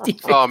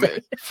 50-50. Oh,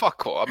 man,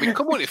 fuck off. I mean,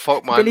 come on,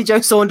 fuck, man. Billy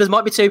Joe Saunders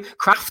might be too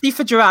crafty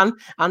for Duran,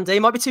 and he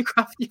might be too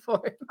crafty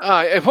for him.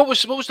 What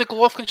was the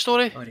Golovkin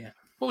story? Oh, yeah.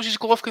 What was his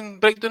Golovkin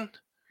breakdown?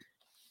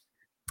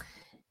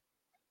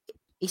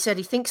 He said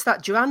he thinks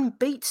that Duran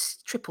beats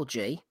Triple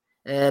G.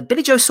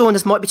 Billy Joe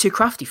Saunders might be too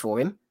crafty for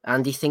him,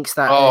 and he thinks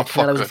that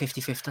Canelo's a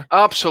 50-50.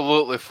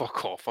 Absolutely,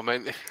 fuck off. I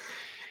mean,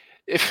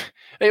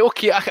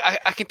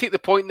 I can take the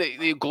point that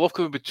Golovkin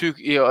would be too,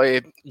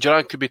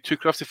 Duran could be too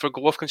crafty for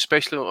Golovkin,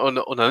 especially on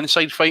an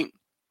inside fight.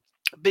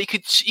 But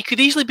he could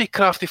easily be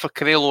crafty for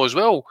Canelo as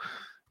well,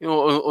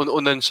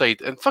 on the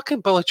inside. And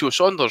fucking Billy Joe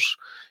Saunders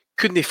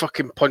couldn't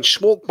fucking punch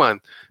smoke,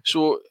 man.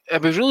 So I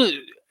was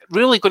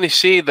really going to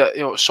say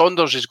that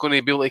Saunders is going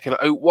to be able to kind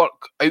of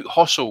outwork, out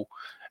hustle,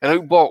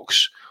 and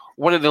outbox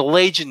one of the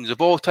legends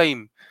of all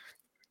time,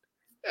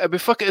 it'd be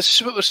fucking. This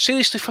is what we're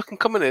seriously fucking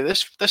coming to.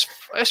 This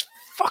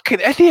fucking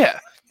idiot.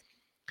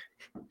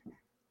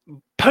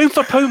 Pound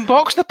for pound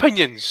boxing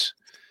opinions.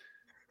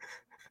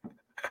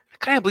 I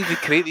can't believe they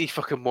create these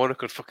fucking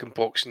monikered fucking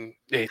boxing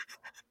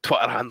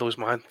Twitter handles,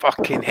 man.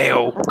 Fucking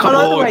hell. Come I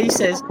like on. the way he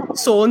says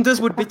Saunders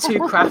would be too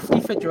crafty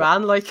for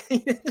Duran. Like,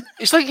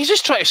 it's like he's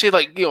just trying to say,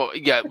 like,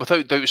 yeah,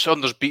 without doubt,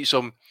 Saunders beats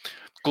him.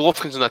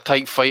 Golovkin's in a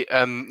tight fight,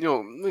 and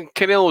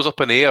Canelo's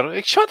up in the air.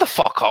 Like, shut the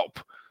fuck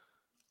up.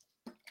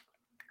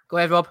 Go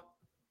ahead, Rob.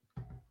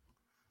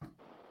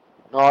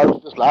 No, I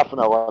was just laughing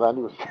at what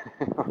Andy was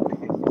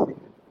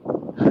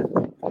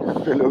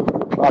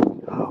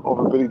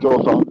over Billy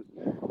Joe Saunders.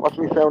 What's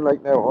me sound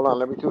like now? Hold on,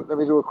 let me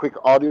do a quick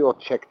audio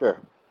check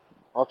there.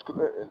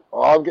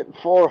 I'm getting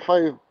 4 or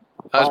 5.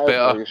 That's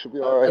better. You should be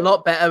all right. A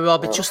lot better,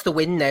 Rob. It's just the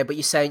wind now, but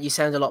you sound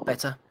a lot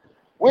better.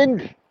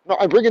 Wind? No,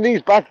 I'm bringing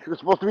these back. It's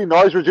supposed to be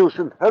noise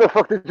reducing. How the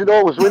fuck did you know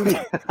it was windy?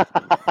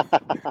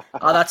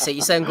 Oh, that's it.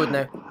 You sound good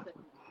now.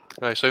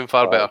 Right, sound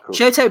far better. Cool.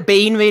 Shout out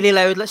Bean really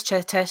loud. Let's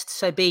test.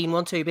 Say Bean.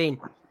 1, 2, Bean.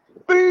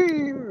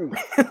 Bean!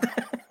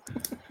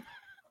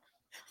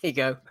 Here you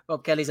go.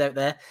 Rob Kelly's out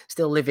there,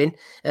 still living.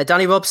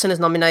 Danny Robson has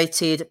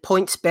nominated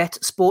PointsBet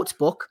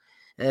Sportsbook.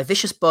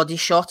 Vicious Body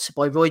Shot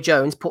by Roy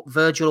Jones put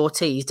Virgil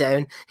Ortiz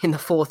down in the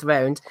 4th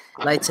round,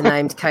 later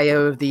named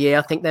KO of the year.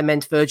 I think they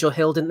meant Virgil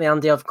Hill, didn't they,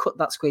 Andy? I've cut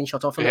that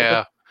screenshot off a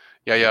little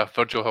bit. Yeah,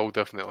 Virgil Hill,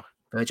 definitely.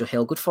 Virgil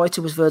Hill, good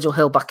fighter was Virgil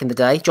Hill back in the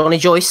day. Johnny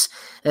Joyce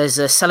is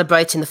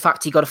celebrating the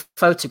fact he got a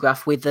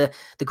photograph with the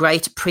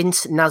great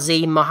Prince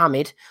Nazim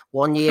Mohammed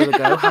 1 year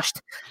ago.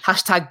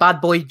 Hashtag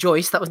Bad Boy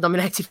Joyce. That was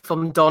nominated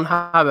from Don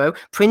Harrow.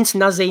 Prince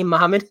Nazim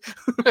Mohammed.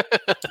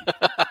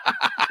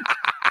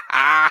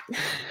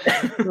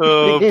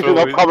 He's an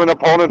upcoming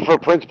opponent for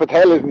Prince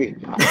Patel, isn't he?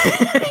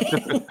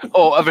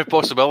 Every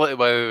possibility,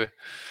 by the way.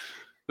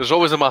 There's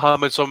always a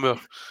Mohammed somewhere.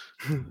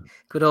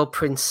 Good old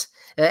Prince.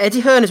 Eddie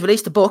Hearn has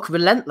released a book,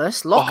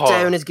 Relentless.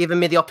 Lockdown has given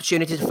me the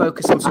opportunity to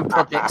focus on some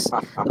projects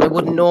that I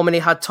wouldn't normally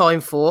had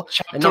time for.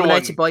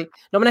 Nominated by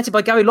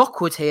Gary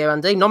Lockwood here,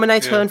 Andy.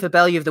 Nominate Hearn for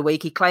Bellew of the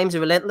Week. He claims a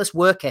relentless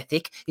work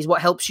ethic is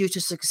what helps you to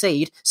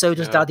succeed. So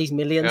does Daddy's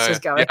Millions, says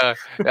Gary. Yeah,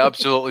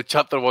 absolutely.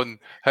 Chapter 1,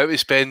 how to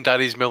spend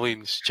Daddy's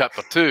millions.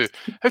 Chapter 2,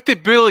 how to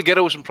bully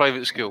girls in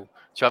private school.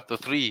 Chapter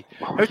 3,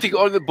 how to get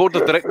on the board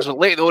of directors of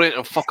Leyton Orient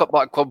and fuck up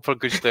that club for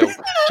good style.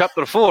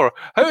 Chapter 4,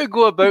 how to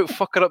go about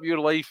fucking up your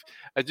life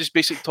and just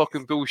basically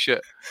talking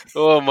bullshit.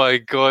 Oh my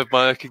god,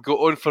 man, I could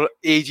go on for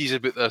ages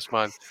about this,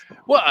 man.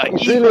 What a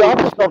ego!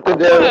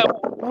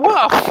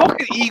 What a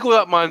fucking ego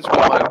that man's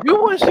got, man.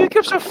 Who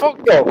gives a fuck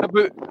about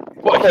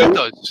what he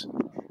does?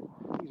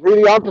 He's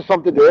really onto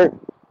something there.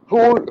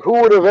 Who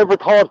would have ever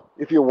thought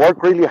if you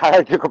work really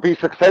hard you could be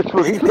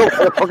successful? He's no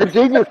kind of fucking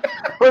genius.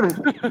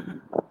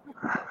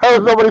 How has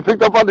nobody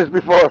picked up on this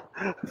before?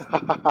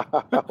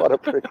 What a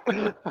prick.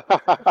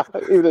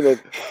 Evening,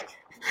 Ed.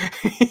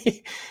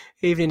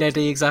 Evening,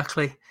 Eddie,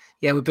 exactly.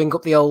 Yeah, we bring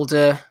up the old...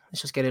 let's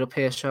just get it up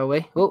here, shall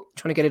we? Oh,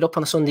 trying to get it up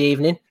on a Sunday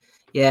evening.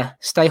 Yeah,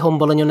 stay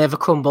humble and you'll never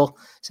crumble,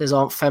 says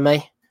Aunt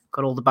Femi.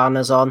 Got all the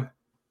banners on.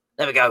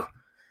 There we go.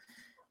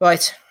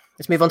 Right,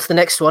 let's move on to the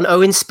next one.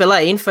 Owen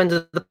Spillane, friend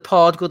of the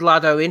pod. Good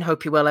lad, Owen.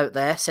 Hope you're well out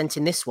there. Sent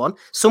in this one.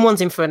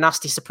 Someone's in for a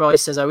nasty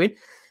surprise, says Owen.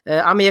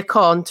 Amir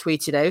Khan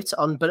tweeted out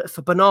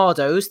for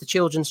Bernardo's, the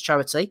children's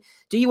charity.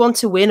 Do you want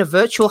to win a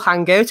virtual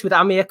hangout with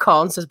Amir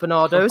Khan, says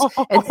Bernardo's.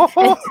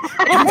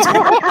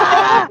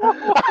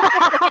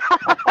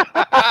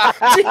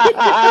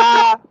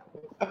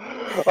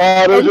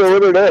 There's your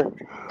winner there.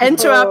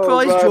 Enter our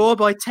prize draw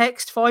by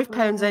text.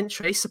 £5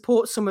 entry.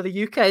 Support some of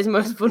the UK's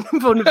most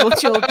vulnerable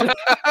children.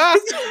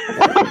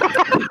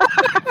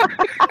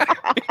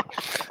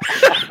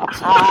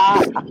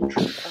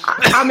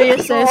 Amir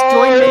says,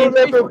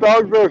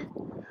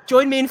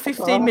 join me in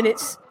 15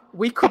 minutes.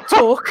 We could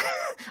talk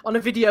on a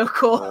video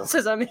call,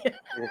 says Amir.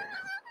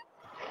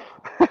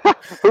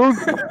 Who's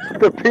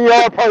the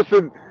PR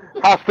person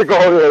has to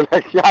go there?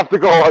 Like, you have to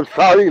go, I'm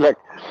sorry, like,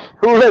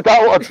 who let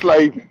that one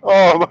slide?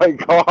 Oh my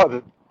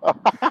god.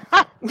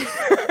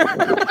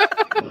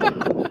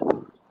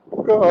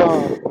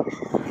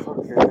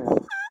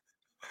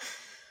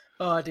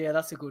 Oh dear,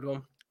 that's a good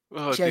one.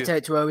 Oh, Shout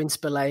out to Owen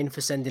Spillane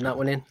for sending that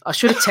one in. I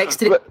should have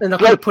texted it and I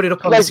could have put it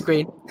up on the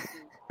screen.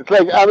 It's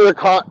like Amir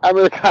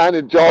Khan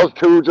and Jaws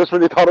 2, just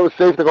when you thought it was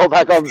safe to go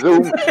back on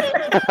Zoom.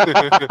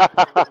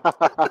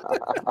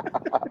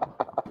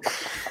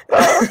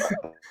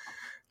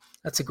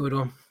 That's a good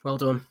one. Well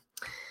done.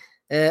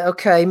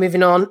 Okay,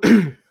 moving on.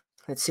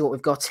 Let's see what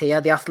we've got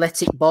here. The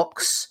Athletic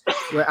Box.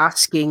 We're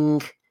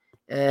asking,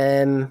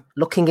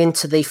 looking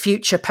into the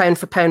future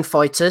pound-for-pound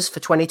fighters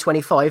for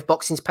 2025,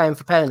 boxing's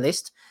pound-for-pound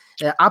list.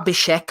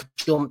 Abhishek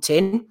jumped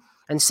in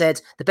and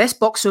said, the best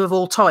boxer of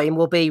all time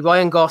will be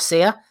Ryan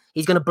Garcia.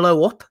 He's going to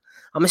blow up.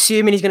 I'm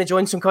assuming he's going to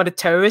join some kind of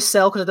terrorist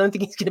cell because I don't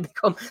think he's going to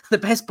become the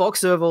best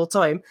boxer of all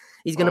time.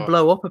 He's going to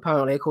blow up,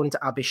 apparently, according to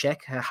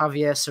Abhishek.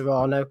 Javier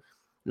Serrano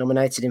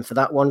nominated him for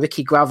that one.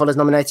 Ricky Gravel has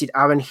nominated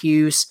Aaron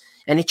Hughes.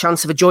 Any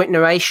chance of a joint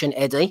narration,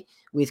 Eddie,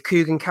 with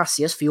Kugan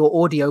Cassius for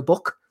your audio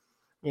book?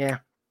 Yeah.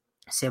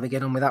 See how we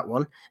get on with that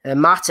one.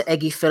 Matt at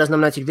Eggy Phil has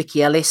nominated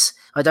Ricky Ellis.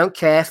 I don't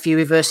care.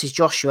 Fury versus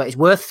Joshua is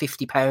worth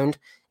 £50.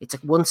 It's a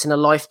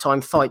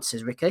once-in-a-lifetime fight,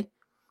 says Ricky.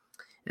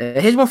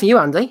 Here's one for you,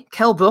 Andy.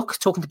 Kell Brook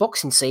talking to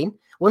boxing scene.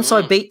 Once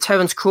I beat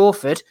Terence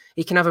Crawford,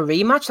 he can have a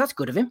rematch. That's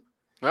good of him.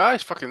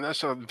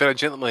 That's a very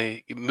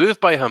gentlemanly move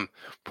by him.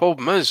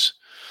 Problem is,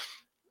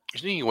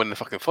 he's not going to win the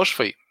fucking first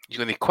fight. He's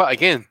going to quit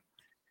again.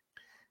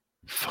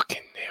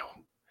 Fucking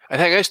hell. I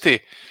think as to,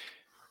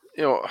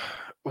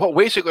 what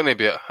weight's it going to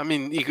be at? I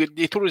mean,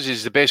 he told us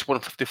he's the best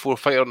 154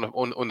 fighter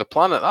on the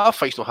planet. That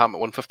fight's not happening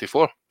at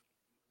 154.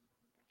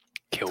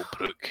 Kell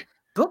Brook.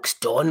 Brook's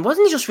done.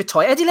 Wasn't he just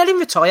retired? Eddie, let him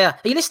retire.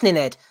 Are you listening,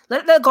 Ed?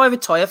 Let that guy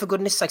retire, for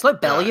goodness sakes. Like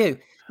Bellew.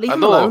 Leave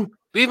him alone.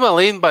 Leave him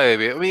alone, by the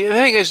way. I mean, the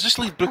thing is, just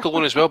leave Brook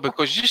alone as well,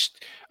 because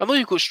I know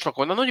you've got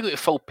struggling. I know you've got to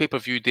fill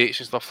pay-per-view dates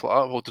and stuff like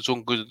that. Well, the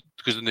zone goes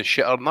in the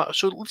shitter and that.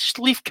 So just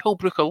leave Kell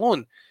Brook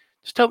alone.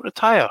 Just tell him to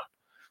retire.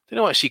 Do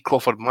you want to see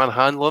Crawford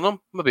manhandling him?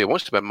 Maybe he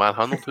wants to be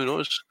manhandled. Who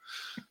knows?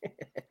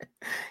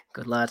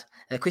 Good lad.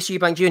 Chris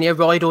Eubank Jr.,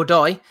 Ride or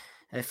Die,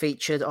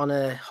 featured on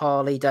a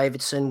Harley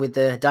Davidson with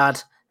the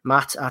dad,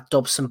 Matt, at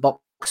Dobson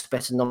Box.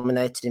 Better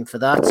nominated him for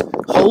that.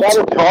 Holt.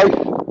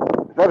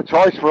 Is that a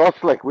choice for us?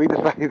 Like, we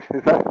decide,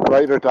 is that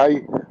Ride or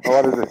Die?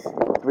 Or what is it?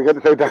 Do we get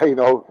to say die?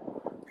 No.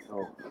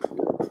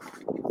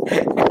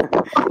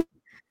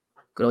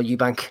 Good old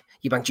Eubank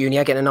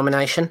Jr. getting a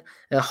nomination.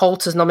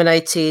 Holt has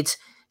nominated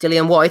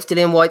Dillian White.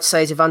 Dillian White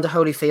says Evander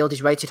Holyfield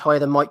is rated higher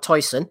than Mike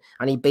Tyson,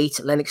 and he beat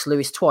Lennox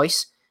Lewis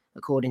twice,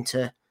 according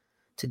to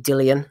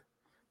Dillian.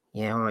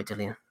 Yeah, all right,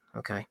 Dillian.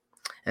 Okay.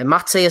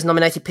 Matty has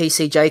nominated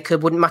PC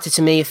Jacob. Wouldn't matter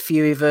to me if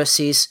Fury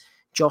versus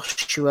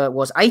Joshua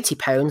was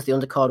 £80. The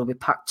undercard will be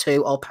packed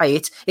too. I'll pay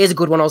it. Here's a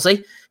good one,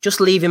 Aussie. Just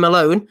leave him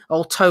alone.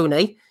 Old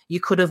Tony, you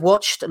could have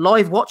watched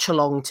live watch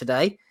along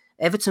today.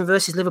 Everton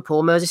versus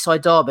Liverpool,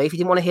 Merseyside derby. If you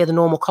didn't want to hear the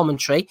normal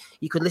commentary,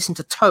 you could listen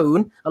to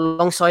Tone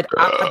alongside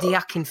Adi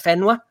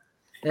Akinfenwa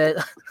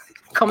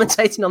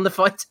commentating on the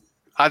fight.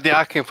 Adi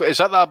Akinfenwa, is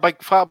that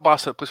big fat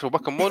bastard that plays for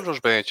Wycombe Wanderers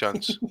by any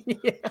chance?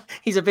 Yeah,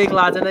 he's a big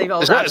lad, isn't he?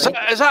 Is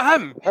that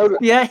him?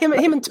 Yeah, him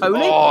and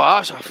Tony.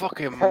 Oh, that's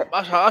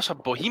a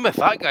behemoth,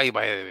 that guy,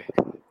 by the way.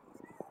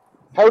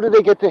 How did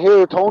they get to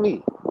hear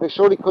Tony? They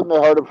surely couldn't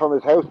have heard him from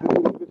his house. Did he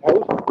leave his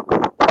house?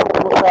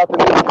 He must have to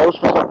leave his house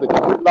for something.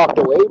 He's locked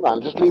away,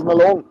 man. Just leave him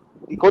alone.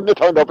 He couldn't have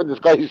turned up in this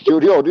guy's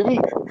studio, did he?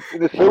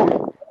 In a suit.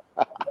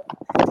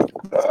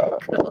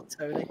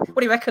 Tony. What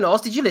do you reckon,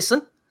 Oz? Did you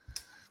listen?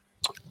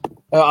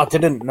 I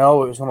didn't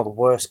know. It was one of the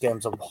worst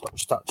games I've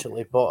watched,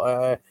 actually.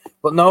 But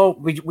no,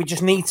 we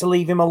just need to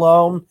leave him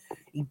alone.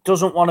 He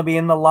doesn't want to be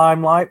in the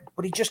limelight,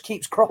 but he just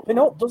keeps cropping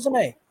up, doesn't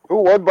he? Who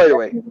won, by the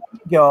way?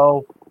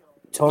 Go.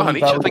 Nothing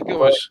each, I think it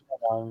was.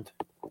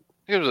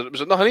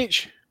 Was it nothing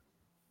each?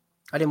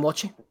 I didn't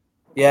watch it.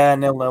 Yeah,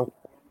 0-0.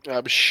 Yeah,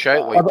 it was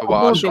shite like the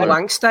last one.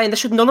 Langstain. They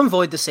should null and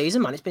void the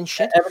season, man. It's been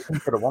shit. Everton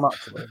could have won,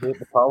 actually. They hit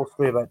the post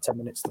with about 10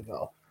 minutes to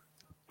go.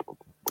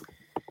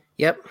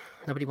 Yep.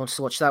 Nobody wants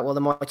to watch that while the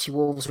Mighty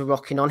Wolves were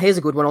rocking on. Here's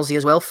a good one, Aussie,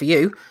 as well for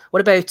you.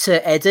 What about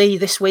Eddie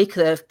this week?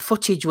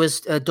 Footage was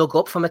dug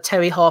up from a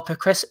Terry Harper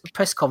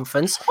press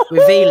conference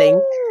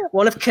revealing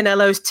one of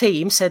Canelo's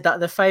team said that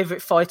the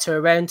favourite fighter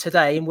around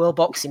today in world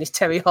boxing is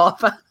Terry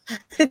Harper.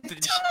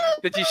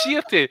 Did you see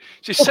her?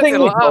 She's sitting there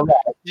like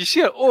that. Did you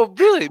see her? Oh,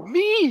 really?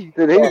 Me?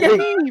 Did he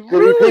mean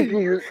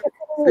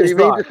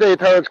to say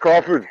Terence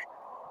Crawford?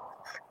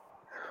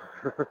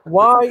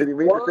 Why? Did he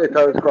mean to say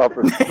Terence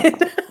Crawford?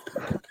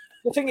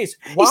 The thing is,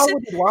 why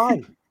would he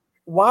lie?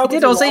 Why he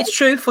did, Ozzy. It's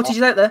true. Footage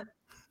is out there.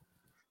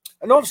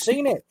 I know I've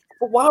seen it,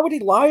 but why would he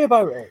lie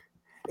about it?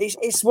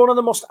 It's one of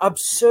the most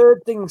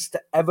absurd things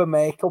to ever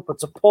make up, and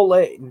to pull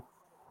in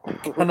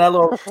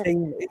Canelo's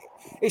team.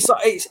 It's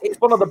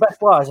one of the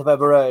best lies I've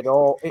ever heard,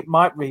 or it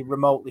might be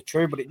remotely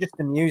true, but it just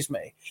amused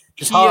me.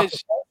 She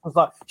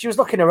was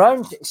looking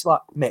around. It's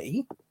like,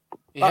 me?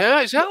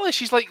 Yeah, exactly.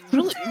 She's like,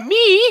 really?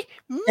 Me?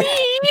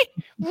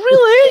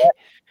 Really?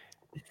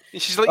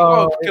 And she's like,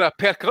 can I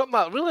perk her up,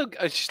 Matt? Really?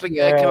 And she's like,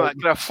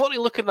 can I flirty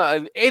looking at it?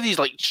 And Eddie's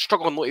like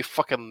struggling not to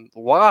fucking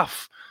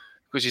laugh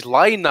because he's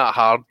lying that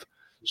hard.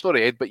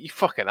 Sorry, Ed, but you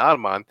fucking are,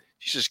 man.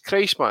 Jesus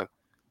Christ, man.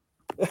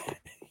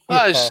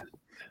 That is,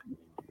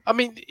 I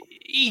mean,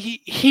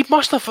 he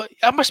must have,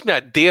 that must be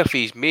a dare for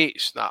his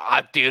mates. Nah,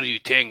 I dare you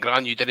 10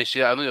 grand, you didn't say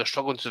that. I know you're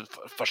struggling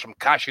for some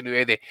cash in you,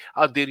 Eddie.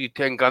 I dare you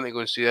 10 grand to go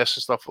and see this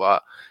and stuff like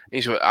that. And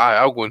he's like,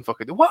 I'll go and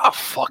fucking do. What a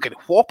fucking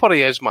whopper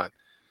he is, man.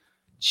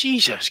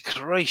 Jesus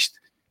Christ.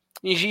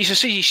 You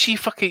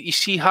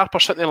see Harper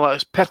sitting there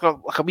like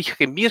a wee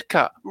fucking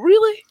meerkat.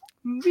 Really?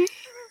 Me?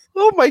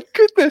 Oh my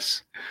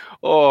goodness.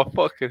 Oh,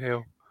 fucking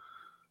hell.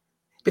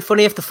 It'd be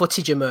funny if the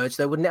footage emerged,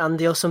 though, wouldn't it,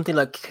 Andy? Or something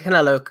like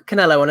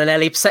Canelo on an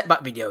Ellie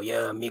setback video.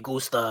 Yeah, me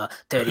gusta,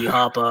 Terry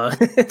Harper.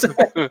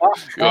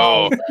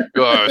 Smell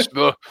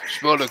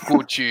the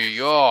Gucci.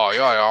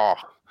 Yeah.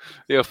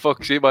 Yeah,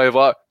 fuck's sake, my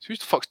like, who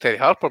the fuck's Terry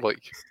Harper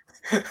like?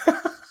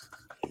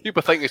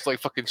 People think it's like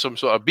fucking some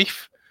sort of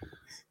beef.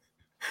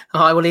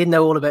 I will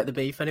know all about the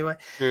beef anyway.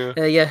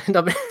 Yeah.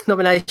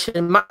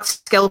 Nomination. Matt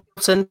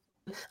Skelton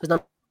has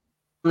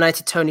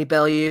nominated Tony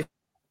Bellew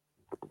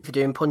for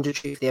doing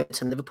punditry for the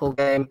Everton-Liverpool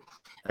game.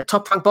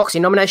 Top-ranked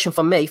boxing nomination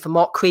from me for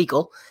Mark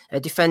Kriegel,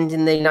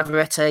 defending the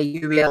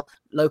Navarrete-Uriel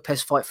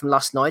Lopez fight from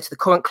last night. The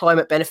current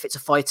climate benefits a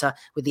fighter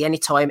with the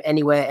anytime,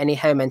 anywhere,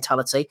 anyhow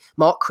mentality.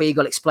 Mark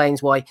Kriegel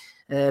explains why,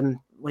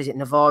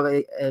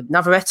 Navarrete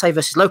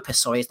versus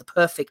Lopez, is the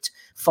perfect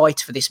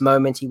fight for this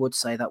moment. He would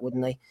say that,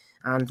 wouldn't he?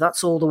 And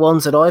that's all the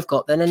ones that I've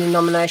got. Then any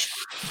nomination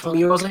from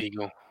you, Ozzy?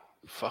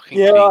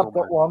 Kriegel, I've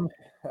got one.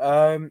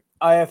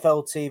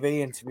 IFL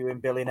TV interviewing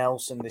Billy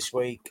Nelson this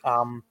week.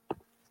 I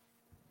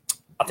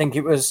think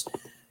it was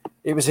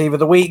either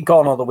the week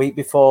gone or the week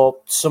before.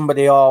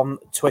 Somebody on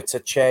Twitter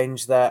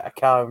changed their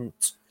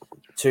account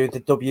to the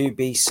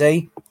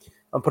WBC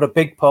and put a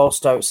big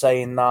post out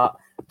saying that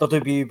the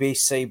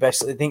WBC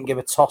basically didn't give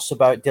a toss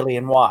about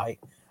Dillian White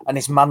and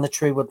his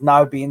mandatory would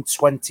now be in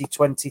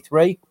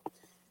 2023.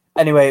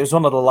 Anyway, it was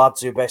one of the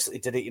lads who basically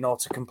did it,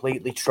 to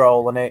completely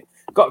troll, and it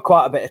got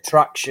quite a bit of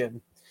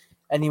traction.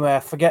 Anyway, I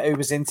forget who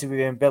was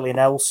interviewing Billy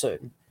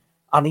Nelson,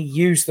 and he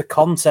used the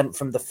content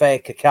from the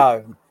fake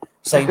account,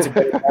 saying to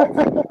Billy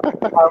Nelson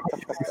how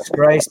much of a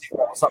disgrace it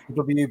was that the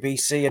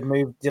WBC had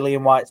moved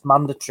Dillian White's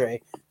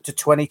mandatory to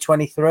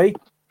 2023.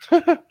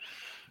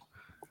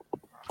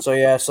 So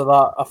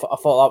that I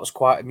thought that was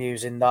quite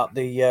amusing. That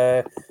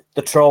the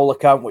troll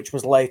account, which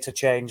was later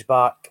changed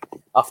back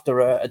after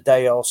a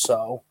day or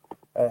so,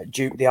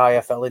 duped the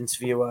IFL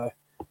interviewer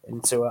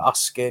into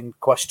asking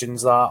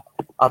questions that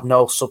had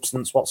no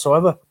substance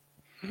whatsoever.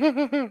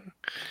 We've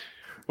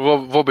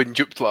been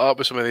duped like that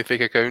with some of the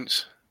fake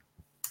accounts.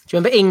 Do you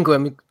remember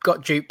Ingram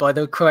got duped by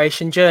the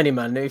Croatian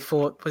journeyman who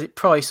thought, was it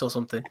Price or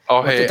something?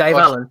 Oh, hey, Dave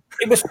Allen?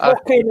 It was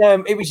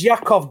it was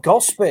Yakov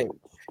Gospin.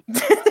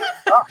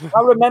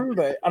 I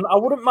remember, and I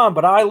wouldn't mind,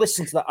 but I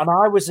listened to that, and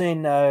I was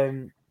in.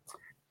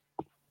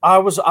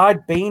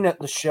 I'd been at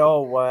the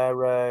show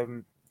where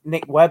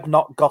Nick Webb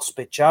knocked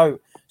Gospich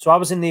out, so I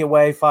was in the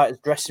away fighters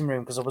dressing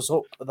room because I was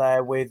up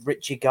there with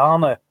Richie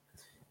Garner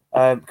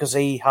because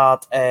he had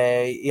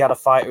a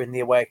fighter in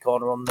the away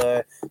corner on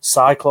the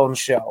Cyclone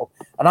show,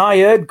 and I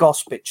heard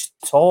Gospich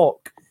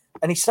talk,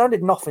 and he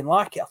sounded nothing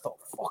like it. I thought,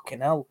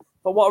 fucking hell,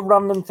 but what a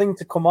random thing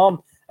to come on.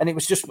 And it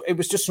was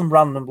just some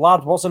random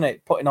lad, wasn't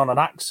it? Putting on an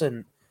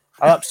accent.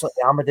 I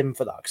absolutely hammered him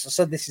for that because I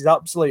said this is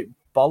absolute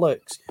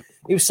bollocks.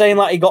 He was saying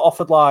like he got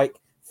offered like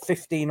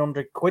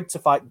 1,500 quid to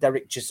fight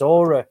Derek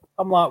Chisora.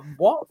 I'm like,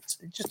 what?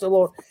 It's just a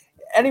lot.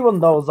 Anyone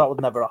knows that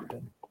would never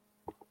happen.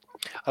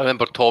 I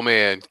remember Tommy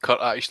and Kurt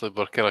actually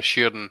were kind of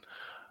sharing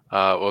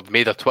or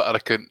made a Twitter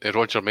account of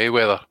Roger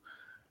Mayweather.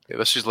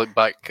 This is like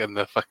back in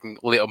the fucking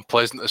late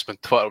unpleasantness when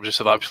Twitter was just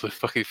an absolute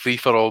fucking free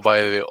for all.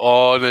 By the way,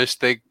 honest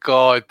to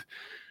God.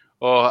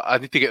 Oh, I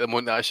need to get them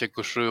on to actually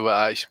go through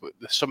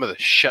some of the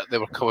shit they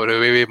were coming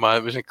away with, man.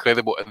 It was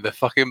incredible. And the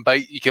fucking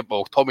bite,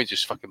 Tommy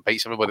just fucking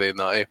bites everybody in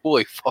that.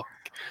 Holy fuck.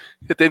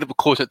 They ended up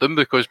closing it down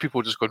because people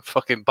were just going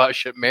fucking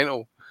batshit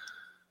mental.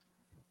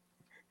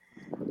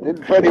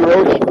 Didn't Freddie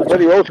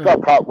Roach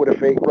got caught with a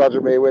fake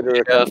Roger Mayweather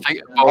account? I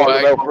think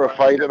out for a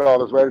fight and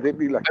all as well, didn't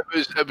he? Like?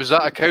 It was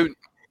that account.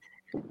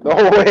 No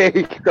way.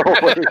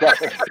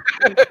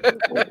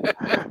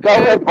 That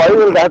went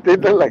viral, that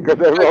didn't it? Like,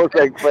 because everyone was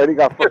like, Freddie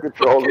got fucking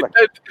trolled. Like,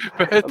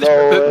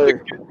 no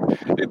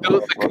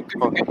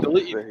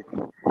way.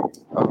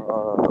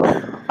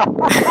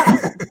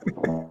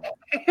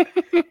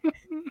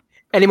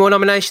 Any more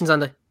nominations,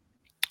 Andy?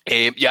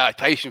 Yeah,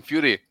 Tyson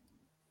Fury.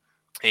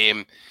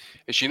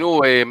 As you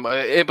know,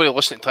 anybody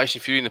listening to Tyson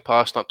Fury in the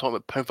past, not talking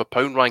about pound for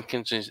pound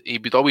rankings, he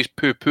would always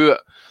poo-poo it.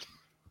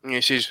 And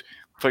he says,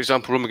 for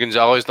example, Roman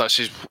Gonzalez, that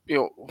says,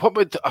 what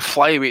would a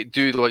flyweight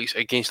do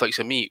against likes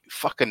of me?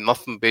 Fucking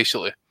nothing,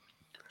 basically.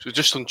 So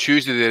just on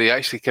Tuesday there, he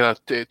actually kind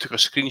of took a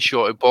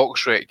screenshot of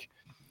BoxRec.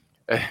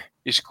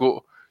 He's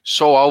got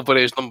Saul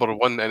Alvarez number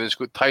 1, and he's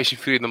got Tyson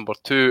Fury number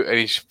 2, and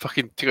he's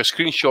fucking took a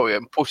screenshot of it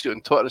and posted it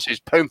on Twitter and says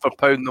pound for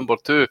pound number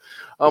 2.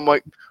 I'm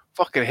like,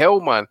 fucking hell,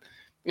 man.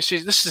 He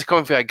says this is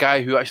coming from a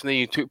guy who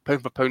actually took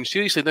pound for pound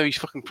seriously. Now he's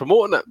fucking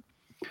promoting it.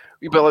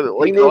 He needs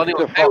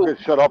to fucking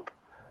shut up.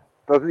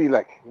 Doesn't he?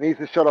 Like, he needs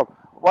to shut up.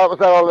 What was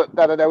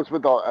that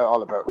announcement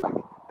all about? Like,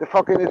 the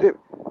fucking is it?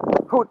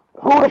 Who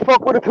the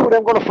fuck were the two of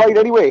them going to fight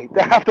anyway?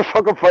 They have to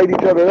fucking fight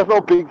each other. That's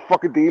no big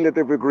fucking deal that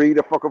they've agreed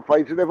to fucking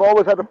fight. So they've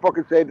always had to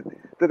fucking say that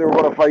they were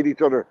going to fight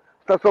each other.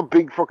 That's some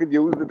big fucking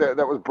news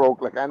that was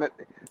broke. Like, and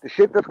the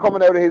shit that's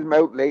coming out of his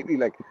mouth lately,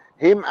 like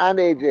him and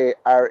AJ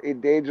are in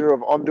danger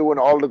of undoing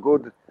all the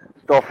good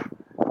stuff,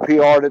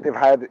 PR that they've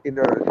had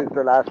since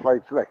their last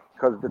fights. Like,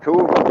 because the two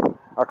of them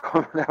are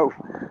coming out.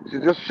 So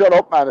just shut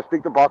up, man, and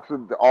stick to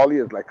boxing, all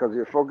you, like, because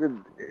you're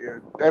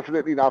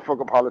definitely not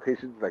fucking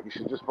politicians. Like, you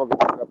should just fucking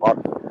stick to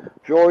boxing.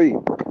 Joey,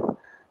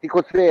 he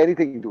could say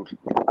anything, dude. He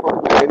could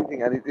fucking say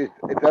anything, and it's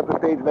at the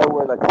stage now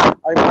where, like,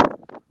 I'm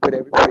with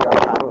everybody on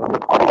panel.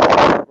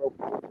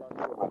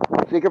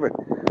 I'm sick of it.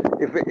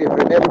 If it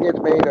never gets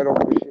made, I don't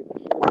give a shit.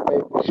 It should have been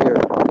made this year.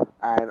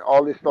 And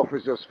all this stuff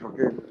is just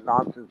fucking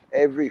nonsense.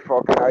 Every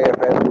fucking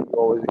IFL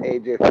video is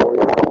AJ Fury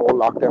with the whole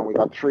lockdown. We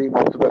got 3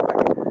 months of it,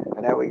 like,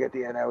 and now we get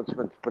the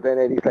announcement. But then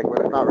Eddie's like,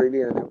 well, it's not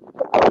really an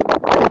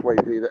announcement. That's why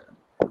you see that.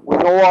 we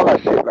know all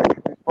that shit.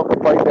 Like, this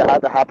fucking fight that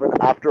had to happen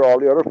after all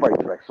the other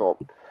fights. Like, so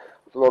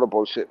it's a lot of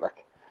bullshit.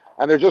 Like,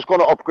 and they're just going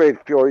to upgrade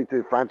Fury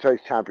to franchise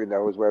champion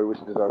now as well, which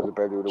deserves a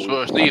better.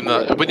 So it's not even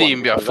that. It wouldn't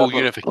even be a full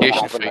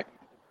unification fight.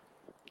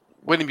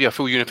 Wouldn't be a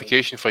full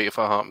unification fight if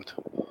that happened.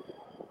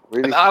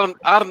 Really? And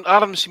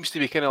Aaron seems to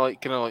be kind of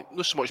like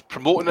not so much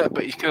promoting it,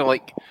 but he's kind of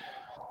like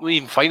not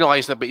even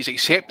finalising it, but he's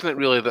accepting it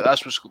really that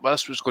that's what's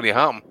going to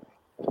happen.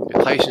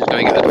 If Tyson's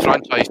going to get the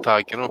franchise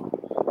tag, you know.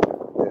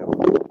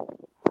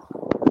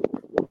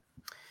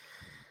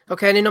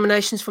 Okay, any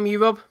nominations from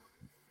you, Rob?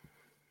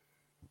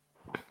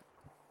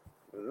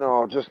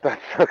 No, just that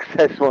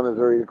success one is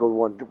a really good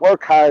one.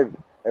 Work hard,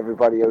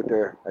 everybody out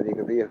there, and you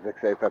can be a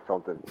success at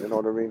something. You know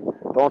what I mean?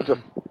 Don't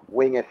just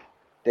wing it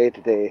day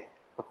to day.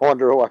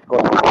 Wonder what's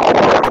going on.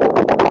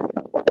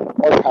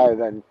 Work hard,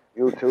 and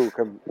you too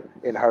can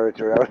inherit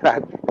your own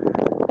lads.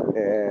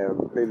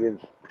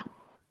 Millions.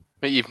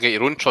 Might even get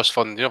your own trust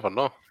fund. You never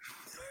know.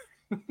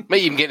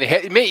 Might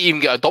even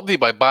get adopted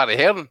by Barry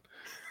Hearn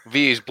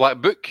via his black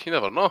book. You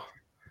never know.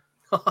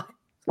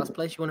 That's the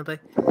place you want to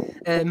be.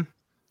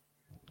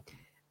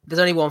 There's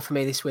only one for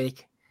me this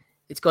week.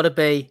 It's got to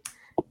be,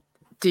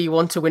 do you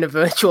want to win a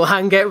virtual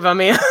hangout with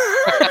Amir?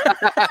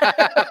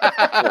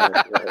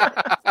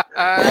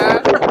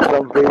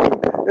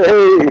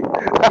 Hey!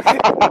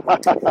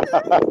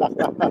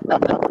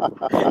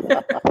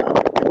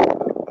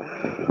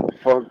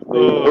 Fuck me.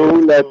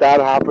 Who let that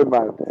happen,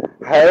 man?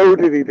 How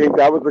did he think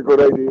that was a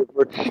good idea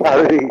for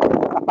charity?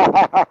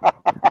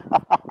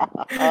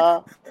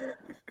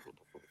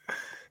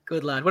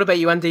 Good lad. What about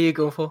you, Andy? You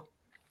going for?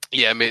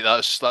 Yeah, mate,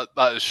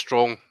 that is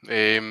strong.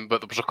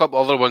 But there was a couple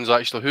other ones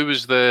actually. Who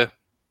was the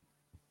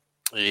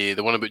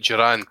one about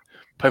Duran?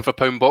 Pound for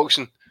pound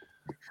boxing.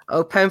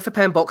 Oh, pound for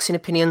pound boxing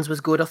opinions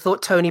was good. I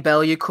thought Tony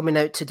Bellew coming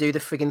out to do the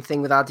frigging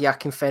thing with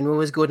Adiak and Fenway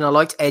was good, and I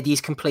liked Eddie's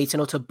complete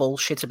and utter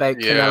bullshit about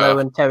Canelo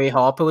and Terry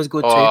Harper was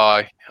good too.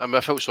 I mean,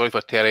 I felt sorry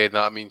for Terry and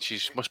that. I mean, she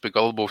must be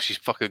gullible. She's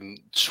fucking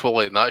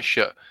swallowing that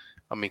shit.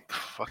 I mean,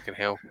 fucking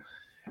hell.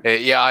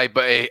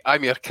 But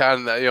Amir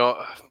Khan,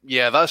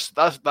 that's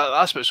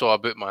what it's all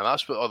about, man.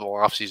 That's what all the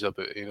laughs is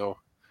about, you know.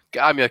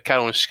 Get Amir Khan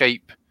on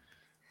Skype,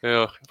 you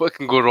know. What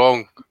can go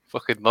wrong?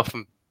 Fucking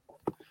nothing.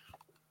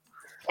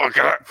 Look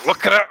at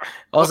it.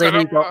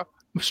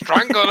 I'm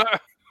strangling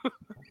it.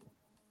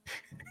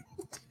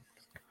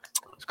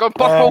 It's gone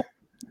purple.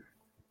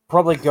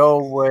 Probably got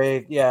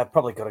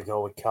to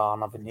go with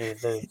Khan, haven't you?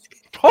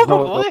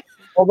 Probably.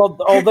 But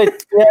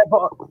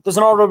there's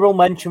an honourable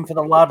mention for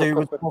the lad who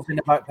was talking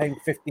about paying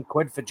 50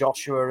 quid for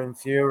Joshua and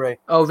Fury.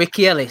 Oh,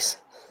 Ricky Ellis.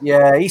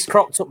 Yeah, he's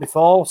cropped up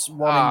before. He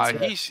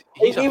was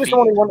the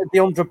one who wanted the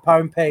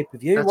 £100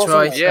 pay-per-view, That's wasn't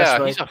right. he?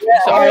 Yeah, he's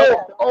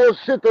Oh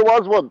shit, there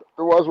was one.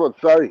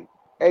 Sorry.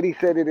 Eddie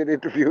said in an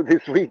interview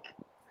this week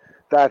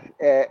that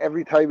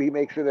every time he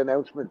makes an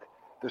announcement,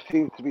 there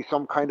seems to be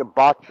some kind of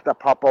bots that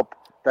pop up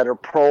that are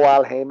pro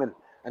Al Heyman,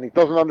 and he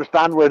doesn't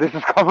understand where this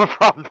is coming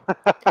from.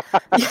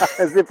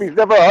 As if he's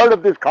never heard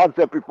of this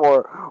concept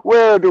before.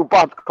 Where do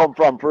bots come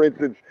from? For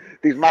instance,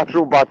 these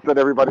matchroom bots that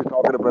everybody's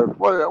talking about.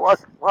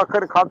 What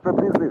kind of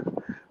concept is this?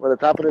 Well,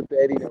 it's happening to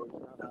Eddie now. It's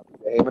not happening.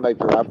 The Heymanites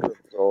are after him.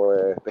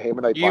 So the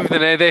Heymanite bots.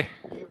 Even Eddie.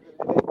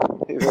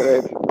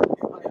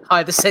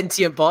 Hi, the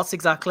sentient bots,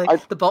 exactly.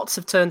 The bots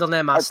have turned on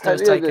their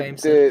masters.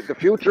 The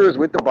future is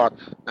with the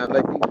bots, and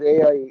like these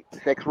AI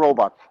sex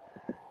robots.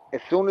 As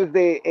soon as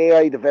the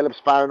AI develops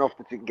far enough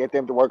to get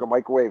them to work a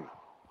microwave,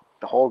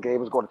 the whole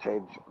game is going to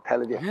change. I'm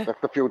telling you, that's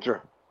the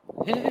future.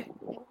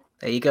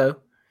 There you go.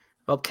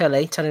 Rob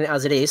Kelly telling it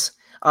as it is.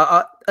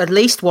 At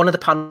least one of the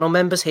panel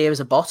members here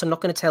is a bot. I'm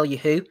not going to tell you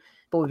who,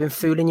 but we've been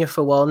fooling you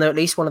for a while now. At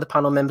least one of the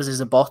panel members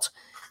is a bot.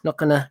 Not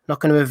gonna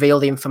reveal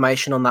the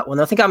information on that one.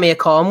 I think Amir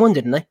Khan won,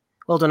 didn't he?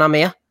 Well done,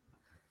 Amir.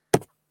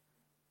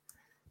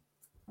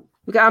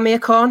 We got Amir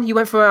Khan. You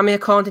went for Amir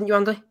Khan, didn't you,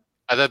 Andy?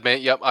 I did,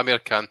 mate. Yep, Amir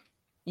Khan.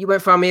 You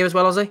went for Amir as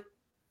well, Ozzy?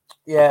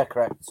 Yeah,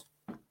 correct.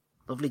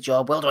 Lovely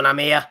job. Well done,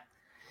 Amir.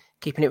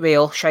 Keeping it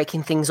real,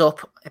 shaking things up.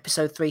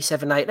 Episode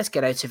 378. Let's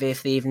get out of here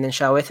for the evening,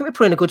 shall we? I think we're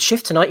putting a good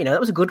shift tonight, you know. That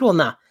was a good one,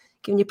 that.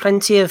 Giving you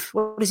plenty of,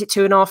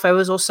 2.5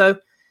 hours or so?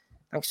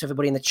 Thanks to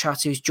everybody in the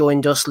chat who's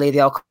joined us. Lee, the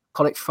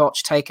Alcoholic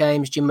Frotch, Take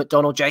Ames, Jim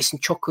McDonald, Jason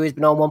Chucker, who's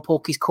been on One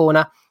Porky's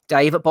Corner.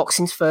 Dave at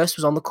Boxing's First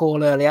was on the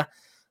call earlier,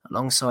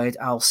 alongside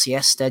Al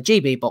Siesta,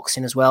 GB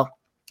Boxing as well.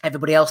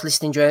 Everybody else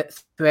listening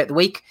throughout the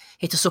week,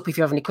 hit us up if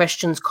you have any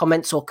questions,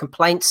 comments or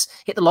complaints.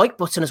 Hit the like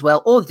button as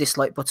well, or the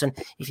dislike button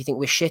if you think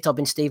we're shit. I've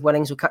been Steve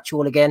Wellings. We'll catch you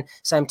all again,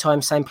 same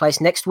time, same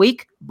place next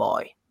week.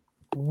 Bye.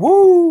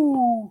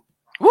 Woo!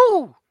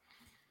 Woo!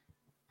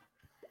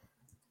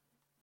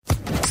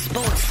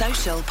 Sports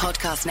Social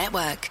Podcast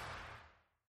Network.